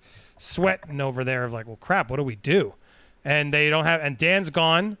serious sweating over there of like, well, crap, what do we do? And they don't have, and Dan's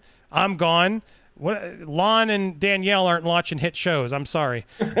gone. I'm gone. Lon and Danielle aren't watching hit shows. I'm sorry.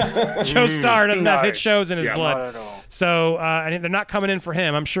 Joe Starr doesn't have hit shows in his blood. Not at all. So and they're not coming in for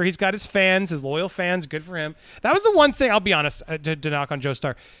him. I'm sure he's got his fans, his loyal fans. Good for him. That was the one thing, I'll be honest, to knock on Joe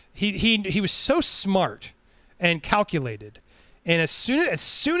Starr. He was so smart and calculated. And as soon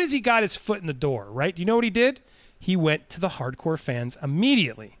as he got his foot in the door, right? Do you know what he did? He went to the hardcore fans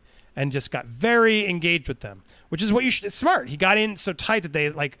immediately and just got very engaged with them, which is what you should. It's smart. He got in so tight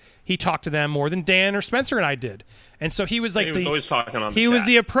that he talked to them more than Dan or Spencer and I did. And so he was like, he was always talking on the he was chat.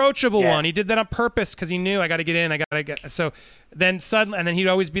 the approachable one. He did that on purpose because he knew I got to get in. So then suddenly, and then he'd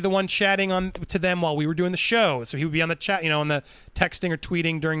always be the one chatting to them while we were doing the show. So he would be on the chat, on the texting or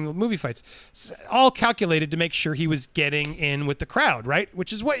tweeting during the movie fights, all calculated to make sure he was getting in with the crowd, right?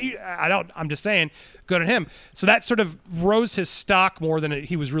 Which is what I'm just saying, good on him. So that sort of rose his stock more than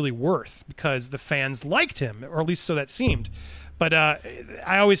he was really worth because the fans liked him, or at least so that seemed. But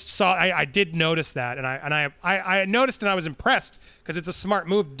I always saw, I did notice that, and I noticed, and I was impressed because it's a smart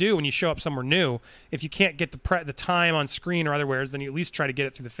move to do when you show up somewhere new. If you can't get the time on screen or otherwhere, then you at least try to get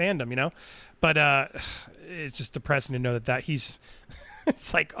it through the fandom, But it's just depressing to know that he's.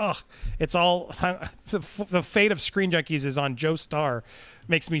 It's like, it's all the fate of Screen Junkies is on Joe Starr.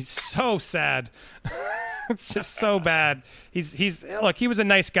 Makes me so sad. It's just so bad. He's look, he was a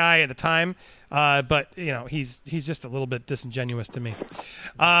nice guy at the time. But he's just a little bit disingenuous to me.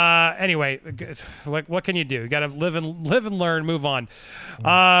 Anyway, what can you do? You got to live and learn. Move on.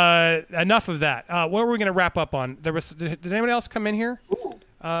 Enough of that. What were we going to wrap up on? Did anyone else come in here?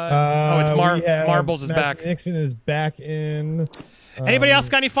 It's Marbles is Matt back. Nixon is back in. Anybody else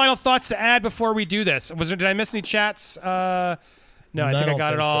got any final thoughts to add before we do this? Did I miss any chats? No, I think I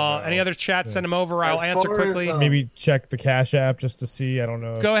got it all. So, no. Any other chats? Send them over. I'll answer quickly. Maybe check the Cash App just to see. I don't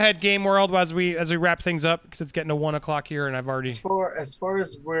know. Go ahead, Game World, as we wrap things up because it's getting to 1 o'clock here, and I've already. As far as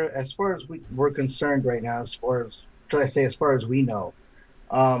we're concerned right now, as far as we know,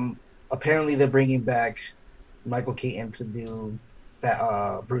 apparently they're bringing back Michael Keaton to do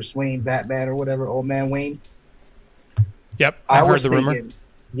Bruce Wayne, Batman, or whatever, Old Man Wayne. Yep, I I've heard was the rumor. thinking,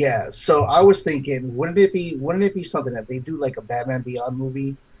 yeah. So I was thinking, wouldn't it be something that they do like a Batman Beyond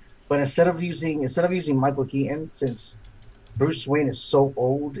movie, but instead of using Michael Keaton, since Bruce Wayne is so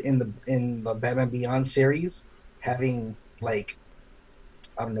old in the Batman Beyond series, having like,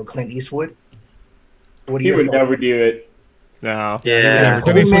 I don't know, Clint Eastwood. What do He you would think? never do it. No. As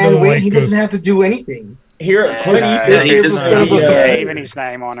Old Man Wayne, he doesn't have to do anything. Here, even his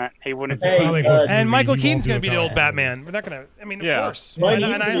name on it. He wouldn't. And Michael Keaton's going to be the old Batman. We're not going to. I mean, of course. Clint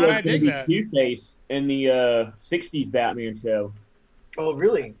And Eastwood was I gonna dig be that. Two-Face in the '60s Batman show. Oh,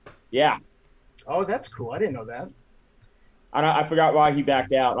 really? Yeah. Oh, that's cool. I didn't know that. I forgot why he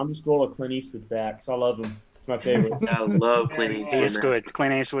backed out. I'm just full of Clint Eastwood facts. I love him. It's my favorite. I love Clint Eastwood. He is good.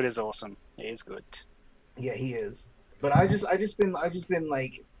 Clint Eastwood is awesome. He is good. Yeah, he is. But I just been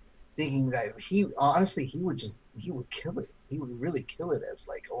like thinking that he would kill it. He would really kill it as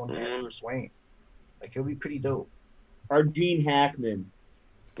like Old Man Bruce Wayne. Like it would be pretty dope. Or Gene Hackman.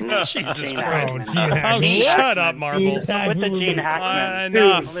 Jesus Gene Christ. Hackman. Oh, Gene shut Hackman. up, Marbles. With the Gene Hackman.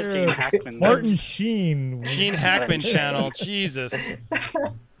 Enough. With the Gene Hackman. Martin Sheen. Gene Hackman channel. Jesus.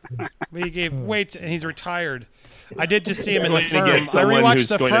 We gave and he's retired. I did just see him in the Let's Firm. get I someone rewatched who's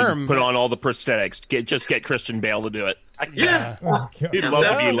the going Firm. to put on all the prosthetics. Just get Christian Bale to do it. Yeah. He'd love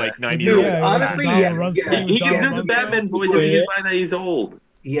to be like 90 Dude, years old. honestly, He can do the Batman voice if he can find that he's old.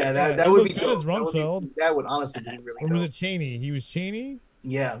 Yeah, that would be That was dope. Rumsfeld. That would honestly be really Or was dope. it Cheney? He was Cheney?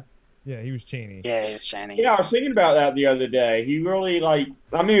 Yeah. Yeah, he was Cheney. Yeah, he was Cheney. Yeah, I was thinking about that the other day. He really he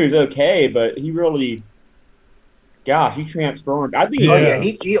was okay, but he really, gosh, he transformed. I think. Oh yeah,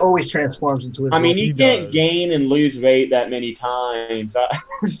 he always transforms into his. I mean, role. he can't gain and lose weight that many times.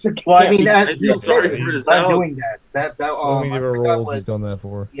 Well, I mean, he's sorry for his not health. doing that. So many I different forgot roles what- he's done that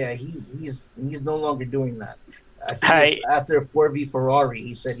for. Yeah, he's no longer doing that. I think Hey. after 4v Ferrari,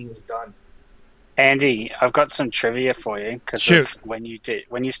 he said he was done. Andy, I've got some trivia for you because Shoot. when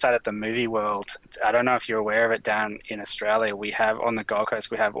you started the movie world. I don't know if you're aware of it. Down in Australia, we have on the Gold Coast,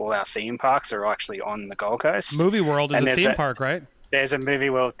 we have all our theme parks are actually on the Gold Coast. Movie World is And a there's theme park, right? There's a Movie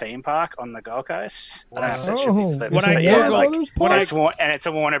World theme park on the Gold Coast. I don't know if that should Oh, be flipped, When I but yeah, Googled- and it's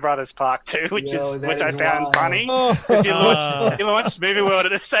a Warner Brothers park too, which Yo, that which I is found wild. funny. Oh. 'Cause you launched Movie World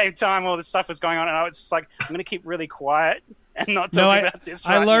at the same time all this stuff was going on, and I was just like, I'm going to keep really quiet and not No, talk I about this.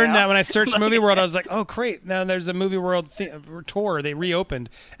 I right learned now. that when I searched Movie World. I was like, oh, great. Now there's a Movie World tour. They reopened.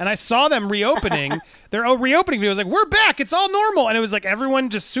 And I saw them reopening. Their reopening video was like, we're back. It's all normal. And it was like everyone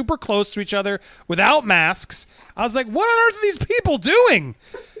just super close to each other without masks. I was like, what on earth are these people doing?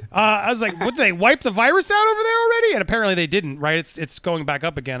 I was like, what, did they wipe the virus out over there already? And apparently they didn't, right? It's going back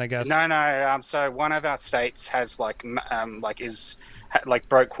up again, I guess. No. So one of our states has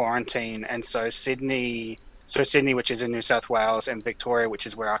broke quarantine, and so Sydney, which is in New South Wales, and Victoria, which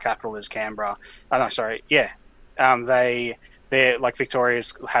is where our capital is, Canberra. Oh no, sorry, yeah. They're like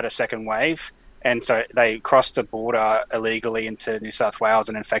Victoria's had a second wave, and so they crossed the border illegally into New South Wales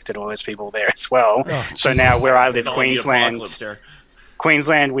and infected all those people there as well. Oh, so now where I live, Zombie apocalypse there.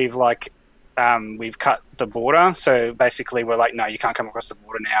 Queensland, we've cut the border. So basically, we're like, no, you can't come across the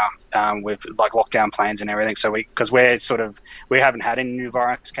border now. We've like locked down planes and everything. So we haven't had any new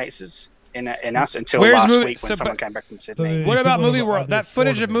virus cases in us until Where's last movie- week when so, someone but- came back from Sydney. What about Movie equivalent of World? either That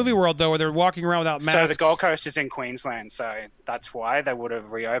footage of Florida. Movie World, though, where they're walking around without masks. So the Gold Coast is in Queensland, so that's why they would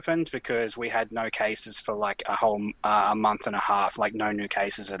have reopened, because we had no cases for like a whole a month and a half, like no new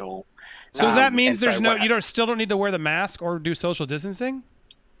cases at all. So that means and there's so no, what- still don't need to wear the mask or do social distancing?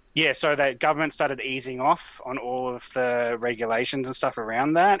 Yeah, so the government started easing off on all of the regulations and stuff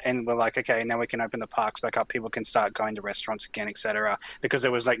around that, and we're like, okay, now we can open the parks back up. People can start going to restaurants again, etc. Because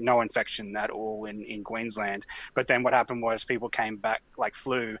there was like no infection at all in Queensland. But then what happened was people came back, like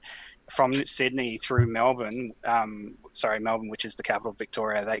flew from Sydney through Melbourne, Melbourne, which is the capital of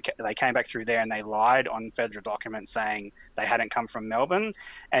Victoria. They came back through there and they lied on federal documents saying they hadn't come from Melbourne,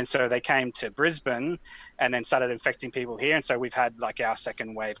 and so they came to Brisbane and then started infecting people here. And so we've had like our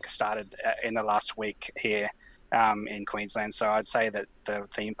second wave started in the last week here in Queensland. So I'd say that the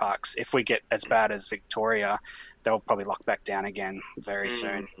theme parks, if we get as bad as Victoria, they'll probably lock back down again very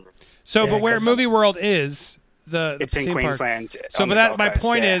soon. So, Yeah, but where 'cause Movie World is, the It's in theme park. Queensland, So, on but the that Gold my Coast,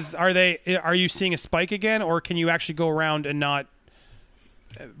 point yeah. is, are you seeing a spike again, or can you actually go around and not?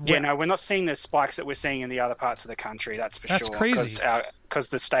 Yeah, no, we're not seeing the spikes that we're seeing in the other parts of the country. That's for That's sure. crazy. Because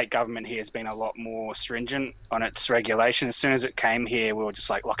the state government here has been a lot more stringent on its regulation. As soon as it came here, we were just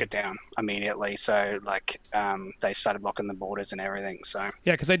like lock it down immediately. So like they started locking the borders and everything. So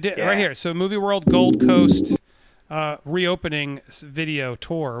Yeah, because I did Yeah. right here. So Movie World Gold Coast reopening video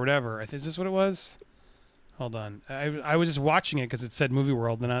tour or whatever. Is this what it was? Hold on. I was just watching it because it said Movie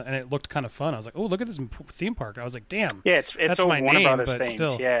World, and it looked kind of fun. I was like, oh, look at this theme park. I was like, damn. Yeah, it's that's all my Warner name, Brothers but themed.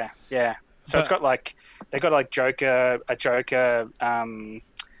 still. Yeah. So it's got like they got like a Joker roller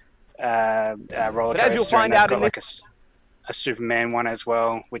coaster. But as you'll find and they've out got in like a Superman one as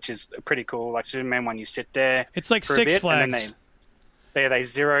well, which is pretty cool. Like Superman one, you sit there. It's like for a Six bit, Flags. And then they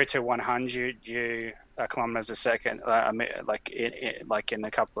 0 to 100 kilometers a second. Like in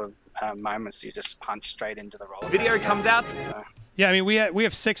a couple of moments, you just punch straight into the roller. Video comes out. So. Yeah, I mean we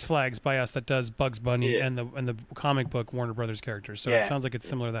have Six Flags by us that does Bugs Bunny and the comic book Warner Brothers characters. So it sounds like it's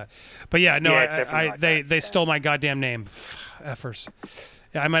similar to that. But yeah, no, they stole my goddamn name, effers.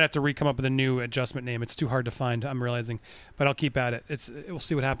 Yeah, I might have to come up with a new adjustment name. It's too hard to find. I'm realizing, but I'll keep at it. We'll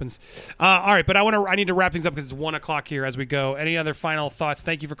see what happens. All right, but I need to wrap things up because it's 1:00 here as we go. Any other final thoughts?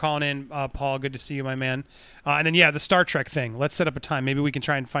 Thank you for calling in, Paul. Good to see you, my man. And then the Star Trek thing. Let's set up a time. Maybe we can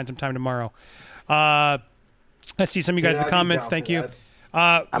try and find some time tomorrow. I see some of you guys in the comments. Thank you.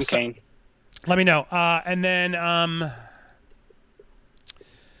 I'm keen. Let me know. And then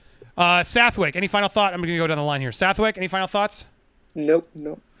Sathwick. Any final thought? I'm going to go down the line here. Sathwick. Any final thoughts? Nope.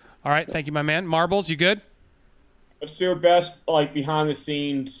 All right, thank you, my man. Marbles, you good? What's your best behind the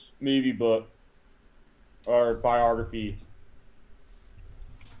scenes movie book or biography?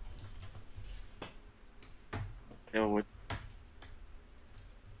 What?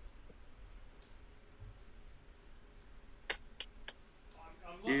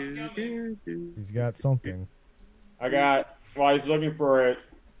 He's got something. I was looking for it.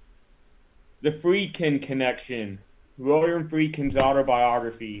 The Friedkin Connection. William Friedkin's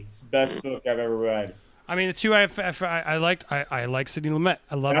autobiography. It's the best book I've ever read. I mean, the two I liked. I like Sidney Lumet.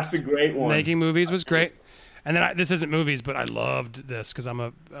 I love. That's a great one. Making Movies was great. And then this isn't movies, but I loved this because I'm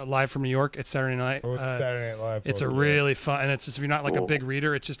a live from New York. It's Saturday night. Saturday Night Live. It's a really fun, and it's just if you're not like a big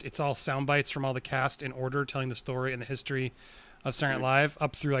reader, it's all sound bites from all the cast in order, telling the story and the history of Saturday Night Live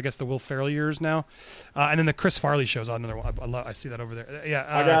up through I guess the Will Ferrell years now, and then the Chris Farley show's on another one. I see that over there. Yeah,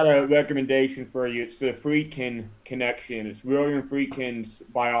 I got a recommendation for you. It's the Friedkin Connection. It's William Friedkin's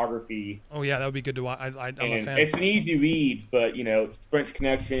biography. Oh yeah, that would be good to watch. I'm a fan. It's an easy read, but French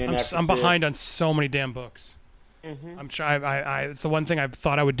Connection. I'm behind on so many damn books. Mm-hmm. I'm trying. It's the one thing I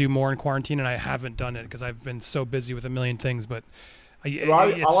thought I would do more in quarantine, and I haven't done it because I've been so busy with a million things. But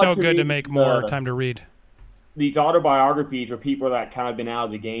it's so good to make more time to read. These autobiographies are people that kind of been out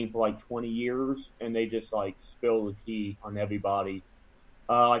of the game for like 20 years, and they just spill the tea on everybody.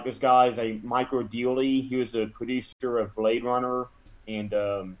 Like this guy's Michael Dealey. He was a producer of Blade Runner,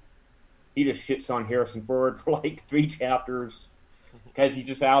 and he just shits on Harrison Ford for like 3 chapters because he's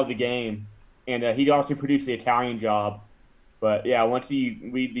just out of the game. And he also produced The Italian Job. But yeah, once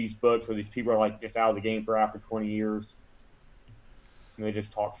you read these books where these people are just out of the game for after 20 years, and they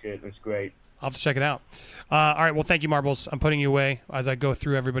just talk shit, and it's great. I'll have to check it out. All right, well, thank you, Marbles. I'm putting you away as I go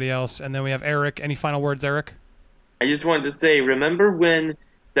through everybody else. And then we have Eric. Any final words, Eric? I just wanted to say, remember when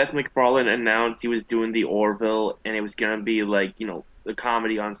Seth MacFarlane announced he was doing the Orville and it was going to be the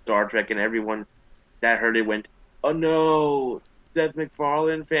comedy on Star Trek, and everyone that heard it went, oh no, Seth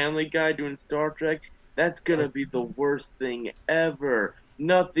MacFarlane, Family Guy doing Star Trek? That's going to be the worst thing ever.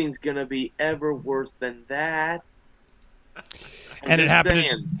 Nothing's going to be ever worse than that. And it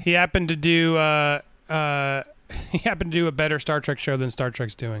happened. He happened to do. He happened to do a better Star Trek show than Star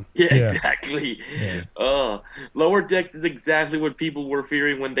Trek's doing. Yeah, exactly. Yeah. Lower Decks is exactly what people were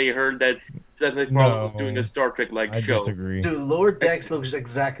fearing when they heard that Seth MacFarlane was doing a Star Trek-like show. Disagree. Dude, Lower Decks looks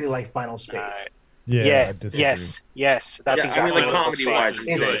exactly like Final Space. Yes. That's exactly what comedy-wise.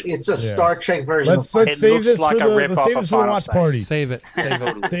 It's a Star Trek version. Let's save this for the watch party. Save it. Save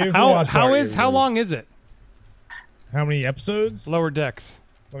it. Save it for the watch party. How long is it? How many episodes? Lower Decks.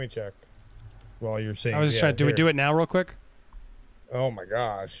 Let me check. While you're saying, I was just trying. Do we do it now, real quick? Oh my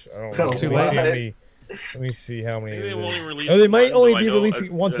gosh! I don't know. Too late. Let me see how many. Maybe they've only released they might only be know,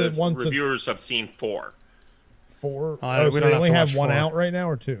 releasing once. Reviewers have seen 4. 4. So they only have 1 out right now,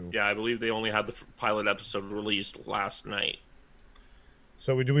 or 2? Yeah, I believe they only had the pilot episode released last night.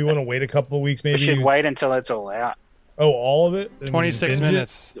 So do we want to wait a couple of weeks? Maybe we should wait until it's all out. Oh, all of it? 26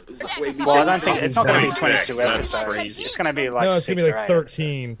 minutes. Well, I don't think it's not going to be 22 episodes. It's going to be like it's going to be like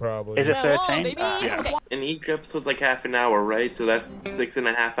 13 probably. Is it 13? Yeah. And each episode's like half an hour, right? So that's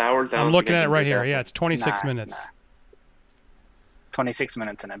 6.5 hours. I'm looking at it right here. Yeah, it's 26 minutes. 26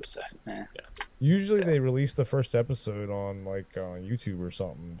 minutes an episode. Yeah. Usually they release the first episode on on YouTube or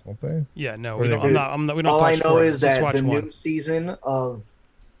something, don't they? Yeah, no, we don't. We don't. All I know is that the new season of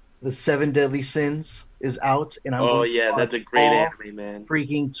The 7 Deadly Sins is out, and I'm that's a great anime, man.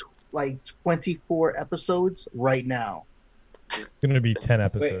 Freaking 24 episodes right now. It's going to be 10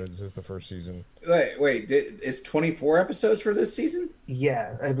 episodes is the first season. Wait, is 24 episodes for this season?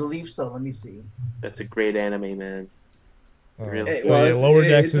 Yeah, I believe so. Let me see. That's a great anime, man. Really. Lower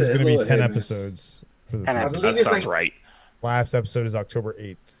Decks is going to be 10 episodes for the season. That sounds right. Last episode is October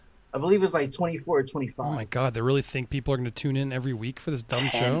 8th. I believe it's like 24 or 25. Oh my god, they really think people are going to tune in every week for this dumb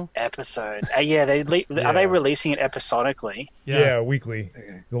show? Episodes. Yeah, are they releasing it episodically? Yeah, weekly.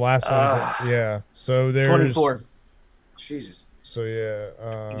 Okay. The last one. Yeah. So there's 24. Jesus. So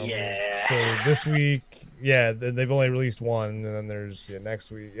yeah. So this week, they've only released one, and then there's next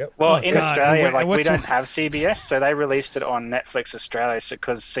week. Yep. Well, in Australia, we don't have CBS, so they released it on Netflix Australia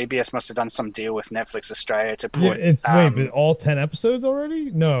because CBS must have done some deal with Netflix Australia to put. But all 10 episodes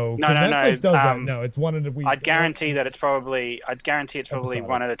already? No. No. Netflix does that. No, it's one in a week. I'd guarantee it's probably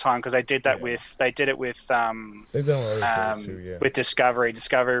one at a time because they did that with. They did it with. They've done other shows too, yeah. With Discovery.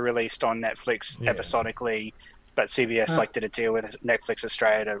 Discovery released on Netflix episodically. But CBS did a deal with Netflix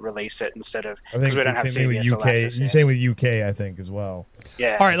Australia to release it instead of because we don't have CBS with UK. You're saying with UK, I think as well.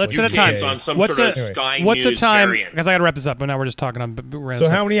 Yeah. All right, let's set a time. On some what's sort of Sky what's a News time? variant. Because I got to wrap this up, but now we're just talking on. So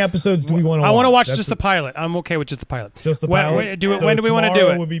how many episodes do we want to watch? I want to watch just the pilot. I'm okay with just the pilot. Just the pilot. When do we want to do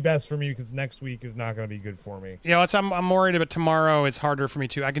it? Would be best for me because next week is not going to be good for me. Yeah, I'm worried about tomorrow. It's harder for me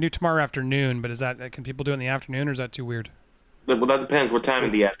too. I can do tomorrow afternoon, but can people do it in the afternoon, or is that too weird? Well, that depends. What time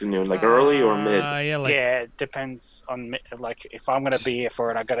in the afternoon? Like early or mid? It depends on if I'm going to be here for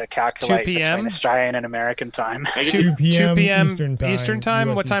it. I got to calculate 2 p.m. between Australian and American time. 2 p.m. Eastern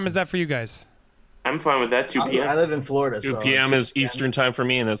time. What time is that for you guys? I'm fine with that. 2 p.m. I live in Florida. 2 p.m. is Eastern time for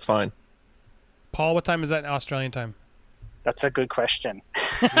me, and it's fine. Paul, what time is that in Australian time? That's a good question.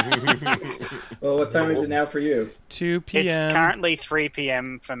 Well, what time is it now for you? 2 p.m. It's currently 3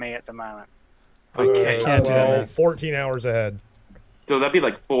 p.m. for me at the moment. Okay, can't do that. 14 hours ahead. So that'd be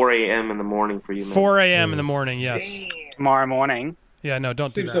like 4 a.m. in the morning for you, man. 4 a.m. in the morning, yes. Tomorrow morning. Yeah, no,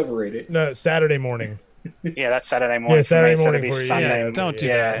 don't do Seems that. overrated. No, Saturday morning. Yeah, that's Saturday morning. Yeah, Saturday for me, morning so for you. Sunday. Yeah, don't do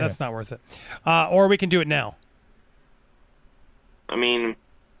that. That's not worth it. Or we can do it now. I mean,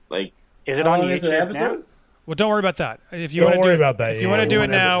 like, is it on YouTube now? Well, don't worry about that. If you Don't want to worry do about that. If you want to do it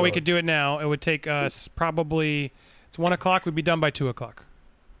now, we could do it now. It would take us probably. It's 1 o'clock. We'd be done by 2 o'clock.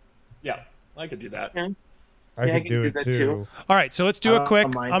 Yeah, I could do that. I could do it too. All right, so let's do it quick.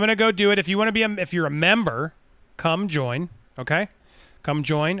 I'm gonna go do it. If you want to be, if you're a member, come join. Okay, come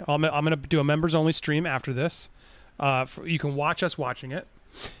join. I'm gonna do a members only stream after this. You can watch us watching it,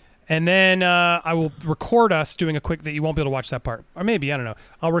 and then I will record us doing a quick. That you won't be able to watch that part, or maybe I don't know.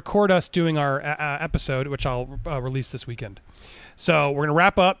 I'll record us doing our episode, which I'll release this weekend. So we're gonna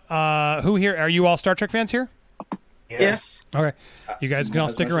wrap up. Who here? Are you all Star Trek fans here? Yes. Okay, you guys can all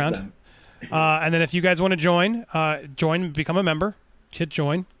stick around. And then if you guys want to join, become a member, hit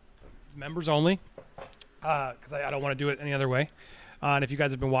join, members only, because I don't want to do it any other way. And if you guys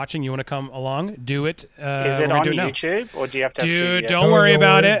have been watching, you want to come along, do it. Is it on YouTube, or do you have to have Dude, CBS? don't worry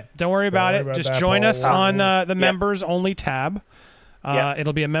about it. Don't worry about it. Just join us Paul. on the members only tab.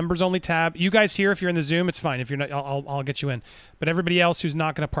 It'll be a members only tab. You guys here, if you're in the Zoom, it's fine. If you're not, I'll get you in. But everybody else who's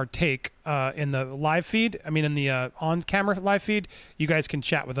not going to partake in the live feed, in the on camera live feed, you guys can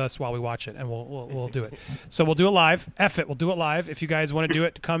chat with us while we watch it, and we'll do it. So we'll do it live. We'll do it live. If you guys want to do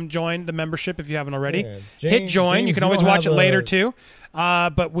it, come join the membership if you haven't already. Hit join. You can always watch it later too.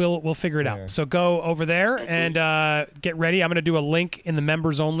 But we'll figure it out. So go over there and get ready. I'm going to do a link in the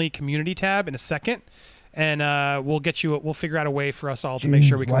members only community tab in a second. And we'll figure out a way for us all to make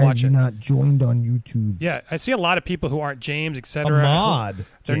sure we can watch it. Why have you not joined on YouTube? Yeah, I see a lot of people who aren't James, etc. A mod.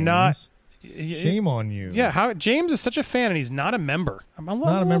 They're James. not. Shame on you. Yeah, how James is such a fan and he's not a member.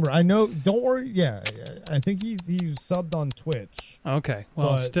 Not a member. I know. Don't worry. Yeah, I think he's subbed on Twitch. Okay.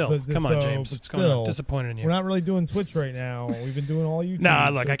 Well, come on, James. I'm disappointed in you. We're not really doing Twitch right now. We've been doing all YouTube. Nah,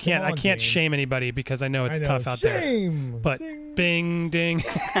 look, so I can't James. shame anybody because I know it's tough out Shame. there. But bing ding.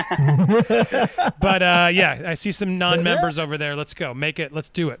 But yeah, I see some non-members over there. Let's go. Make it. Let's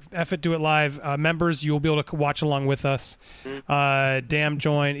do it. F it. Do it live. Members, you'll be able to watch along with us. Damn,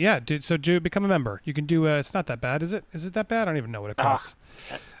 join. Yeah, dude. So become a member. You can do. It's not that bad, is it? Is it that bad? I don't even know what it costs.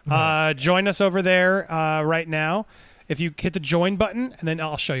 Join us over there right now. If you hit the join button, and then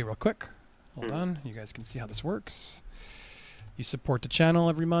I'll show you real quick. Hold on. You guys can see how this works. You support the channel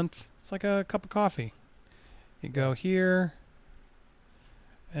every month. It's like a cup of coffee. You go here,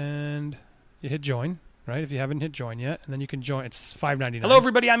 and you hit join. Right, if you haven't hit join yet, and then you can join. It's $5.99. Hello,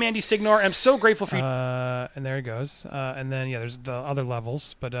 everybody. I'm Andy Signor. I'm so grateful for you. And there it goes. And then there's the other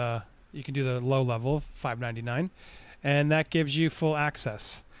levels, but you can do the low level, $5.99, and that gives you full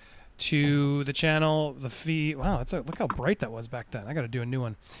access to the channel, the feed. Wow, look how bright that was back then. I got to do a new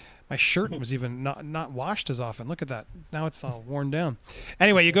one. My shirt was even not washed as often. Look at that. Now it's all worn down.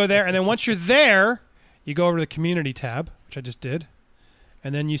 Anyway, you go there, and then once you're there, you go over to the community tab, which I just did,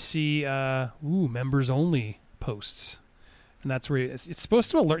 and then you see members only posts, and that's where it's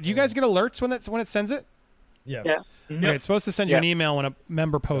supposed to alert. Do you guys get alerts when it sends it? Yes. Yeah. Okay, it's supposed to send you an email when a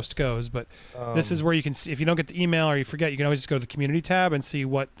member post goes, but this is where you can see, if you don't get the email or you forget, you can always just go to the community tab and see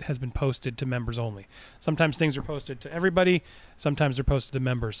what has been posted to members only. Sometimes things are posted to everybody, sometimes they're posted to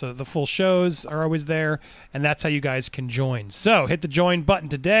members. So the full shows are always there, and that's how you guys can join. So hit the join button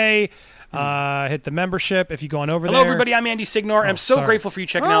today. Hit the membership if you go on over there. Hello, everybody. I'm Andy Signor. I'm so grateful for you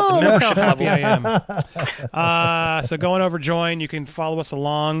checking out the membership happy levels. I am. So going over join, you can follow us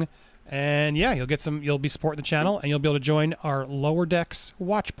along. And yeah, you'll be supporting the channel, and you'll be able to join our Lower Decks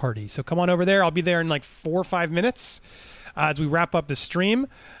watch party. So come on over there. I'll be there in like 4 or 5 minutes as we wrap up the stream.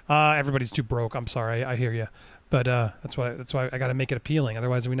 Everybody's too broke. I'm sorry. I hear you. But that's why I got to make it appealing.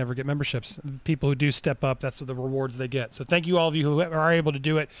 Otherwise, we never get memberships. People who do step up, that's the rewards they get. So thank you, all of you who are able to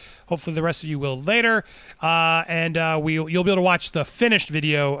do it. Hopefully, the rest of you will later. And you'll be able to watch the finished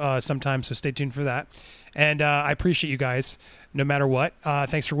video sometime. So stay tuned for that. And I appreciate you guys, no matter what.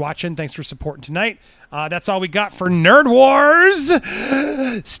 Thanks for watching. Thanks for supporting tonight. That's all we got for Nerd Wars.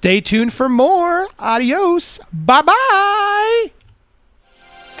 Stay tuned for more. Adios. Bye-bye.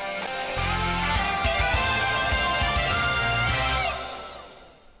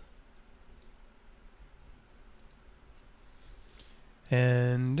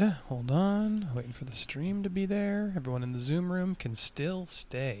 And hold on, waiting for the stream to be there. Everyone in the Zoom room can still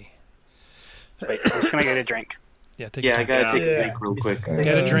stay. Wait, I'm just gonna get a drink. Yeah, take I gotta take a drink real quick.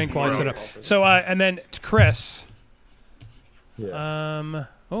 Get a drink while I sit up. So, and then to Chris. Yeah.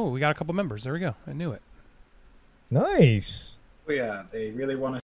 Oh, we got a couple members. There we go. I knew it. Nice. Oh yeah, they really want to